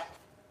out the tab.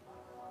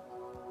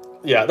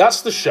 Yeah,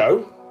 that's the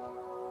show.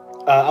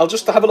 I'll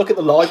just have a look at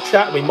the live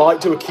chat. We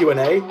might do a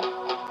Q&A.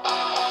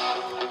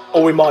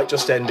 Or we might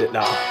just end it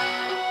now.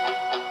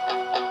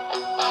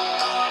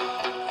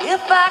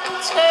 If I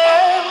could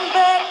turn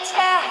back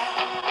time,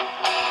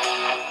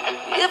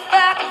 if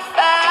I could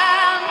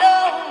find a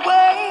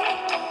way,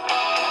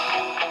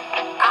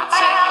 I'd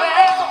take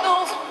back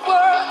those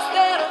words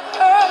that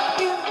hurt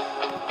you,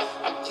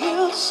 and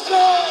you'd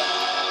stay.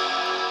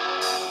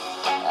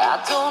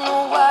 I don't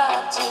know why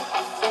I did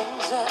the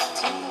things I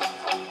did.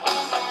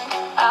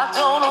 I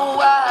don't know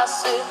why I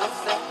said the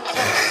things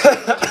I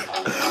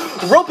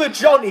did. Robert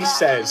Johnny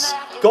says,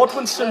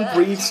 Godwinson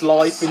breathes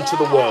life into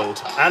the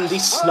world, and he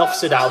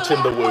snuffs it out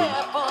in the womb.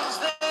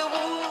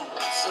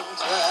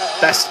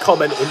 Best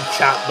comment in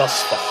chat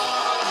thus far.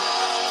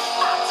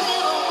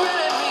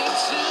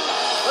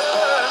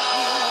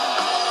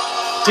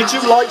 Did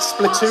you like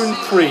Splatoon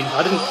 3?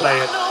 I didn't play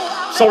it.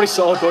 Sorry,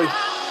 Sargoy.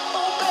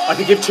 I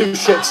could give two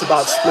shits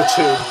about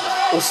Splatoon,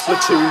 or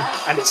Splatoon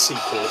and its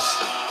sequels.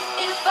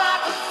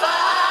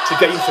 It's a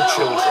game for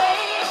children.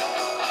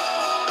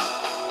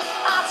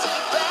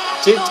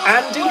 Did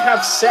Andy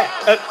have sex?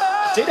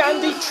 Did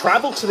Andy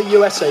travel to the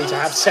USA to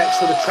have sex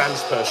with a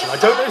trans person? I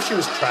don't know if she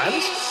was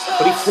trans,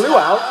 but he flew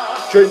out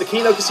during the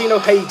Kino Casino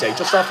heyday,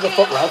 just after the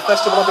Fuck Ralph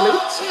Festival, I believe.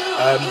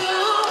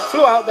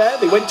 Flew out there,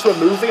 they went to a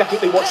movie, I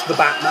think they watched The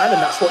Batman,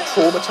 and that's what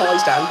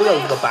traumatised Andy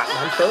over the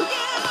Batman film.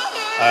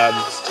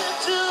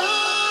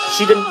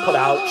 She didn't put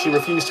out, she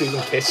refused to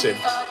even kiss him,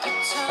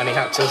 and he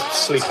had to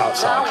sleep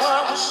outside,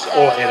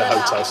 or in a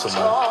hotel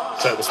somewhere.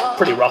 So it was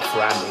pretty rough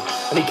for Andy.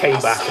 And he came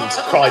back and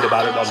cried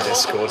about it on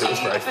Discord. It was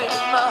very funny.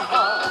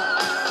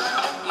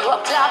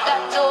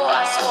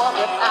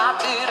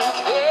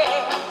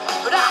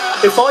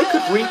 If I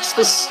could reach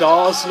the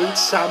stars, Need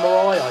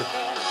Samurai,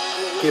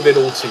 I'd give it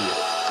all to you.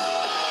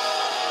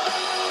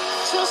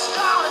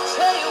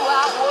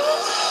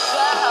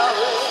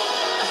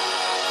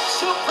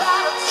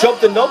 Job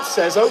the Nub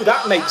says, oh,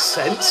 that makes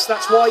sense.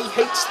 That's why he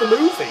hates the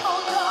movie.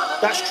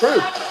 That's true.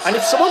 And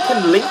if someone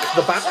can link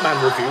the Batman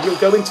review,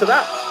 you'll go into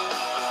that.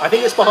 I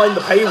think it's behind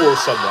the paywall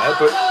somewhere,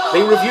 but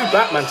they reviewed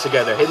Batman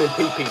together, him and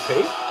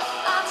PPP.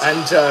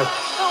 And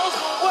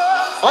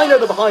I know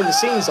the behind the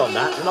scenes on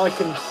that, and I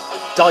can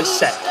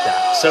dissect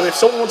that. So if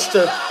someone wants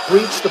to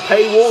breach the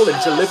paywall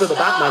and deliver the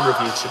Batman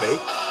review to me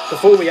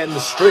before we end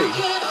the stream,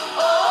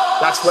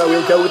 that's where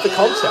we'll go with the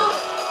content.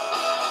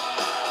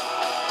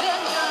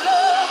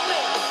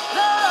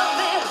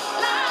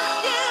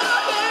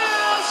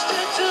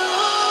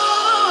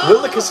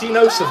 Will the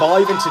casino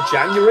survive into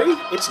January?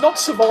 It's not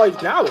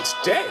survived now, it's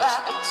dead.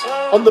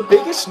 On the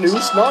biggest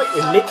news night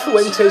in Nick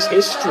Fuente's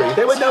history,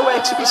 they were nowhere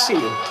to be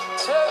seen.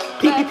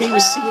 PPP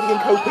was seething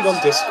and coping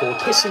on Discord,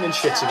 pissing and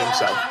shitting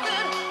himself,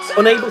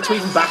 unable to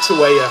even bat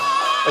away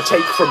a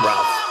take from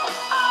Ralph.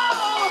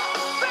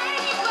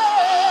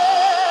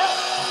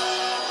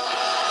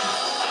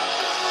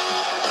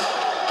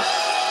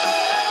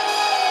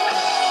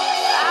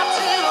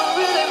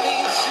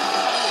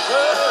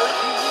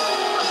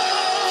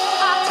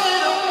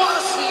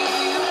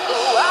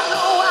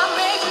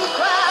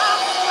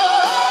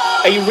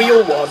 A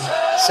real one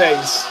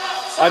says,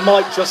 I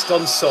might just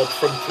unsub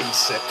from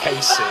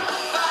Casey.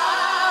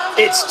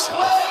 It's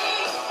tough.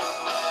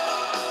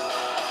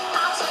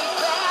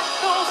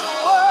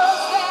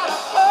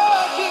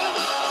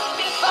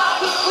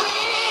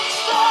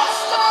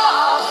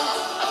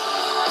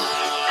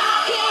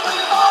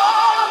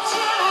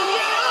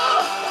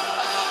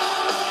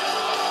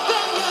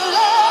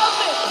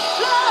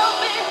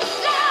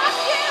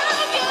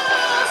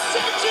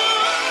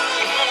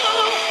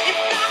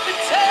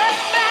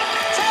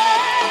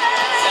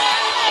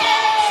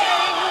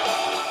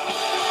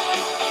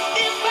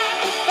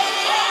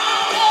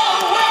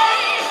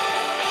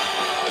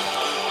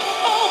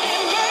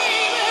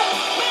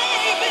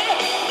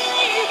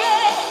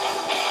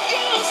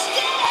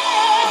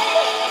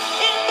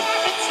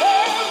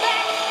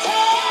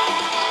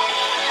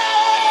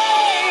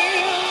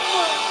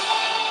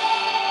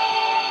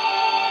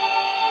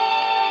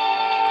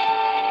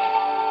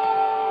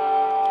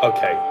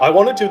 Okay, I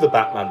want to do the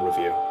Batman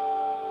review.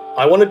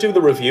 I want to do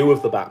the review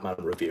of the Batman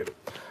review.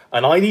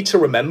 And I need to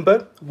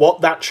remember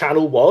what that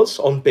channel was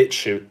on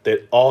BitChute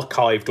that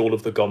archived all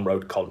of the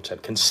Gumroad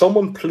content. Can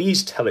someone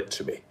please tell it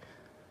to me?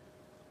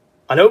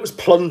 I know it was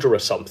Plunder or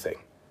something.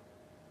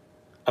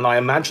 And I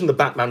imagine the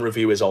Batman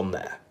review is on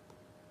there.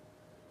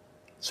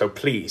 So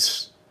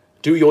please,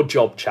 do your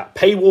job, chat.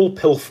 Paywall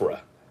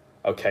pilferer.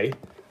 Okay?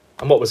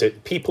 And what was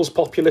it? People's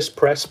Populist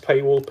Press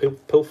paywall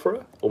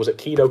pilferer? Or was it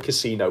Kino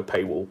Casino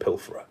paywall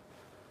pilferer?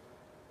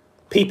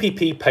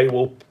 PPP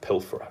paywall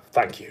pilferer.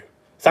 Thank you.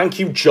 Thank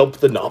you, Job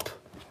the Nub.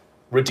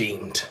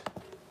 Redeemed.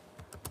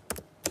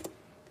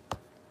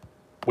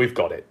 We've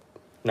got it.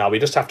 Now we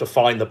just have to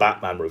find the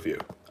Batman review,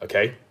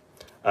 okay?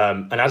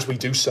 And as we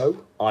do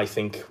so, I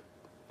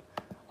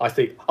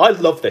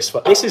love this.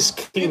 But this is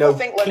Kino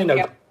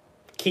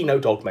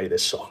Dog made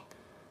this song.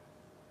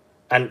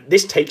 And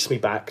this takes me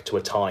back to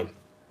a time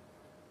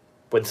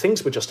when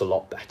things were just a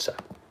lot better.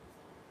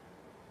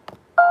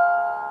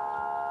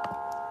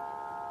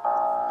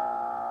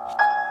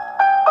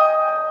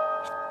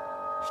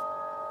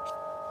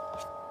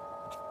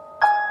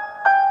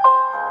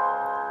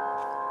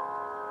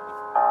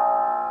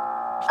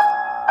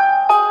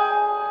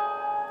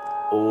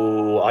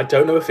 I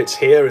don't know if it's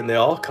here in the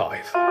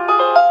archive.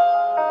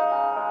 I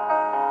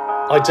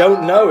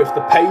don't know if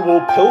the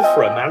paywall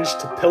pilferer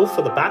managed to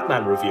pilfer the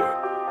Batman review.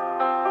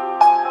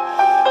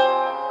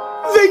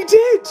 They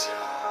did!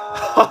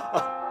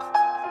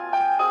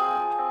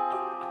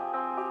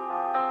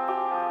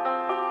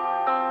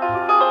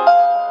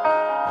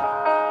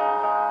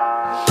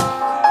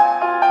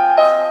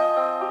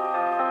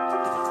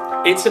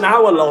 It's an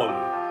hour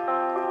long.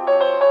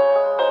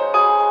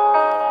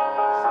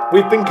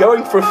 We've been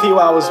going for a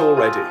few hours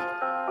already.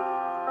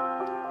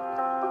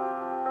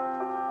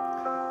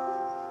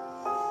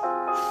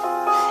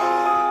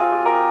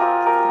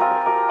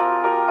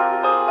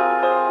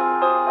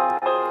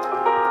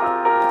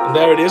 And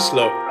there it is,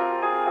 look.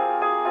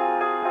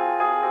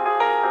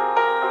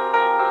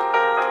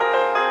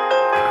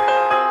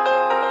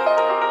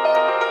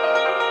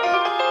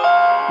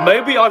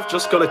 Maybe I've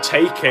just got to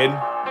take in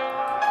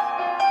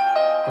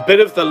a bit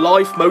of the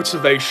life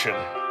motivation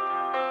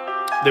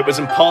that was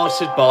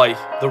imparted by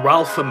the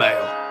Ralpha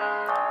male.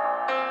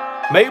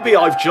 Maybe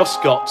I've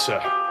just got to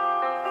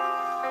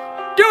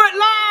do it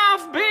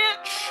live,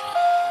 bitch!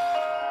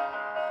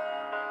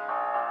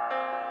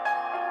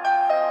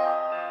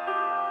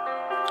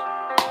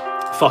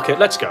 Fuck it,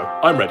 let's go.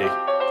 I'm ready.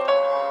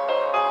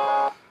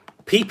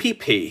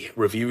 PPP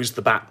reviews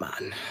the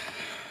Batman.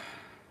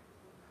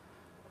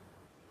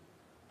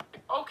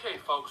 Okay,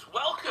 folks,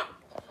 welcome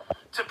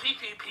to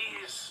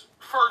PPP's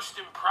first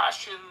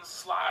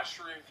impressions /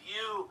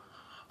 review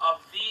of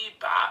the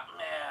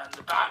Batman.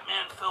 The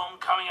Batman film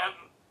came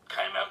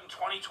out in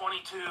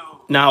 2022.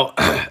 Now,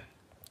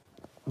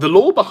 the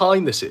law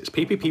behind this is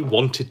PPP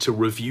wanted to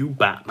review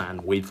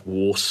Batman with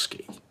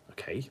Warski.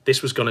 Okay,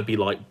 this was going to be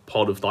like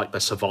part of like the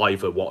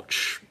Survivor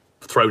watch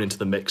thrown into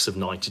the mix of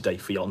 90 Day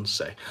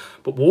Fiancé.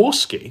 But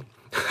Warski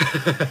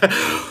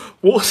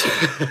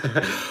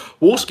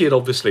had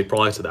obviously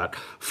prior to that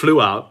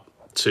flew out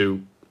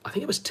to, I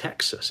think it was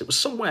Texas. It was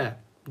somewhere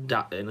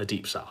in the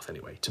deep south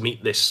anyway, to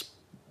meet this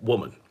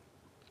woman,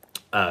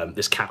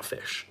 this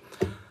catfish.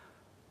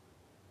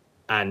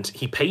 And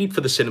he paid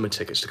for the cinema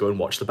tickets to go and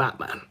watch the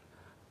Batman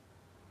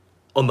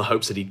on the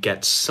hopes that he'd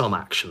get some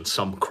action,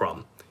 some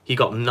crumb. He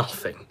got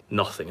nothing,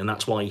 and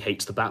that's why he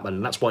hates the Batman,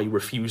 and that's why he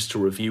refused to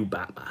review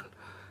Batman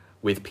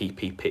with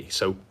PPP.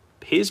 So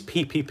here's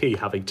PPP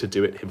having to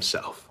do it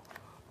himself.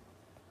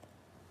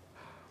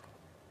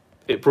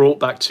 It brought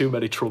back too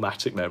many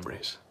traumatic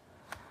memories.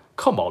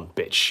 Come on,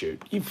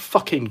 BitChute, you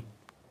fucking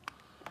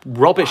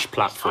rubbish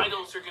platform. These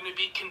titles are going to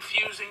be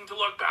confusing to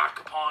look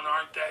back upon,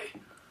 aren't they?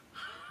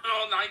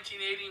 Oh,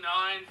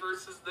 1989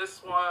 versus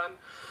this one.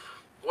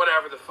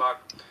 Whatever the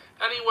fuck.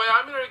 Anyway,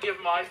 I'm going to give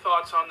my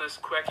thoughts on this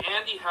quick.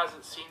 Andy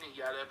hasn't seen it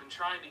yet. I've been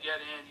trying to get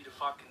Andy to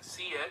fucking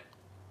see it.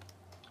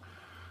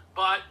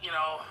 But, you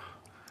know,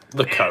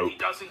 the coat. Andy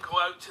doesn't go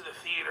out to the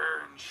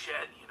theater and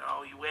shit, you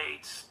know. He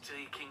waits till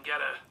he can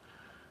get a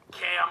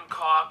cam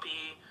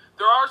copy.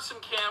 There are some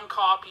cam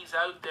copies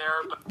out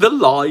there, but... The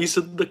lies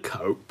and the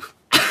cope.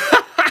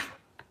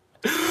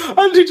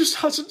 And he just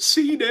hasn't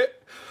seen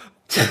it.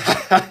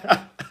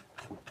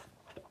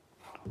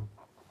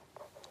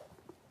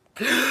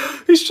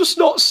 He's just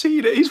not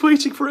seen it. He's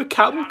waiting for a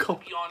cam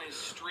copy. Be on his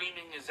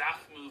streaming his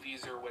F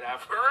movies or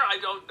whatever. I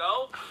don't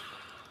know.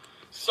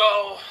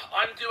 So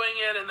I'm doing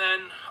it, and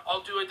then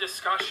I'll do a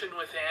discussion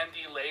with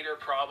Andy later,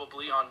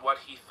 probably, on what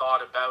he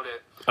thought about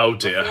it. Oh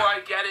dear. Before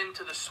I get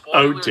into the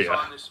spoilers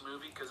on this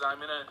movie, because I'm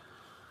gonna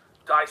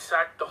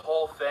dissect the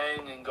whole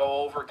thing and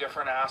go over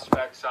different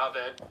aspects of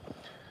it.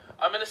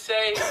 I'm gonna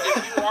say,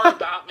 if you are a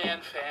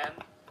Batman fan,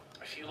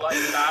 if you like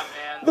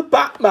Batman, the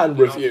Batman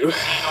review, if you've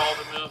seen all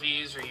the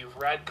movies, or you've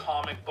read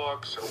comic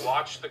books, or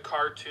watched the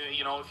cartoon,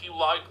 you know, if you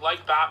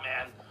like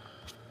Batman,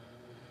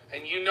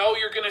 and you know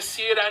you're gonna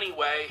see it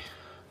anyway,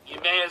 you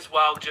may as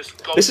well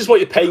just go. This is what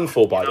you're paying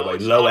for, by the way.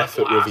 Low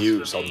effort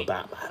reviews on the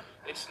Batman.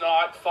 It's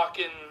not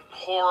fucking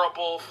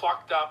horrible,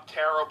 fucked up,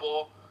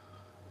 terrible.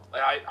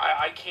 Like,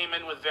 I came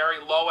in with very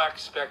low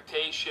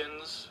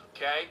expectations,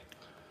 okay?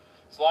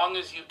 As long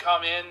as you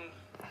come in...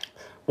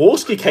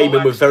 Warski came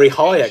in with very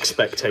high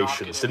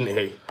expectations, didn't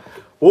he?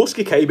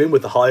 Warski came in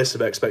with the highest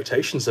of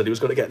expectations that he was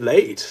going to get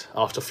laid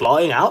after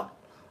flying out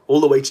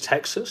all the way to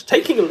Texas,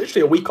 taking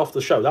literally a week off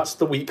the show. That's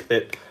the week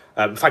that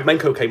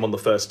Fagmenko came on the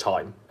first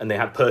time, and they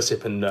had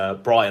Persip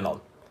and Brian on,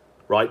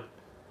 right?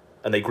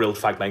 And they grilled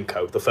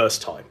Fagmenko the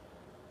first time.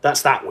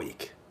 That's that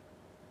week.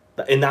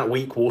 In that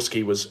week,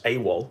 Warski was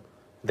AWOL.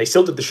 They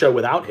still did the show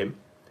without him.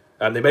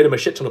 They made him a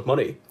shit ton of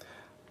money.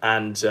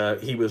 And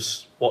he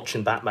was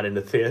watching Batman in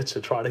the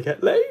theatre trying to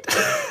get laid.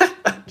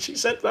 She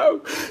said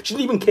no. She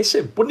didn't even kiss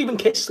him. Wouldn't even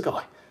kiss the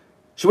guy.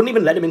 She wouldn't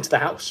even let him into the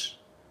house.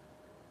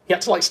 He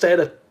had to like stay at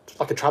a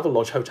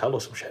Travelodge hotel or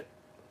some shit.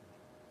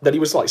 Then he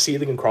was like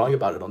seething and crying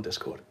about it on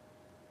Discord.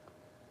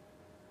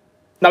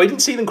 Now, he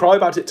didn't seethe and cry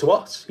about it to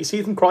us. He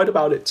seethed and cried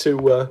about it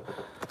to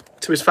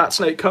his Fat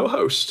Snake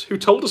co-host, who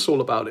told us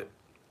all about it.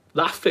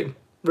 Laughing.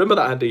 Remember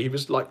that, Andy? He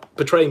was like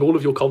betraying all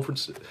of your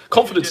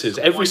confidences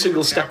every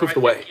single step of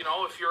the way. You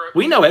know, if you're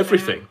We know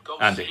everything,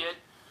 Andy. See it.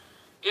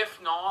 If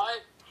not,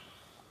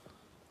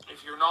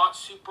 if you're not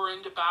super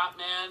into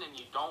Batman and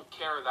you don't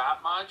care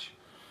that much,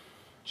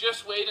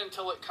 just wait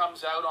until it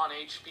comes out on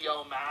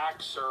HBO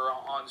Max or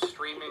on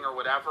streaming or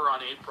whatever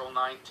on April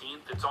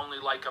 19th. It's only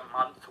like a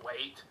month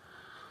wait.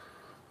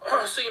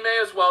 So you may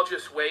as well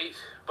just wait.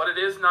 But it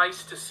is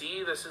nice to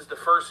see. This is the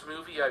first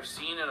movie I've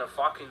seen in a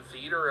fucking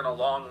theater in a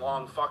long,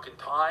 long fucking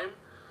time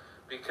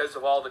because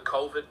of all the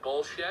COVID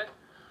bullshit.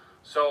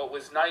 So it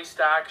was nice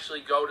to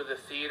actually go to the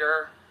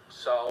theater.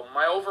 So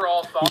my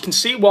overall thought... You can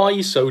see why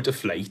he's so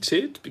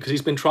deflated, because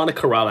he's been trying to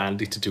corral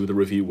Andy to do the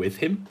review with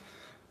him.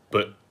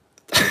 But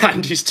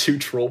Andy's too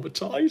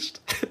traumatized.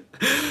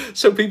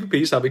 So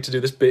PPP's having to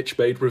do this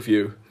bitch-made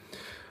review.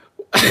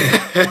 On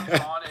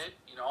it,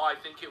 you know, I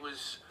think it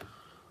was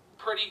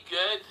pretty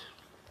good.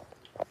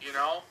 You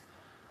know,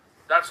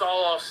 that's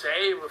all I'll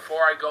say before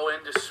I go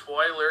into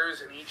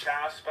spoilers in each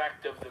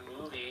aspect of the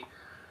movie.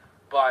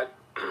 But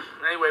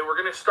anyway, we're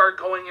going to start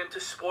going into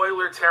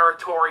spoiler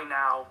territory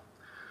now.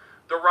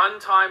 The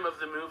runtime of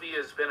the movie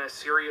has been a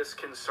serious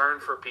concern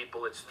for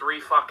people. It's 3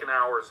 fucking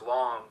hours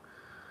long.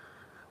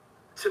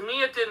 To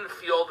me, it didn't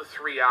feel the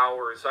 3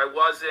 hours. I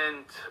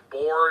wasn't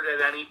bored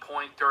at any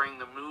point during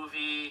the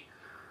movie.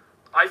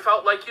 I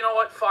felt like, you know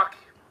what, fuck.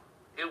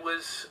 It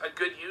was a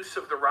good use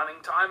of the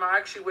running time. I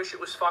actually wish it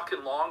was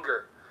fucking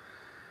longer.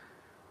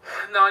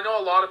 Now, I know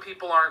a lot of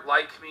people aren't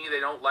like me. They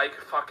don't like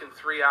a fucking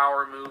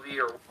 3-hour movie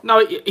or...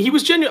 No, he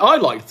was genuine. I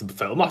liked the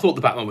film. I thought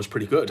The Batman was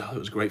pretty good. I thought it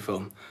was a great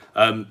film.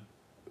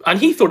 And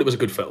he thought it was a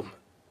good film.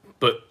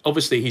 But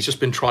obviously, he's just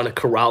been trying to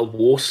corral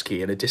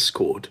Warski in a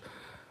Discord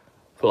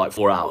for like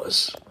 4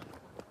 hours.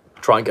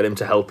 Try and get him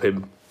to help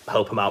him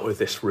out with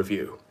this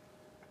review.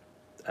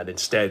 And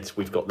instead,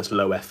 we've got this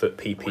low-effort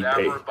PPP.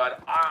 Whatever,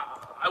 but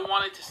I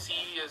wanted to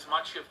see as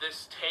much of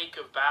this take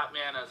of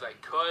Batman as I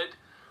could.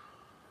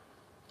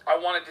 I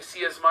wanted to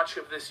see as much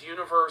of this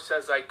universe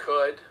as I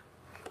could.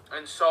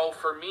 And so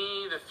for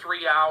me, the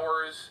 3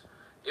 hours,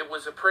 it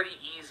was a pretty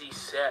easy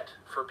sit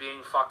for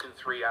being fucking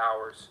 3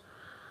 hours.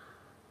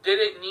 Did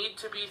it need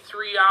to be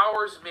 3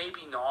 hours?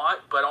 Maybe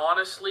not. But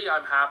honestly,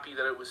 I'm happy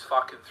that it was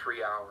fucking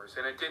 3 hours.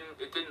 And it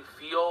didn't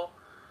feel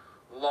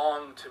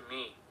long to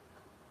me.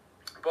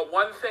 But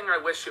one thing I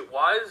wish it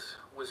was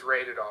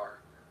rated R.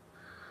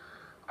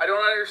 I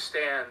don't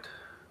understand,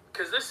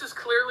 because this is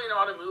clearly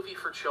not a movie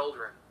for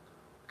children,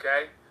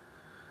 okay?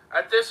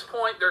 At this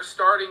point, they're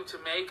starting to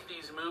make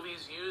these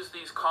movies use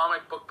these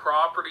comic book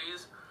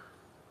properties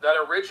that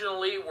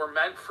originally were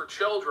meant for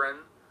children,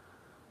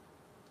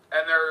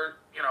 and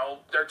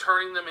they're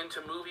turning them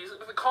into movies.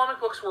 The comic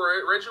books were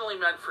originally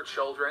meant for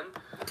children.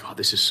 God,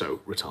 this is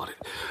so retarded.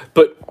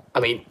 But,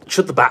 I mean,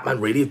 should the Batman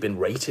really have been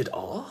rated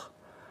R?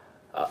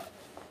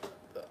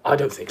 I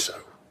don't think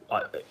so.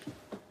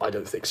 I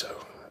don't think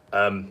so.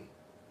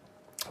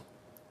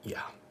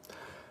 Yeah.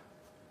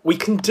 We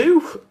can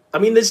do... I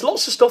mean, there's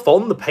lots of stuff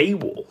on the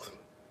paywall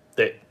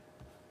that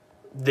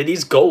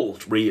is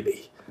gold,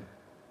 really.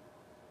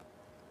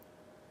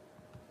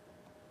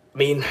 I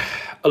mean,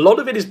 a lot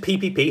of it is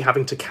PPP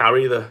having to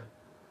carry the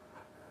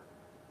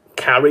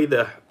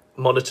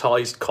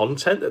monetized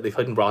content that they've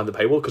hidden behind the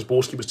paywall because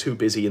Borski was too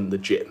busy in the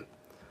gym.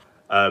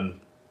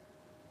 But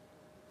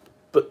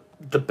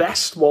the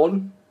best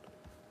one...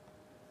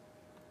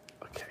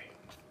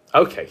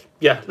 Okay,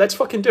 yeah, let's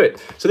fucking do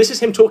it. So this is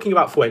him talking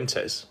about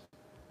Fuentes,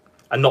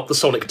 and not the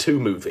Sonic 2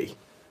 movie.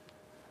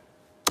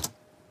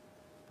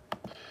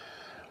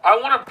 I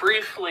want to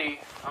briefly,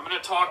 I'm going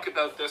to talk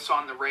about this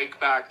on the Rake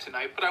Back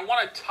tonight, but I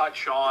want to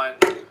touch on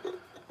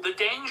the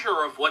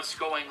danger of what's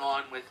going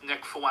on with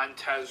Nick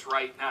Fuentes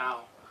right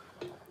now,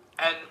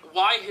 and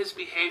why his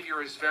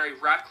behavior is very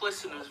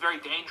reckless and is very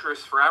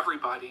dangerous for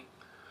everybody.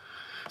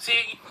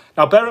 See,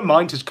 now bear in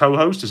mind his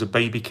co-host is a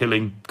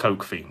baby-killing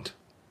coke fiend.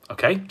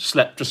 Okay, just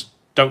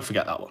don't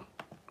forget that one.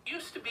 It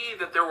used to be me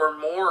that there were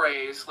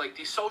mores, like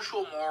these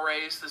social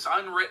mores, this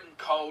unwritten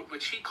code,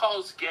 which he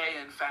calls gay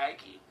and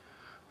faggy.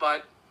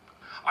 But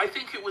I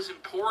think it was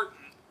important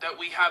that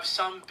we have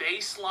some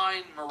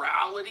baseline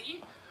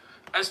morality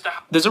as to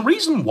how... There's a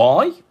reason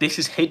why this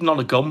is hidden on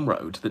a gum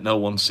road that no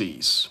one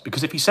sees.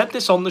 Because if he said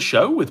this on the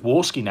show with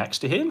Warski next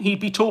to him, he'd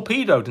be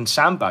torpedoed and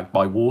sandbagged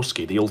by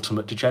Warski, the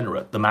ultimate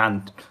degenerate, the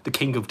man, the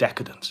king of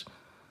decadence.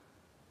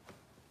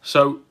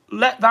 So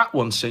let that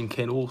one sink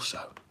in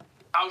also.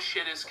 How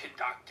shit is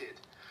conducted.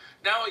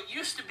 Now, it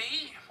used to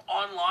be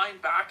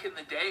online back in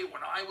the day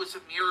when I was a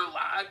mere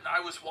lad and I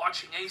was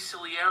watching A.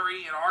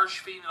 Cilieri and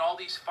Arshfin and all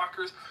these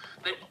fuckers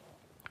that...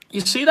 You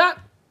see that?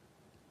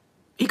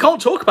 He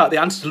can't talk about the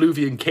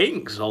antediluvian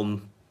kings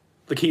on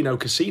the Kino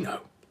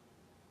Casino.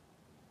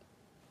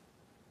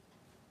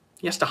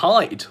 He has to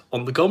hide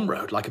on the gum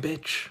road like a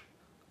bitch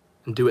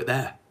and do it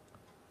there.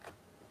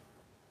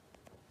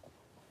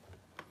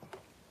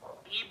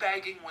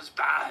 E-bagging was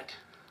bad.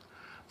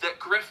 That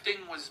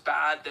grifting was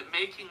bad. That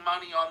making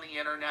money on the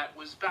internet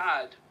was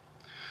bad.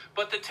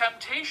 But the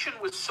temptation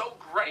was so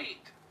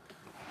great.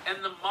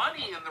 And the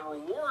money and the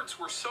rewards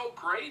were so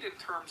great in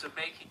terms of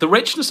making... The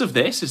richness of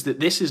this is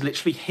that this is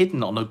literally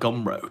hidden on a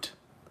gum road.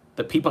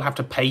 That people have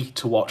to pay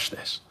to watch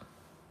this.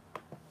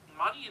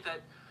 Money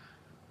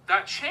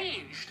that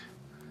changed.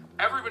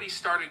 Everybody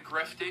started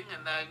grifting,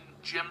 and then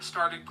Jim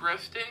started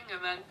grifting,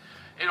 and then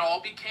it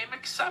all became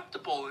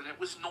acceptable, and it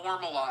was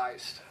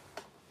normalized.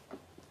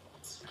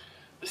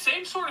 The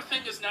same sort of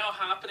thing is now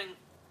happening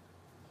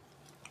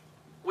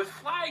with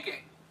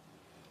flagging.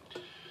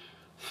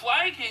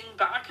 Flagging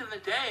back in the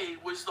day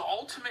was the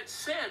ultimate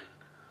sin.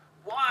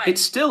 Why? It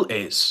still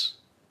is.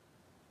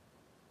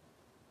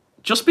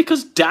 Just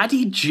because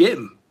Daddy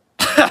Jim...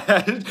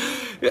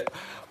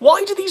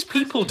 Why do these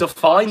people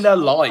define their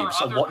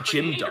lives on what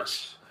Jim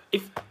does?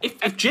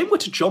 If Jim were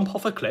to jump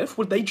off a cliff,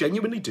 would they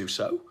genuinely do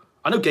so?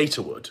 I know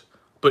Gator would,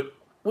 but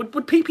would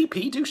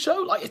PPP do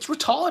so? Like, it's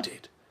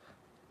retarded.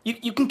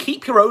 You can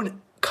keep your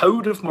own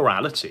code of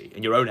morality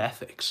and your own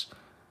ethics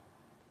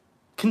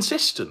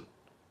consistent.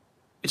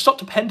 It's not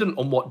dependent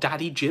on what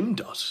Daddy Jim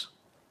does.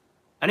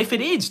 And if it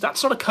is,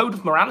 that's not a code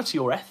of morality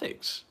or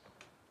ethics.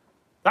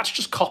 That's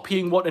just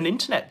copying what an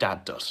internet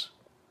dad does.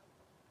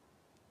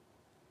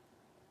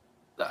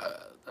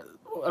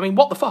 I mean,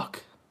 what the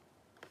fuck?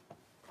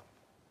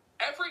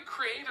 Every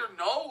creator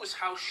knows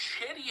how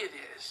shitty it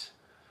is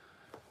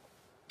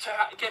to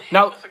get hit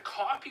Now, with a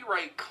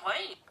copyright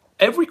claim.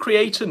 Every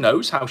creator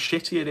knows how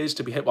shitty it is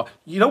to be hit by...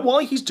 You know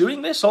why he's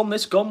doing this on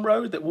this gum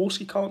road that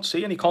Warski can't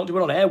see, and he can't do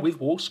it on air with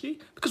Warski?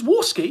 Because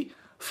Warski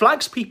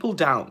flags people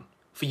down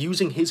for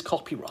using his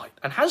copyright,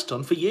 and has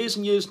done for years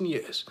and years and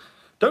years.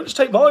 Don't just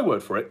take my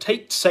word for it,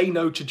 take Say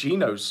No to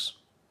Gino's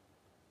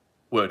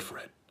word for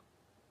it.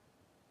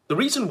 The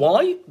reason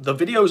why the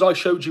videos I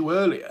showed you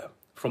earlier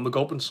from the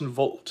Godwinson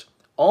vault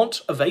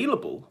aren't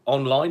available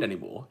online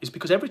anymore is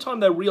because every time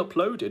they're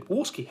re-uploaded,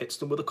 Warski hits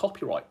them with a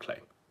copyright claim.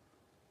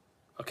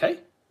 Okay?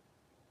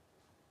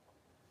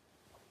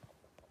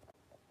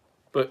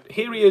 But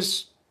here he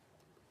is,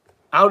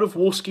 out of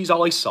Warski's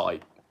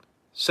eyesight,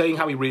 saying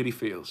how he really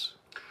feels.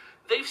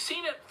 They've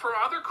seen it for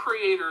other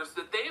creators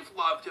that they've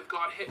loved have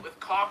got hit with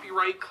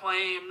copyright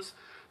claims,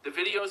 the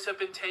videos have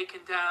been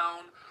taken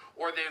down,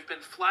 or they've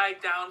been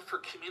flagged down for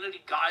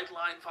community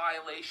guideline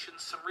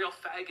violations, some real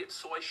faggot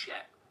soy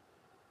shit.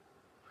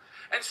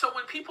 And so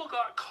when people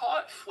got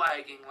caught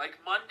flagging, like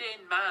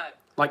Mundane Matt,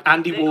 like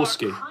Andy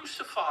Warski, got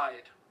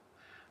crucified.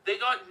 They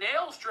got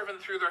nails driven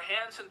through their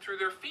hands and through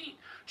their feet,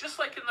 just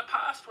like in the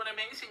past when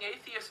Amazing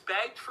Atheist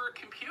begged for a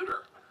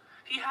computer.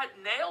 He had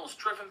nails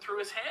driven through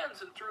his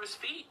hands and through his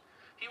feet.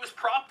 He was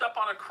propped up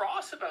on a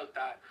cross about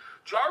that.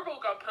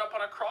 Jarbo got put up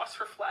on a cross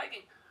for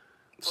flagging.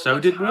 But so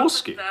did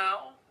Warski.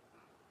 Now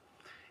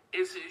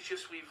is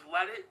just we've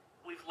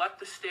let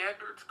the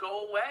standards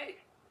go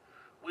away.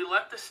 We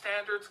let the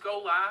standards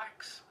go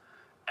lax,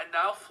 and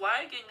now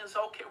flagging is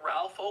okay.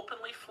 Ralph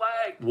openly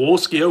flagged.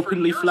 Warski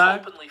openly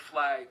flagged. Openly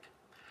flagged.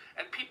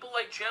 And people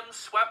like Jim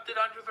swept it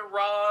under the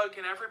rug,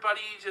 and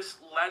everybody just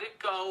let it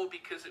go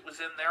because it was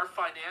in their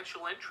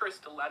financial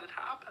interest to let it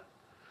happen.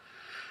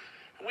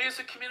 And we as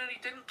a community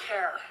didn't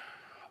care.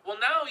 Well,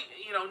 now,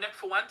 you know, Nick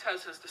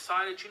Fuentes has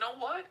decided, you know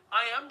what?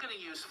 I am going to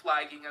use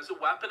flagging as a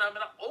weapon. I'm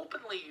going to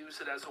openly use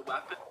it as a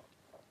weapon.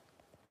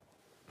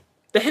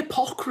 The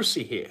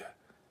hypocrisy here.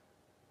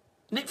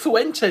 Nick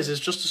Fuentes has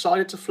just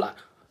decided to flag.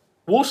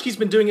 Warski's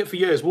been doing it for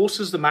years.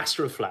 Warski's the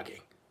master of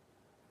flagging.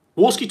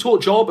 Warski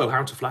taught Jarbo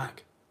how to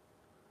flag.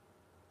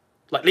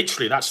 Like,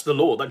 literally, that's the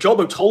law. That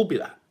Jarbo told me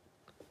that.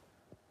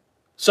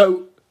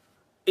 So,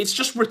 it's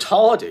just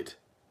retarded.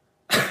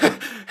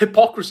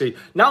 Hypocrisy.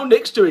 Now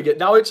Nick's doing it.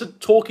 Now it's a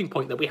talking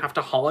point that we have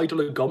to hide on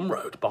a gum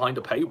road behind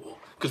a paywall.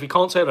 Because we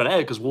can't say it on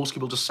air because Warski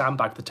will just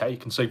sandbag the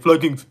take and say,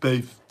 flagging for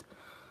beef.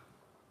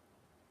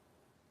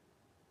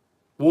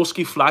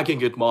 Warski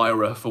flagging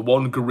admirer for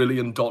 $1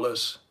 gorillion. To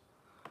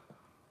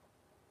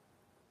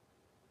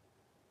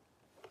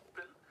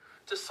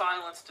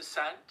silence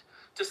dissent,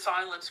 to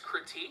silence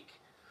critique.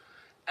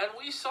 And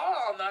we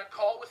saw on that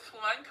call with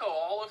Flamenco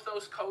all of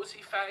those cozy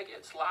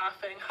faggots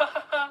laughing. Ha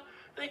ha ha.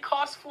 They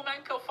cost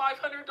Flamenco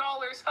 $500.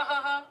 Ha ha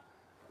ha.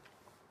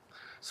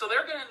 So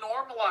they're going to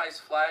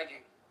normalize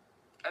flagging.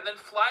 And then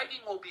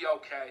flagging will be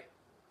okay.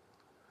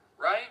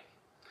 Right?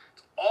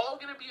 It's all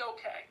going to be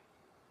okay.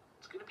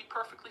 It's going to be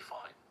perfectly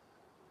fine.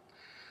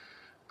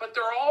 But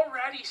they're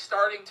already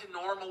starting to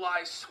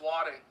normalize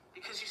swatting.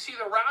 Because you see,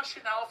 the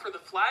rationale for the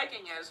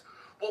flagging is,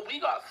 well, we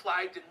got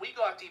flagged and we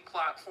got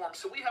deplatformed,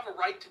 so we have a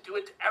right to do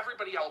it to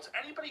everybody else.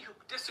 Anybody who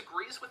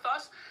disagrees with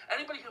us,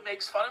 anybody who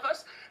makes fun of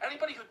us,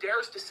 anybody who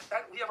dares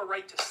dissent, we have a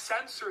right to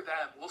censor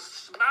them. We'll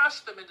smash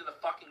them into the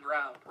fucking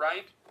ground,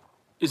 right?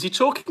 Is he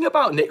talking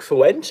about Nick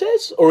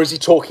Fuentes, or is he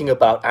talking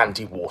about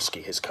Andy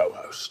Warski, his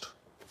co-host?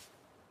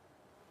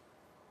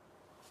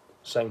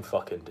 Same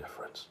fucking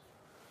difference.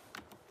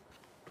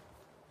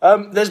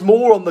 There's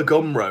more on the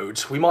gum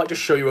road. We might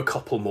just show you a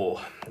couple more,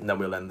 and then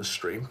we'll end the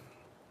stream.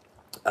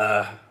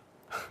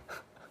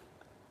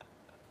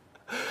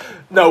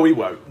 No, we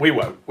won't,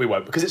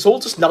 because it's all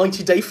just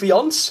 90 Day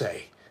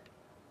Fiancé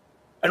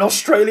and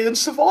Australian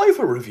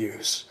Survivor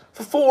reviews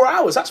for 4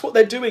 hours. That's what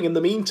they're doing in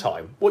the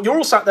meantime. Well, you're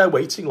all sat there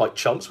waiting like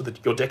chumps with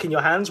your dick in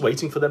your hands,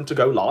 waiting for them to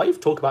go live,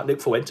 talk about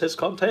Nick Fuentes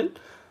content,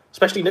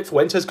 especially Nick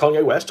Fuentes,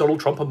 Kanye West, Donald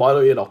Trump, and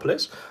Milo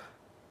Yiannopoulos.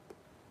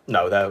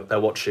 No, they're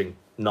watching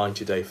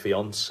 90 Day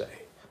Fiancé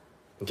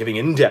and giving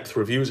in-depth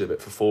reviews of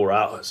it for 4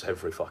 hours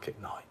every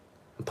fucking night.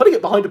 And putting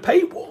it behind a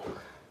paywall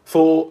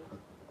for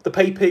the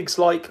pay pigs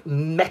like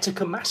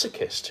Metokur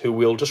Masochist, who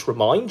we'll just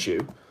remind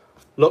you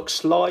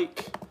looks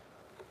like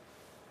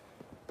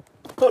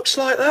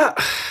that.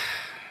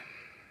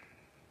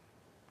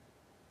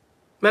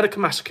 Metokur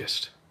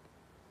Masochist.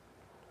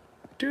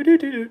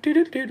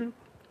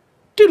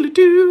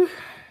 Do-do-do-do-do-do-do-do-do.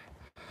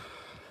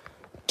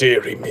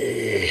 Deary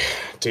me,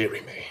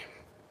 deary me.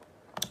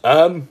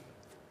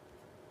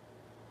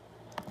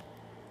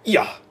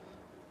 Yeah,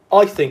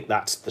 I think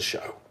that's the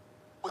show.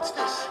 What's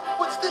this?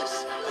 What's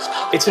this?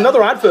 It's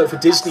another advert for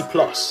Disney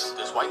Plus.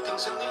 There's white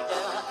things in the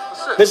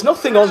air. There's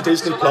nothing on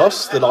Disney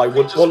Plus that I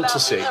would want to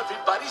see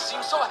Everybody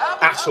seems so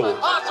happy. at all.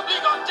 Possibly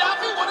gone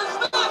daffy. What is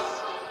this?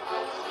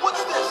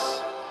 What's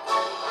this?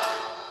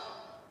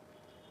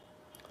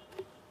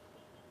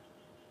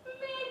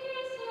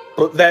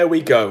 But there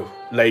we go,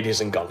 ladies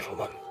and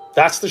gentlemen.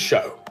 That's the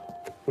show.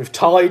 We've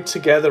tied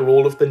together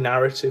all of the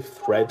narrative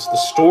threads, the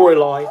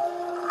storyline,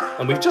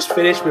 and we've just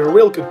finished with a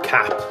real good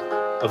cap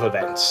of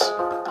events.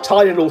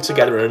 Tied it all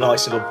together in a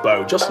nice little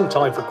bow, just in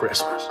time for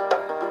Christmas.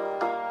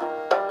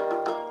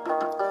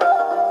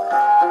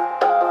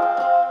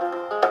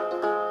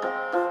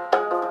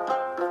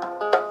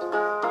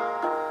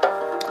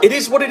 It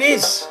is what it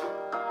is.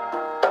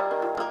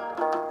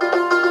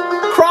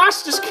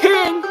 Christ is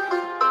king.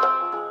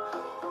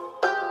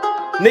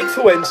 Nick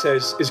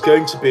Fuentes is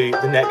going to be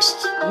the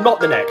next, not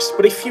the next,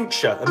 but a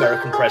future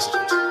American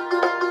president.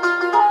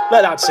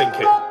 Let that sink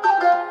in.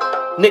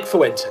 Nick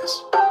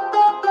Fuentes.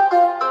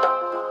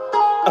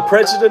 A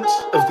president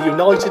of the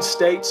United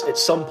States at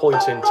some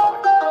point in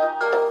time.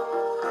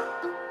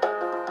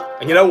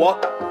 And you know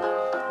what?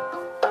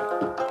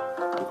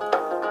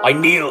 I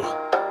kneel,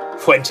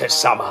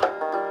 Fuentes-sama.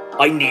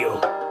 I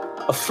kneel.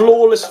 A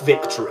flawless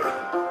victory.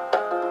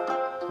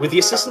 With the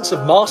assistance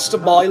of Master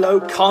Milo,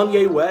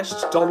 Kanye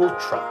West, Donald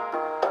Trump.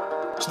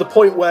 To the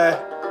point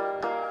where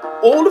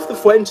all of the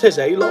Fuentes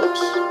A-logs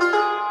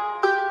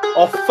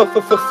are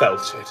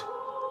felted.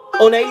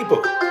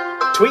 Unable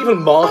to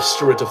even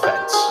master a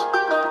defense.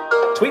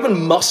 To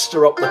even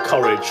muster up the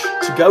courage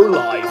to go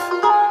live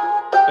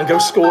and go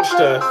scorched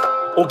earth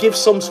or give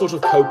some sort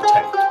of coke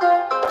take.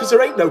 Because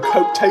there ain't no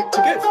coke take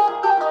to give.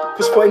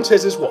 Because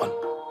Fuentes has won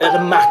an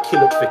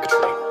immaculate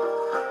victory.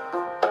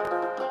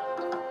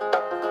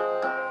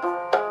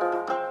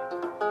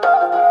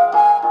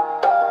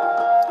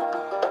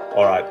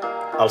 Alright,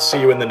 I'll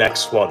see you in the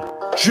next one.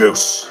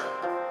 Juice!